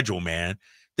tough schedule, man.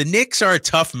 The Knicks are a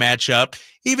tough matchup,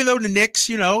 even though the Knicks,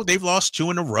 you know, they've lost 2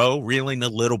 in a row, reeling a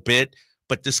little bit.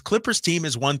 But this Clippers team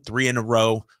has won 3 in a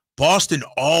row. Boston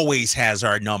always has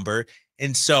our number.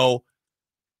 And so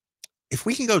if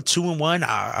we can go 2-1,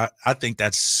 I think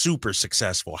that's super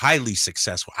successful, highly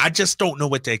successful. I just don't know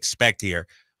what to expect here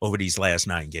over these last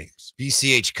 9 games.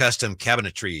 BCH Custom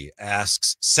Cabinetry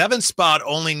asks, 7 spot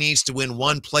only needs to win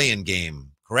 1 play-in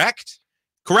game, correct?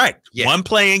 Correct. Yeah. 1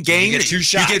 play-in game. You get 2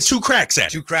 shots. You get 2 cracks at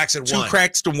it. 2 cracks at 2 1.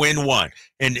 cracks to win 1.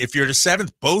 And if you're the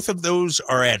 7th, both of those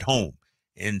are at home.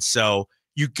 And so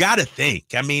you got to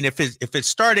think. I mean, if it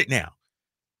started now,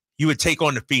 you would take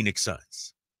on the Phoenix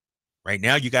Suns. Right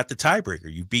now, you got the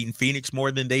tiebreaker. You've beaten Phoenix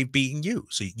more than they've beaten you.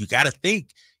 So you got to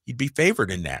think you'd be favored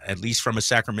in that, at least from a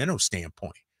Sacramento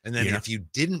standpoint. And then if you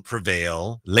didn't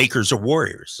prevail, Lakers or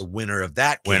Warriors. The winner of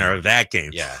that game. Winner of that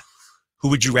game. Yeah. Who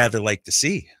would you rather like to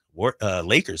see?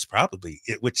 Lakers probably,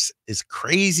 which is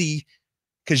crazy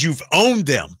because you've owned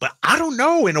them. But I don't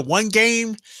know, in a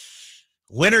one-game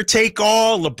winner take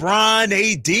all, LeBron,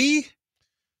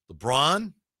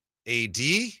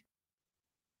 AD,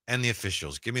 and the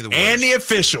officials. Give me the winners. And the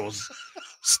officials.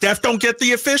 Steph don't get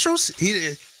the officials.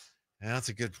 That's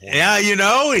a good point. Yeah,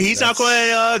 he's not going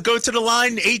to go to the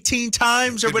line 18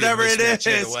 times or whatever it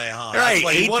is. Way, huh? Right,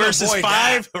 8 versus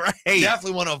 5. Right.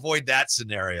 Definitely want to avoid that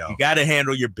scenario. You got to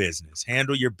handle your business.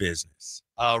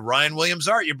 Ryan Williams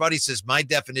Art, your buddy, says, my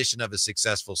definition of a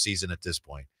successful season at this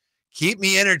point: keep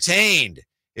me entertained.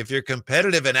 If you're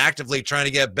competitive and actively trying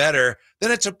to get better, then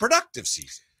it's a productive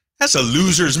season. That's a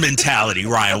loser's mentality,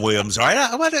 Ryan Williams. All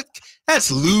right,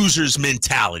 that's loser's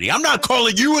mentality. I'm not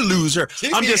calling you a loser.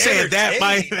 I'm just saying that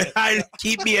might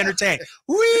keep me entertained.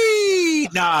 Wee!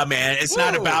 Nah, man, it's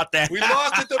not about that. We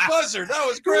lost at the buzzer. That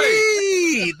was great.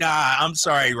 Wee! Nah, I'm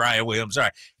sorry, Ryan Williams. Sorry,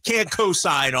 can't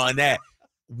co-sign on that.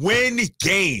 Win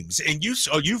games, and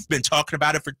you've been talking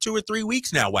about it for 2 or 3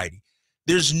 weeks now, Whitey.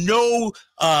 There's no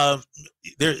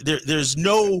there's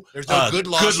no good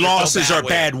losses or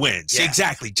bad wins. Yeah.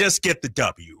 Exactly. Just get the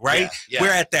W, right? Yeah.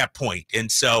 We're at that point.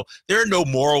 And so there are no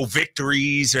moral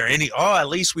victories or at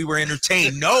least we were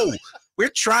entertained. No, we're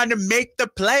trying to make the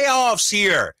playoffs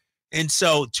here. And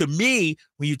so to me,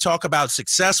 when you talk about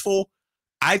successful,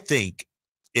 I think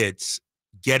it's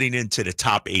getting into the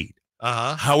top 8.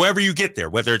 However you get there,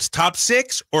 whether it's top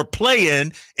 6 or play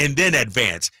in and then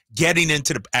advance, getting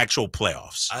into the actual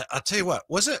playoffs. I'll tell you what,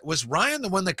 was Ryan the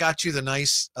one that got you the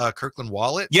nice Kirkland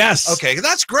wallet? Yes. Okay,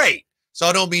 that's great. So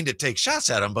I don't mean to take shots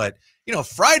at him, but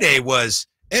Friday was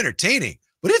entertaining,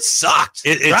 but it sucked.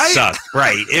 It right? sucked,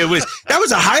 right? That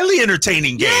was a highly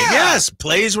entertaining game. Yeah. Yes,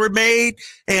 plays were made,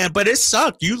 but it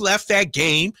sucked. You left that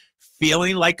game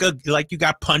feeling like you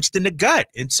got punched in the gut,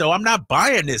 and so I'm not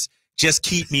buying this. Just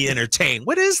keep me entertained.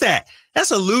 What is that?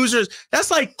 That's a loser's. That's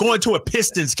like going to a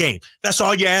Pistons game. That's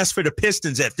all you ask for the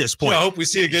Pistons at this point. I hope we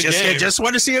see a good game. Just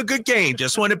want to see a good game.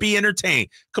 Just want to be entertained.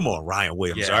 Come on, Ryan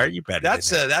Williams. Yeah. All right, you better.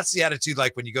 That's the attitude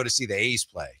like when you go to see the A's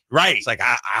play. Right. It's like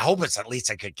I hope it's at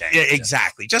least a good game. Yeah,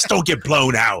 exactly. Just don't get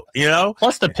blown out.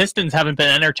 Plus, the Pistons haven't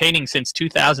been entertaining since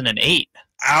 2008.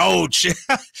 Ouch.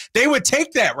 They would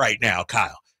take that right now,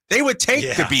 Kyle. They would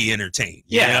take to be entertained.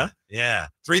 Yeah.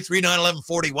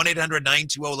 339-1140,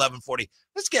 1-800-920-1140.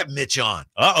 Let's get Mitch on.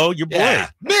 Your boy. Yeah.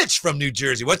 Mitch from New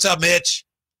Jersey. What's up, Mitch?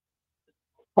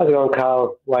 How's it going,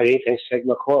 Kyle? Whitey, thanks for taking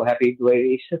my call. Happy belated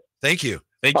Easter. Thank you.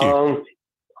 I'm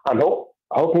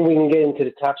hoping we can get into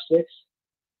the top 6.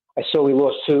 I saw we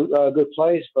lost 2 good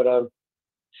players, but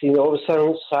seeing all of a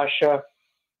sudden Sasha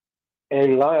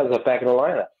and Lyles are back in the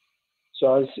lineup.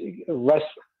 So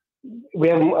we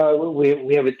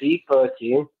have a deep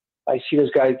team. I see those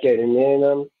guys getting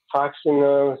in. Fox and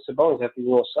Sabonis have to be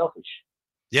more selfish.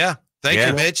 Yeah. Thank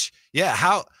you, Mitch. Yeah.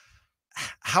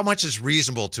 How much is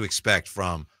reasonable to expect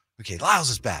from, Lyles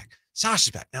is back.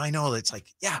 Sasha's back. Now I know it's like,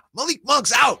 Malik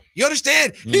Monk's out. You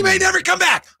understand? He may never come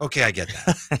back. Okay, I get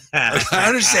that.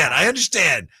 I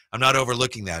understand. I'm not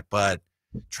overlooking that, but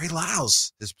Trey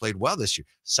Lyles has played well this year.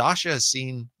 Sasha has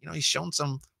seen, he's shown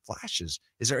some flashes.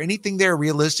 Is there anything there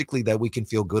realistically that we can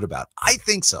feel good about? I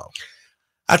think so.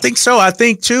 I think so. I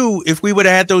think, too, if we would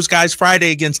have had those guys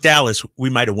Friday against Dallas, we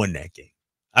might have won that game.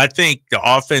 I think the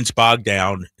offense bogged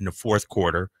down in the fourth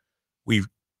quarter. We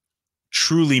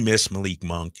truly missed Malik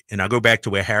Monk. And I'll go back to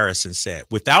what Harrison said.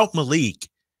 Without Malik,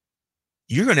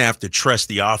 you're going to have to trust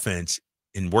the offense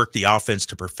and work the offense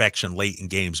to perfection late in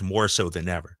games more so than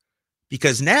ever.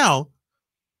 Because now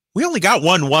we only got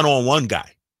one-on-one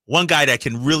guy. One guy that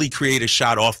can really create a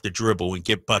shot off the dribble and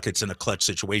get buckets in a clutch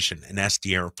situation, and that's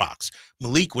De'Aaron Fox.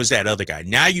 Malik was that other guy.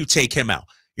 Now you take him out.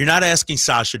 You're not asking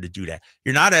Sasha to do that.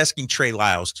 You're not asking Trey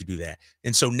Lyles to do that.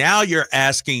 And so now you're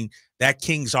asking that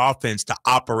Kings offense to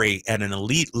operate at an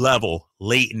elite level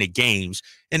late in the games.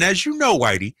 And as you know,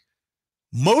 Whitey,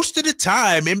 most of the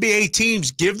time, NBA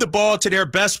teams give the ball to their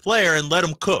best player and let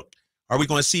them cook. Are we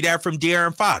going to see that from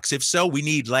De'Aaron Fox? If so, we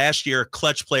need last year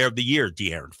clutch player of the year,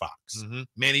 De'Aaron Fox.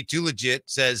 Manny Too Legit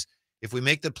says, if we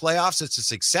make the playoffs, it's a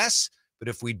success. But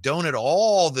if we don't at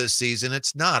all this season,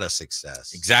 it's not a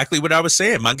success. Exactly what I was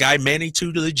saying. My guy, Manny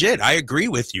Too Legit. I agree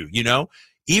with you.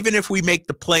 Even if we make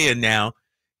the play-in now,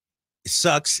 it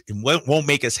sucks and won't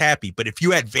make us happy. But if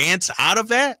you advance out of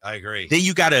that, I agree. Then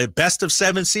you got a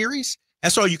best-of-7 series.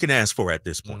 That's all you can ask for at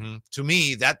this point. To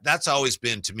me, that's always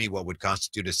been, to me, what would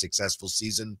constitute a successful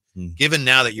season. Given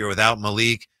now that you're without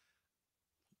Malik,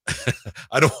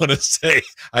 I don't want to say,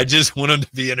 I just want him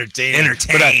to be entertaining.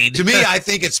 But to me, I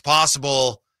think it's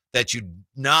possible that you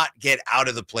not get out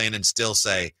of the plane and still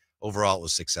say, overall, it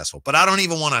was successful. But I don't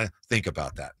even want to think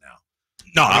about that now.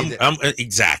 No, I'm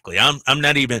exactly. I'm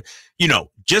not even,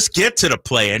 just get to the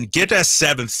play and get that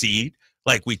 7th seed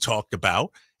like we talked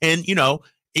about. And,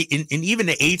 in even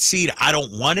the 8th seed, I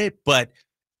don't want it, but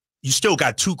you still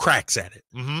got 2 cracks at it.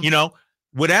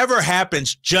 Whatever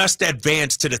happens, just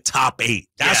advance to the top 8.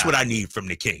 That's what I need from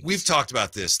the Kings. We've talked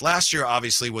about this. Last year,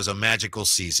 obviously, was a magical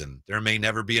season. There may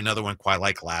never be another one quite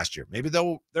like last year. Maybe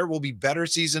there will be better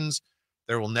seasons.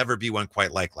 There will never be one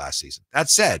quite like last season. That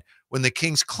said, when the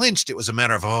Kings clinched, it was a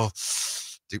matter of,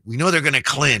 we know they're going to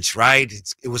clinch, right?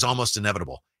 It was almost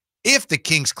inevitable. If the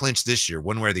Kings clinch this year,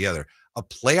 one way or the other, a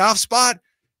playoff spot,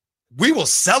 we will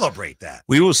celebrate that.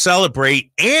 We will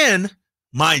celebrate. And,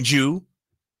 mind you,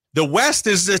 the West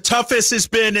is the toughest it's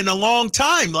been in a long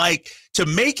time. Like, to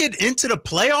make it into the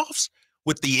playoffs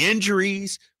with the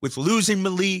injuries, with losing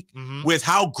Malik, with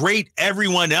how great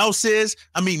everyone else is.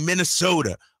 I mean,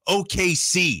 Minnesota,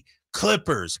 OKC,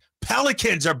 Clippers,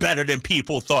 Pelicans are better than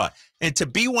people thought. And to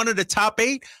be one of the top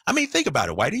 8, I mean, think about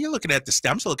it. Why are you looking at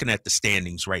I'm just looking at the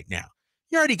standings right now.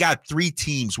 You already got 3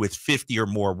 teams with 50 or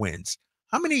more wins.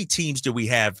 How many teams do we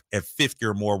have at 50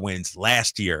 or more wins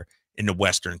last year in the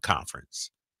Western Conference?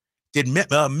 Did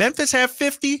Memphis have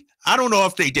 50? I don't know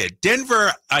if they did.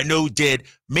 Denver, I know, did.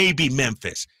 Maybe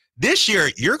Memphis. This year,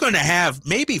 you're going to have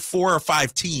maybe 4 or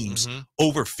 5 teams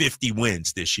over 50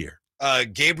 wins this year.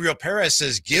 Gabriel Perez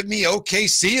says, give me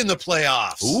OKC in the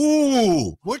playoffs.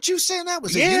 Ooh. Weren't you saying that?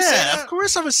 Was it you saying that? Of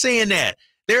course I was saying that.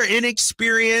 They're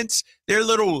inexperienced. They're a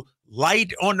little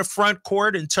light on the front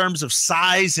court in terms of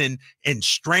size and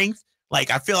strength.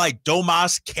 Like, I feel like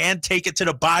Domas can take it to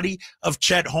the body of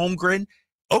Chet Holmgren.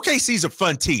 OKC's a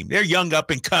fun team. They're young, up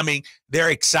and coming. They're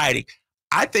exciting.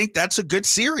 I think that's a good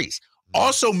series.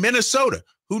 Also, Minnesota.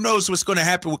 Who knows what's going to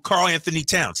happen with Karl Anthony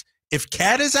Towns? If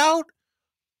Cat is out,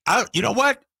 you know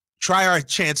what? Try our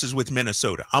chances with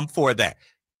Minnesota. I'm for that.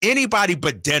 Anybody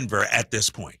but Denver at this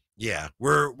point. Yeah,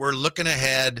 we're looking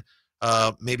ahead,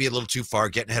 maybe a little too far,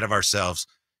 getting ahead of ourselves.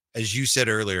 As you said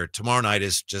earlier, tomorrow night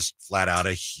is just flat out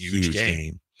a huge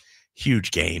game.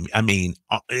 Huge game. I mean,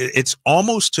 it's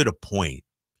almost to the point.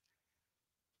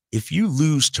 If you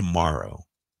lose tomorrow,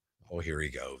 here he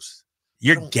goes.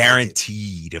 You're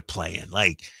guaranteed of playing.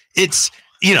 Like, it's,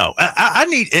 I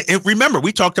need, remember,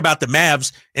 we talked about the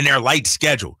Mavs and their light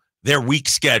schedule, their weak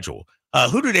schedule.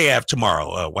 Who do they have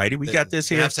tomorrow? Whitey, we got this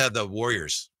here. Mavs have the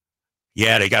Warriors.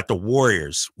 Yeah, they got the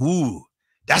Warriors. Ooh,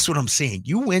 that's what I'm saying.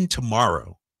 You win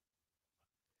tomorrow.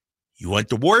 You want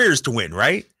the Warriors to win,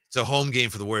 right? It's a home game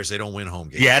for the Warriors. They don't win home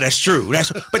games. Yeah, that's true.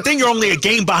 But then you're only a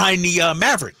game behind the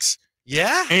Mavericks.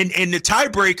 Yeah. And the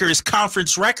tiebreaker is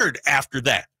conference record after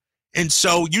that. And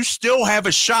so you still have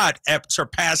a shot at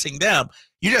surpassing them.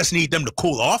 You just need them to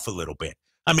cool off a little bit.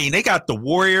 I mean, they got the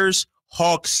Warriors,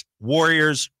 Hawks,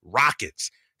 Warriors,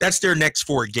 Rockets. That's their next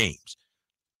 4 games.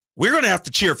 We're going to have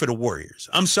to cheer for the Warriors.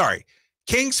 I'm sorry.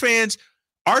 Kings fans,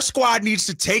 our squad needs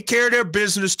to take care of their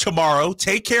business tomorrow,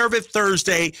 take care of it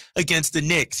Thursday against the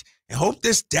Knicks, and hope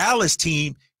this Dallas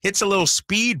team hits a little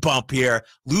speed bump here,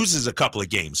 loses a couple of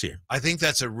games here. I think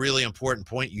that's a really important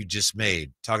point you just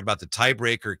made, talking about the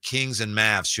tiebreaker, Kings and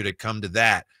Mavs, should it come to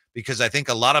that, because I think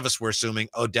a lot of us were assuming,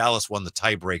 Dallas won the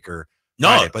tiebreaker. No,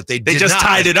 right, but they just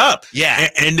tied it up. Yeah.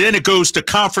 And then it goes to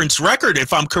conference record,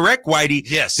 if I'm correct, Whitey.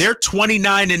 Yes. They're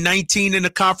 29-19 in the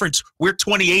conference. We're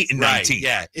 28-19. Right,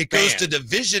 yeah. It goes to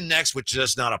division next, which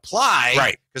does not apply.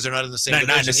 Right. Because they're not in the same division.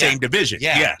 Not in the same division.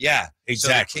 Yeah. Exactly. So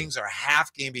the Kings are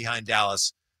half game behind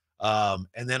Dallas.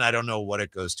 And then I don't know what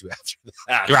it goes to after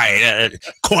that. Right.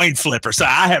 Coin flipper. So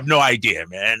I have no idea,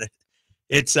 man.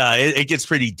 It's it gets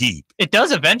pretty deep. It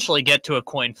does eventually get to a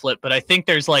coin flip, but I think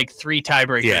there's like 3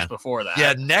 tiebreakers before that.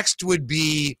 Yeah, next would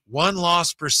be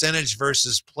win-loss percentage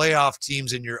versus playoff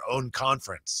teams in your own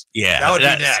conference. Yeah. That would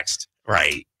be next.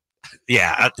 Right.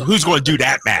 Yeah. Who's going to do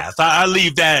that math? I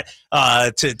leave that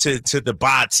to the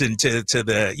bots and to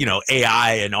the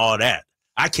AI and all that.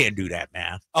 I can't do that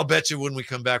math. I'll bet you when we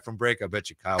come back from break, I'll bet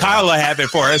you Kyle will have it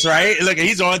for us, right? Look,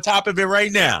 he's on top of it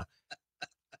right now.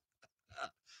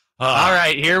 All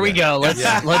right, here we go.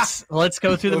 Let's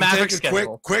go through the Mavericks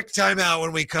schedule. Quick timeout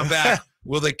when we come back.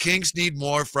 Will the Kings need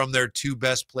more from their 2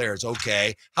 best players?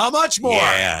 Okay. How much more?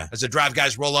 Yeah. As the Drive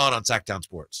Guys roll on Sactown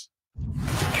Sports.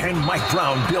 Can Mike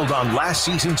Brown build on last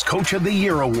season's Coach of the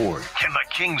Year award? Can the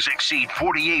Kings exceed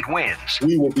 48 wins?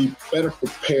 We will be better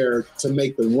prepared to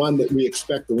make the run that we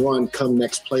expect to run come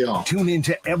next playoff. Tune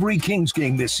into every Kings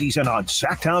game this season on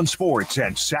Sactown Sports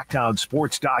and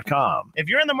SactownSports.com. If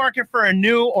you're in the market for a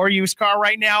new or used car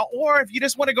right now, or if you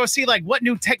just want to go see what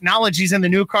new technology's in the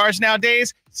new cars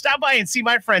nowadays, stop by and see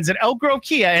my friends at Elk Grove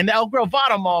Kia and the Elk Grove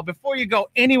Auto Mall before you go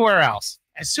anywhere else.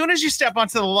 As soon as you step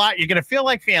onto the lot, you're going to feel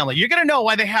like family. You're going to know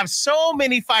why they have so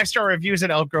many 5-star reviews at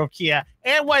Elk Grove Kia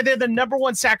and why they're the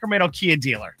 #1 Sacramento Kia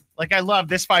dealer. Like, I love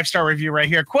this 5-star review right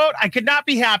here. Quote, I could not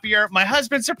be happier. My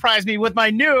husband surprised me with my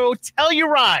new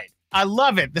Telluride. I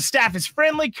love it. The staff is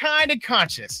friendly, kind, and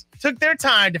conscious. Took their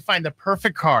time to find the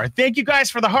perfect car. Thank you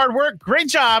guys for the hard work. Great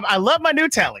job. I love my new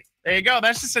Telly. There you go.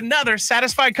 That's just another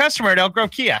satisfied customer at Elk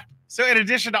Grove Kia. So in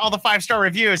addition to all the 5-star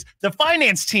reviews, the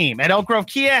finance team at Elk Grove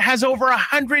Kia has over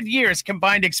 100 years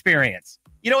combined experience.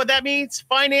 You know what that means?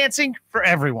 Financing for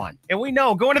everyone. And we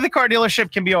know going to the car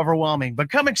dealership can be overwhelming, but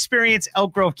come experience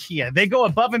Elk Grove Kia. They go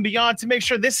above and beyond to make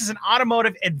sure this is an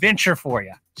automotive adventure for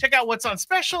you. Check out what's on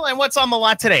special and what's on the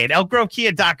lot today at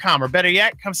elkgrovekia.com, or better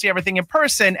yet, come see everything in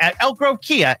person at Elk Grove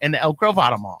Kia in the Elk Grove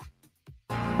Auto Mall.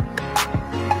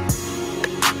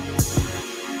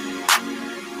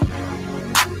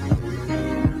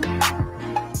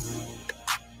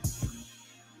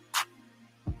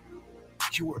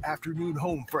 Your afternoon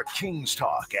home for Kings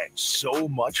Talk and so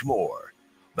much more.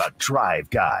 The Drive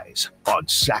Guys on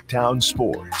Sactown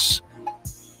Sports.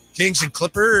 Kings and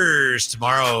Clippers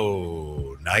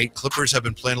tomorrow night. Clippers have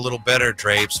been playing a little better,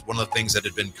 Drapes. One of the things that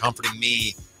had been comforting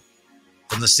me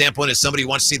from the standpoint of somebody who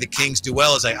wants to see the Kings do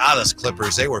well is like, those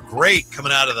Clippers, they were great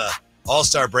coming out of the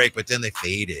All-Star break, but then they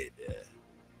faded.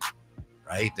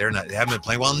 Right? They haven't been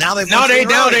playing well. Now they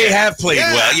have played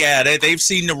well. Yeah, they've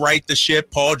seen to right the ship.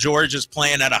 Paul George is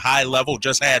playing at a high level.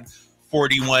 Just had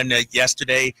 41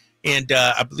 yesterday. And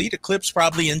I believe the Clips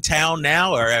probably in town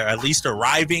now, or at least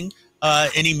arriving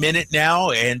any minute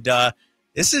now. And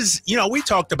this is, we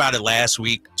talked about it last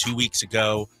week, 2 weeks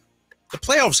ago. The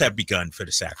playoffs have begun for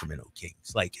the Sacramento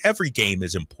Kings. Like, every game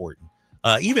is important.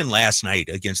 Even last night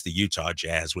against the Utah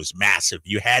Jazz was massive.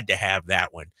 You had to have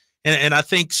that one. And I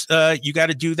think you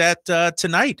got to do that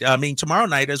tomorrow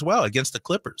night as well against the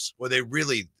Clippers. Well, they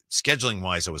really,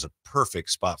 scheduling-wise, it was a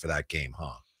perfect spot for that game,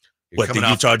 huh? The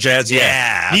Utah Jazz?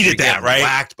 Yeah. Needed that, right?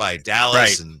 Whacked by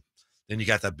Dallas, and then you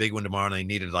got that big one tomorrow, and they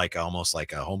needed almost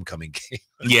like a homecoming game.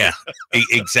 Yeah,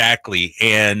 exactly.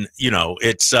 And,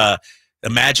 it's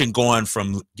imagine going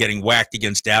from getting whacked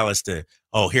against Dallas to,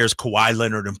 here's Kawhi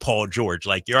Leonard and Paul George.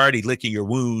 Like, you're already licking your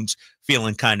wounds,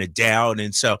 feeling kind of down.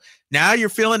 And so now you're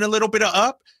feeling a little bit of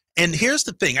up. And here's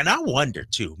the thing, and I wonder,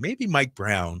 too, maybe Mike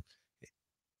Brown,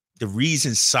 the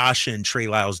reason Sasha and Trey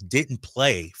Lyles didn't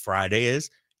play Friday is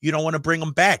you don't want to bring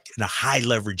them back in a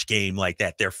high-leverage game like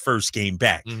that, their first game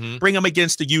back. Mm-hmm. Bring them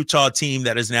against the Utah team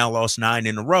that has now lost 9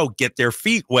 in a row, get their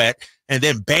feet wet, and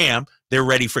then, bam, they're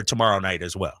ready for tomorrow night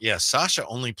as well. Yeah, Sasha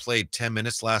only played 10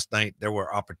 minutes last night. There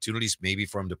were opportunities maybe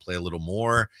for him to play a little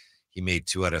more. He made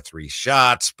 2 out of 3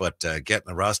 shots, but getting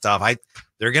the rust off,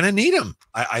 they're going to need him.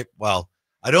 I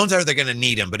don't think they're going to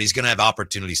need him, but he's going to have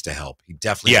opportunities to help. He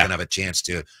definitely is going to have a chance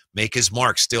to make his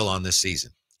mark still on this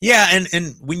season. Yeah,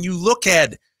 and when you look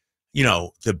at,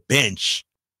 the bench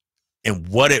and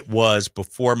what it was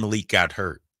before Malik got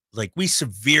hurt, like, we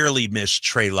severely missed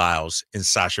Trey Lyles and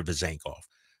Sasha Vezenkov.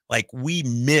 Like, we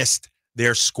missed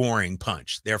their scoring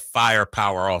punch, their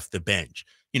firepower off the bench.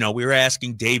 We were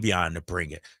asking Davion to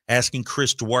bring it, asking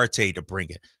Chris Duarte to bring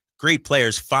it. Great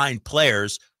players, fine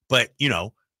players, but,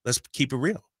 let's keep it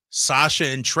real. Sasha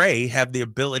and Trey have the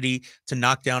ability to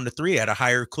knock down the 3 at a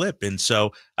higher clip. And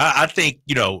so I think,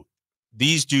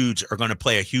 these dudes are going to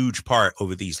play a huge part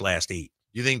over these last 8.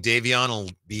 You think Davion will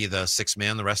be the 6th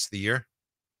man the rest of the year?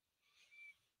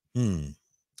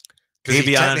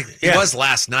 Davion, he was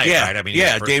last night, right? I mean,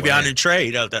 Davion and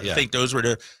Trey. I think those were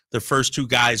the first 2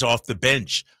 guys off the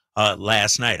bench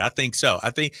last night. I think so.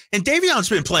 And Davion's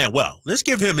been playing well. Let's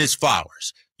give him his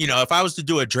flowers. If I was to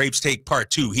do a Drapes Take Part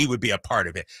 2, he would be a part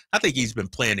of it. I think he's been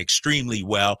playing extremely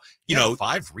well.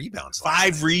 5 rebounds.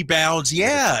 5 rebounds.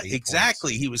 Yeah,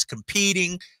 exactly. He was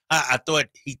competing. I thought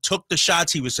he took the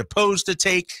shots he was supposed to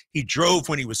take. He drove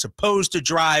when he was supposed to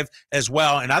drive as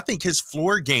well. And I think his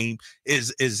floor game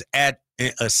is at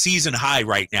a season high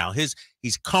right now. He's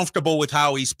comfortable with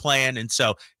how he's playing. And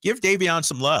so give Davion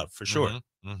some love for sure.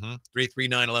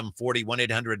 339-1140,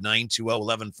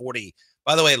 1-800-920-1140.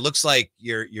 By the way, it looks like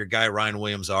your guy, Ryan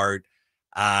Williams Art,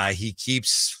 he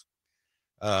keeps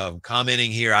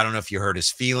commenting here. I don't know if you hurt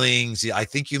his feelings. I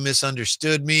think you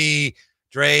misunderstood me,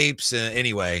 Drapes.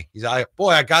 Anyway, he's I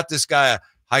got this guy a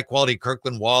high-quality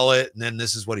Kirkland wallet, and then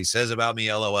this is what he says about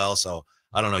me, LOL. So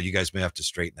I don't know. You guys may have to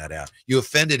straighten that out. You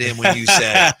offended him when you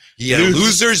said he had a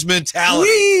loser's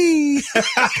mentality.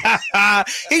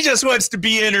 He just wants to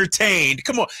be entertained.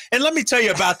 Come on. And let me tell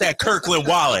you about that Kirkland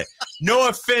wallet. No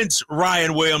offense,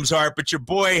 Ryan Williams Hart, but your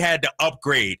boy had to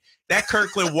upgrade. That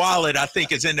Kirkland wallet, I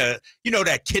think, is in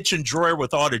that kitchen drawer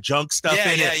with all the junk stuff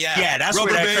in it. Yeah, that's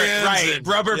rubber where bands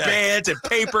rubber bands and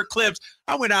paper clips.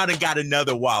 I went out and got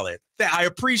another wallet. I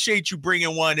appreciate you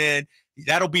bringing one in.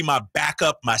 That'll be my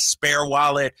backup, my spare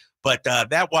wallet. But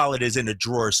that wallet is in a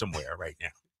drawer somewhere right now.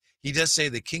 He does say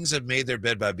the Kings have made their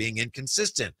bed by being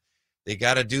inconsistent. They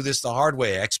got to do this the hard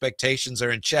way. Expectations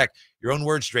are in check. Your own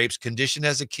words, Drapes. Conditioned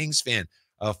as a Kings fan.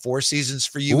 4 seasons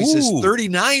for you. He says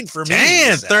 39 for me.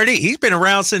 Damn, 30. He's been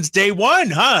around since day one,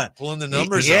 huh? Pulling the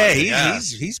numbers.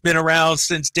 He's been around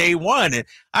since day one. And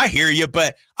I hear you,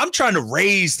 but I'm trying to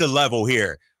raise the level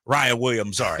here. Ryan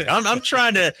Williams, I'm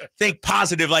trying to think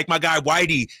positive like my guy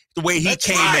Whitey, the way he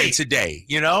came in today,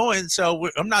 and so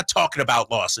I'm not talking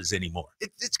about losses anymore.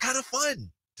 It's kind of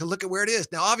fun to look at where it is.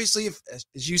 Now, obviously, if,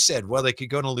 as you said, well, they could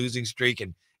go on a losing streak,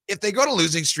 and if they go on a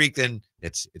losing streak, then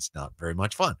it's not very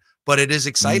much fun. But it is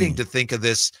exciting to think of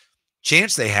this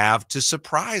chance they have to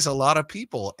surprise a lot of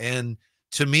people. And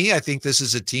to me, I think this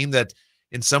is a team that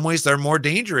in some ways they're more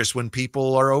dangerous when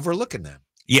people are overlooking them.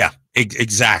 Yeah,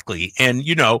 exactly. And,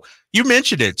 you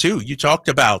mentioned it too. You talked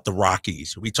about the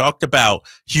Rockies. We talked about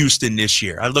Houston this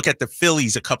year. I look at the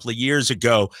Phillies a couple of years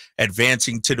ago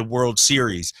advancing to the World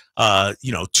Series, 2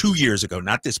 years ago,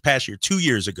 not this past year, 2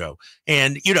 years ago.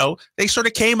 And, they sort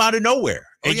of came out of nowhere.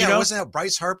 And, wasn't that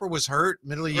Bryce Harper was hurt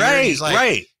middle of the year? He's like,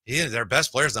 right. Yeah, their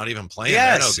best player's not even playing.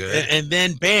 Yes. They're no good. And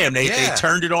then, bam, they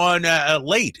turned it on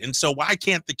late. And so why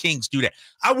can't the Kings do that?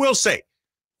 I will say,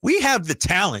 we have the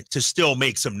talent to still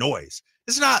make some noise.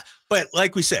 It's not, but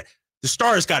like we said, the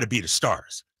stars got to be the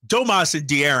stars. Domas and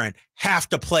De'Aaron have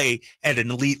to play at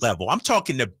an elite level. I'm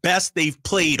talking the best they've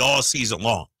played all season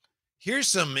long. Here's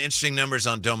some interesting numbers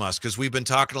on Domas, because we've been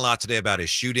talking a lot today about his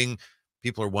shooting.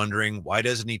 People are wondering, why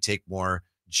doesn't he take more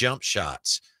jump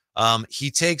shots?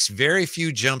 He takes very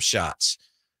few jump shots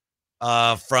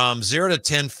from 0 to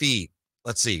 10 feet.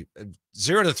 Let's see.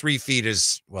 0 to 3 feet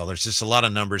is, well, there's just a lot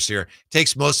of numbers here.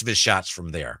 Takes most of his shots from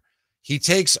there. He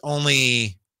takes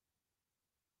only,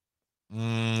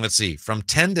 let's see, from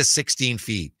 10 to 16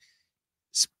 feet,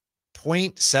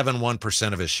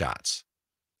 0.71% of his shots.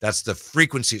 That's the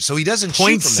frequency. So he doesn't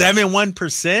shoot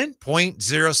 0.71%?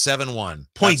 0.071.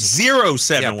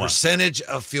 0.071. Yeah, percentage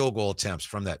of field goal attempts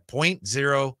from that.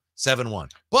 0.071.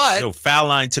 But so foul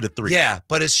line to the 3. Yeah,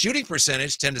 but his shooting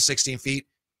percentage, 10 to 16 feet,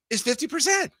 is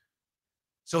 50%.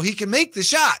 So he can make the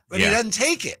shot, but he doesn't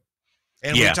take it.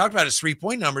 And we talked about his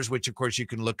 3-point numbers, which of course you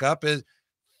can look up as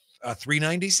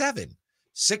 397,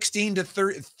 16 to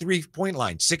 3-point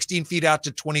line, 16 feet out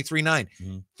to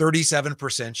 23.9,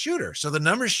 37% shooter. So the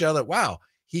numbers show that, wow,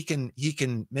 he can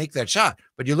make that shot.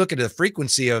 But you look at the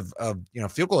frequency of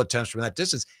field goal attempts from that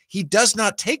distance, he does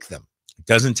not take them.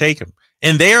 Doesn't take them.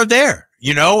 And they are there,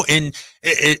 and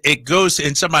it goes,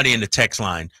 and somebody in the text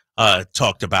line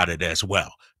talked about it as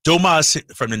well. Domas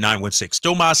from the 916.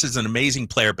 Domas is an amazing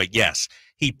player, but yes,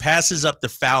 he passes up the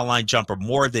foul line jumper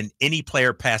more than any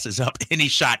player passes up any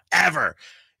shot ever.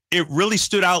 It really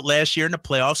stood out last year in the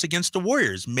playoffs against the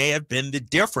Warriors. May have been the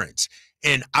difference.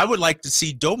 And I would like to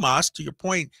see Domas, to your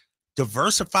point,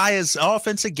 diversify his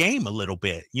offensive game a little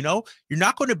bit. You're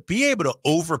not going to be able to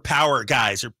overpower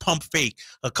guys or pump fake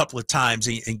a couple of times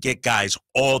and get guys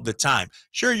all the time.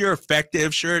 Sure, you're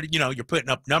effective. Sure, you're putting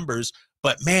up numbers.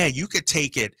 But, man, you could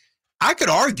take it. I could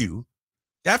argue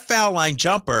that foul line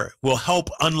jumper will help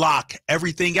unlock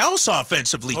everything else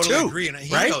offensively, too. Agree. And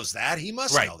he knows that. He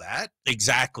must know that.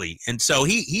 Exactly. And so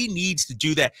he needs to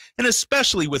do that, and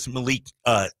especially with Malik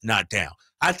not down.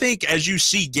 I think as you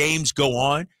see games go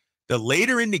on, the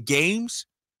later in the games,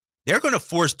 they're going to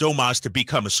force Domas to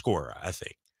become a scorer, I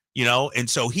think. And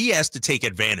so he has to take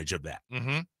advantage of that.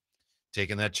 Mm-hmm.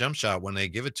 Taking that jump shot when they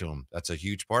give it to him. That's a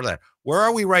huge part of that. Where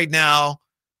are we right now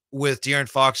with De'Aaron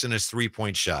Fox and his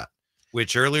 3-point shot?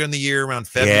 Which earlier in the year, around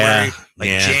February,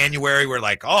 January, we're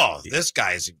like, oh, this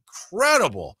guy is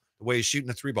incredible the way he's shooting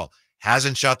the 3-ball.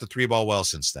 Hasn't shot the 3-ball well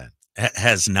since then.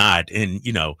 Has not. And,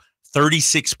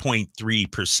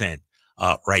 36.3%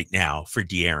 right now for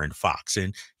De'Aaron Fox.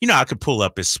 And, I could pull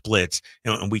up his splits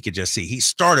and we could just see he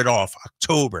started off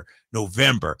October,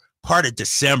 November, part of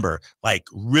December, like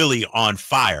really on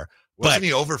fire. Wasn't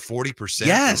he over 40%?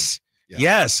 Yes.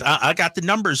 Yes. I got the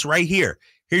numbers right here.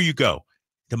 Here you go.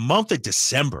 The month of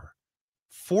December,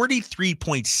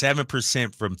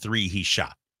 43.7% from 3 he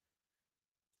shot.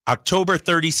 October,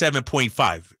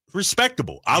 37.5.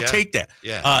 Respectable. I'll take that.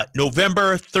 Yeah.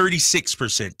 November,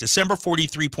 36%. December,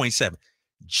 43.7.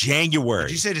 January.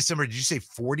 Did you say December? Did you say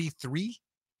 43?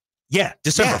 Yeah,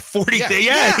 December 43.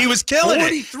 Yeah, he was killing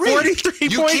 43. it. 43.7.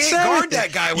 You can't guard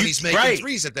that guy when he's making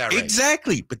threes at that rate.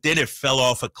 Exactly. But then it fell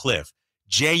off a cliff.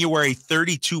 January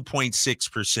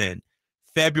 32.6%,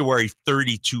 February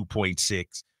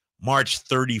 32.6%, March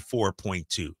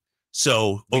 34.2%.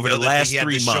 So over the last 3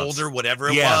 months, shoulder, whatever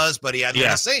it was, but he hadn't been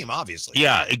the same, obviously.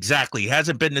 Yeah, exactly. It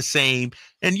hasn't been the same.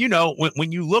 And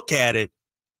when you look at it,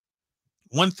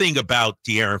 one thing about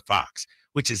De'Aaron Fox,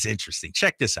 which is interesting.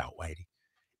 Check this out, Whitey.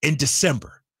 In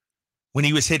December, when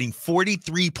he was hitting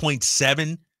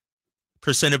 43.7%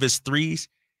 of his threes,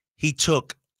 he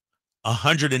took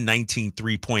 119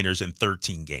 three-pointers in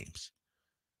 13 games.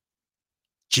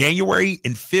 January,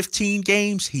 in 15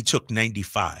 games, he took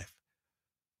 95.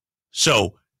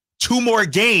 So 2 more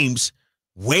games,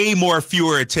 way more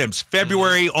fewer attempts.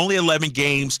 February, only 11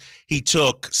 games, he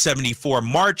took 74.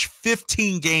 March,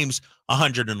 15 games,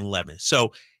 111.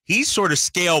 So he sort of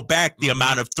scaled back the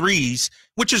amount of threes,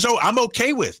 which is I'm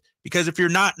okay with, because if you're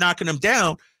not knocking them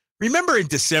down, remember in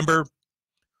December,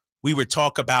 we would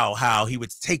talk about how he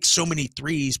would take so many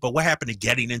threes, but what happened to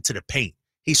getting into the paint?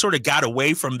 He sort of got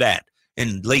away from that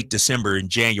in late December and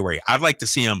January. I'd like to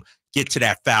see him get to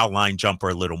that foul line jumper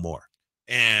a little more.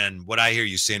 And what I hear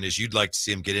you saying is you'd like to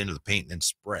see him get into the paint and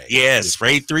spray. Yeah,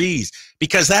 spray threes,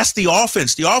 because that's the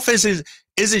offense. The offense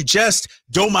isn't just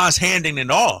Domas handing it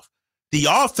off. The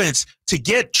offense, to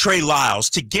get Trey Lyles,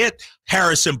 to get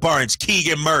Harrison Barnes,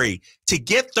 Keegan Murray, to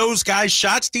get those guys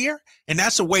shots there, and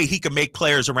that's a way he can make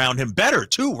players around him better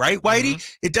too, right, Whitey?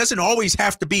 It doesn't always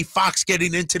have to be Fox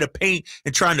getting into the paint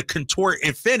and trying to contort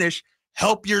and finish.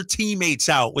 Help your teammates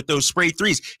out with those spray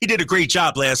threes. He did a great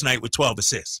job last night with 12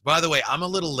 assists. By the way, I'm a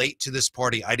little late to this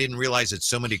party. I didn't realize that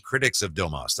so many critics of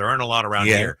Domas. There aren't a lot around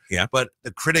here. Yeah. But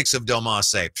the critics of Domas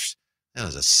say, that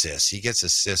was assists. He gets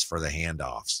assists for the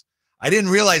handoffs. I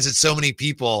didn't realize that so many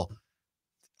people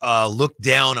look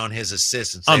down on his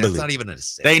assists and say it's not even an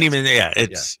assist. They ain't even,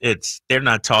 it's they're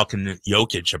not talking to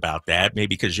Jokic about that. Maybe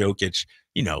because Jokic,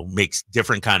 makes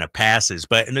different kind of passes,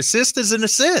 but an assist is an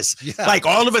assist. Yeah. Like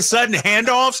all of a sudden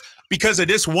handoffs because of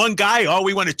this one guy,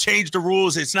 we want to change the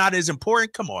rules. It's not as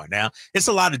important. Come on now. It's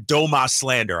a lot of Domas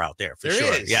slander out there for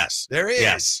sure. Is. Yes. There is.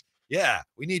 Yes. Yeah.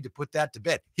 We need to put that to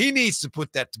bed. He needs to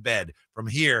put that to bed from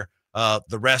here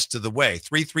the rest of the way.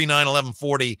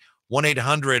 339-1140,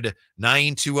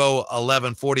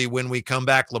 1-800-920-1140. When we come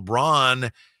back, LeBron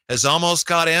has almost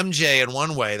caught MJ in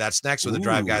one way. That's next with the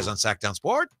Drive Guys on Sactown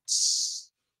Sports.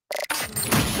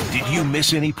 Did you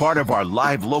miss any part of our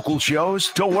live local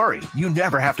shows? Don't worry, you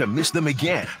never have to miss them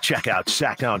again. Check out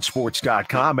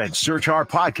SactownSports.com and search our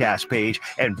podcast page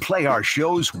and play our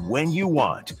shows when you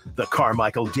want. The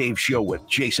Carmichael Dave Show with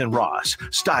Jason Ross,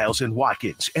 Stiles and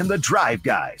Watkins, and the Drive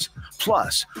Guys.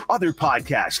 Plus, other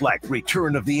podcasts like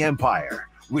Return of the Empire,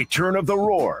 Return of the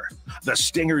Roar, the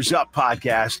Stingers Up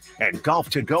podcast, and Golf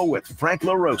to Go with Frank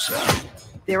LaRosa.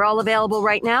 They're all available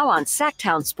right now on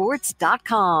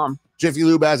SactownSports.com. Jiffy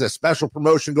Lube has a special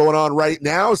promotion going on right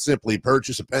now. Simply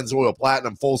purchase a Pennzoil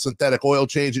Platinum full synthetic oil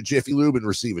change at Jiffy Lube and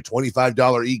receive a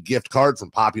 $25 e-gift card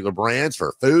from popular brands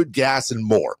for food, gas, and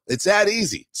more. It's that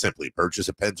easy. Simply purchase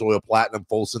a Pennzoil Platinum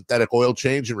full synthetic oil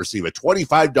change and receive a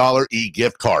 $25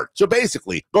 e-gift card. So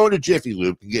basically, going to Jiffy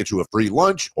Lube can get you a free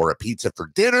lunch or a pizza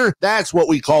for dinner. That's what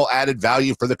we call added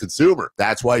value for the consumer.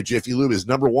 That's why Jiffy Lube is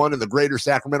 #1 in the greater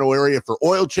Sacramento area for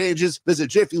oil changes. Visit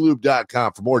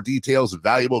jiffylube.com for more details and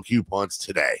valuable coupons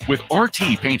today. With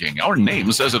RT Painting, our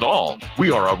name says it all. We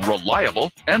are a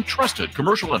reliable and trusted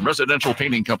commercial and residential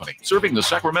painting company serving the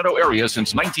Sacramento area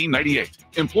since 1998.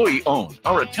 Employee owned,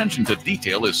 our attention to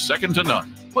detail is second to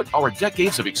none. Put our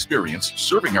decades of experience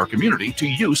serving our community to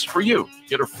use for you.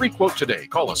 Get a free quote today.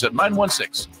 Call us at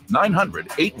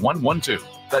 916-900-8112.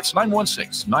 That's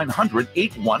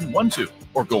 916-900-8112.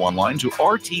 Or go online to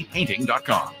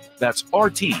rtpainting.com. That's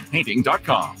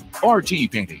rtpainting.com.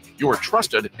 RT Painting, your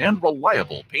trusted and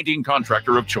reliable painting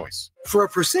contractor of choice. For a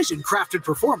precision-crafted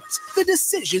performance, the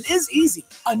decision is easy.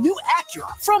 A new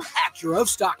Acura from Acura of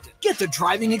Stockton. Get the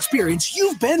driving experience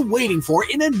you've been waiting for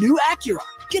in a new Acura.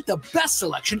 Get the best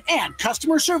selection and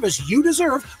customer service you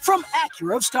deserve from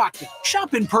Acura of Stockton.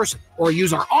 Shop in person or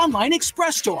use our online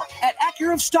express store at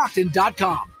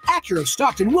AcuraofStockton.com. Acura of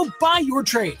Stockton will buy your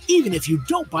trade, even if you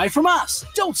don't buy from us.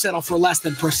 Don't settle for less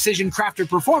than precision-crafted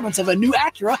performance of a new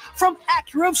Acura from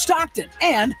Acura of Stockton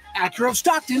and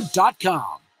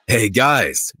AcuraofStockton.com. Hey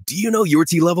guys, do you know your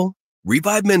T-level?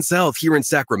 Revive Men's Health here in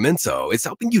Sacramento is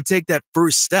helping you take that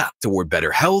first step toward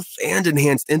better health and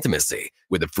enhanced intimacy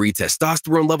with a free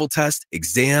testosterone level test,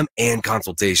 exam, and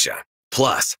consultation.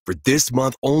 Plus, for this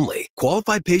month only,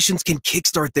 qualified patients can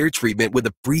kickstart their treatment with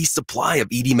a free supply of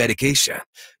ED medication.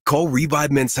 Call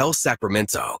Revive Men's Health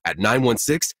Sacramento at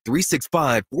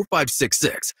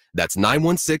 916-365-4566. That's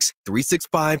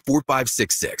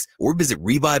 916-365-4566. Or visit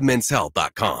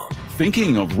ReviveMen'sHealth.com.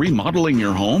 Thinking of remodeling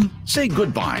your home? Say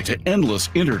goodbye to endless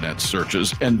internet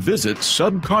searches and visit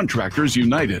Subcontractors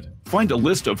United. Find a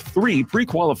list of 3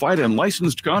 pre-qualified and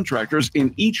licensed contractors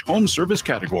in each home service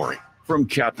category. From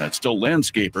cabinets to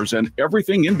landscapers and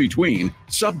everything in between,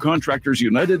 Subcontractors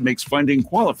United makes finding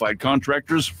qualified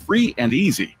contractors free and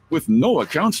easy, with no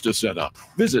accounts to set up.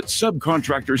 Visit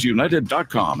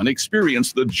subcontractorsunited.com and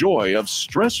experience the joy of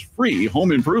stress-free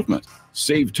home improvement.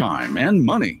 Save time and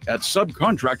money at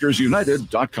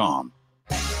subcontractorsunited.com.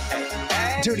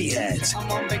 Dirty Heads,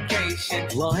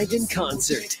 live in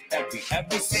concert. Every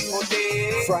single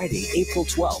day. Friday, April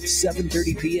 12th,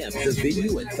 7:30 p.m. The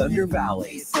venue at Thunder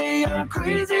Valley. Say I'm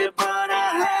crazy, but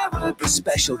I have a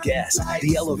special guest,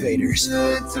 The Elevators.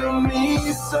 To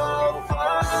me so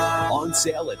far. On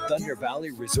sale at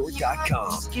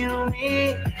ThunderValleyResort.com. Excuse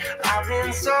me, I've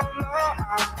been so long,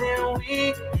 I've been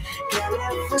weak.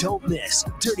 Don't miss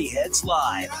Dirty Heads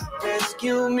Live.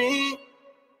 Rescue me.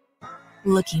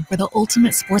 Looking for the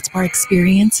ultimate sports bar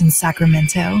experience in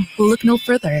Sacramento? Look no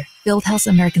further. Fieldhouse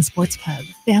American Sports Pub,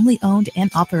 family owned and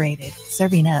operated,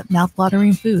 serving up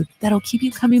mouth-watering food that'll keep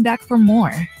you coming back for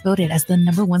more. Voted as the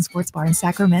 #1 sports bar in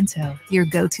Sacramento, your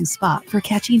go-to spot for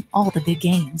catching all the big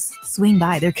games. Swing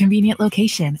by their convenient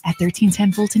location at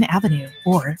 1310 Fulton Avenue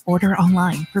or order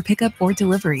online for pickup or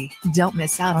delivery. Don't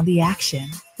miss out on the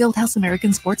action. Fieldhouse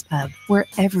American Sports Pub, where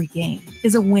every game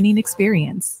is a winning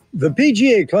experience. The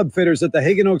PGA Club Fitters at the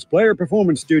Hagen Oaks Player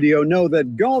Performance Studio know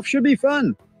that golf should be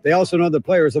fun. They also know that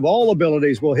players of all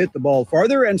abilities will hit the ball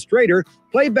farther and straighter,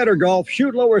 play better golf,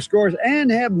 shoot lower scores, and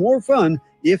have more fun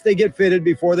if they get fitted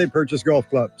before they purchase golf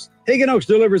clubs. Hagen Oaks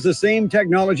delivers the same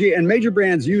technology and major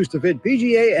brands used to fit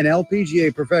PGA and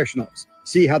LPGA professionals.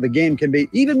 See how the game can be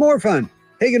even more fun.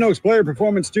 Hagen Oaks Player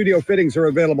Performance Studio fittings are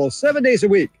available 7 days a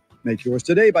week. Make yours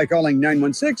today by calling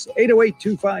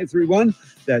 916-808-2531.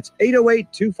 That's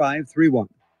 808-2531.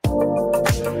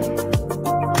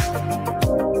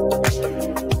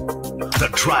 The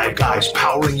Drive Guys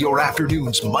powering your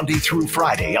afternoons Monday through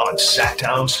Friday on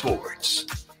Sactown Sports.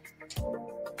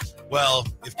 Well,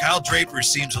 if Kyle Draper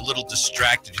seems a little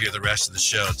distracted here the rest of the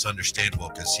show, it's understandable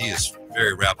because he is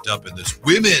very wrapped up in this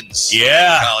women's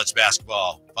college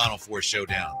basketball Final Four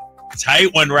showdown.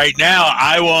 Tight one right now.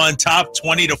 Iowa on top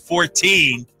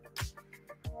 20-14.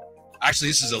 Actually,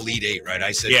 this is Elite Eight, right?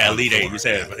 I said Elite Eight. You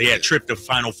said trip to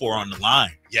Final Four on the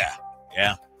line. Yeah.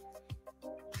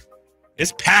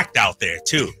 It's packed out there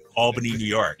too. Albany, New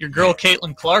York. Your girl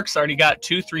Caitlin Clark's already got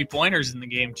 2 3-pointers in the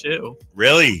game too.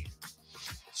 Really?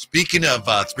 Speaking of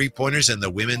 3-pointers in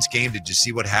the women's game, did you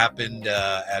see what happened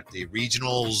at the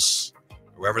regionals?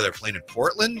 Wherever they're playing in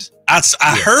Portland? I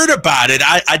heard about it.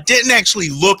 I didn't actually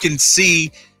look and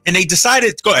see, and they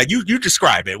decided, go ahead, you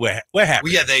describe it. What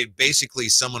happened? Well, they basically,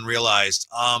 someone realized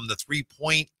the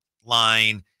 3-point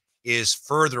line is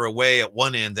further away at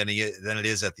one end than it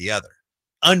is at the other.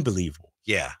 Unbelievable.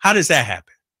 Yeah. How does that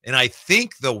happen? And I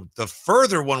think the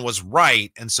further one was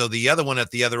right, and so the other one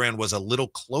at the other end was a little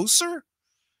closer,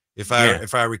 if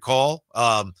I recall.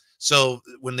 So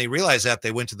when they realized that,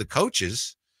 they went to the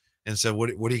coaches and said, what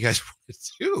do you guys want to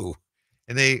do?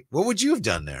 And what would you have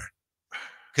done there?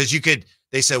 Because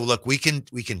they said, well, look, we can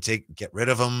get rid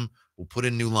of them. We'll put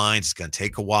in new lines. It's going to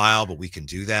take a while, but we can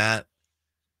do that.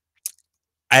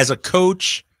 As a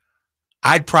coach,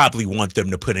 I'd probably want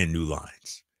them to put in new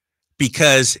lines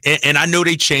because, and I know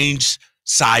they change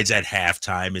sides at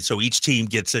halftime, and so each team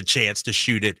gets a chance to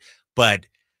shoot it. But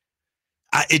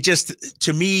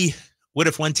to me, what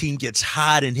if one team gets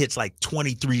hot and hits like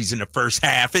 23s in the first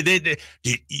half? And then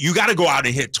you got to go out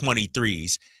and hit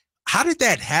 23s. How did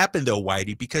that happen, though,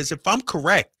 Whitey? Because if I'm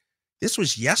correct, this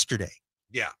was yesterday.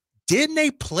 Yeah. Didn't they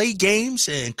play games?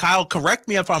 And Kyle, correct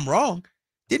me if I'm wrong.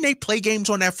 Didn't they play games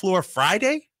on that floor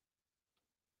Friday?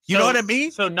 You know what I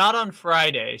mean? So not on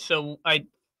Friday. So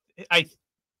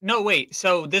no, wait.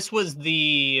 So this was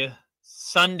the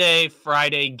Sunday,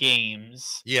 Friday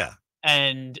games. Yeah.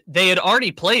 And they had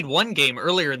already played one game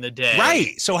earlier in the day.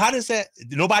 Right. So how does that,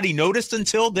 nobody noticed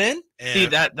until then? See,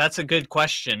 that's a good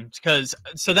question.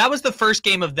 So that was the first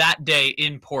game of that day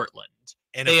in Portland.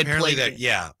 And apparently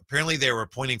apparently they were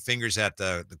pointing fingers at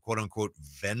the quote unquote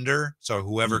vendor. So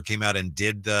whoever came out and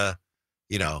did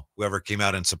whoever came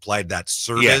out and supplied that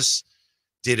service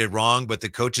did it wrong. But the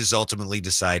coaches ultimately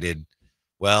decided,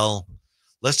 well,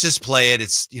 let's just play it.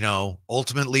 It's,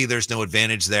 ultimately there's no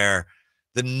advantage there.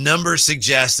 The numbers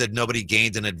suggest that nobody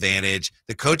gained an advantage.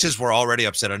 The coaches were already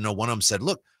upset. I know one of them said,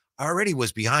 look, I already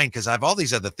was behind because I have all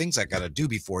these other things I got to do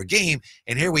before a game.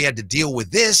 And here we had to deal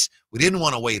with this. We didn't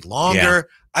want to wait longer. Yeah.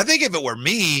 I think if it were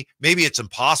me, maybe it's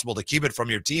impossible to keep it from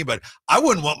your team, but I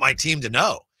wouldn't want my team to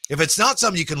know. If it's not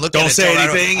something you can look don't at, say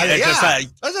anything.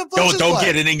 Don't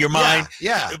get it in your mind.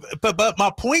 Yeah. But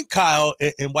my point, Kyle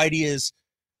and Whitey, is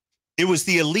it was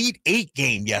the Elite 8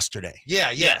 game yesterday.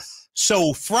 Yeah. Yes.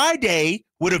 So Friday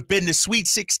would have been the Sweet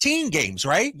 16 games,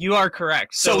 right? You are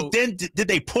correct. So then did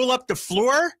they pull up the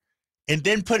floor and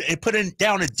then put it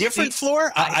down a different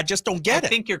floor? I just don't get it. I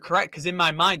think you're correct, because in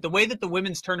my mind, the way that the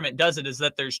women's tournament does it is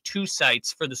that there's 2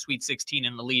 sites for the Sweet 16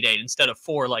 and Elite 8 instead of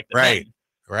 4 like the men.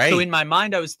 Right. So in my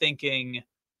mind, I was thinking,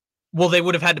 well, they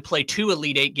would have had to play 2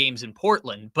 Elite 8 games in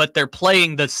Portland, but they're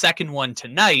playing the second one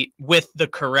tonight with the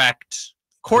correct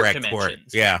court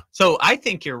dimensions. Yeah. So I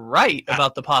think you're right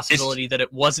about the possibility that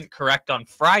it wasn't correct on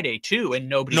Friday too, and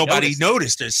nobody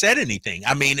noticed or said anything.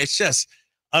 I mean, it's just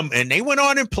and they went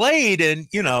on and played, and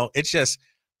it's just,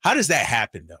 how does that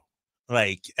happen though?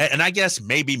 Like, and I guess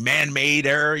maybe man-made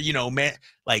error,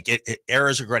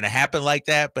 errors are going to happen like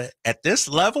that, but at this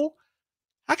level,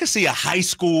 I could see a high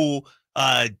school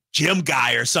gym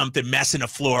guy or something messing the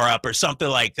floor up or something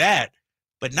like that,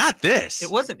 but not this.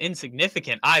 It wasn't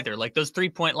insignificant either. Like those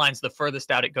 3-point lines, the furthest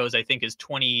out it goes, I think, is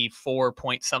 24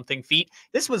 point something feet.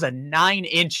 This was a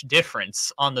 9-inch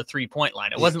difference on the 3-point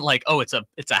line. It wasn't like, oh, it's a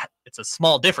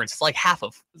small difference. It's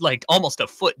like almost a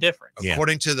foot difference.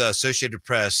 According to the Associated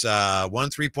Press, 1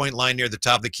 3-point line near the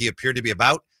top of the key appeared to be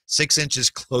about 6 inches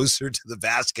closer to the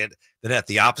basket than at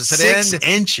the opposite end. 6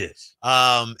 inches.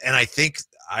 And I think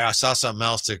I saw something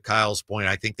else to Kyle's point.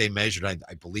 I think they measured, I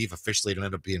believe officially it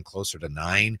ended up being closer to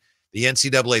 9. The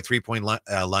NCAA 3-point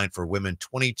line for women,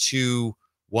 22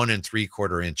 1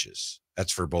 3/4 inches.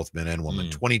 That's for both men and women.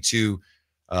 22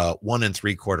 1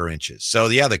 3/4 inches. So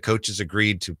yeah, the coaches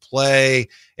agreed to play,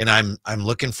 and I'm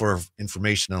looking for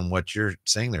information on what you're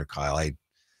saying there, Kyle.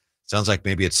 Sounds like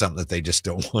maybe it's something that they just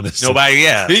don't want to think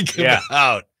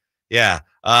about. Yeah.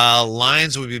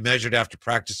 Lines will be measured after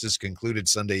practices concluded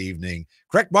Sunday evening.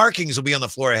 Correct markings will be on the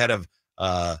floor ahead of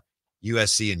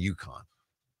USC and UConn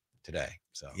today.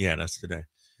 So yeah, that's today.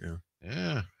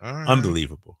 Yeah. All right.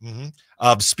 Unbelievable.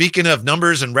 Speaking of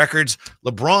numbers and records,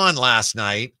 LeBron last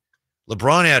night.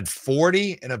 LeBron had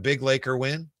 40 in a big Laker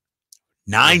win.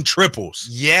 9 triples.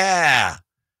 Yeah.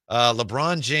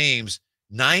 LeBron James,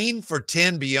 9 for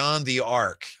 10 beyond the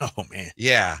arc. Oh, man.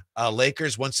 Yeah.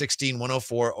 Lakers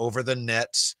 116-104 over the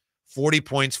Nets. 40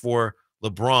 points for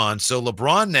LeBron. So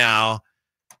LeBron now,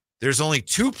 there's only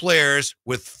 2 players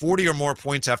with 40 or more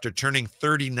points after turning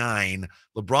 39.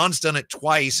 LeBron's done it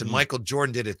twice, and Michael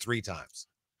Jordan did it 3 times.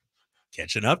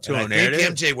 Catching up to him. I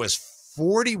think MJ was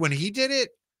 40 when he did it.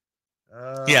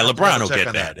 Yeah, LeBron will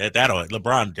get that.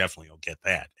 LeBron definitely will get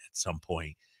that at some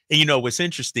point. And what's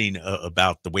interesting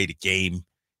about the way the game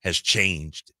has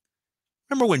changed.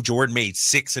 Remember when Jordan made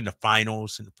 6 in the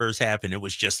finals in the first half, and it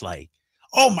was just like,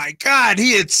 oh my God,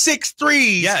 he had 6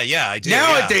 threes. Yeah, I do.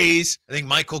 Nowadays, I think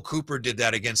Michael Cooper did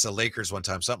that against the Lakers one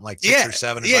time, something like 6 or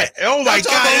 7. Yeah. Like, oh my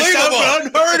God, it's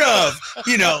unheard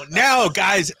of. Now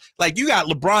guys, like you got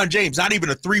LeBron James, not even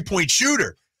a 3-point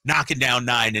shooter, knocking down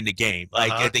 9 in the game.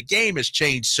 Like the game has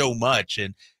changed so much,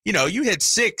 and you hit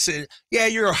 6, and yeah,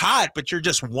 you're hot, but you're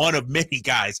just one of many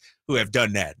guys who have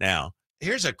done that now.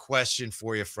 Here's a question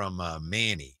for you from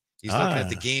Manny. He's looking at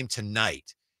the game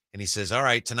tonight, and he says, all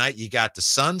right, tonight you got the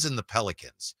Suns and the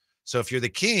Pelicans. So if you're the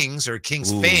Kings or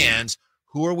Kings fans,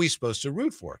 who are we supposed to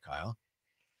root for, Kyle?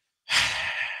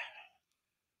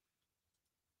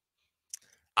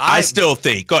 I still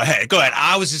think. Go ahead.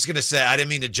 I was just going to say, I didn't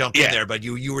mean to jump in there, but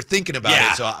you were thinking about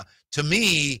it. So to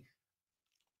me,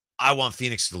 I want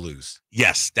Phoenix to lose.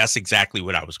 Yes, that's exactly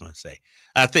what I was going to say.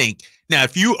 I think now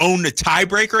if you own the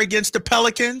tiebreaker against the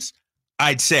Pelicans,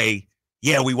 I'd say,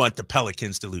 yeah, we want the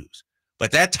Pelicans to lose.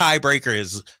 But that tiebreaker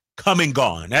is come and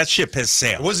gone. That ship has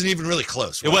sailed. It wasn't even really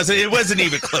close. It wasn't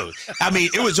even close. I mean,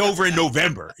 it was over in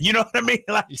November. You know what I mean?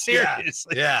 Like,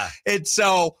 seriously. Yeah. And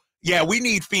so, yeah, we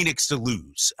need Phoenix to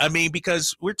lose. I mean,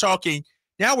 because we're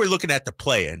looking at the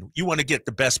play-in. You want to get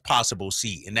the best possible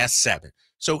seed, and that's 7.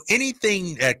 So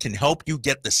anything that can help you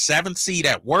get the 7th seed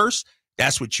at worst,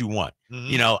 that's what you want.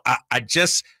 I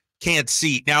just can't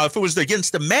see. Now, if it was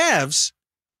against the Mavs,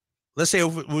 let's say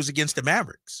if it was against the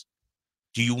Mavericks,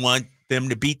 do you want them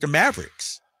to beat the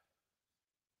Mavericks?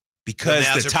 Because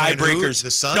the tiebreakers, the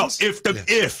Suns? No, if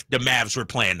the Mavs were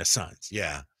playing the Suns.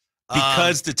 Yeah.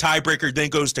 Because the tiebreaker then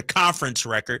goes to conference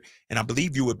record, and I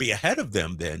believe you would be ahead of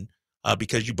them then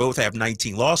because you both have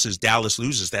 19 losses. Dallas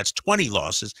loses, that's 20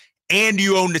 losses, and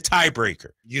you own the tiebreaker.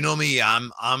 You know me,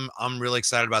 I'm really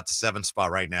excited about the 7th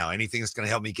spot right now. Anything that's going to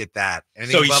help me get that.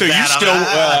 So you still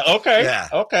okay? Yeah.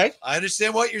 Okay. I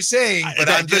understand what you're saying,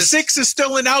 but the 6 is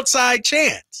still an outside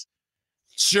chance.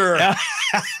 Sure.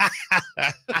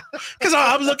 Because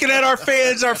I'm looking at our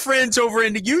friends over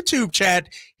in the YouTube chat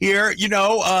here.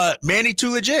 Manny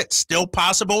Too Legit, still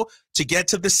possible to get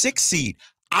to the 6th seed.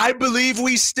 I believe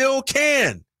we still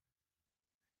can.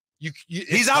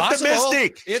 He's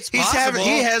optimistic. It's possible.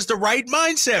 He has the right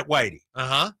mindset, Whitey.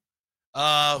 Who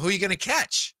are you going to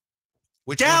catch?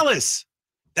 Dallas.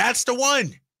 That's the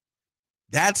one.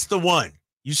 That's the one.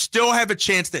 You still have a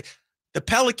chance that the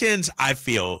Pelicans, I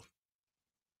feel,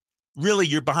 really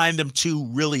you're behind them 2.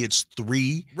 Really, it's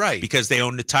 3. Right. Because they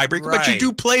own the tiebreaker. Right. But you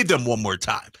do play them one more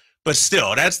time. But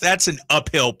still, that's an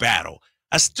uphill battle.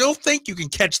 I still think you can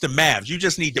catch the Mavs. You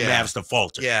just need the Mavs to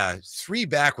falter. Yeah, 3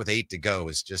 back with 8 to go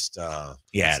is just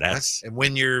that's and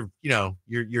when you're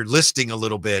you're listing a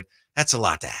little bit, that's a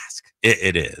lot to ask.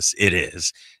 It is.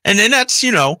 And then that's,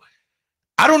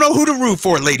 I don't know who to root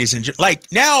for, ladies and gentlemen. Like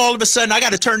now all of a sudden I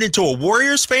got to turn into a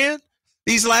Warriors fan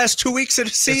these last 2 weeks of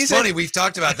the season. It's funny, we've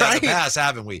talked about that in the past,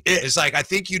 haven't we? It's like I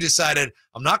think you decided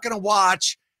I'm not going to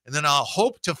watch. And then I'll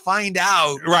hope to find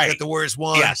out that the Warriors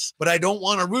won. Yes. But I don't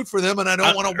want to root for them, and I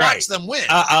don't want to watch them win.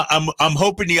 I'm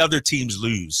hoping the other teams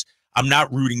lose. I'm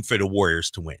not rooting for the Warriors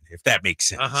to win, if that makes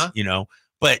sense.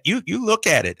 But you look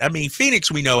at it. I mean,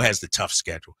 Phoenix, we know, has the tough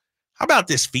schedule. How about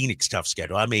this Phoenix tough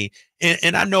schedule? I mean,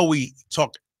 and I know we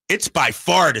talk. It's by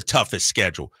far the toughest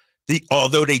schedule.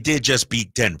 Although they did just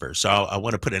beat Denver, so I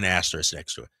want to put an asterisk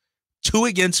next to it. 2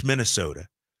 against Minnesota,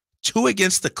 2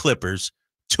 against the Clippers,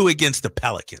 2 against the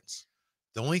Pelicans.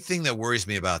 The only thing that worries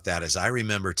me about that is I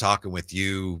remember talking with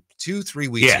you 2-3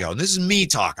 weeks ago, and this is me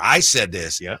talk. I said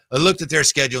this. Yeah. I looked at their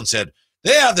schedule and said,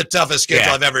 they have the toughest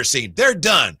schedule I've ever seen. They're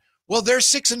done. Well, they're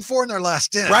 6-4 in their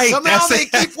last 10. Right. Somehow they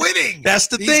keep winning. That's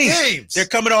the these thing. Games. They're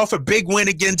coming off a big win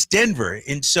against Denver.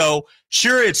 And so,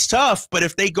 sure, it's tough, but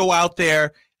if they go out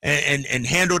there and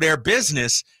handle their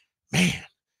business, man,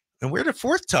 and we're the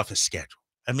 4th toughest schedule.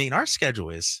 I mean, our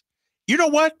schedule is, you know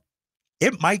what?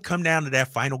 It might come down to that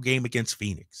final game against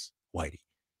Phoenix, Whitey,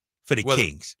 for the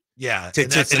Kings. Yeah, to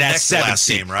that 7th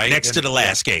game, right? Next to the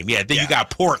last game. Yeah, then you got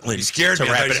Portland. You scared to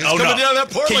me. wrap it. Oh, no. That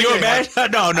Can you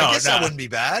imagine? No. That wouldn't be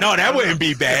bad. No, that wouldn't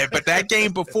be bad. But that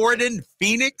game before it in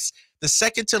Phoenix, the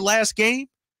second to last game,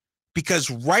 because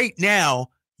right now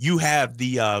you have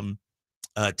the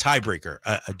tiebreaker,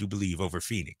 I do believe, over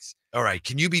Phoenix. All right.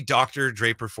 Can you be Dr.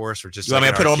 Draper for us? For just you want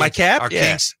me to put on my cap? Our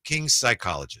King's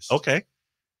psychologist. Okay.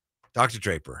 Dr.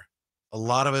 Draper, a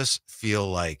lot of us feel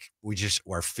like we just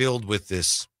are filled with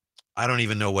this. I don't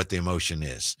even know what the emotion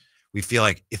is. We feel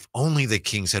like if only the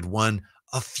Kings had won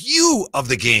a few of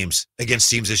the games against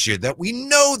teams this year that we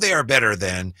know they are better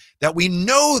than, that we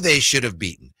know they should have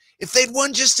beaten. If they'd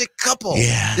won just a couple,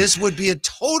 this would be a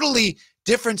totally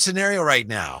different scenario right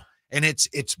now. And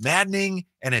it's maddening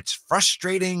and it's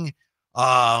frustrating.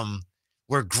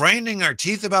 We're grinding our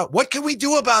teeth about what can we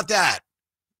do about that?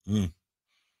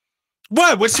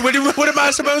 What am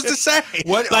I supposed to say?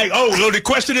 The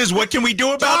question is, what can we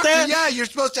do about that? Yeah, you're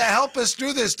supposed to help us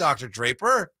through this, Dr.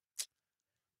 Draper.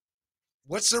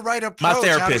 What's the right approach? My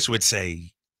therapist would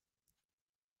say,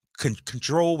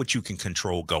 control what you can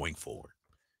control going forward.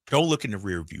 Don't look in the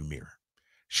rearview mirror.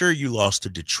 Sure, you lost to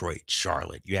Detroit,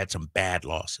 Charlotte. You had some bad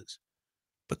losses.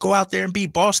 But go out there and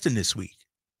beat Boston this week.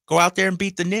 Go out there and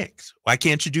beat the Knicks. Why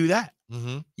can't you do that?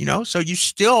 So you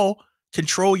still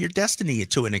control your destiny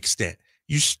to an extent.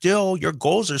 Your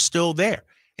goals are still there.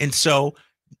 And so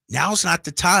now's not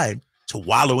the time to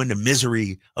wallow in the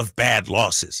misery of bad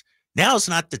losses. Now's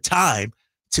not the time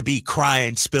to be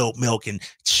crying spilled milk and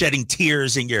shedding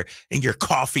tears in your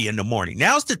coffee in the morning.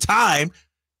 Now's the time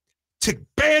to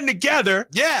band together.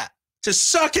 Yeah. To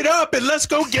suck it up and let's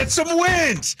go get some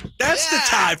wins. That's the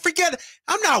time.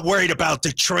 I'm not worried about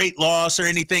Detroit loss or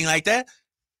anything like that.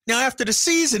 Now, after the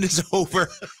season is over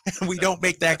and we don't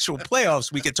make the actual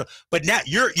playoffs, we get to. But now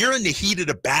you're in the heat of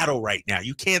the battle right now.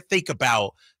 You can't think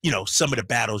about some of the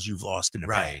battles you've lost in the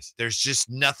past. There's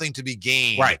just nothing to be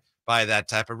gained by that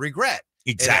type of regret.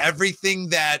 Exactly. And everything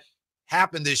that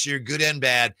happened this year, good and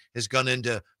bad, has gone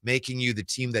into making you the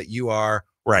team that you are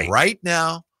right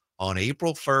now on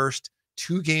April 1st.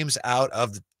 2 games out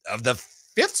of the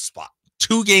 5th spot.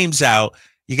 2 games out.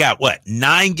 You got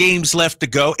 9 games left to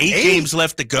go, 8 games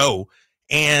left to go.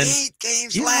 And 8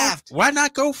 games left. Why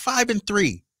not go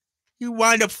 5-3? You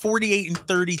wind up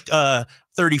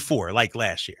 48-34 like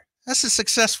last year. That's a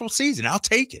successful season. I'll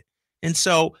take it. And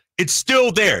so it's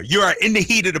still there. You are in the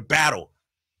heat of the battle.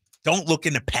 Don't look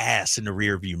in the past in the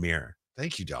rearview mirror.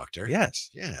 Thank you, doctor. Yes.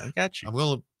 Yeah. I got you. I'm a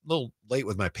little late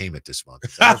with my payment this month.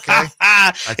 Is that okay?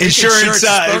 Insurance,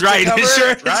 right?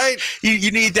 Insurance, right? You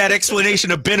need that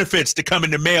explanation of benefits to come in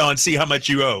the mail and see how much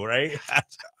you owe, right?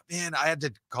 man, I had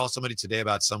to call somebody today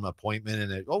about some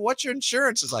appointment, and what's your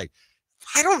insurance? It's like,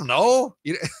 I don't know.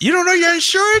 You don't know your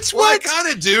insurance? Well, What? I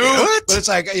kind of do, What? but it's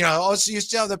like, so you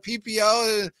still have the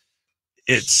PPO.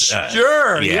 It's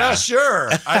sure, yeah,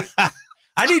 sure.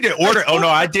 I need to order. Oh no,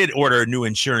 I did order a new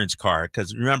insurance card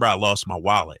because remember I lost my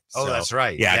wallet. Oh, So, that's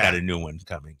right. Yeah, I Yeah. got a new one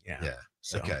coming. Yeah. Yeah.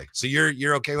 So. Okay. So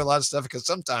you're okay with a lot of stuff, because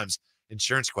sometimes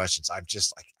insurance questions, I'm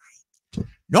just like,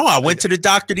 No, I went to the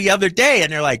doctor the other day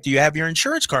and they're like, "Do you have your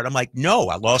insurance card?" I'm like, "No,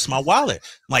 I lost my wallet."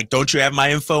 I'm like, "Don't you have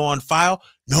my info on file?"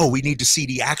 "No, we need to see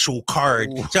the actual card."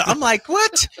 So I'm like,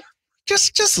 "What?"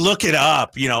 Just look it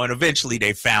up, and eventually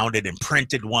they found it and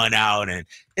printed one out, and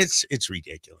it's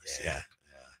ridiculous. Yeah.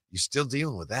 you still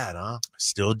dealing with that, huh?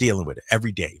 Still dealing with it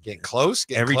every day. Getting close,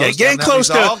 Every day. Getting close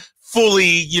to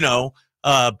fully,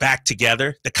 back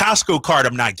together. The Costco card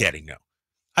I'm not getting, though.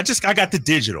 I got the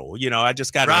digital, I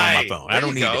just got it on my phone. I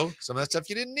don't need it. Some of that stuff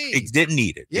you didn't need. It didn't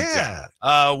need it. Yeah.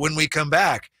 Exactly. When we come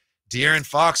back, De'Aaron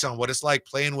Fox on what it's like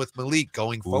playing with Malik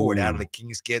going forward. How do the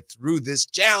Kings get through this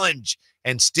challenge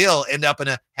and still end up in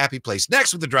a happy place?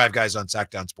 Next with the Drive Guys on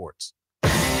Sactown Sports.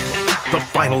 The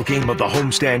final game of the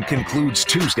homestand concludes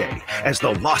Tuesday as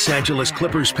the Los Angeles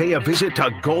Clippers pay a visit to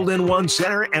Golden One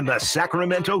Center and the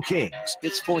Sacramento Kings.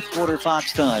 It's fourth quarter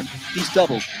Fox time. He's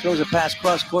doubled, throws a pass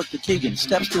cross court to Keegan,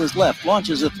 steps to his left,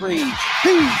 launches a three.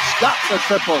 He's got the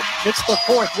triple. It's the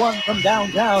fourth one from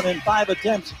downtown in 5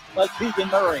 attempts by Keegan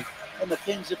Murray. And the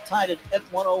Kings have tied it at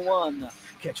 101.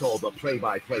 Catch all the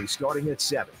play-by-play starting at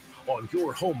 7 on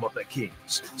your home of the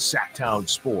Kings, Sactown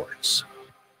Sports.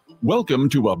 Welcome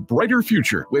to a brighter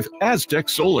future with Aztec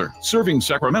Solar, serving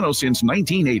Sacramento since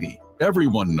 1980.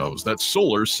 Everyone knows that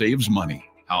solar saves money.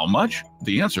 How much?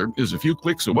 The answer is a few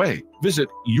clicks away. Visit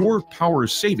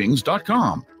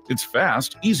yourpowersavings.com. It's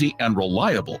fast, easy, and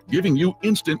reliable, giving you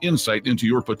instant insight into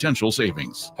your potential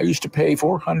savings. I used to pay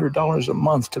 $400 a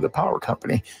month to the power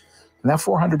company, and that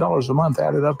 $400 a month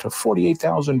added up to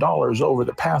 $48,000 over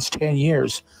the past 10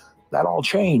 years. That all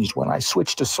changed when I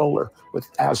switched to solar with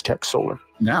Aztec Solar.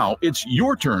 Now it's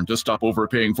your turn to stop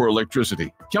overpaying for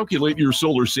electricity. Calculate your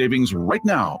solar savings right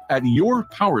now at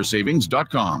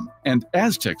yourpowersavings.com. And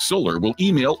Aztec Solar will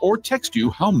email or text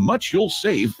you how much you'll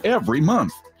save every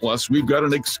month. Plus, we've got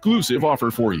an exclusive offer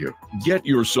for you. Get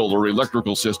your solar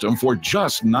electrical system for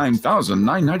just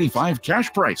 $9,995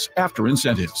 cash price after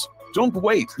incentives. Don't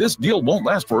wait. This deal won't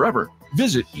last forever.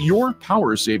 Visit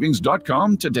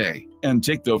yourpowersavings.com today and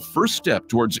take the first step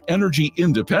towards energy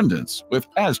independence with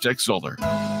Aztec Solar.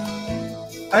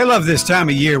 I love this time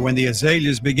of year when the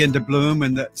azaleas begin to bloom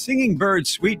and the singing birds'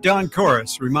 sweet dawn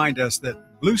chorus remind us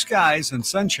that blue skies and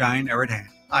sunshine are at hand.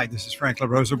 Hi, this is Frank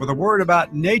LaRosa with a word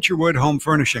about Naturewood Home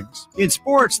Furnishings. In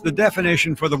sports, the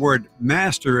definition for the word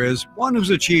master is one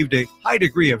who's achieved a high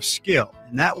degree of skill,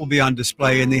 and that will be on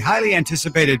display in the highly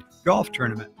anticipated golf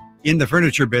tournament. In the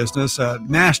furniture business, a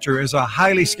master is a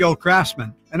highly skilled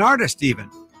craftsman, an artist even,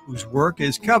 whose work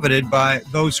is coveted by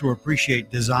those who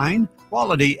appreciate design,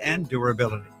 quality, and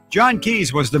durability. John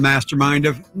Keyes was the mastermind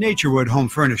of Naturewood Home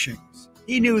Furnishings.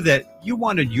 He knew that you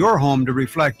wanted your home to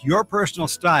reflect your personal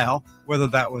style, whether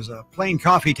that was a plain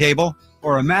coffee table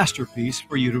or a masterpiece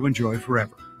for you to enjoy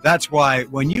forever. That's why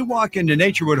when you walk into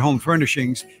Naturewood Home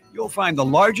Furnishings, you'll find the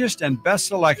largest and best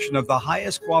selection of the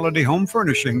highest quality home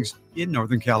furnishings in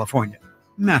Northern California.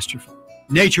 Masterful.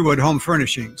 Naturewood Home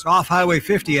Furnishings, off Highway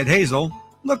 50 at Hazel.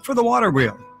 Look for the water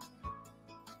wheel.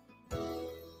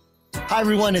 Hi,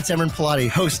 everyone. It's Emron Pilati,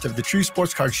 host of the True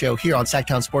Sports Card Show here on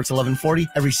Sactown Sports 1140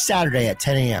 every Saturday at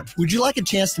 10 a.m. Would you like a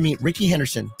chance to meet Ricky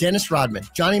Henderson, Dennis Rodman,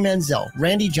 Johnny Manziel,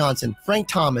 Randy Johnson, Frank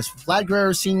Thomas, Vlad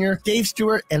Guerrero Sr., Dave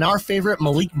Stewart, and our favorite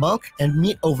Malik Monk, and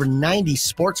meet over 90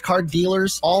 sports card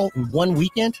dealers all in one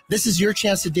weekend? This is your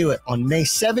chance to do it on May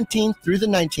 17th through the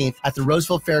 19th at the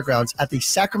Roseville Fairgrounds at the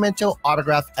Sacramento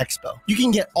Autograph Expo. You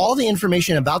can get all the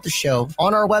information about the show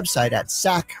on our website at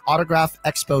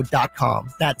sacautograph.expo.com.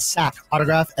 That's sacautograph.expo.com.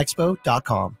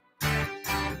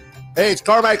 Hey, it's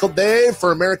Carmichael Dave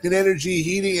for American Energy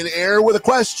Heating and Air with a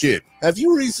question. Have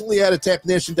you recently had a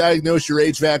technician diagnose your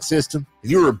HVAC system and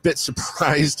you were a bit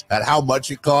surprised at how much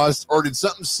it cost? Or did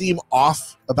something seem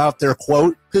off about their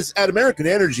quote? Because at American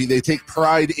Energy, they take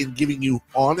pride in giving you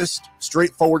honest,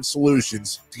 straightforward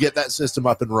solutions to get that system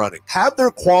up and running. Have their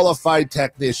qualified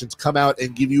technicians come out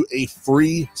and give you a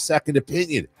free second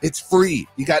opinion. It's free.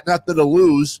 You got nothing to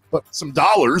lose but some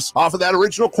dollars off of that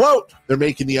original quote. They're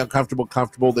making the uncomfortable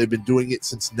comfortable. They've been doing it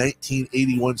since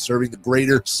 1981, serving the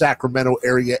greater Sacramento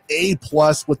area. A+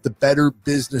 with the Better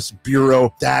Business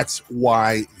Bureau. That's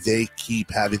why they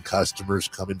keep having customers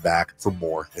coming back for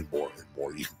more and more and more.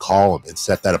 more. You can call them and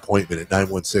set that appointment at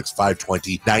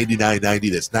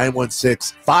 916-520-9990. That's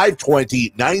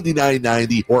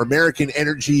 916-520-9990 or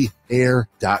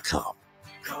AmericanEnergyAir.com.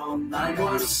 Call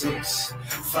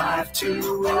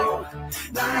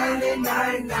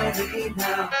 916-520-9990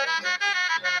 now.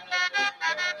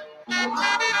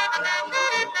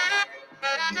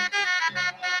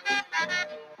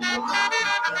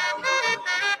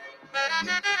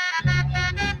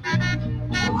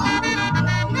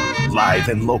 Live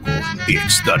and local,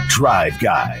 it's The Drive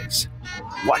Guys.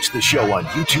 Watch the show on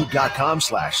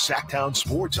youtube.com/Sactown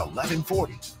Sports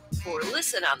 1140. Or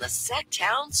listen on the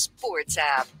Sactown Sports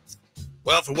app.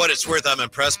 Well, for what it's worth, I'm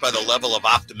impressed by the level of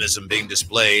optimism being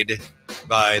displayed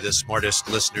by the smartest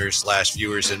listeners /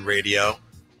 viewers in radio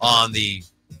on the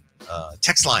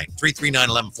text line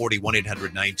 339-1140,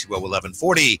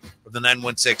 1-800-920-1140 from the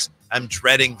 916. I'm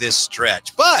dreading this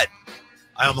stretch, but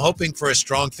I'm hoping for a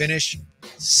strong finish.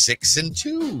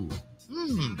 6-2.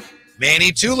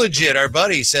 Manny Too Legit, our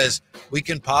buddy, says we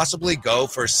can possibly go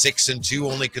for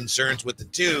 6-2. Only concerns with the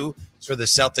 2 for the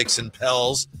Celtics and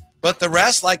Pels, but the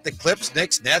rest, like the Clips,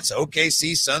 Knicks, Nets,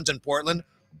 OKC, Suns, and Portland,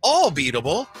 all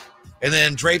beatable. And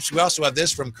then Drapes, we also have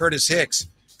this from Curtis Hicks.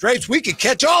 Drapes, we could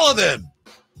catch all of them.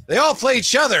 They all play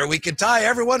each other. We could tie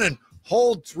everyone and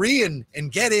hold 3 and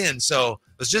get in. So I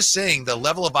was just saying the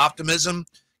level of optimism,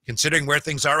 considering where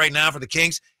things are right now for the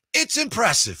Kings, it's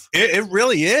impressive. It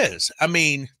really is. I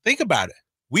mean, think about it.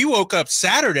 We woke up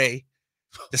Saturday,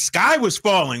 the sky was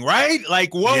falling, right?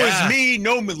 Like, woe is me,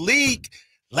 no Malik.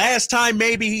 Last time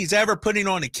maybe he's ever putting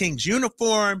on a Kings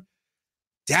uniform.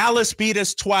 Dallas beat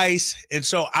us twice. And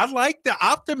so I like the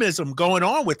optimism going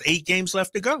on with 8 games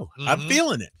left to go. I'm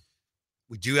feeling it.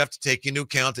 We do have to take into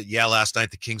account that, last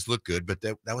night the Kings looked good, but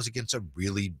that was against a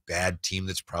really bad team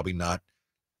that's probably not,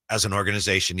 as an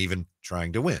organization, even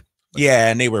trying to win. Yeah,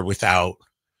 and they were without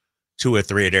 2 or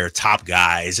 3 of their top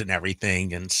guys and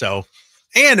everything. And so,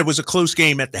 and it was a close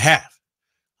game at the half.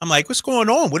 I'm like, what's going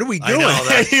on? What are we doing?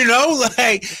 You know,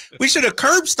 like, we should have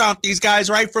curb stomped these guys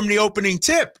right from the opening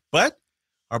tip. But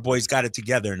our boys got it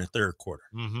together in the third quarter.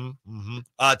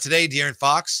 Today, De'Aaron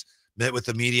Fox met with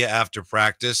the media after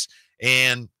practice.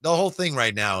 And the whole thing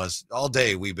right now is all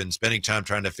day we've been spending time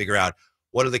trying to figure out,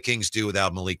 what do the Kings do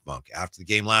without Malik Monk? After the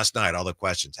game last night, all the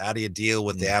questions. How do you deal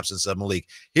with the absence of Malik?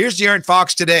 Here's De'Aaron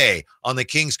Fox today on the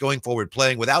Kings going forward,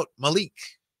 playing without Malik.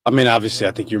 I mean, obviously,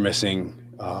 I think you're missing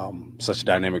such a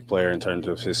dynamic player in terms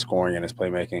of his scoring and his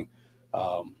playmaking.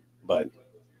 But,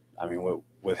 I mean,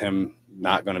 with him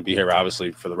not going to be here,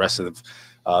 obviously, for the rest of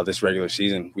this regular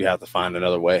season, we have to find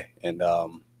another way. And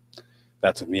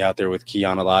that's me out there with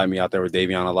Keon a lot, me out there with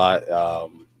Davion a lot.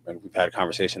 And we've had a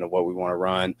conversation of what we want to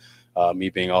run. Me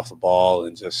being off the ball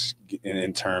and just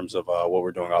in terms of what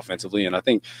we're doing offensively. And I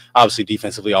think obviously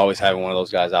defensively, always having one of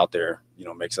those guys out there,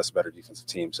 makes us a better defensive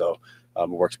team. So it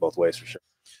works both ways for sure.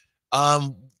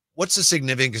 What's the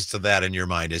significance of that in your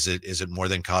mind? Is it more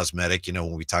than cosmetic?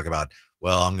 When we talk about,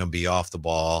 well, I'm going to be off the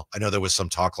ball. I know there was some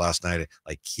talk last night,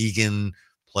 like Keegan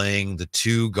playing the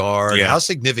 2 guard. Yeah. How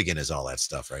significant is all that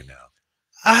stuff right now?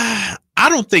 I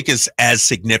don't think it's as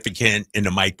significant in the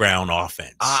Mike Brown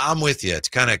offense. I'm with you. It's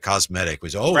kind of cosmetic. Are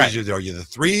you the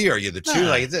 3? Are you the 2?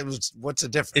 Like, what's the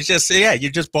difference? It's just,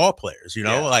 you're just ball players, and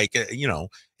I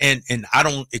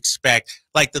don't expect,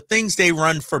 like, the things they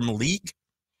run for Malik,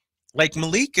 like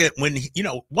Malik, when,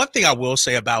 one thing I will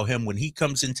say about him, when he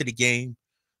comes into the game,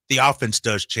 the offense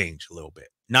does change a little bit.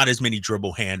 Not as many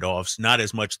dribble handoffs, not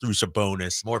as much through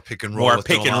Sabonis. More pick and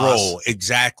roll.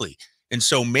 Exactly. And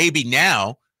so maybe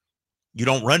now you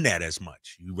don't run that as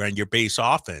much. You run your base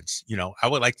offense. I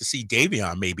would like to see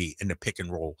Davion maybe in the pick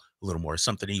and roll a little more,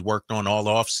 something he worked on all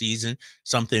off season,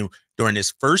 something during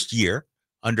his first year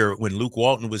under when Luke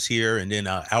Walton was here and then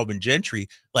Alvin Gentry,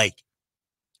 like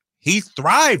he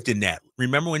thrived in that.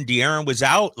 Remember when De'Aaron was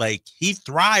out, like he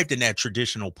thrived in that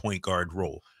traditional point guard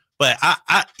role. But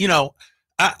I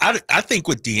think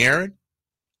with De'Aaron,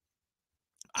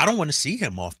 I don't want to see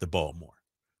him off the ball more.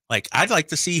 Like, I'd like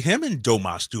to see him and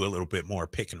Domas do a little bit more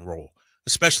pick and roll,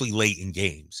 especially late in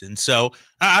games. And so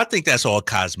I think that's all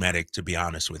cosmetic, to be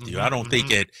honest with you. I don't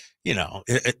think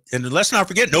and let's not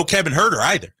forget, no Kevin Huerter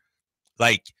either.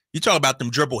 Like, you talk about them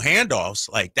dribble handoffs,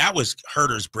 like that was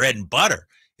Huerter's bread and butter.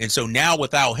 And so now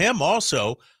without him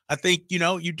also, I think,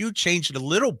 you do change it a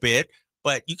little bit,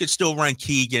 but you could still run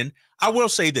Keegan. I will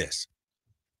say this,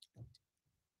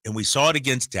 and we saw it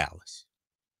against Dallas.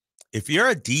 If you're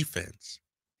a defense,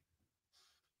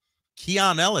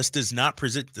 Keon Ellis does not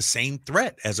present the same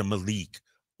threat as a Malik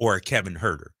or a Kevin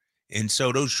Huerter. And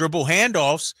so those dribble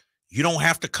handoffs, you don't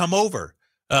have to come over,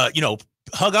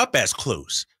 hug up as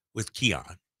close with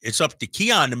Keon. it's up to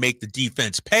Keon to make the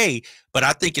defense pay. But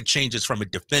I think it changes from a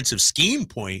defensive scheme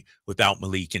point without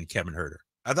Malik and Kevin Huerter.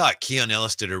 I thought Keon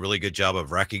Ellis did a really good job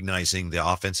of recognizing the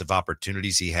offensive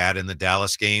opportunities he had in the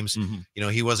Dallas games. You know,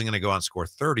 he wasn't going to go out and score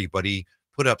 30, but he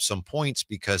put up some points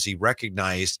because he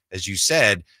recognized, as you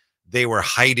said, they were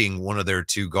hiding one of their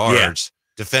two guards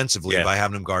defensively by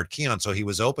having him guard Keon. So he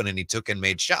was open and he took and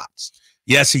made shots.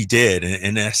 Yes, he did.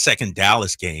 In that second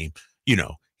Dallas game, you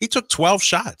know, he took 12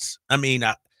 shots. I mean,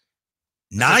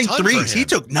 9 threes. He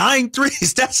took 9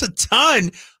 threes. That's a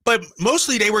ton. But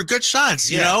mostly they were good shots,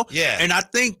 you know? Yeah. And I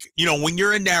think, you know, when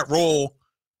you're in that role,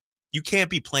 you can't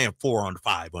be playing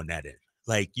 4-on-5 on that end.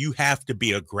 Like, you have to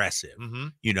be aggressive,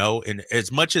 you know? And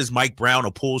as much as Mike Brown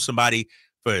will pull somebody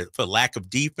for lack of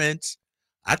defense,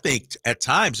 I think at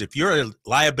times, if you're a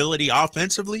liability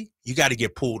offensively, you got to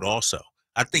get pulled also.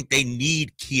 I think they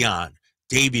need Keon,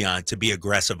 Davion to be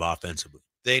aggressive offensively.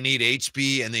 They need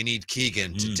HB and they need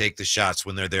Keegan to take the shots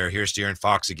when they're there. Here's De'Aaron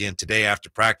Fox again today after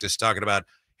practice talking about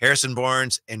Harrison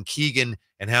Barnes and Keegan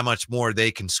and how much more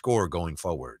they can score going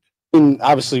forward. And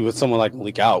obviously, with someone like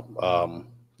Malik out,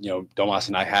 you know, Domas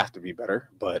and I have to be better.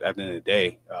 But at the end of the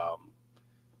day,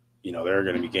 you know, there are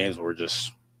going to be games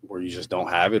where you just don't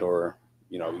have it, or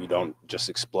you know, you don't just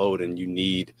explode, and you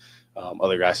need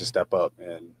other guys to step up.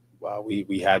 And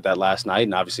we had that last night,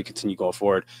 and obviously continue going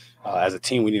forward. As a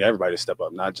team, we need everybody to step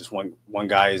up. Not just one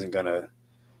guy isn't gonna,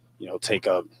 you know, take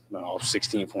up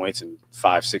 16 points and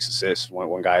 5-6 assists.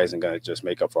 One guy isn't gonna just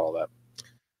make up for all that.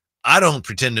 I don't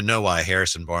pretend to know why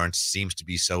Harrison Barnes seems to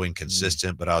be so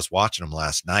inconsistent, but I was watching him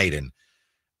last night, and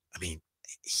I mean,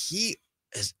 he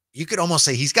is. You could almost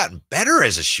say he's gotten better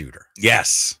as a shooter.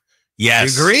 Yes.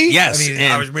 Yes. You agree? Yes. I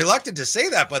mean, I was reluctant to say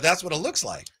that, but that's what it looks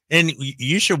like. And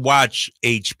you should watch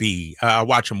HB.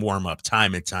 Watch him warm up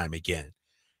time and time again.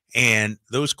 And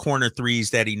those corner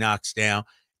threes that he knocks down,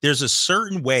 there's a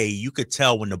certain way you could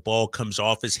tell when the ball comes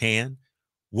off his hand,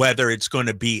 whether it's going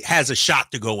to be, has a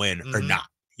shot to go in or not,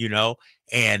 you know?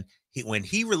 And when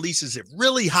he releases it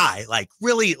really high, like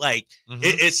really like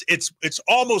it's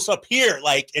almost up here.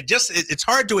 Like it's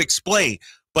hard to explain,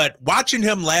 but watching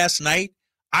him last night,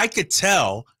 I could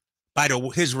tell by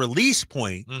his release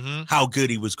point how good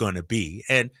he was going to be.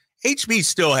 And HB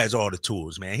still has all the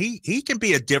tools, man. He can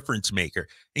be a difference maker.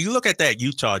 And you look at that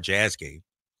Utah Jazz game,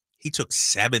 he took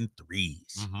 7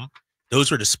 threes. Those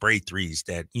were the spray threes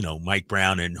that, you know, Mike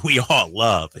Brown and we all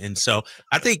love. And so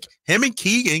I think him and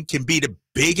Keegan can be the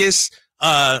biggest,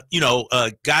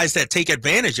 guys that take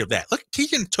advantage of that. Look,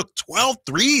 Keegan took 12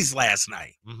 threes last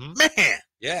night. Man.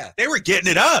 Yeah. They were getting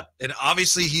it up. And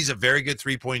obviously he's a very good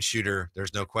three-point shooter.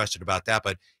 There's no question about that,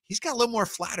 but he's got a little more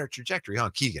flatter trajectory, huh?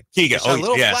 Keegan. Just a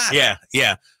little yeah, flatter.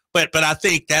 yeah. But I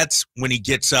think that's when he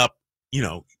gets up,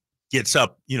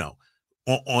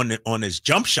 on his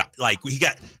jump shot. Like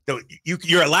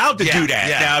you're allowed to do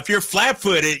that. Now, if you're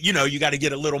flat-footed, you got to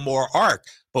get a little more arc.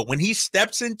 But when he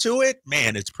steps into it,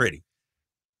 man, it's pretty.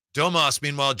 Domas,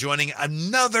 meanwhile, joining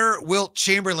another Wilt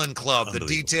Chamberlain club. The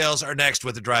details are next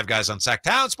with the Drive Guys on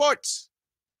Sactown Sports.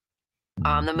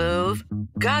 On the move?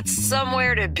 Got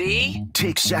somewhere to be?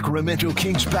 Take Sacramento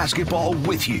Kings basketball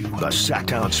with you. The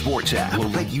Sactown Sports app will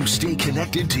let you stay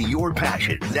connected to your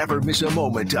passion. Never miss a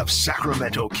moment of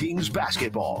Sacramento Kings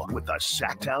basketball with the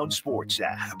Sactown Sports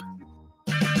app.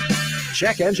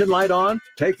 Check engine light on?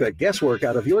 Take the guesswork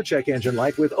out of your check engine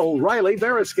light with O'Reilly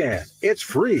Veriscan. It's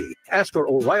free. Ask for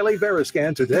O'Reilly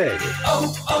Veriscan today.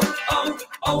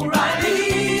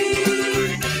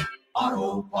 O'Reilly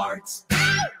Auto Parts.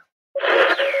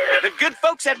 The good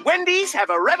folks at Wendy's have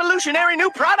a revolutionary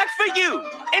new product for you.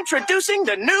 Introducing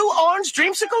the new Orange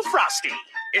Dreamsicle Frosty.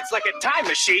 It's like a time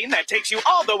machine that takes you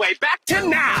all the way back to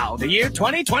now, the year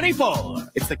 2024.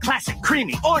 It's the classic,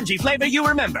 creamy, orangey flavor you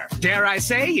remember. Dare I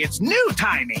say, it's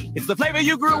new-timey. It's the flavor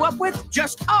you grew up with,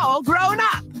 just all grown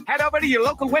up. Head over to your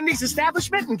local Wendy's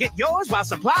establishment and get yours while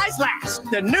supplies last.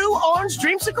 The new Orange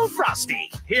Dreamsicle Frosty.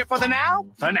 Here for the now,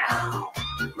 for now.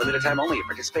 Limited time only at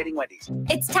participating Wendy's.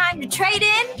 It's time to trade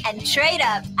in and trade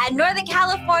up at Northern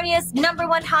California's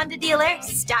 #1 Honda dealer,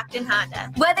 Stockton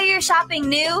Honda. Whether you're shopping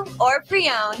new or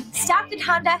pre-owned, Stockton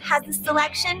Honda has the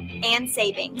selection and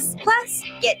savings. Plus,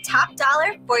 get top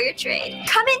dollar for your trade.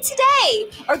 Come in today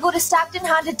or go to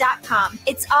StocktonHonda.com.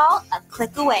 It's all a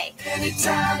click away.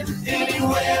 Anytime,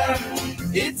 anywhere,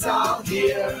 it's all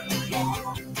here.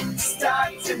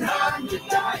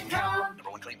 StocktonHonda.com.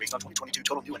 #1 claim based on 2022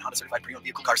 total new and Honda certified pre-owned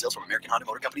vehicle car sales from American Honda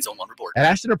Motor Company's own loan report. At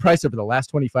Ashton & Price, over the last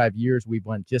 25 years, we've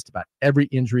won just about every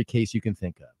injury case you can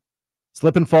think of.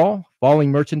 Slip and fall,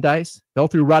 falling merchandise, fell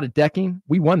through rotted decking,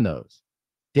 we won those.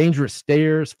 Dangerous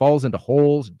stairs, falls into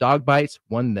holes, dog bites,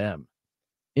 won them.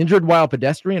 Injured while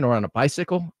pedestrian or on a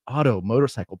bicycle, auto,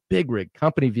 motorcycle, big rig,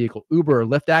 company vehicle, Uber, or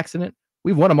Lyft accident,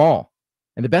 we've won them all.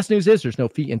 And the best news is there's no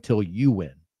fee until you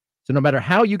win. So no matter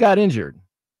how you got injured,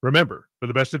 remember, for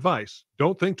the best advice,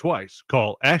 don't think twice.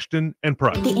 Call Ashton and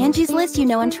Price. The Angie's List you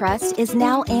know and trust is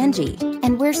now Angie,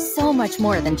 and we're so much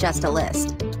more than just a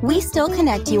list. We still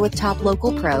connect you with top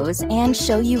local pros and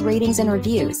show you ratings and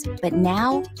reviews, but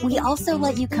now we also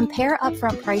let you compare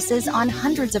upfront prices on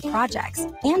hundreds of projects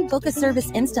and book a service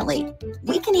instantly.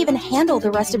 We can even handle the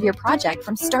rest of your project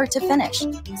from start to finish.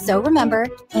 So remember,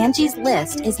 Angie's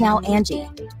List is now Angie,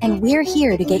 and we're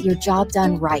here to get your job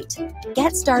done right.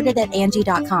 Get started at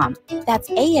Angie.com. That's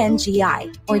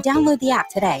ANGI, or download the app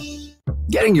today.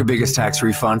 Getting your biggest tax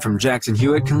refund from Jackson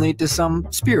Hewitt can lead to some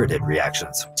spirited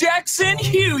reactions. Jackson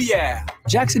Hewitt!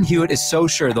 Jackson Hewitt is so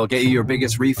sure they'll get you your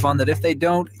biggest refund that if they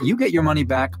don't, you get your money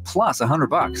back plus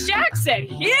 $100. Jackson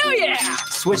Hewitt!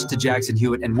 Switch to Jackson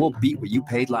Hewitt and we'll beat what you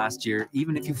paid last year,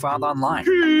 even if you filed online.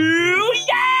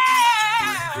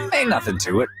 Ain't nothing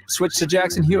to it. Switch to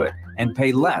Jackson Hewitt and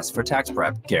pay less for tax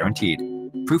prep, guaranteed.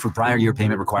 Proof of prior year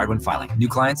payment required when filing. New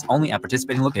clients only at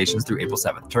participating locations through April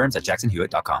 7th. Terms at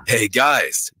jacksonhewitt.com. Hey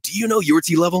guys, do you know your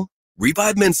T level?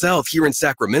 Revive Men's Health here in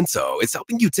Sacramento is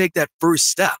helping you take that first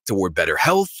step toward better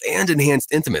health and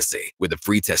enhanced intimacy with a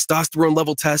free testosterone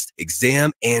level test,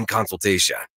 exam, and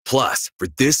consultation. Plus, for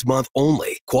this month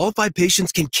only, qualified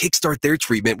patients can kickstart their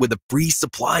treatment with a free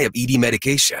supply of ED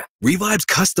medication. Revive's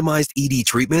customized ED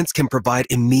treatments can provide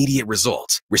immediate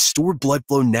results, restore blood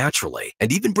flow naturally,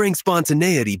 and even bring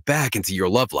spontaneity back into your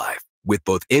love life. With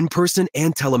both in-person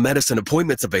and telemedicine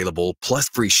appointments available, plus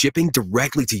free shipping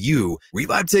directly to you,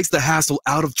 Revive takes the hassle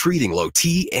out of treating low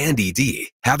T and ED.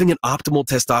 Having an optimal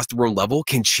testosterone level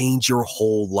can change your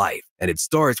whole life, and it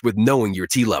starts with knowing your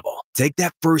T level. Take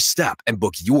that first step and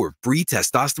book your free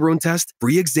testosterone test,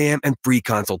 free exam, and free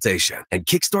consultation, and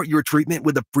kickstart your treatment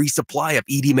with a free supply of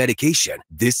ED medication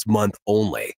this month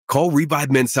only. Call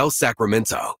Revive Men's Health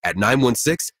Sacramento at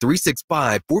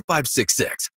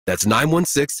 916-365-4566. That's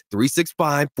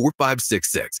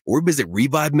 916-365-4566, or visit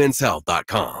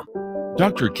ReviveMen'sHealth.com.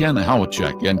 Dr. Ken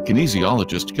Howachek and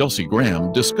kinesiologist Kelsey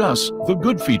Graham discuss the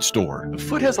Good Feet store. The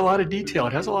foot has a lot of detail.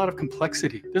 It has a lot of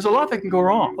complexity. There's a lot that can go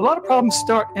wrong. A lot of problems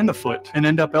start in the foot and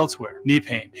end up elsewhere. Knee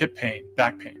pain, hip pain,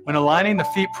 back pain. When aligning the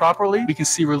feet properly, we can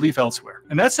see relief elsewhere.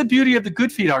 And that's the beauty of the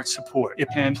Good Feet Arch support. It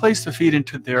can place the feet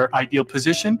into their ideal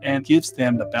position and gives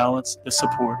them the balance, the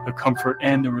support, the comfort,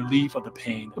 and the relief of the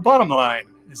pain. The bottom line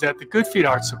is that the Good Feet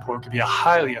Arch support can be a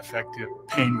highly effective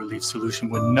pain relief solution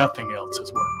when nothing else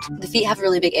has worked. The feet have a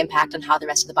really big impact on how the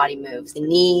rest of the body moves. The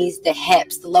knees, the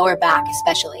hips, the lower back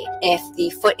especially. If the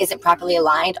foot isn't properly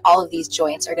aligned, all of these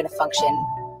joints are going to function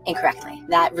incorrectly.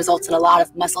 That results in a lot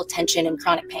of muscle tension and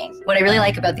chronic pain. What I really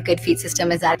like about the Good Feet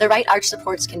system is that the right arch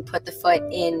supports can put the foot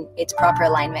in its proper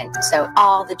alignment. So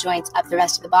all the joints up the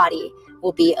rest of the body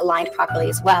will be aligned properly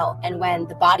as well. And when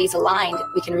the body's aligned,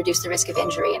 we can reduce the risk of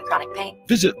injury and chronic pain.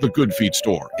 Visit the Good Feet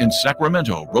store in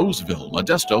Sacramento, Roseville,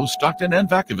 Modesto, Stockton, and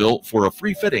Vacaville for a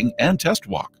free fitting and test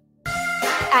walk.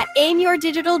 At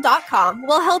aimyourdigital.com,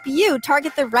 we'll help you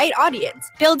target the right audience,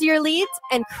 build your leads,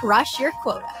 and crush your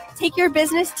quota. Take your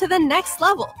business to the next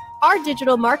level. Our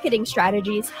digital marketing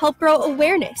strategies help grow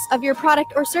awareness of your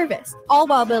product or service, all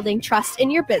while building trust in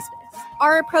your business.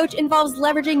 Our approach involves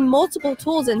leveraging multiple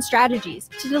tools and strategies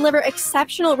to deliver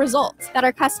exceptional results that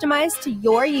are customized to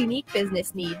your unique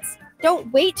business needs.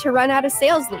 Don't wait to run out of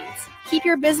sales leads. Keep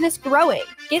your business growing.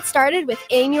 Get started with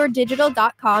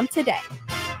aimyourdigital.com today.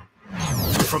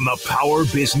 From the Power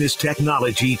Business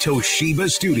Technology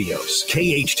Toshiba Studios,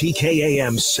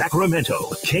 KHTK-AM Sacramento,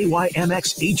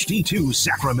 KYMX HD2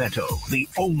 Sacramento, the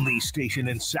only station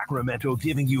in Sacramento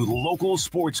giving you local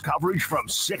sports coverage from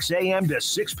 6 a.m. to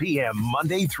 6 p.m.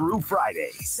 Monday through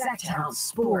Friday. Sactown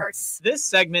Sports. This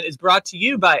segment is brought to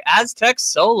you by Aztec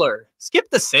Solar. Skip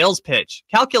the sales pitch.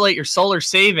 Calculate your solar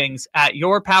savings at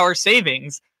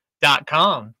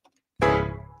yourpowersavings.com.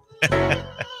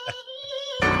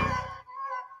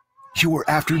 Your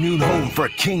afternoon home for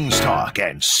Kings Talk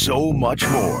and so much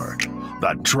more.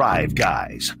 The Drive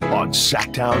Guys on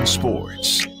Sactown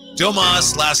Sports.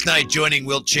 Domas last night joining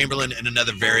Wilt Chamberlain in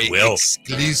another very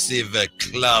exclusive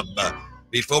club.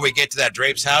 Before we get to that,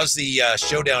 Drapes, how's the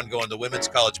showdown going, the women's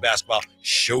college basketball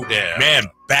showdown? Man,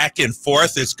 back and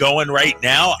forth is going right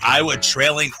now. Iowa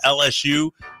trailing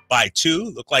LSU by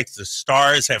 2. Look like the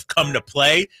Stars have come to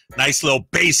play. Nice little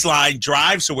baseline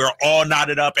drive, so we're all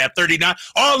knotted up at 39.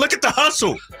 Oh, look at the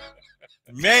hustle.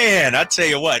 Man, I tell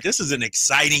you what, this is an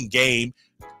exciting game.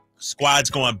 Squads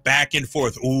going back and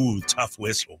forth. Ooh, tough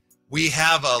whistle. We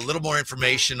have a little more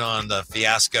information on the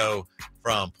fiasco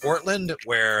from Portland,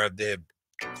 where the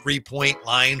 3-point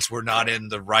lines were not in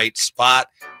the right spot.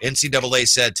 NCAA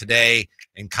said today,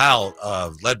 and Kyle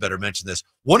Ledbetter mentioned this,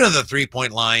 one of the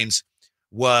 3-point lines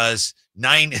was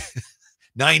 9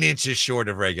 inches short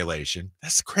of regulation.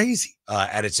 That's crazy.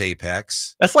 At its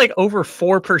apex. That's like over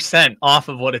 4% off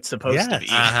of what it's supposed to be.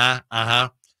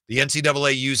 The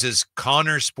NCAA uses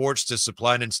Connor Sports to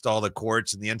supply and install the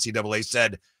courts, and the NCAA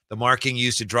said the marking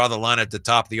used to draw the line at the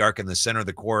top of the arc in the center of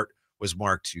the court was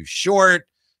marked too short.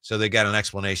 So they got an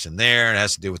explanation there. It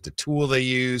has to do with the tool they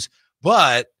use.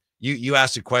 But you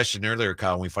asked a question earlier,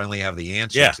 Kyle, and we finally have the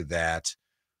answer to that.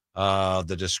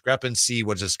 The discrepancy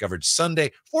was discovered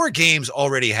Sunday. 4 games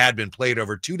already had been played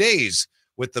over 2 days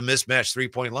with the mismatched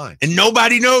 3-point line. And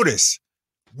nobody noticed.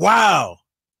 Wow.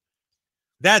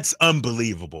 That's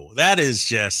unbelievable. That is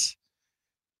just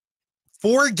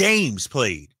 4 games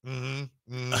played.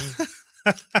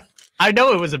 I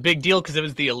know it was a big deal because it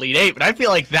was the Elite Eight, but I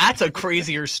feel like that's a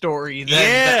crazier story than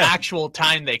the actual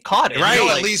time they caught it. Right. You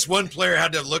know, At least one player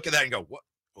had to look at that and go,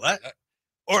 what?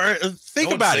 Or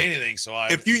think about it. Anything, so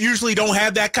if you usually don't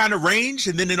have that kind of range,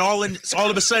 and then all of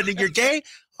a sudden in your game,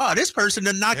 oh, this person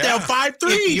done knocked down 5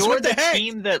 threes. If you're what the heck?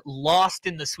 team that lost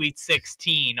in the Sweet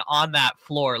 16 on that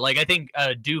floor, like I think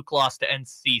Duke lost to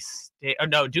NC State. Or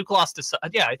no, Duke lost to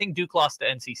I think Duke lost to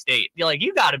NC State. You're like,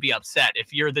 you got to be upset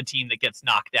if you're the team that gets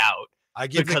knocked out. I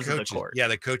give because the of coaches, the court.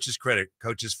 the coaches credit.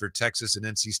 Coaches for Texas and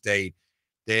NC State,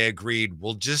 they agreed.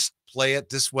 We'll just play it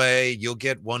this way. You'll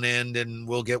get one end, and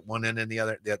we'll get one end in the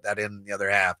other. That end in the other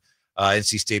half.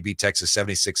 NC State beat Texas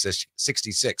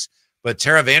 76-66. But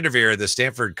Tara Vanderveer, the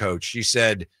Stanford coach, she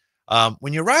said,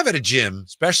 when you arrive at a gym,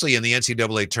 especially in the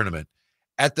NCAA tournament,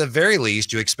 at the very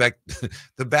least, you expect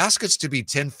the baskets to be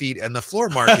 10 feet and the floor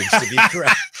markings to be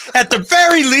correct. At the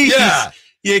very least,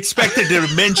 you expected the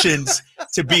dimensions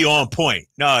to be on point.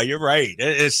 No, you're right.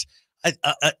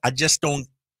 I just don't.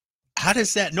 How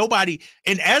does that? Nobody.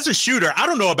 And as a shooter, I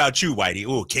don't know about you, Whitey.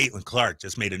 Oh, Caitlin Clark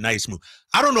just made a nice move.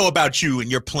 I don't know about you in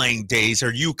your playing days,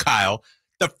 or you, Kyle.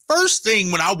 The first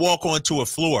thing when I walk onto a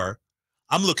floor,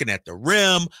 I'm looking at the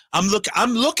rim. I'm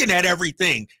looking at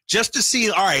everything just to see,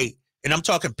 all right, and I'm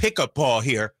talking pickup ball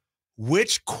here,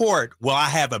 which court will I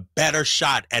have a better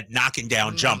shot at knocking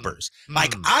down jumpers?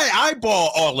 Like, I eyeball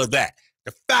all of that.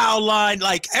 The foul line,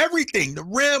 like everything, the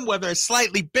rim, whether it's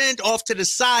slightly bent off to the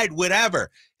side,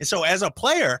 whatever. And so as a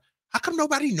player, how come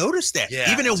nobody noticed that?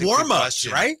 Yeah, even in warm-ups,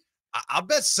 right? I'll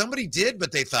bet somebody did,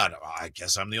 but they thought, oh, I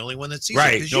guess I'm the only one that sees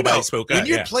right. it. Nobody spoke up. When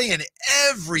you're playing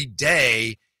every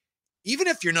day, even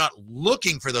if you're not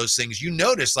looking for those things, you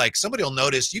notice, like somebody will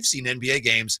notice. You've seen NBA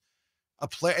games.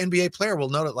 NBA player will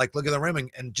notice, like, look at the rim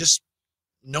and just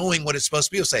knowing what it's supposed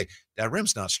to be, will say that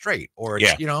rim's not straight, or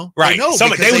it's, you know, right.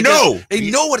 They know, they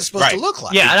know what it's supposed to look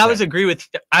like. Yeah, and I would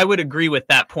agree with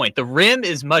that point. The rim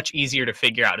is much easier to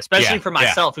figure out, especially for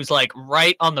myself, who's like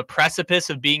right on the precipice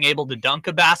of being able to dunk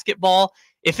a basketball.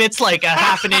 If it's like a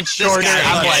half an inch shorter,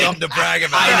 I'm like, something to brag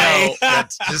about. I know.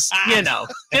 That's just,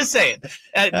 just saying.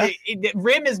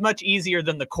 Rim is much easier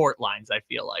than the court lines, I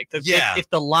feel like. If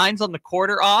the lines on the court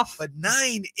are off. But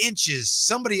 9 inches,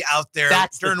 somebody out there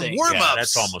during warm-ups,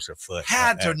 that's almost a foot.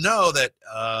 Had to know that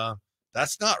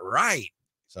that's not right.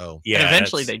 So and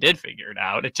eventually they did figure it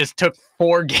out. It just took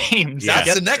 4 games.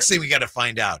 That's the next thing we got to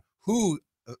find out. Who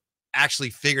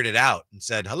actually figured it out and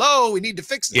said, hello, we need to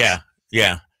fix this.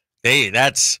 Yeah.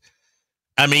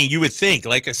 I mean, you would think,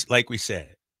 like we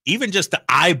said, even just the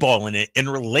eyeballing it in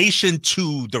relation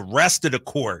to the rest of the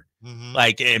court,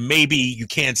 like, and maybe you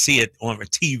can't see it on a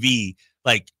TV,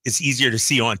 like it's easier to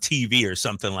see on TV or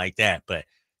something like that. But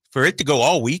for it to go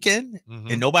all weekend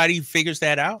and nobody figures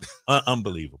that out,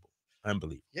 unbelievable.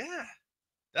 Yeah.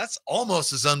 That's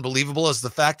almost as unbelievable as the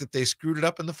fact that they screwed it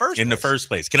up in the first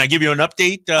place. Can I give you an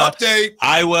update?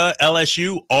 Iowa,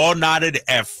 LSU, all knotted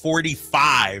at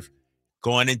 45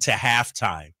 going into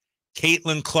halftime.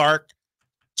 Caitlin Clark,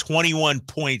 21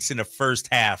 points in the first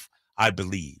half, I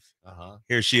believe.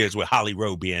 Here she is with Holly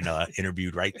Rowe being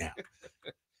interviewed right now.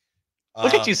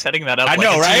 Look at you setting that up. I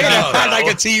know, right? Like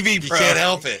a TV You pro. can't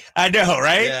help it. I know,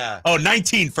 right? Yeah. Oh,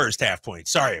 19 first half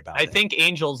points. Sorry about that. I think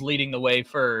Angel's leading the way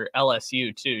for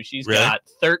LSU, too. She's Really? got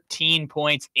 13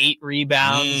 points, 8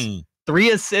 rebounds,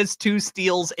 3 assists, 2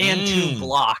 steals, and 2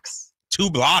 blocks. 2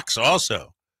 blocks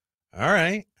also. All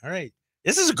right.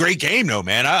 This is a great game, though,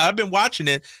 man. I've been watching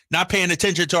it, not paying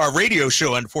attention to our radio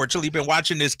show, unfortunately. Been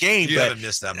watching this game. You but haven't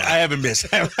missed that much. I haven't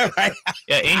missed that. Right?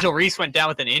 Yeah, Angel Reese went down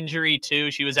with an injury, too.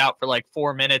 She was out for like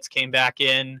 4 minutes, came back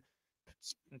in,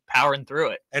 powering through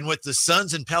it. And with the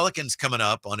Suns and Pelicans coming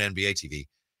up on NBA TV,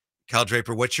 Kyle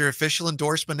Draper, what's your official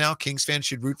endorsement now? Kings fans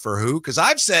should root for who? Because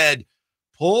I've said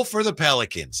pull for the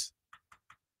Pelicans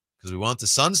because we want the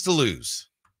Suns to lose.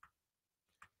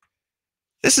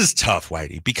 This is tough,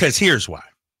 Whitey, because here's why.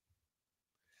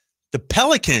 The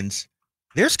Pelicans,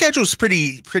 their schedule's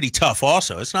pretty tough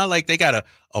also. It's not like they got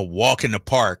a walk in the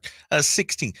park,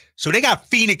 16. So they got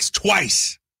Phoenix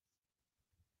twice.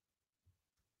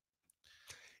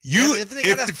 If they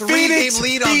got a 3-game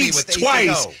lead on me with 8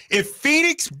 twice, to go. if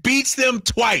Phoenix beats them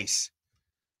twice,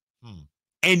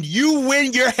 and you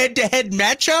win your head-to-head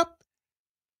matchup,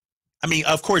 I mean,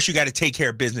 of course, you got to take care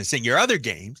of business in your other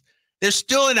games. There's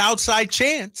still an outside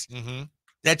chance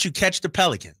that you catch the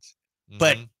Pelicans.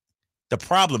 But the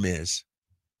problem is,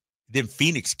 then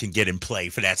Phoenix can get in play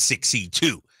for that 6 seed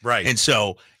too. Right. And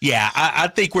so, yeah, I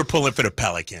think we're pulling for the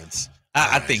Pelicans.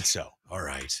 I think so. All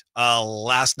right.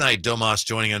 Last night, Domas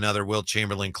joining another Wilt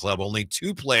Chamberlain club. Only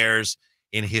 2 players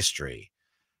in history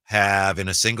have, in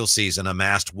a single season,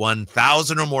 amassed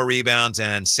 1,000 or more rebounds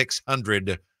and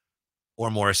 600 or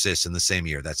more assists in the same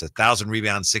year. That's 1,000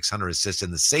 rebounds, 600 assists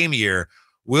in the same year.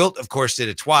 Wilt, of course, did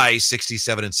it twice,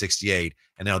 67 and 68,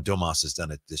 and now Domas has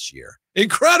done it this year.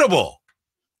 Incredible.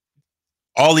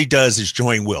 All he does is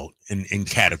join Wilt in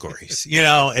categories. You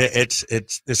know, it's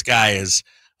this guy is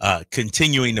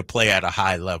continuing to play at a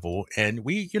high level. And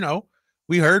we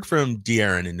heard from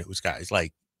De'Aaron and those guys,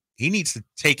 like, he needs to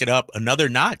take it up another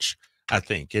notch, I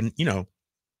think. And,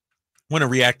 want to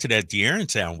react to that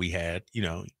De'Aaron sound we had,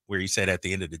 where he said at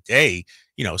the end of the day,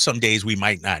 some days we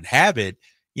might not have it.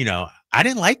 I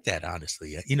didn't like that,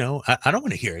 honestly. I don't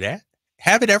want to hear that.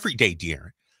 Have it every day,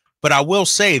 De'Aaron. But I will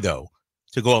say, though,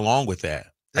 to go along with that,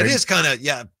 That is kind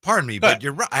of, pardon me, but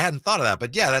you're right. I hadn't thought of that.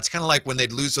 But yeah, that's kind of like when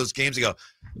they'd lose those games, they go,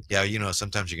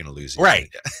 sometimes you're going to lose. Right.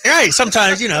 Right.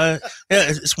 Sometimes,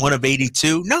 it's 1 of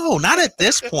 82. No, not at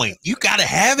this point. You got to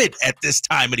have it at this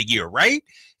time of the year, right?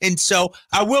 And so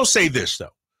I will say this,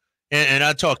 though, and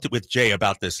I talked with Jay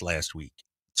about this last week.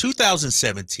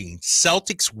 2017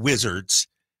 Celtics Wizards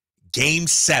Game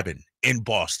 7 in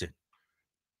Boston.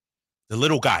 The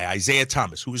little guy, Isaiah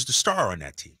Thomas, who was the star on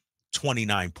that team,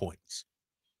 29 points.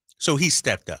 So he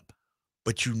stepped up.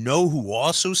 But you know who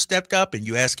also stepped up? And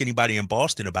you ask anybody in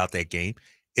Boston about that game,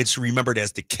 it's remembered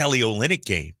as the Kelly Olynyk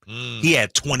game. He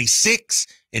had 26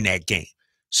 in that game.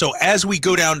 So as we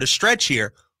go down the stretch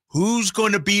here, who's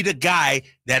going to be the guy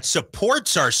that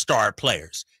supports our star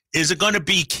players? Is it going to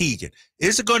be Keegan?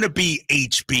 Is it going to be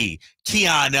HB,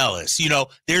 Keon Ellis?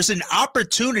 There's an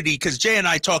opportunity, because Jay and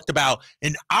I talked about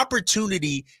an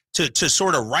opportunity to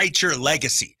sort of write your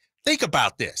legacy. Think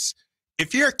about this.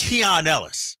 If you're Keon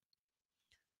Ellis,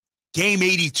 game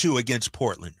 82 against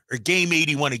Portland or game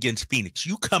 81 against Phoenix,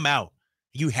 you come out,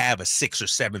 you have a 6 or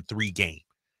 7-3 game.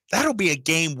 That'll be a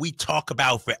game we talk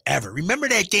about forever. Remember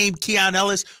that game Keon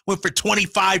Ellis went for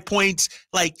 25 points?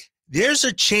 Like, there's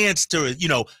a chance to,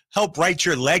 help write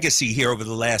your legacy here over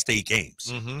the last 8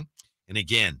 games. And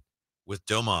again, with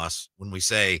Domas, when we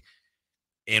say,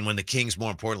 and when the Kings,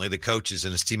 more importantly, the coaches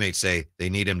and his teammates say they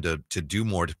need him to do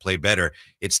more, to play better,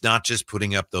 it's not just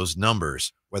putting up those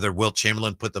numbers, whether Wilt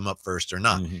Chamberlain put them up first or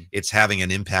not. It's having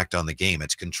an impact on the game.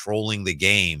 It's controlling the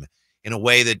game in a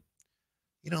way that,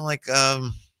 like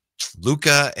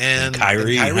Luka and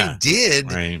Kyrie did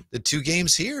the 2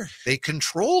 games here. They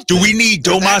controlled. Do we need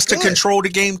Domas to control the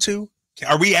game too?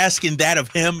 Are we asking that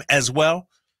of him as well?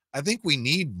 I think we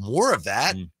need more of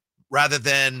that rather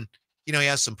than, he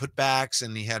has some putbacks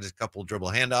and he had a couple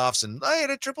dribble handoffs and I had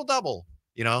a triple-double,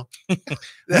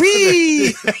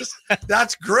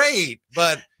 That's great.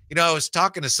 But, I was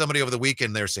talking to somebody over the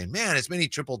weekend. They're saying, man, as many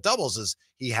triple-doubles as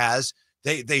he has,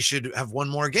 they should have won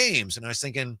more games. And I was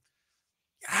thinking,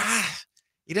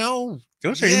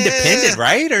 those are independent,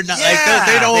 right? Or not? Yeah,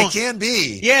 they don't. They can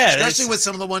be. Yeah, especially with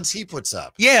some of the ones he puts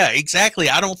up. Yeah, exactly.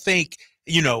 I don't think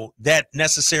that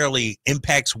necessarily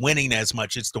impacts winning as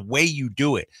much. It's the way you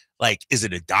do it. Like, is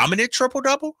it a dominant triple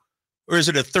double, or is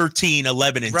it a 13,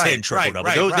 11, and 10 triple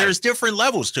double? There's different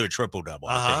levels to a triple double.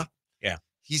 Yeah,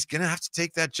 he's gonna have to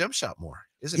take that jump shot more,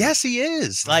 isn't he? Yes, he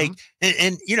is. Like,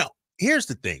 and here's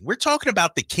the thing: we're talking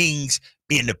about the Kings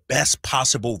being the best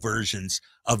possible versions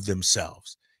of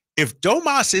themselves. If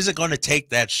Domas isn't going to take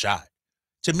that shot,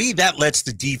 to me, that lets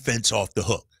the defense off the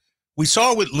hook. We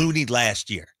saw it with Looney last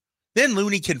year. Then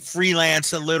Looney can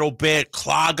freelance a little bit,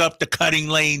 clog up the cutting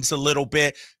lanes a little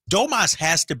bit. Domas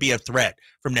has to be a threat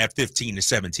from that 15 to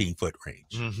 17-foot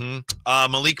range.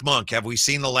 Malik Monk, have we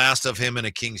seen the last of him in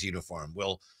a Kings uniform?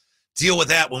 We'll deal with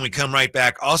that when we come right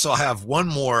back. Also, I have one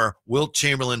more Wilt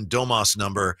Chamberlain Domas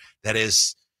number that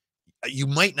is, you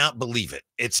might not believe it.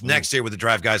 It's next year with the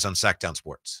Drive Guys on Sactown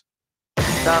Sports.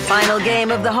 The final game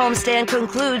of the homestand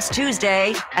concludes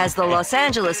Tuesday as the Los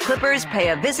Angeles Clippers pay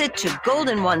a visit to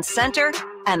Golden One Center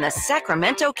and the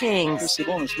Sacramento Kings.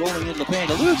 Sabonis rolling in the paint,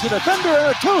 eludes the defender,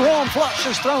 and a two-hand flush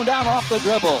is thrown down off the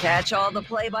dribble. Catch all the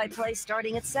play-by-play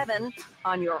starting at 7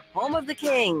 on your home of the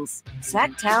Kings,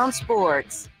 Sactown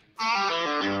Sports.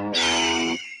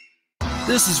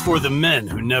 This is for the men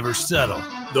who never settle,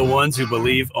 the ones who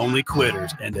believe only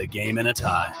quitters end a game in a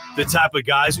tie, the type of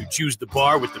guys who choose the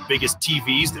bar with the biggest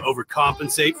TVs to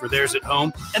overcompensate for theirs at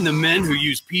home, and the men who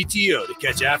use PTO to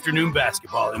catch afternoon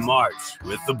basketball in March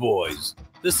with the boys.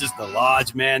 This is the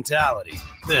Lodge mentality.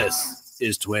 This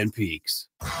is Twin Peaks.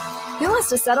 Who wants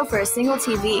to settle for a single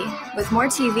TV? With more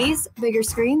TVs, bigger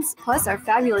screens, plus our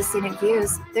fabulous scenic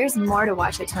views, there's more to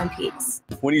watch at Twin Peaks.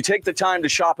 When you take the time to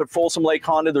shop at Folsom Lake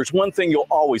Honda, there's one thing you'll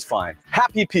always find.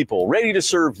 Happy people ready to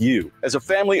serve you. As a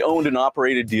family-owned and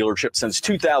operated dealership since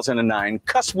 2009,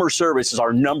 customer service is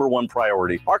our #1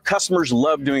 priority. Our customers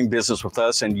love doing business with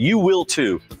us, and you will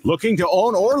too. Looking to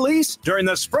own or lease? During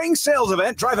the spring sales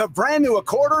event, drive a brand new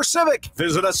Accord or Civic.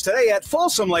 Visit us today at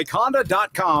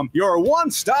FolsomLakeHonda.com, your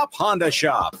one-stop Honda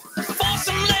shop.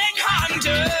 Folsom Lake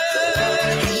Honda,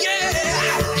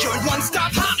 yeah, your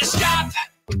one-stop Honda shop.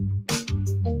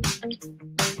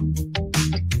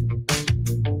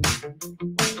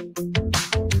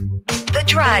 The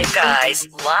Drive Guys,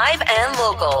 live and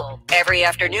local, every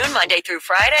afternoon, Monday through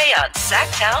Friday on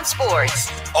Sactown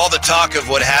Sports. All the talk of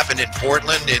what happened in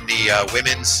Portland in the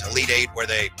women's Elite Eight, where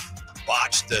they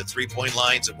botched the three-point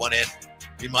lines at one end,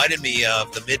 reminded me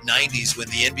of the mid-'90s when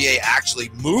the NBA actually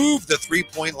moved the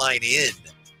three-point line in.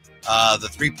 The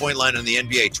three-point line in the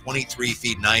NBA, 23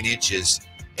 feet 9 inches.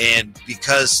 And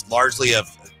because largely of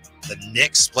the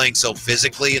Knicks playing so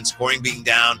physically and scoring being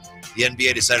down, the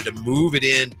NBA decided to move it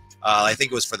in. I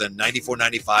think it was for the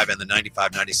 94-95 and the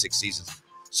 95-96 seasons.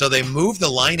 So they moved the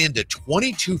line into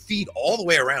 22 feet all the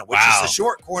way around, which is the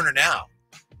short corner now.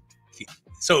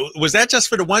 So was that just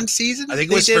for the one season? I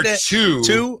think it was for two.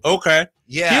 Two? Okay.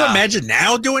 Yeah. Can you imagine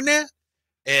now doing that?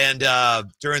 And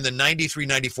during the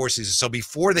 93-94 season, so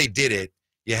before they did it,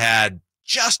 you had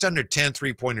just under 10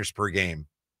 three-pointers per game,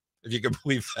 if you can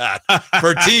believe that,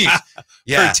 per team.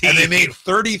 Yeah, Per team. And they made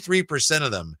 33%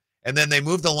 of them. And then they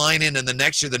moved the line in, and the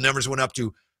next year the numbers went up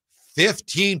to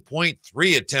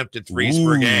 15.3 attempted threes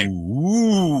per game.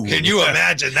 Ooh. Can you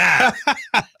imagine that?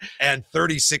 And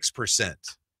 36%.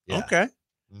 Yeah. Okay.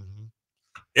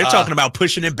 They're talking about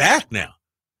pushing it back now,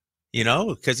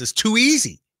 because it's too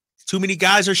easy. Too many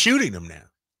guys are shooting them now.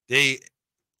 They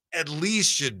at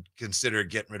least should consider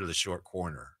getting rid of the short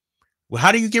corner. Well,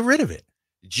 how do you get rid of it?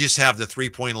 Just have the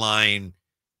three-point line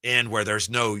end where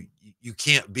you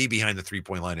can't be behind the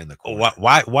three-point line in the corner.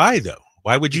 Why though?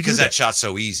 Why would you Because do that shot's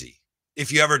so easy.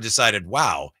 If you ever decided,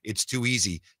 wow, it's too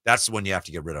easy, that's the one you have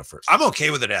to get rid of first. I'm okay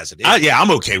with it as it is. Yeah,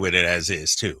 I'm okay with it as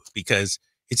is too, because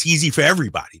it's easy for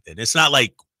everybody. Then it's not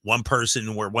like one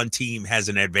person where one team has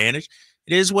an advantage.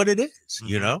 It is what it is,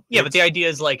 Yeah, but the idea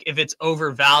is like if it's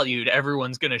overvalued,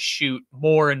 everyone's going to shoot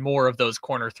more and more of those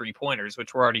corner three-pointers,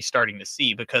 which we're already starting to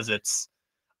see because it's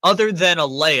other than a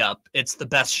layup, it's the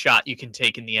best shot you can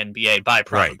take in the NBA by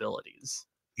probabilities.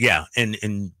 Right. Yeah,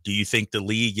 and do you think the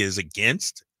league is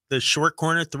against the short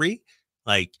corner three?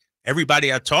 Like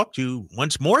everybody I talked to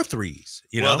wants more threes.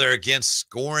 Well, they're against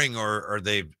scoring, or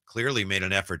they've clearly made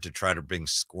an effort to try to bring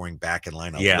scoring back in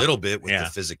line a little bit with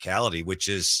the physicality, which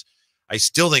is, I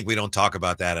still think we don't talk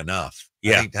about that enough.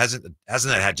 Yeah. I think hasn't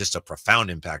that had just a profound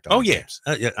impact on games?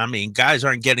 I mean, guys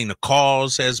aren't getting the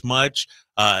calls as much.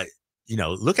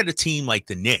 Look at a team like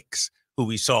the Knicks, who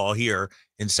we saw here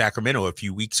in Sacramento a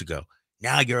few weeks ago.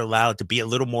 Now you're allowed to be a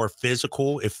little more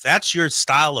physical. If that's your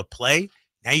style of play,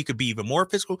 now you could be even more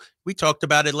physical. We talked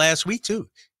about it last week too.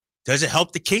 Does it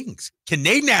help the Kings? Can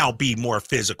they now be more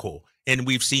physical? And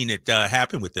we've seen it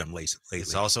happen with them lately.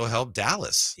 It's also helped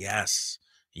Dallas.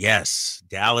 Yes,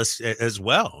 Dallas as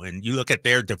well. And you look at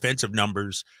their defensive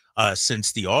numbers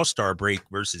since the All-Star break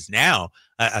versus now.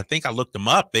 I think I looked them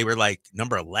up. They were like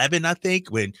number 11, I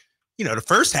think, when, the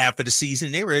first half of the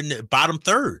season, they were in the bottom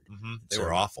third. They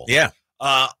were awful. Yeah.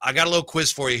 I got a little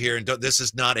quiz for you here, and this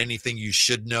is not anything you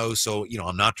should know, so,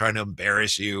 I'm not trying to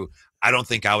embarrass you. I don't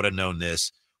think I would have known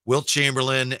this. Wilt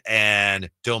Chamberlain and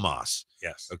Domas.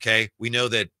 Yes. Okay. We know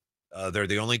that they're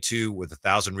the only two with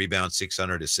 1,000 rebounds,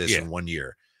 600 assists in 1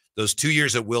 year. Those 2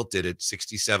 years that Wilt did it,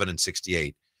 67 and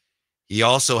 68. He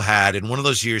also had, in one of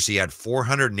those years, he had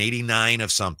 489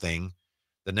 of something.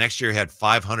 The next year he had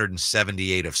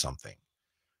 578 of something.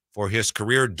 For his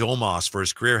career, Domas, for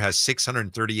his career, has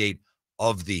 638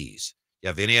 of these. You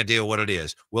have any idea what it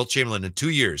is? Wilt Chamberlain in 2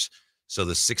 years. So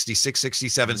the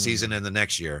 66-67 season and the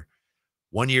next year.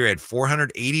 1 year had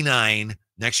 489.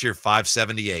 Next year,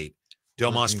 578.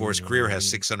 Domas, for his career, has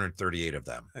 638 of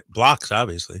them. Blocks,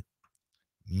 obviously.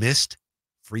 missed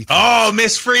free throws. Oh,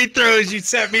 missed free throws. You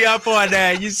set me up on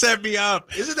that. You set me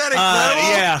up. Isn't that incredible?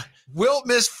 Yeah. Wilt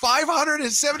missed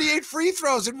 578 free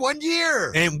throws in 1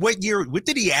 year. And what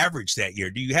did he average that year?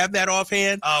 Do you have that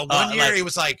offhand? 1 year he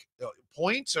was like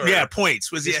points or points.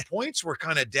 His points were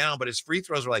kind of down, but his free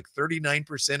throws were like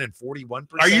 39% and 41%.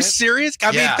 Are you serious?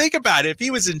 I mean, think about it. If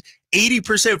he was an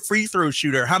 80% free throw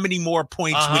shooter, how many more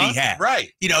points would he have?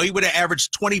 Right. You know, he would have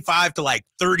averaged 25 to like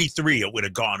 33. It would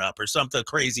have gone up or something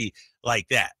crazy like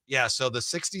that. Yeah. So the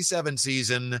 67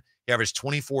 season, he averaged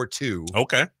 24-2.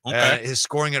 Okay. His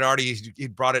scoring had already, he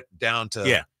brought it down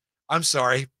to, I'm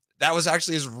sorry. That was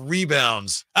actually his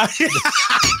rebounds.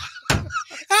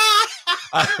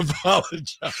 I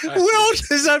apologize.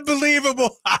 Wilt is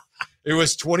unbelievable. It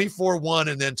was 24-1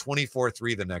 and then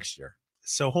 24-3 the next year.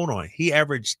 So hold on. He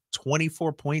averaged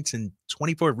 24 points and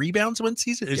 24 rebounds one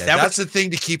season? That's the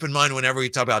thing to keep in mind whenever we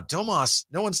talk about Domas.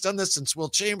 No one's done this since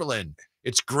Wilt Chamberlain.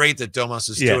 It's great that Domas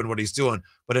is doing what he's doing.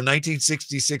 But in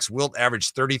 1966, Wilt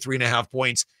averaged 33.5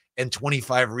 points and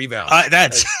 25 rebounds.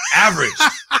 That's average.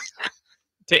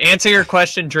 To answer your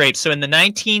question, Drape, so in the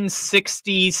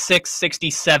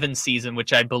 1966-67 season,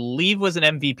 which I believe was an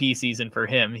MVP season for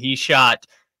him, he shot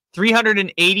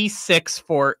 386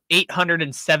 for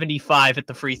 875 at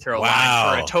the free throw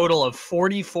line for a total of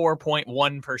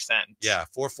 44.1%. Yeah,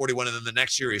 441, and then the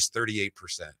next year is 38%.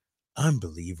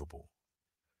 Unbelievable.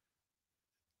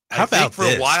 How about for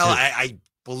a while? I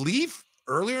believe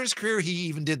earlier in his career he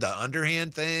even did the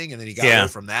underhand thing, and then he got away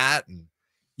from that. And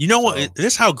you know what?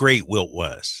 This is how great Wilt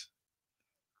was.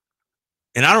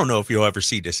 And I don't know if you'll ever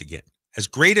see this again. As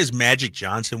great as Magic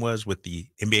Johnson was with the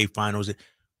NBA Finals,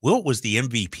 Wilt was the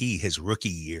MVP his rookie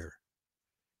year.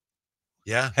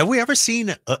 Yeah. Have we ever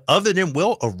seen, other than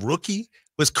Wilt, a rookie?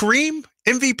 Was Kareem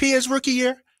MVP his rookie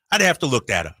year? I'd have to look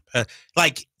that up.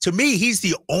 Like, to me, he's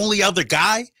the only other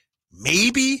guy.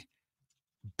 Maybe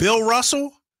Bill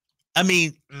Russell. I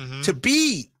mean, to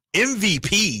be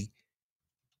MVP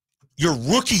your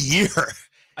rookie year.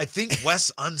 I think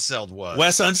Wes Unseld was.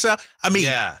 Wes Unseld? I mean,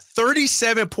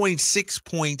 37.6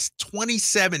 points,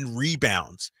 27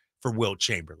 rebounds for Wilt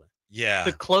Chamberlain. Yeah.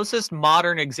 The closest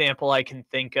modern example I can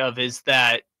think of is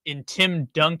that in Tim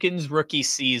Duncan's rookie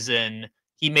season,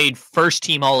 he made first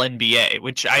team All-NBA,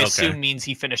 which I assume means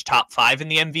he finished top 5 in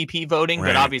the MVP voting,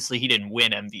 but obviously he didn't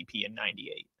win MVP in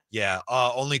 98. Yeah.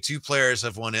 Only 2 players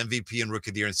have won MVP and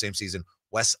Rookie of the Year in the same season.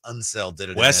 Wes Unseld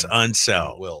did it. Wes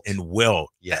Unseld and Wilt.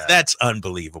 Yeah. That's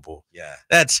unbelievable. Yeah.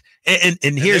 That's and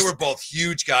here's, they were both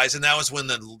huge guys, and that was when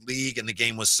the league and the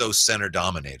game was so center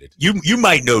dominated. You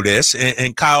might know this,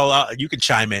 and Kyle, you can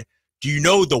chime in. Do you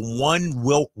know the one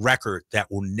Wilt record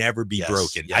that will never be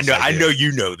broken? Yes, I know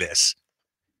you know this.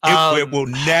 It will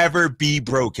never be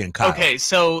broken, Kyle. Okay,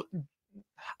 so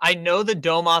I know the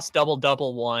Domas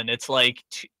double-double one. It's like,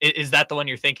 is that the one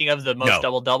you're thinking of, the most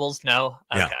double-doubles? No?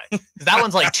 Okay. No. That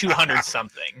one's like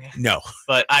 200-something. No.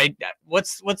 But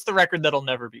what's the record that'll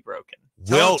never be broken?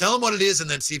 Tell him what it is and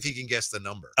then see if he can guess the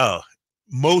number.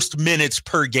 Most minutes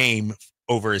per game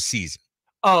over a season.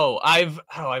 I've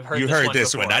heard you this heard one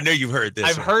this before. one. I know you've heard this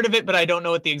I've one. heard of it, but I don't know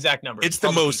what the exact number is. It's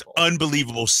the most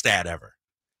unbelievable stat ever.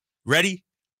 Ready?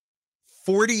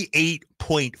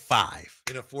 48.5.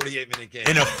 In a 48-minute game.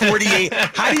 In a 48.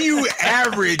 How do you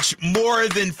average more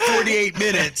than 48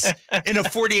 minutes in a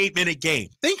 48-minute game?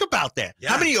 Think about that. Yeah.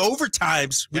 How many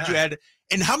overtimes would you add?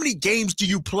 And how many games do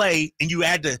you play and you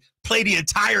had to play the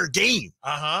entire game?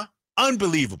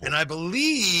 Unbelievable. And I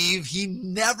believe he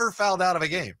never fouled out of a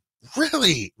game.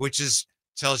 Really? Which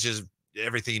tells you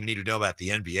everything you need to know about the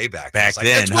NBA back then.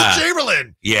 That's Wilt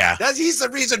Chamberlain. Yeah. He's the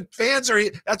reason fans are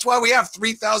here. That's why we have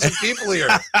 3,000 people here.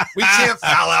 We can't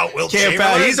foul out Wilt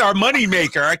Chamberlain. He's our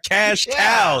moneymaker, our cash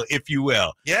cow, if you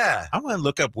will. Yeah. I'm going to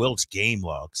look up Wilt's game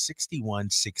log,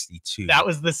 61-62. That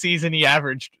was the season he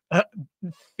averaged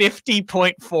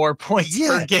 50.4 points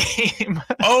per game.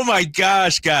 Oh, my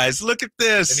gosh, guys. Look at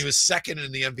this. And he was second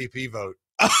in the MVP vote.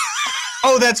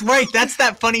 Oh, that's right. That's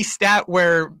that funny stat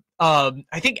where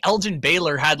I think Elgin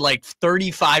Baylor had like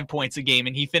 35 points a game,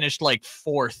 and he finished like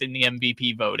 4th in the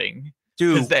MVP voting.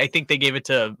 Dude, I think they gave it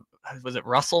to, was it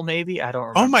Russell? Maybe, I don't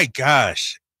remember. Oh my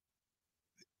gosh!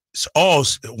 So,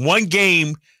 one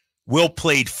game, Wilt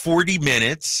played 40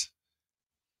 minutes.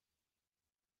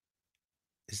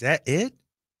 Is that it?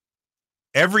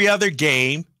 Every other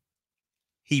game,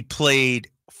 he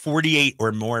played 48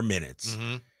 or more minutes.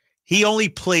 He only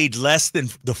played less than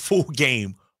the full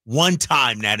game one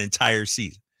time that entire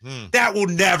season. That will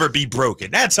never be broken.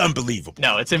 That's unbelievable.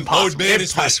 No, it's impossible. Load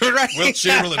management. Right? Wilt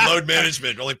Chamberlain, load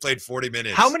management, only played 40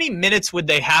 minutes. How many minutes would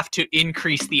they have to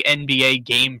increase the NBA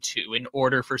game to in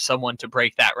order for someone to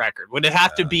break that record? Would it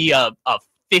have to be a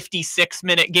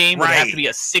 56-minute game would have to be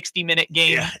a 60-minute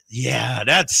game. Yeah,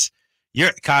 that's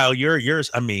Kyle. Yours.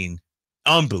 I mean,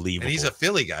 unbelievable. And he's a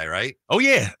Philly guy, right? Oh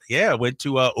yeah. Went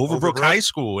to Overbrook High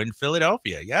School in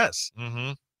Philadelphia. Yes.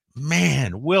 Mm-hmm.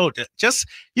 Man, Wilt.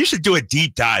 You should do a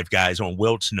deep dive, guys, on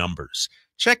Wilt's numbers.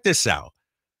 Check this out.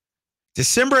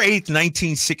 December 8th,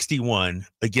 1961,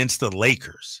 against the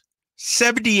Lakers.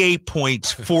 78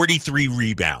 points, 43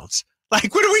 rebounds.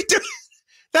 Like, what are we doing?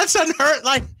 That's unheard.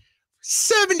 Like,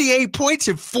 78 points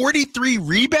and 43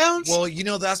 rebounds?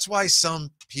 Well, that's why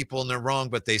some people, and they're wrong,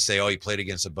 but they say, oh, he played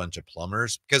against a bunch of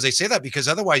plumbers. Because they say that because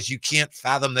otherwise you can't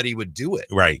fathom that he would do it.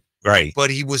 Right. But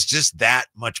he was just that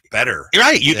much better.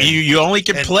 Right. You only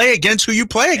can play against who you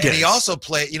play against. And he also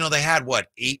played, they had,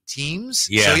 8 teams?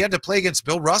 Yeah. So he had to play against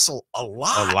Bill Russell a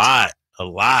lot. A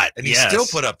lot. And he still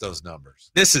put up those numbers.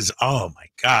 This is, oh my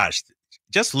gosh.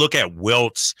 Just look at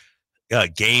Wilt's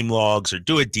game logs or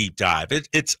do a deep dive.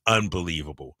 It's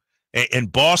unbelievable.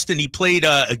 And Boston, he played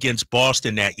against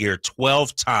Boston that year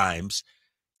 12 times.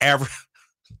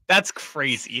 That's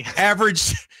crazy.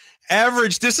 Average.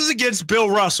 This is against Bill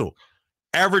Russell.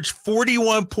 Averaged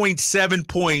 41.7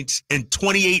 points and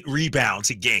 28 rebounds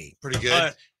a game. Pretty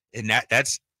good. And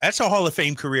that's a Hall of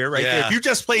Fame career right there. If you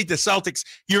just played the Celtics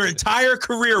your entire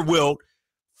career, Wilt,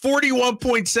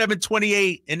 41.7,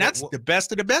 28, and that's the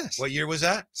best of the best. What year was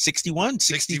that? 61,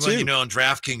 62. On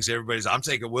DraftKings, I'm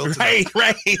taking Wilt. Right.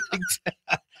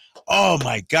 Oh,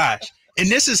 my gosh. And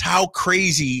this is how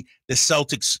crazy the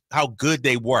Celtics, how good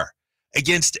they were.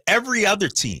 Against every other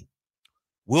team,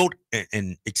 Wilt,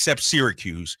 and except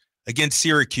Syracuse, against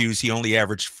Syracuse, he only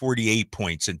averaged 48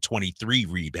 points and 23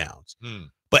 rebounds.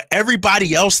 But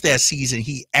everybody else that season,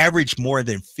 he averaged more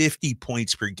than 50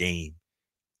 points per game.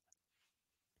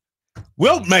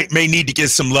 Wilt may need to get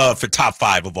some love for top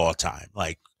 5 of all time.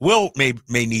 Like, Wilt may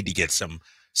need to get some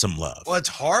love. Well, it's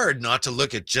hard not to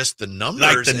look at just the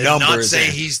numbers and not say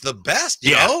he's the best,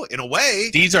 you know, in a way.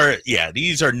 These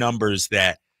are numbers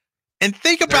that, and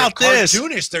think about this.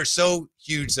 Cartoonish, they're so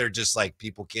huge, they're just like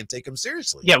people can't take them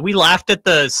seriously. Yeah, we laughed at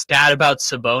the stat about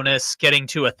Sabonis getting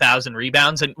to 1,000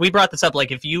 rebounds, and we brought this up.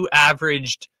 Like, if you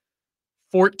averaged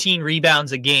 14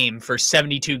 rebounds a game for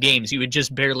 72 games, you would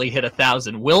just barely hit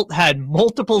 1,000. Wilt had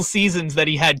multiple seasons that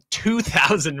he had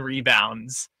 2,000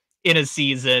 rebounds in a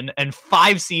season, and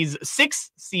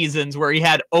 6 seasons where he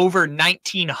had over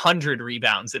 1,900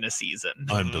 rebounds in a season.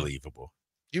 Unbelievable.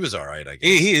 He was all right, I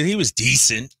guess. He was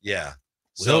decent. Yeah.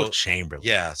 Wilt Chamberlain.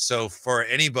 Yeah. So for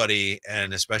anybody,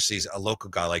 and especially a local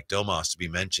guy like Domas, to be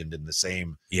mentioned in the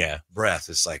same breath,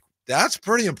 it's like, that's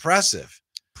pretty impressive.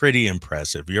 Pretty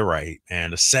impressive. You're right.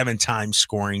 And a 7-time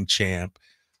scoring champ,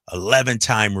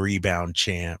 11-time rebound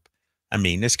champ. I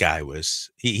mean, this guy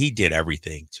he did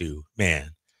everything too,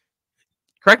 man.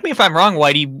 Correct me if I'm wrong,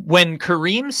 Whitey. When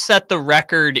Kareem set the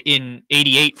record in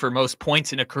 '88 for most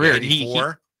points in a career,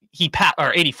 84? he passed,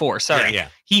 or 84. Sorry,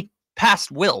 he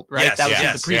passed Wilt, right? Yes, that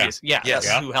was the previous. That's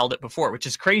who held it before, which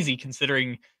is crazy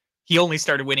considering he only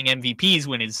started winning MVPs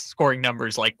when his scoring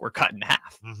numbers were cut in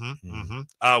half.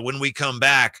 When we come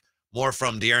back, more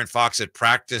from De'Aaron Fox at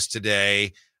practice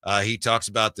today. He talks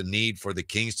about the need for the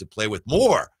Kings to play with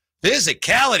more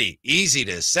physicality. Easy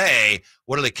to say.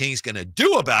 What are the Kings going to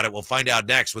do about it? We'll find out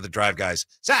next with the Drive Guys.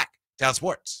 Sactown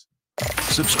Sports.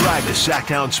 Subscribe to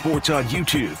Sactown Sports on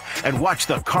YouTube and watch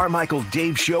the Carmichael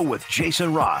Dave Show with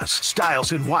Jason Ross,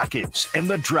 Stiles and Watkins, and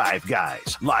the Drive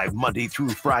Guys. Live Monday through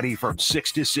Friday from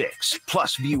 6 to 6.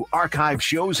 Plus view archive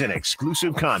shows and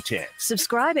exclusive content.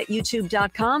 Subscribe at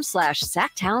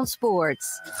youtube.com/Sactown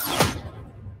Sports.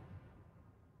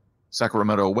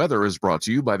 Sacramento weather is brought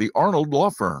to you by the Arnold Law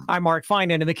Firm. I'm Mark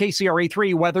Finan in the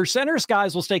KCRA3 Weather Center.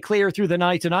 Skies will stay clear through the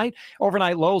night tonight.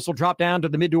 Overnight lows will drop down to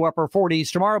the mid to upper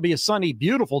 40s. Tomorrow will be a sunny,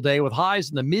 beautiful day with highs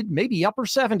in the mid, maybe upper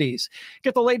 70s.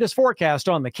 Get the latest forecast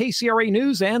on the KCRA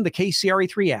News and the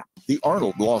KCRA3 app. The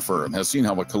Arnold Law Firm has seen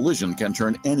how a collision can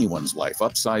turn anyone's life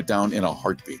upside down in a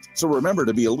heartbeat. So remember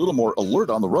to be a little more alert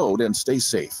on the road and stay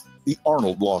safe. The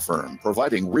Arnold Law Firm,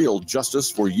 providing real justice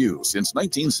for you since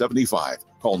 1975.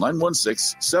 Call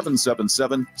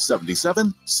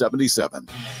 916-777-7777.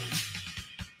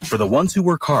 For the ones who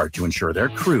work hard to ensure their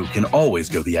crew can always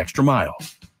go the extra mile,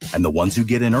 and the ones who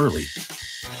get in early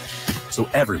so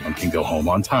everyone can go home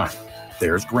on time,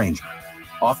 there's Grainger,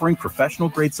 offering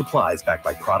professional-grade supplies backed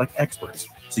by product experts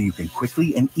so you can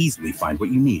quickly and easily find what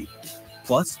you need.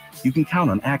 Plus, you can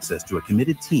count on access to a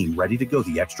committed team ready to go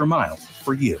the extra mile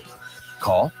for you.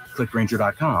 Call, click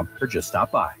Grainger.com, or just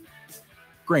stop by.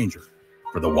 Grainger,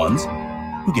 for the ones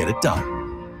who get it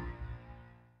done.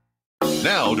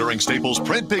 Now, during Staples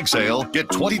Print Big Sale, get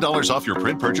 $20 off your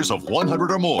print purchase of $100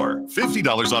 or more,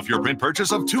 $50 off your print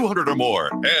purchase of $200 or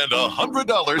more, and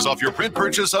 $100 off your print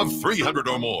purchase of $300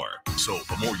 or more. So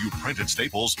the more you print at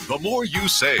Staples, the more you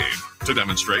save. To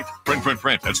demonstrate,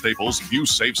 print at Staples, you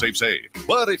save.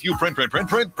 But if you print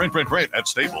at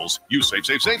Staples, you save.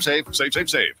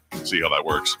 See how that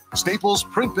works? Staples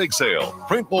Print Big Sale.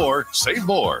 Print more, save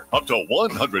more. Up to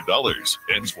 $100.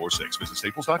 Ends 4/6. Visit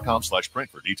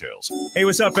staples.com/print for details. Hey,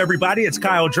 what's up, everybody? It's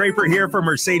Kyle Draper here for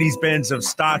Mercedes-Benz of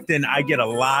Stockton. I get a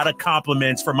lot of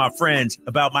compliments from my friends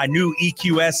about my new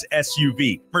EQS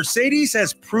SUV. Mercedes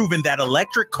has proven that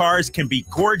electric cars can be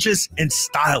gorgeous and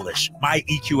stylish. My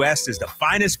EQS is the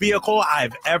finest vehicle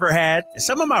I've ever had. And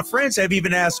some of my friends have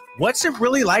even asked, what's it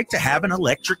really like to have an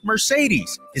electric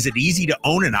Mercedes? Is it easy to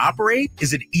own and operate?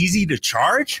 Is it easy to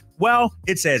charge? Well,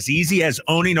 it's as easy as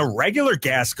owning a regular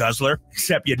gas guzzler,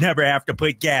 except you never have to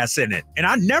put gas in it. And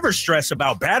I never stress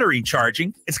about battery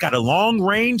charging. It's got a long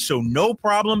range, so no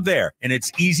problem there. And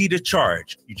it's easy to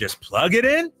charge. You just plug it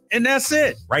in, and that's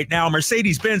it. Right now,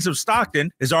 Mercedes-Benz of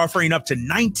Stockton is offering up to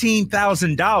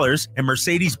 $19,000 in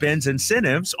Mercedes-Benz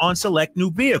incentives on select new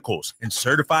vehicles and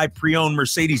certified pre-owned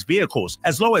Mercedes vehicles,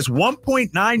 as low as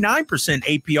 1.99%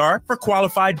 APR for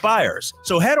qualified buyers.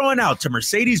 So head on out to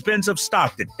Mercedes-Benz of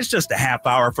Stockton. It's just a half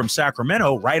hour from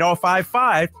Sacramento, right off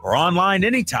I-5, or online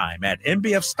anytime at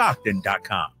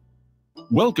mbfstockton.com.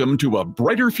 Welcome to a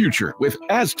brighter future with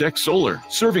Aztec Solar,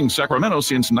 serving Sacramento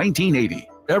since 1980.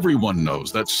 Everyone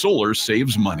knows that solar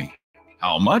saves money.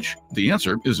 How much? The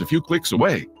answer is a few clicks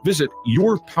away. Visit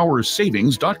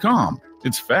yourpowersavings.com.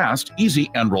 It's fast, easy,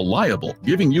 and reliable,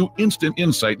 giving you instant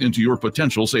insight into your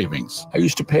potential savings. I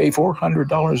used to pay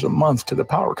 $400 a month to the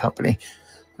power company,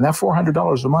 and that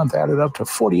 $400 a month added up to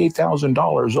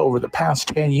 $48,000 over the past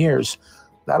 10 years.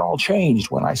 That all changed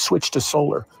when I switched to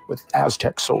solar with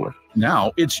Aztec Solar.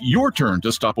 Now it's your turn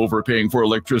to stop overpaying for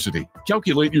electricity.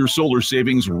 Calculate your solar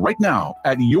savings right now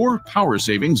at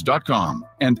yourpowersavings.com.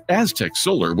 And Aztec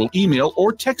Solar will email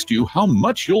or text you how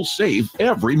much you'll save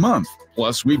every month.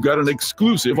 Plus, we've got an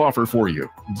exclusive offer for you.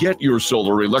 Get your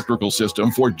solar electrical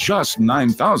system for just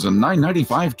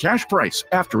 $9,995 cash price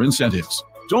after incentives.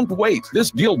 Don't wait. This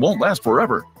deal won't last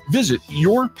forever. Visit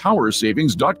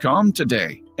yourpowersavings.com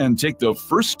today and take the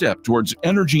first step towards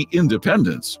energy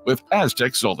independence with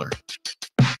Aztec Solar.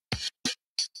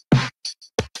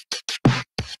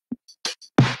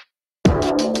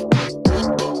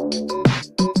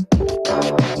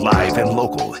 Live and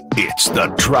local, it's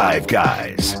The Drive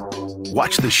Guys.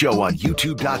 Watch the show on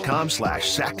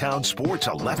youtube.com/Sactown Sports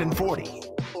 1140.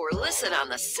 Or listen on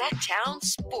the Sactown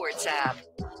Sports app.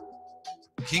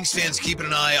 Kings fans keeping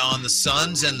an eye on the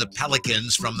Suns and the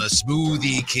Pelicans from the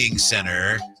Smoothie King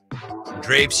Center.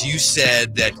 Drapes, you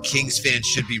said that Kings fans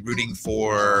should be rooting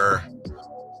for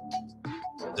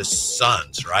the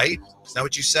Suns, right? Is that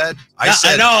what you said? I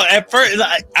know. At first,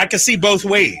 I can see both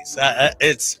ways. I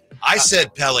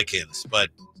said Pelicans, but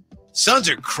Suns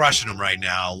are crushing them right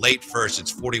now. Late first,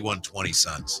 it's 41-20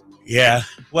 Suns. Yeah.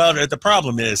 Well, the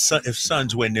problem is if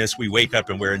Suns win this, we wake up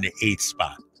and we're in the 8th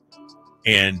spot.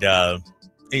 And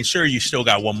sure, you still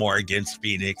got one more against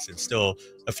Phoenix and still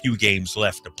a few games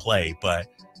left to play. But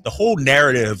the whole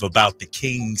narrative about the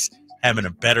Kings having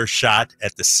a better shot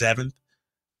at the 7th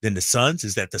than the Suns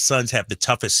is that the Suns have the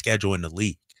toughest schedule in the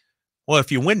league. Well,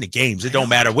 if you win the games, it don't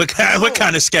matter what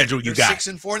kind of schedule you got.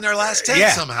 6-4 in their last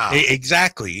 10 somehow.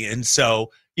 Exactly. And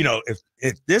so,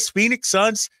 if this Phoenix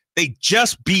Suns, they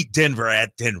just beat Denver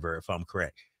at Denver, if I'm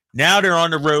correct. Now they're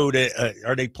on the road.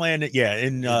 Are they playing it? Yeah,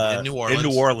 in New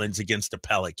Orleans against the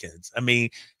Pelicans. I mean,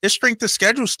 this strength of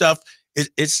schedule stuff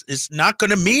it's not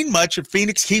going to mean much if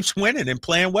Phoenix keeps winning and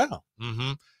playing well.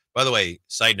 Mm-hmm. By the way,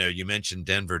 side note, you mentioned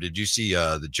Denver. Did you see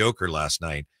the Joker last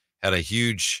night? Had a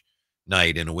huge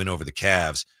night and a win over the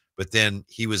Cavs. But then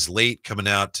he was late coming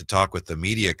out to talk with the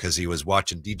media because he was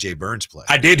watching DJ Burns play.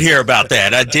 I did hear about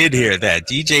that.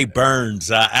 DJ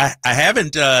Burns. I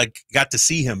haven't got to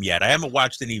see him yet. I haven't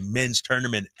watched any men's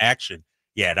tournament action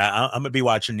yet. I'm going to be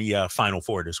watching the Final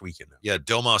Four this weekend. Yeah,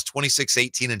 Domas 26,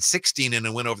 18, and 16 in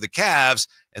a win over the Cavs.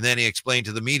 And then he explained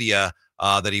to the media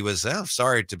that he was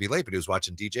sorry to be late, but he was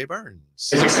watching DJ Burns.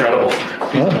 It's incredible.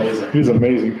 Yeah, he's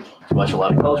amazing. Did you watch a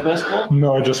lot of college basketball?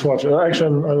 No, I just watched.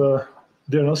 Actually,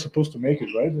 they're not supposed to make it,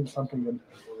 right? It's something that.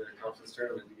 Well, they're a conference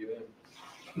tournament to get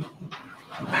in.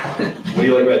 What do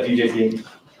you like about DJ's game?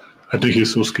 I think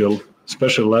he's so skilled,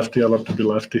 especially lefty. I love to be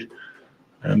lefty,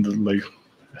 and it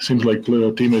seems like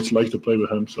teammates like to play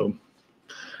with him. So,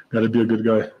 got to be a good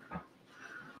guy.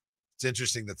 It's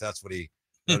interesting that's what he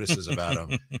notices about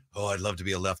him. Oh, I'd love to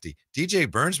be a lefty. DJ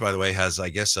Burns, by the way, has I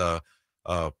guess a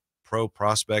pro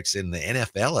prospects in the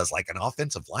NFL as like an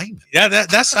offensive lineman. Yeah,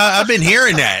 that's I've been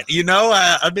hearing that.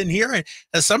 I've been hearing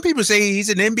some people say he's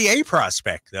an NBA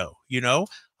prospect, though.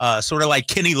 Sort of like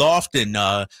Kenny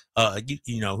Lofton,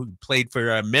 who played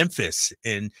for Memphis,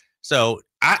 and so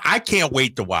I can't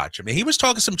wait to watch him. And he was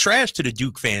talking some trash to the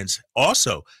Duke fans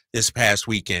also this past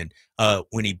weekend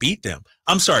when he beat them.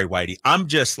 I'm sorry, Whitey. I'm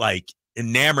just like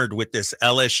enamored with this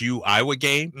LSU Iowa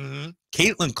game. Mm-hmm.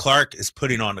 Caitlin Clark is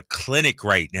putting on a clinic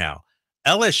right now.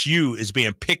 LSU is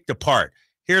being picked apart.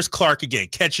 Here's Clark again.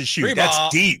 Catch and shoot.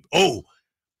 That's deep. Oh,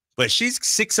 but she's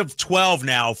 6 of 12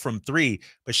 now from 3.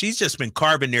 But she's just been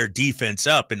carving their defense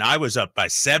up. And I was up by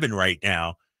 7 right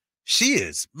now. She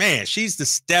is, man, she's the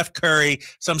Steph Curry,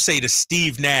 some say the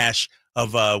Steve Nash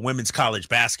of women's college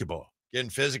basketball. Getting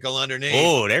physical underneath.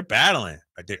 Oh, they're battling.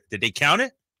 Did they count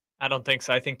it? I don't think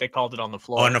so. I think they called it on the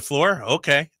floor. On the floor?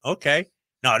 Okay.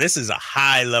 No, this is a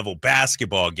high-level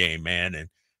basketball game, man. And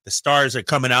the stars are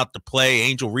coming out to play.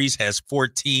 Angel Reese has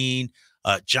 14.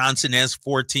 Johnson has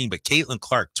 14. But Caitlin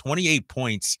Clark, 28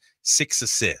 points, 6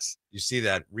 assists. You see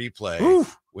that replay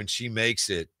when she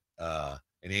makes it,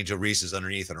 and Angel Reese is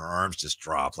underneath and her arms just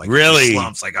drop. Like really?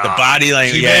 Slumps, like, the body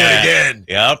language. She made it again.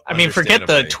 Yep. I mean, forget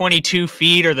the 22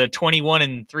 feet or the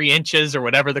 21 3 or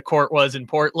whatever the court was in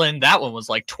Portland. That one was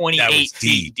like 28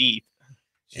 feet deep.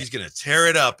 She's going to tear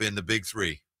it up in the big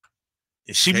 3.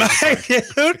 She might,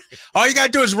 dude. All you got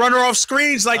to do is run her off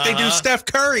screens like they do Steph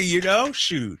Curry,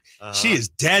 Shoot. She is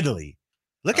deadly.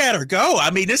 Look at her go.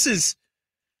 I mean, this is.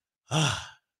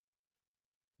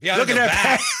 Yeah, look at that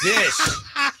back dish.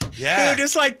 Yeah. Dude,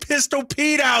 it's like Pistol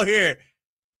Pete out here.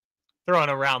 Throwing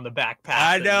around the back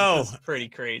pass. I know. It's pretty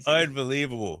crazy.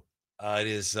 Unbelievable. It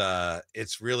is.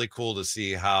 It's really cool to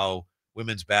see how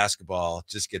women's basketball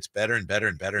just gets better and better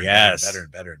and better and better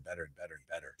and better and better and better and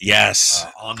better. Yes.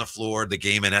 On the floor, the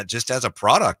game, and just as a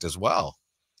product as well.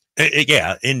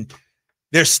 Yeah. And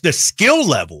there's the skill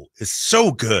level is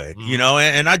so good,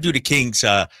 and I do the Kings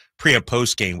pre and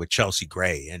post game with Chelsea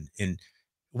Gray and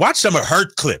watch some of her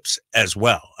clips as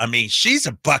well. I mean, she's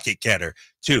a bucket getter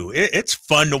too. It's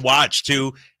fun to watch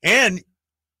too. And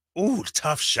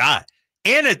tough shot.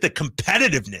 And at the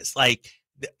competitiveness, like,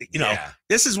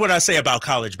 this is what I say about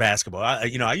college basketball. I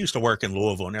used to work in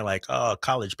Louisville, and they're like, oh,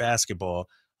 college basketball,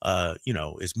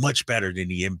 is much better than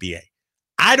the NBA.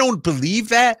 I don't believe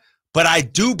that, but I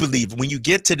do believe when you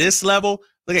get to this level,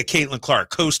 look at Caitlin Clark,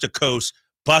 coast to coast,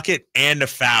 bucket and the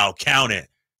foul, count it.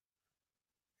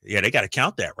 Yeah, they got to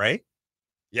count that, right?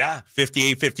 Yeah.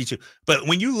 58, 52. But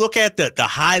when you look at the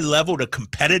high level, the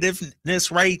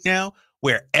competitiveness right now,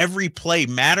 where every play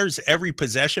matters, every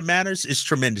possession matters, is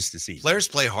tremendous to see. Players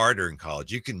play harder in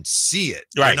college. You can see it.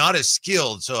 Right. They're not as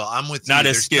skilled. So I'm with you. Not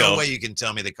as There's skilled. no way you can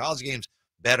tell me the college game's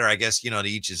better. I guess, to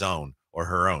each his own or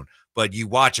her own. But you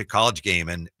watch a college game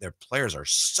and their players are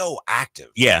so active.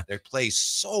 Yeah. They play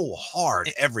so hard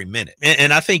every minute.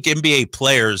 And I think NBA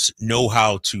players know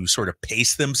how to sort of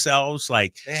pace themselves.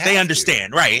 Like they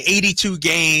understand, right? 82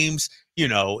 games,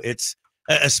 it's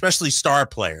especially star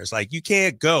players. Like you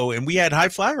can't go, and we had High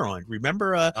Flyer on,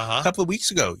 remember a couple of weeks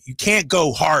ago. You can't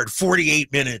go hard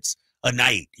 48 minutes a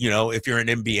night, if you're an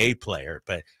NBA player.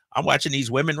 But I'm watching these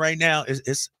women right now.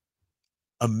 It's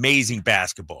amazing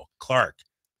basketball. Clark.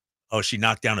 Oh, she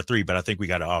knocked down a 3, but I think we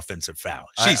got an offensive foul.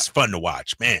 She's fun to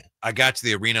watch, man. I got to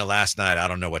the arena last night. I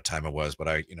don't know what time it was, but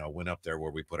I, went up there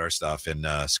where we put our stuff, and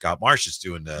Scott Marsh is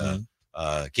doing the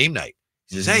game night.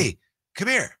 He says, hey, come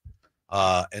here.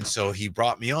 And so he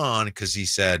brought me on because he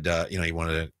said, he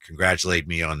wanted to congratulate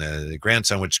me on the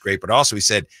grandson, which is great. But also he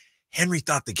said, Henry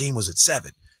thought the game was at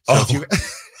 7. So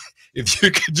if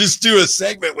you could just do a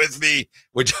segment with me,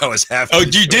 which I was happy. Oh,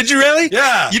 did you really?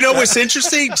 Yeah. You know what's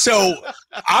interesting? So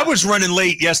I was running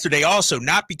late yesterday also,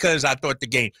 not because I thought the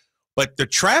game, but the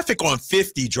traffic on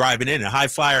 50 driving in, and High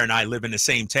Flyer and I live in the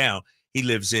same town. He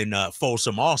lives in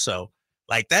Folsom also.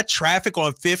 Like that traffic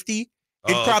on 50,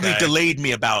 it probably delayed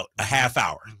me about a half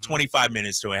hour, 25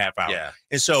 minutes to a half hour. Yeah.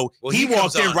 And so he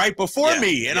walked in right before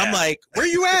me, and I'm like, where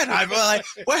you at? I'm like,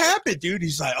 what happened, dude?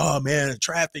 He's like, oh, man,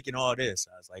 traffic and all this.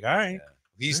 I was like, all right.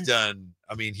 He's done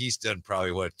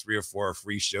probably 3 or 4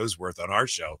 free shows worth on our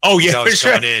show. Oh, yeah, for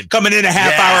sure. Coming in a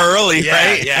half hour early,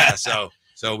 right? Yeah. So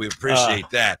we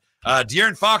appreciate that.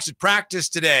 De'Aaron Fox at practice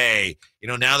today.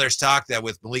 Now there's talk that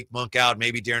with Malik Monk out,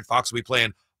 maybe De'Aaron Fox will be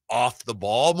playing off the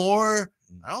ball more.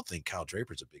 I don't think Kyle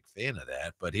Draper's a big fan of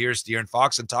that, but here's De'Aaron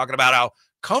Fox and talking about how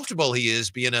comfortable he is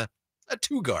being a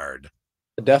 2-guard.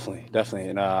 Definitely.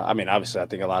 And obviously, I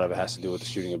think a lot of it has to do with the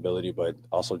shooting ability, but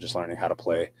also just learning how to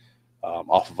play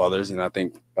off of others. And I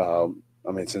think,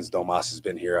 since Domas has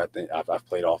been here, I think I've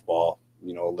played off ball, a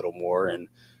little more, and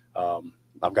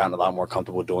I've gotten a lot more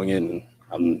comfortable doing it,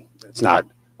 and it's not.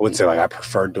 I wouldn't say like I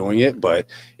prefer doing it, but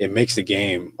it makes the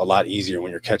game a lot easier when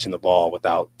you're catching the ball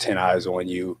without 10 eyes on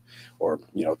you or,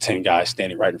 10 guys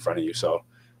standing right in front of you. So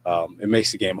it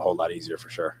makes the game a whole lot easier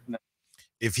for sure.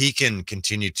 If he can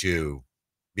continue to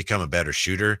become a better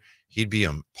shooter, he'd be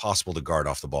impossible to guard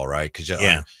off the ball, right? Because,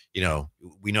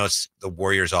 we know it's the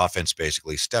Warriors offense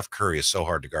basically. Steph Curry is so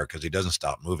hard to guard because he doesn't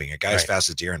stop moving. A guy as fast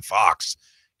as De'Aaron Fox,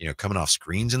 coming off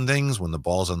screens and things when the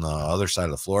ball's on the other side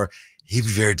of the floor, he'd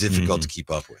be very difficult to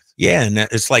keep up with. Yeah, and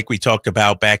it's like we talked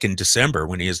about back in December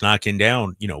when he was knocking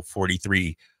down,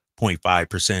 43.5%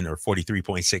 or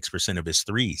 43.6% of his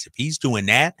threes. If he's doing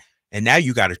that, and now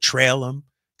you got to trail him,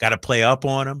 got to play up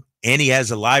on him, and he has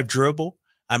a live dribble,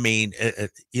 I mean,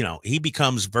 he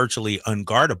becomes virtually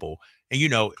unguardable.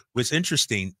 And, what's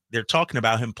interesting, they're talking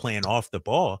about him playing off the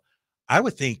ball. I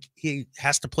would think he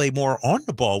has to play more on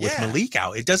the ball with Malik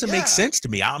out. It doesn't make sense to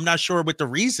me. I'm not sure what the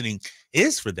reasoning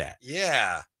is for that.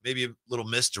 Yeah, maybe a little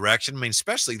misdirection. I mean,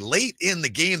 especially late in the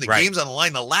game, the game's on the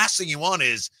line. The last thing you want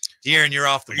is, De'Aaron, you're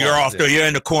off the ball. You're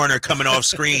in the corner coming off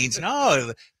screens.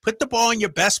 No, put the ball in your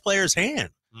best player's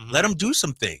hand. Let him do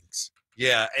some things.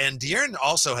 Yeah, and De'Aaron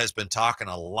also has been talking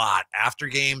a lot after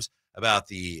games about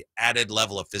the added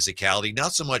level of physicality,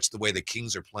 not so much the way the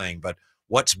Kings are playing, but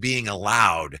what's being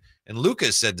allowed. And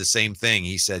Lucas said the same thing.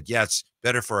 He said, yeah, it's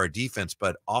better for our defense,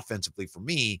 but offensively for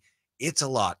me, it's a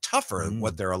lot tougher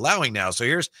what they're allowing now. So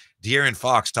here's De'Aaron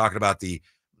Fox talking about the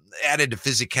added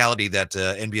physicality that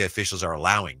NBA officials are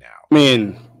allowing now. I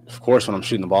mean, of course, when I'm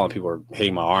shooting the ball and people are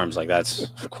hitting my arms, like that's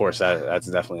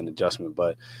definitely an adjustment.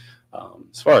 But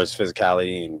as far as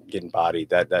physicality and getting bodied,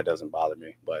 that doesn't bother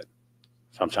me. But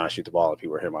if I'm trying to shoot the ball and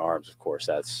people are hitting my arms, of course,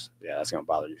 that's going to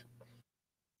bother you.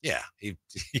 Yeah, a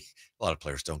lot of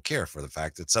players don't care for the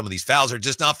fact that some of these fouls are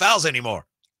just not fouls anymore.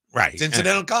 Right. It's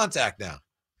incidental contact now.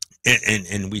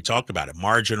 And we talked about it,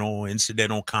 marginal,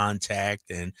 incidental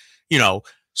contact. And,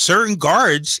 certain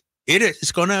guards, it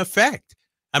is going to affect.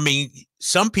 I mean,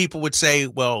 some people would say,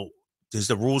 well, does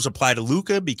the rules apply to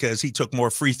Luka because he took more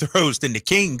free throws than the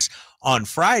Kings on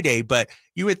Friday? But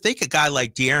you would think a guy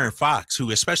like De'Aaron Fox,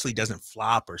 who especially doesn't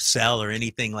flop or sell or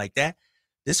anything like that,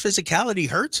 this physicality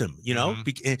hurts him,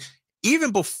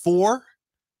 even before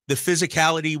the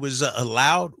physicality was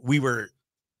allowed, we were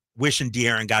wishing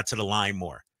De'Aaron got to the line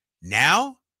more.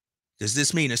 Now, does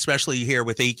this mean, especially here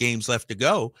with 8 games left to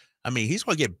go, I mean, he's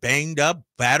going to get banged up,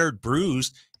 battered,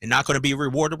 bruised, and not going to be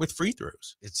rewarded with free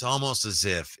throws? It's almost as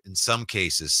if, in some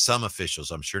cases, some officials,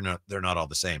 I'm sure they're not all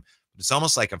the same, but it's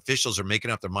almost like officials are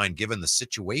making up their mind given the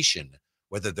situation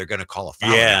whether they're going to call a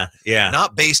foul. Yeah.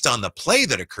 Not based on the play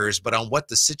that occurs, but on what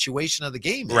the situation of the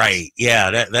game is. Right.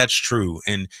 Yeah, that's true.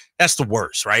 And that's the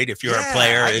worst, right? If you're a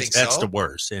player, that's the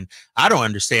worst. And I don't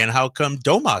understand how come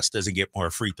Domas doesn't get more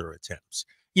free throw attempts.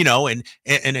 And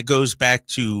it goes back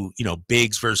to,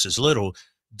 bigs versus little.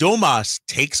 Domas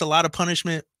takes a lot of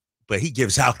punishment, but he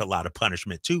gives out a lot of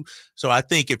punishment too. So I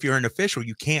think if you're an official,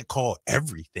 you can't call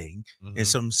everything. And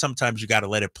sometimes you got to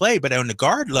let it play. But on the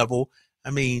guard level,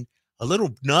 I mean, a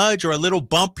little nudge or a little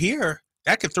bump here,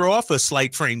 that could throw off a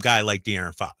slight frame guy like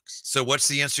De'Aaron Fox. So what's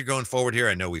the answer going forward here?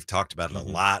 I know we've talked about it a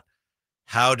lot.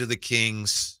 How do the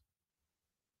Kings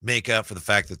make up for the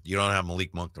fact that you don't have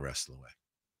Malik Monk the rest of the way?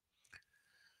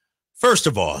 First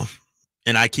of all,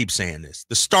 and I keep saying this,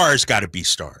 the stars got to be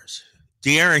stars.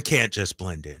 De'Aaron can't just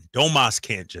blend in. Domas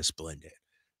can't just blend in.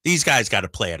 These guys got to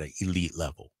play at an elite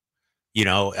level,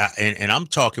 and I'm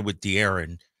talking with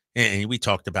De'Aaron. And we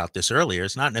talked about this earlier.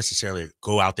 It's not necessarily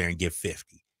go out there and give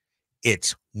 50.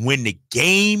 It's when the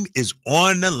game is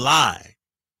on the line,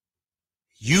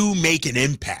 you make an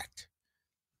impact.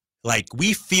 Like,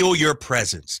 we feel your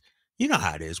presence. You know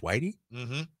how it is, Whitey.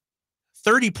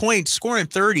 30 points, scoring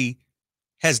 30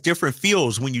 has different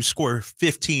feels when you score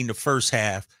 15 the first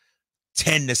half,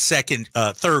 10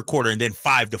 the third quarter, and then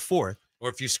 5 the fourth. Or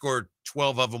if you scored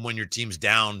 12 of them when your team's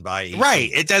down by 18.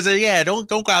 Right. It doesn't. Yeah. Don't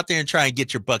go out there and try and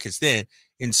get your buckets then.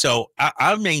 And so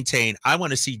I maintain I want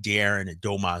to see De'Aaron and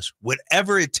Domas,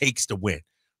 whatever it takes to win.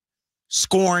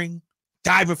 Scoring,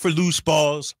 diving for loose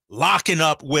balls, locking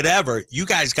up, whatever. You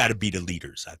guys got to be the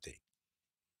leaders, I think.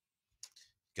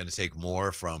 Going to take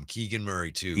more from Keegan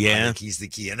Murray, too. Yeah. I think he's the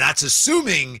key. And that's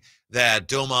assuming that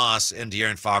Domas and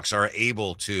De'Aaron Fox are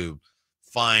able to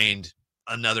find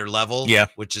another level,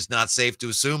 which is not safe to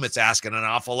assume. It's asking an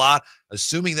awful lot.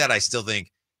 Assuming that, I still think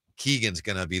Keegan's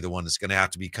going to be the one that's going to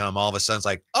have to become all of a sudden it's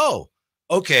like, oh,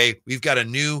 okay, we've got a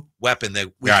new weapon that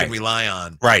we can rely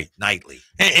on nightly.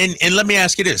 And let me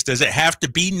ask you this. Does it have to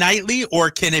be nightly, or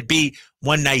can it be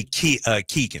one night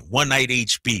Keegan, one night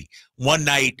HB, one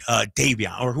night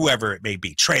Davion, or whoever it may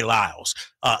be, Trey Lyles?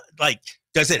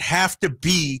 Does it have to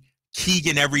be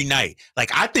Keegan every night?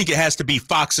 Like, I think it has to be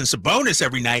Fox and Sabonis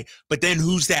every night, but then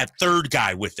who's that third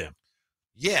guy with them?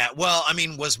 Yeah, well, I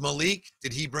mean, was Malik,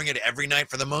 did he bring it every night?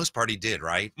 For the most part, he did,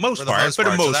 right? For the most part. So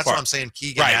that's what I'm saying.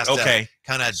 Keegan has to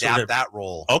kind of adapt that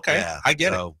role. Okay, yeah. I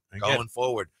get it. I going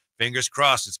forward, fingers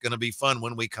crossed, it's going to be fun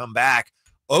when we come back.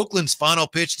 Oakland's final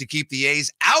pitch to keep the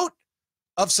A's out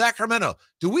of Sacramento.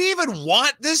 Do we even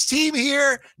want this team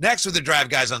here? Next with the Drive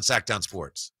Guys on Sactown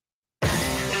Sports.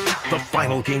 The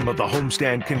final game of the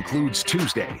homestand concludes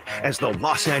Tuesday as the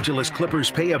Los Angeles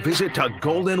Clippers pay a visit to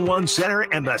Golden One Center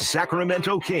and the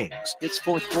Sacramento Kings. It's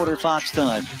fourth quarter Fox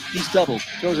time. He's doubled,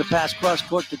 throws a pass cross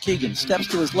court to Keegan, steps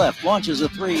to his left, launches a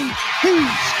three.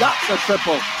 He's got the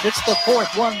triple. It's the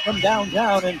fourth one from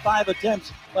downtown in 5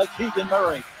 attempts by Keegan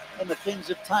Murray. And the Kings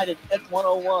have tied it at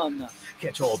 101.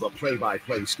 Catch all the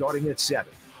play-by-play starting at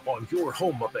 7 on your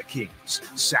home of the Kings,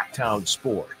 Sactown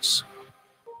Sports.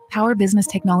 Power Business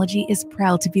Technology is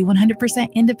proud to be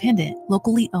 100% independent,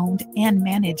 locally owned, and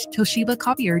managed Toshiba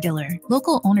copier dealer.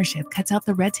 Local ownership cuts out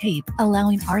the red tape,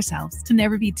 allowing ourselves to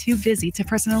never be too busy to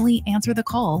personally answer the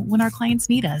call when our clients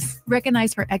need us.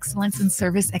 Recognized for excellence in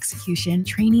service execution,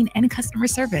 training, and customer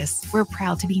service, we're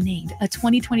proud to be named a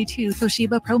 2022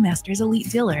 Toshiba ProMasters Elite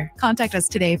Dealer. Contact us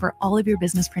today for all of your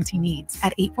business printing needs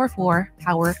at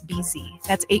 844-POWER-BC.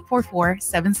 That's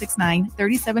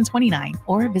 844-769-3729,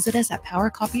 or visit us at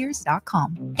PowerCopier.com.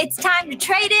 It's time to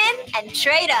trade in and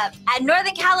trade up at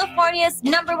Northern California's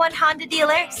 #1 Honda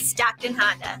dealer, Stockton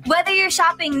Honda. Whether you're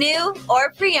shopping new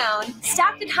or pre-owned,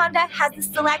 Stockton Honda has the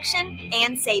selection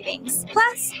and savings.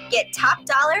 Plus, get top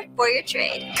dollar for your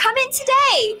trade. Come in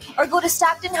today or go to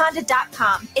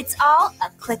StocktonHonda.com. It's all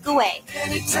a click away.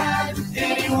 Anytime,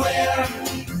 anywhere,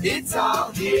 it's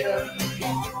all here.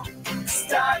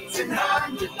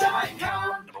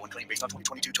 StocktonHonda.com. #1 claim based on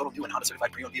 2022 total new and Honda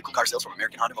certified pre-owned vehicle car sales from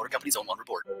American Honda Motor Company's own loan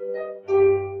report.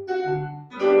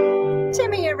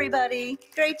 Timmy, everybody.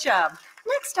 Great job.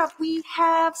 Next up, we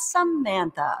have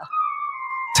Samantha.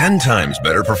 10 times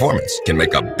better performance can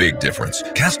make a big difference.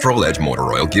 Castrol Edge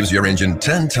Motor Oil gives your engine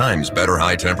 10 times better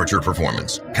high temperature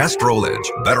performance. Castrol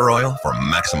Edge, better oil for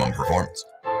maximum performance.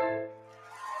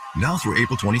 Now through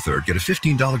April 23rd, get a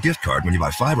 $15 gift card when you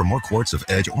buy 5 or more quarts of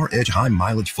Edge or Edge High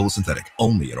Mileage Full Synthetic,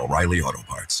 only at O'Reilly Auto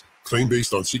Parts. Claim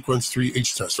based on Sequence 3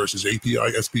 H test versus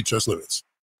API SP test limits.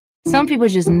 Some people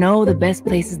just know the best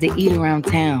places to eat around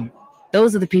town.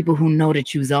 Those are the people who know to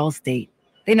choose Allstate.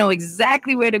 They know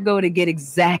exactly where to go to get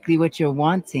exactly what you're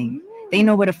wanting. They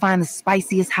know where to find the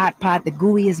spiciest hot pot, the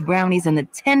gooeyest brownies, and the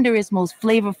tenderest, most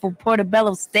flavorful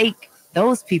portobello steak.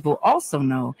 Those people also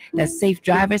know that safe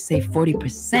drivers save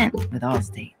 40% with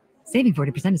Allstate. Saving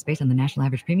 40% is based on the national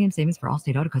average premium savings for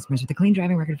Allstate auto customers with a clean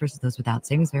driving record versus those without.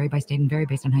 Savings vary by state and vary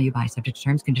based on how you buy, subject to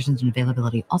terms, conditions, and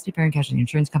availability. Allstate Fire and Casualty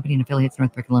Insurance Company and affiliates,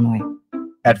 Northbrook, Illinois.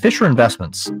 At Fisher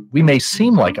Investments, we may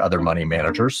seem like other money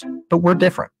managers, but we're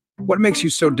different. What makes you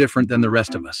so different than the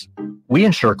rest of us? We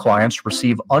ensure clients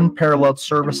receive unparalleled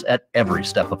service at every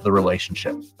step of the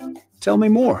relationship. Tell me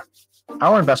more.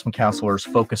 Our investment counselors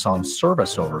focus on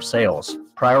service over sales,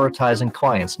 prioritizing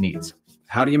clients' needs.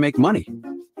 How do you make money?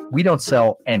 We don't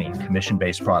sell any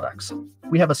commission-based products.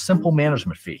 We have a simple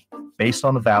management fee based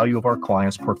on the value of our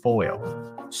client's portfolio.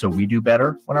 So we do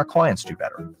better when our clients do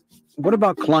better. What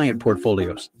about client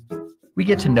portfolios? We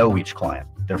get to know each client,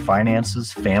 their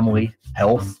finances, family,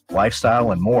 health,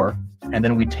 lifestyle, and more, and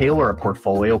then we tailor a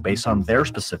portfolio based on their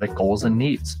specific goals and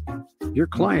needs. Your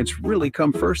clients really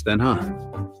come first then, huh?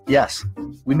 Yes,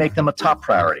 we make them a top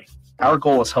priority. Our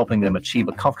goal is helping them achieve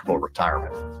a comfortable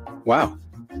retirement. Wow,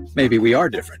 maybe we are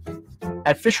different.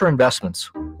 At Fisher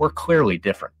Investments, we're clearly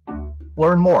different.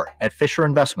 Learn more at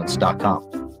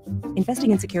FisherInvestments.com.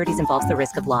 Investing in securities involves the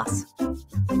risk of loss.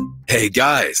 Hey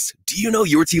guys, do you know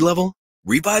your T-level?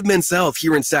 Revive Men's Health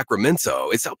here in Sacramento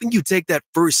is helping you take that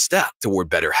first step toward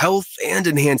better health and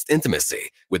enhanced intimacy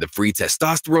with a free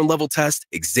testosterone level test,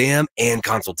 exam, and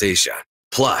consultation.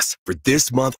 Plus, for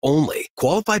this month only,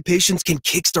 qualified patients can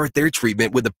kickstart their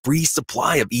treatment with a free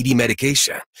supply of ED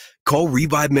medication. Call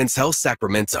Revive Men's Health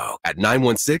Sacramento at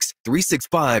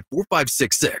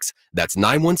 916-365-4566. That's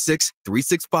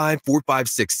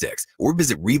 916-365-4566. Or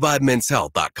visit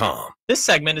ReviveMen'sHealth.com. This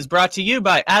segment is brought to you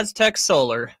by Aztec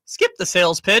Solar. Skip the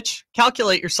sales pitch.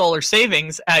 Calculate your solar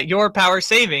savings at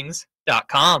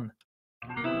yourpowersavings.com.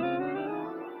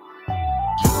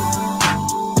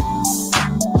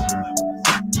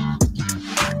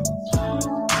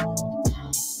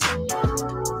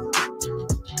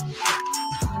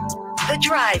 The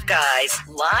Drive Guys,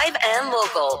 live and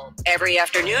local, every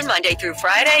afternoon, Monday through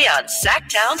Friday on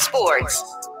Sactown Sports.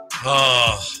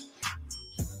 Oh,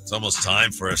 It's almost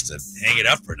time for us to hang it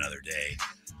up for another day.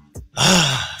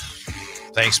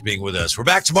 Thanks for being with us. We're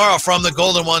back tomorrow from the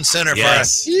Golden One Center for a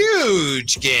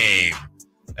huge game.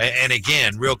 And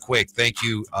again, real quick, thank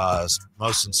you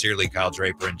most sincerely, Kyle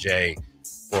Draper and Jay,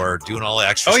 for doing all the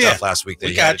extra stuff last week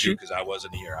that you had to do because I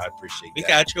wasn't here. I appreciate that. We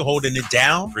got you holding it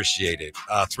down. Appreciate it.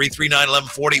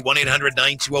 339-1140,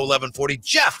 1-800-920-1140.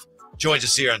 Jeff joins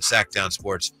us here on Sactown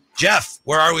Sports. Jeff,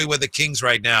 where are we with the Kings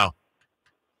right now?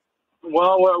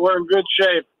 Well, we're in good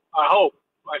shape. I hope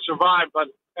I survived. But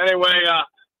anyway,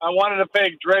 I wanted to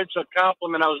pay Drapes a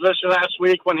compliment. I was listening last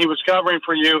week when he was covering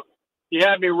for you. He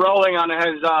had me rolling on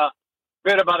his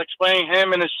bit about explaining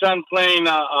him and his son playing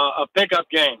a pickup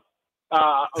game.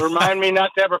 Remind me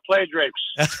not to ever play Drapes.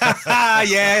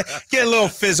 Yeah, get a little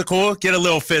physical.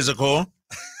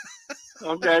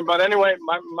 Okay, but anyway,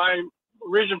 my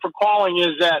reason for calling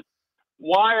is that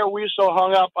why are we so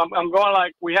hung up? I'm going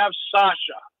like we have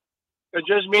Sasha. It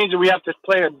just means that we have to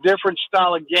play a different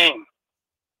style of game.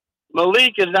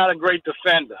 Malik is not a great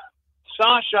defender.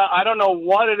 Sasha, I don't know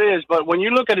what it is, but when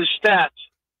you look at his stats,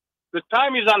 the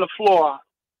time he's on the floor,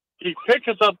 he picks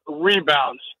up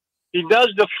rebounds. He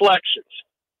does deflections.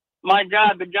 My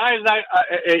God, the guy is not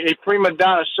a prima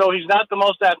donna, so he's not the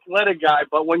most athletic guy.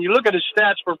 But when you look at his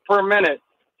stats per minute,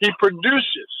 he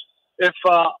produces. If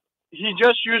he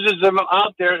just uses them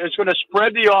out there, it's going to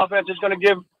spread the offense. It's going to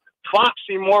give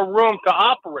Foxy more room to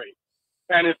operate.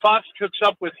 And if Fox cooks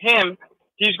up with him,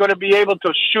 he's going to be able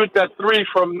to shoot that three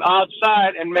from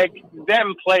outside and make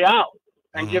them play out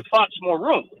and give Fox more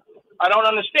room. I don't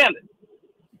understand it.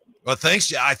 Well,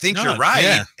 thanks. I think you're right.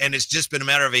 Yeah. And it's just been a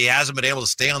matter of he hasn't been able to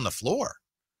stay on the floor.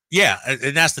 Yeah,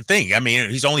 and that's the thing. I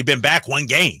mean, he's only been back one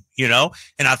game, and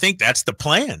I think that's the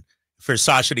plan for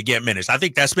Sasha to get minutes. I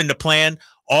think that's been the plan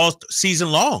all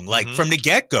season long, like from the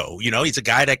get-go. He's a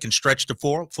guy that can stretch the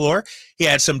floor. He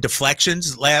had some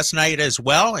deflections last night as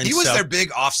well. And he was their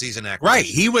big offseason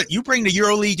acquisition. Right. You bring the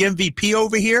EuroLeague MVP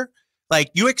over here,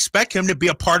 like you expect him to be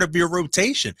a part of your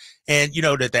rotation. And,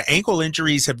 that the ankle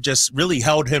injuries have just really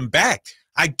held him back.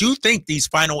 I do think these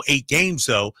final 8 games,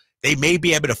 though, they may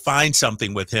be able to find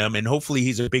something with him. And hopefully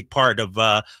he's a big part of,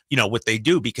 what they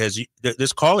do, because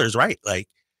this caller is right. Like,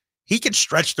 he can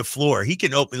stretch the floor. He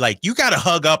can open, you got to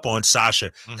hug up on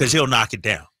Sasha because he'll knock it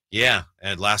down. Yeah.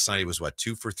 And last night he was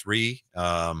 2 for 3.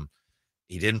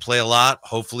 He didn't play a lot.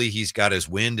 Hopefully he's got his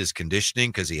wind, his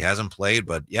conditioning, because he hasn't played.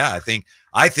 But yeah,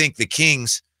 I think the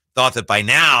Kings thought that by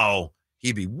now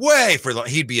he'd be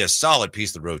he'd be a solid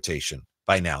piece of the rotation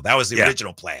by now. That was the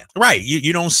original plan. Right.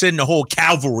 You don't send the whole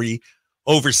cavalry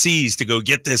overseas to go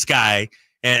get this guy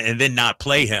and then not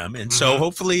play him. And so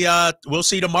hopefully we'll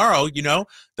see tomorrow.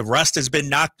 The rust has been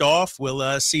knocked off.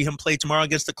 We'll see him play tomorrow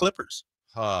against the Clippers.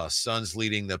 Suns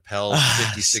leading the Pels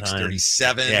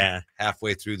 56-37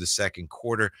 halfway through the second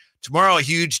quarter. Tomorrow, a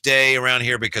huge day around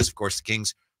here because, of course, the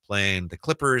Kings playing the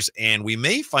Clippers. And we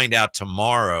may find out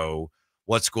tomorrow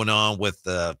what's going on with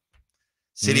the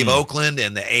city of Oakland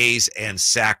and the A's and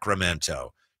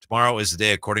Sacramento. Tomorrow is the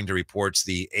day, according to reports,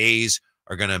 the A's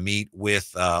are going to meet with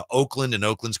Oakland, and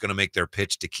Oakland's going to make their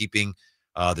pitch to keeping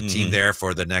the team there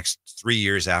for the next 3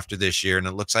 years after this year. And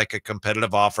it looks like a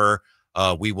competitive offer.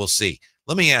 We will see.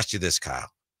 Let me ask you this, Kyle.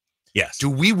 Yes. Do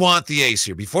we want the A's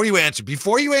here? Before you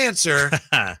answer,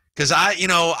 because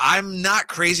I'm not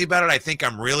crazy about it. I think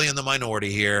I'm really in the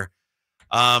minority here.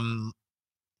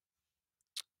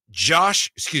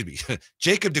 Jacob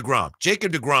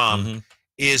deGrom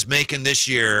is making this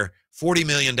year $40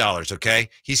 million, okay?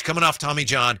 He's coming off Tommy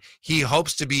John. He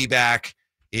hopes to be back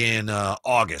in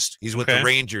August. He's with the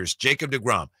Rangers. Jacob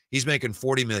deGrom. He's making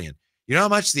 $40 million. You know how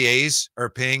much the A's are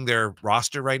paying their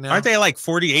roster right now? Aren't they like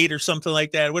 48 or something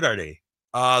like that? What are they?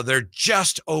 They're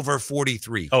just over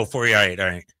 43. Oh, 48. All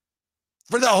right.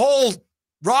 For the whole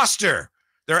roster.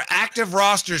 Their active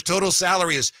roster's total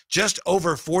salary is just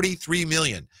over $43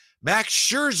 million. Max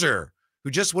Scherzer,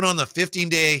 who just went on the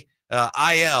 15-day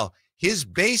IL, his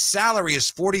base salary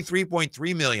is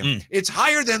 $43.3 million. It's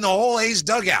higher than the whole A's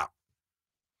dugout.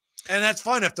 And that's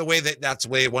fine if that's the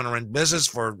way they want to run business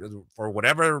for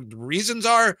whatever reasons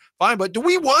are, fine. But do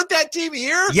we want that team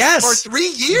here? Yes. For 3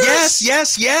 years?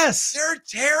 Yes. They're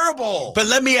terrible. But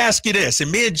let me ask you this,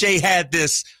 and me and Jay had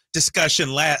this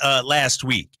discussion last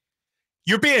week.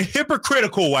 You're being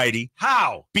hypocritical, Whitey.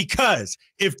 How? Because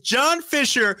if John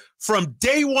Fisher from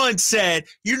day one said,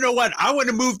 you know what, I want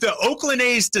to move the Oakland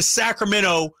A's to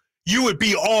Sacramento, you would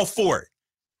be all for it.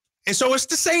 And so it's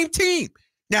the same team.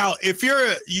 Now, if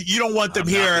you don't want them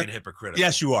here. Not being hypocritical.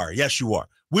 Yes, you are. Yes, you are.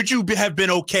 Would you have been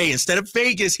okay? Instead of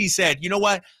Vegas, he said, you know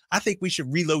what, I think we should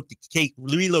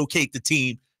relocate the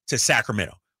team to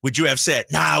Sacramento. Would you have said,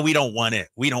 nah, we don't want it.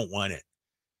 We don't want it.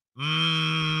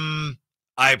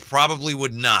 I probably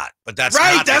would not, but that's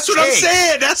right. Not that's the what case. I'm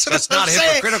saying. That's not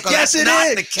hypocritical. Yes, that's it not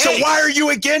is. the case. So why are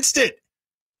you against it?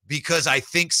 Because I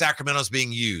think Sacramento's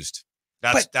being used.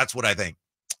 That's what I think.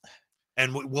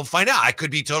 And we'll find out. I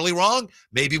could be totally wrong.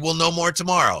 Maybe we'll know more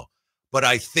tomorrow. But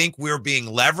I think we're being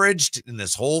leveraged in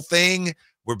this whole thing.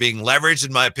 We're being leveraged,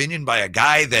 in my opinion, by a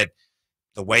guy that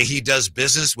the way he does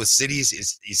business with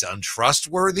cities he's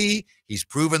untrustworthy. He's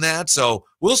proven that. So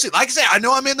we'll see. Like I say, I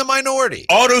know I'm in the minority.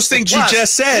 All those things you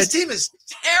just said. This team is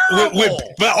terrible.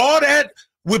 But all that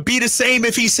would be the same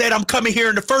if he said, I'm coming here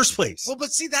in the first place. Well,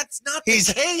 but see, that's not the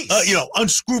case.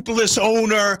 Unscrupulous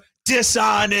owner,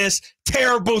 dishonest,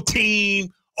 terrible team,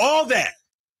 all that.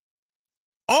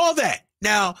 All that.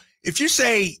 Now, if you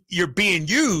say you're being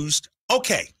used,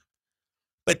 okay.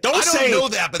 But don't say. I don't know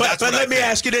that, but let me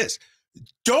ask you this.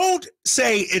 Don't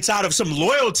say it's out of some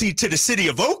loyalty to the city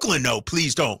of Oakland, though.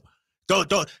 Please don't.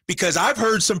 Don't. Because I've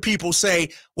heard some people say,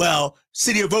 well,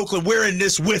 city of Oakland, we're in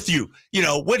this with you.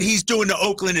 What he's doing to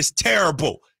Oakland is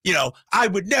terrible. I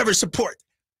would never support.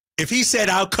 If he said,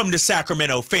 I'll come to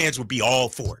Sacramento, fans would be all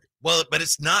for it. Well, but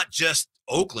it's not just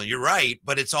Oakland. You're right.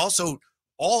 But it's also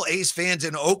all A's fans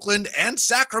in Oakland and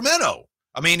Sacramento.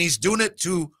 I mean, he's doing it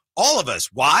to all of us.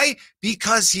 Why?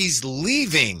 Because he's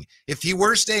leaving. If he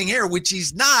were staying here, which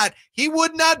he's not, he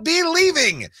would not be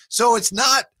leaving. So it's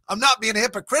not, I'm not being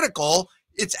hypocritical.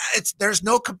 There's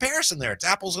no comparison there. It's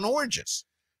apples and oranges.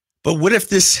 But what if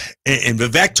this, and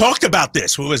Vivek talked about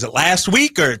this, what was it, last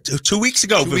week or 2 weeks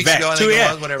ago? 2 weeks ago,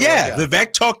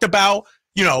 Vivek talked about,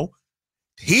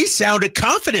 he sounded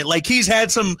confident, like he's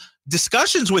had some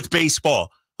discussions with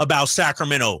baseball about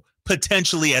Sacramento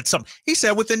potentially at some. He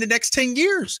said within the next 10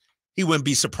 years, he wouldn't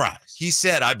be surprised. He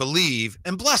said, I believe,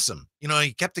 and bless him.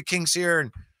 He kept the Kings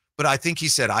here, but I think he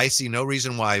said, I see no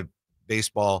reason why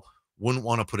baseball wouldn't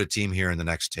want to put a team here in the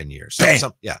next 10 years.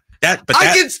 So, yeah. I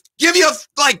can give you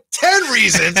like 10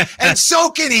 reasons, and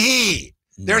so can he.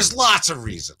 There's lots of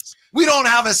reasons. We don't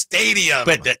have a stadium.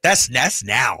 But that's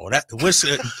now. That was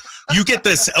you get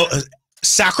this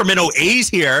Sacramento A's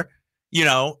here,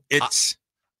 it's.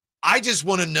 I just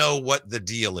want to know what the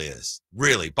deal is,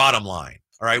 really, bottom line.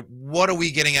 All right, what are we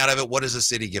getting out of it? What is the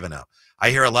city giving up? I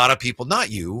hear a lot of people,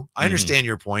 not you, I understand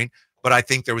your point, but I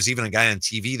think there was even a guy on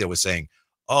TV that was saying,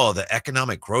 oh, the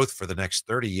economic growth for the next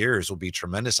 30 years will be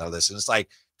tremendous out of this. And it's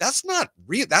like, that's not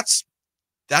real. That's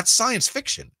science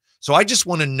fiction. So I just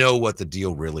want to know what the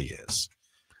deal really is.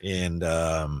 And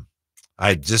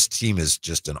this team is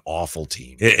just an awful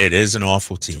team. It is an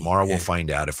awful team. Tomorrow we'll find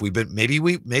out if we've been.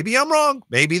 Maybe I'm wrong.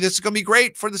 Maybe this is going to be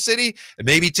great for the city. And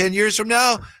maybe 10 years from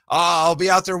now, I'll be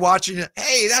out there watching.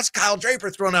 Hey, that's Kyle Draper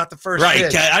throwing out the first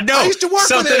pitch. I know. I used to work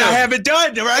something with him. I haven't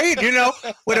done. Right?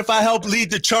 What if I help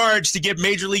lead the charge to get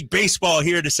Major League Baseball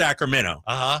here to Sacramento?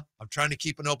 I'm trying to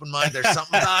keep an open mind. There's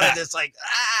something about it that's like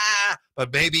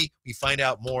but maybe we find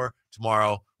out more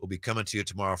tomorrow. We'll be coming to you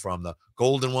tomorrow from the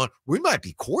Golden One. We might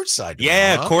be courtside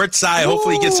tomorrow. Courtside.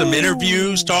 Hopefully get some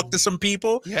interviews, talk to some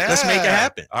people. Yeah. Let's make it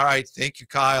happen. All right. Thank you,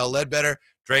 Kyle Ledbetter.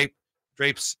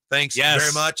 Drapes, thanks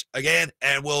very much again.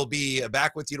 And we'll be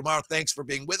back with you tomorrow. Thanks for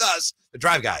being with us, the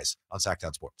Drive Guys on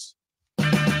Sactown Sports.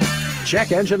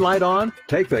 Check engine light on?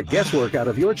 Take the guesswork out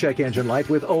of your check engine light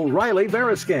with O'Reilly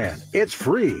Veriscan. It's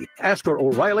free. Ask for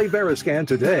O'Reilly Veriscan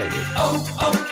today.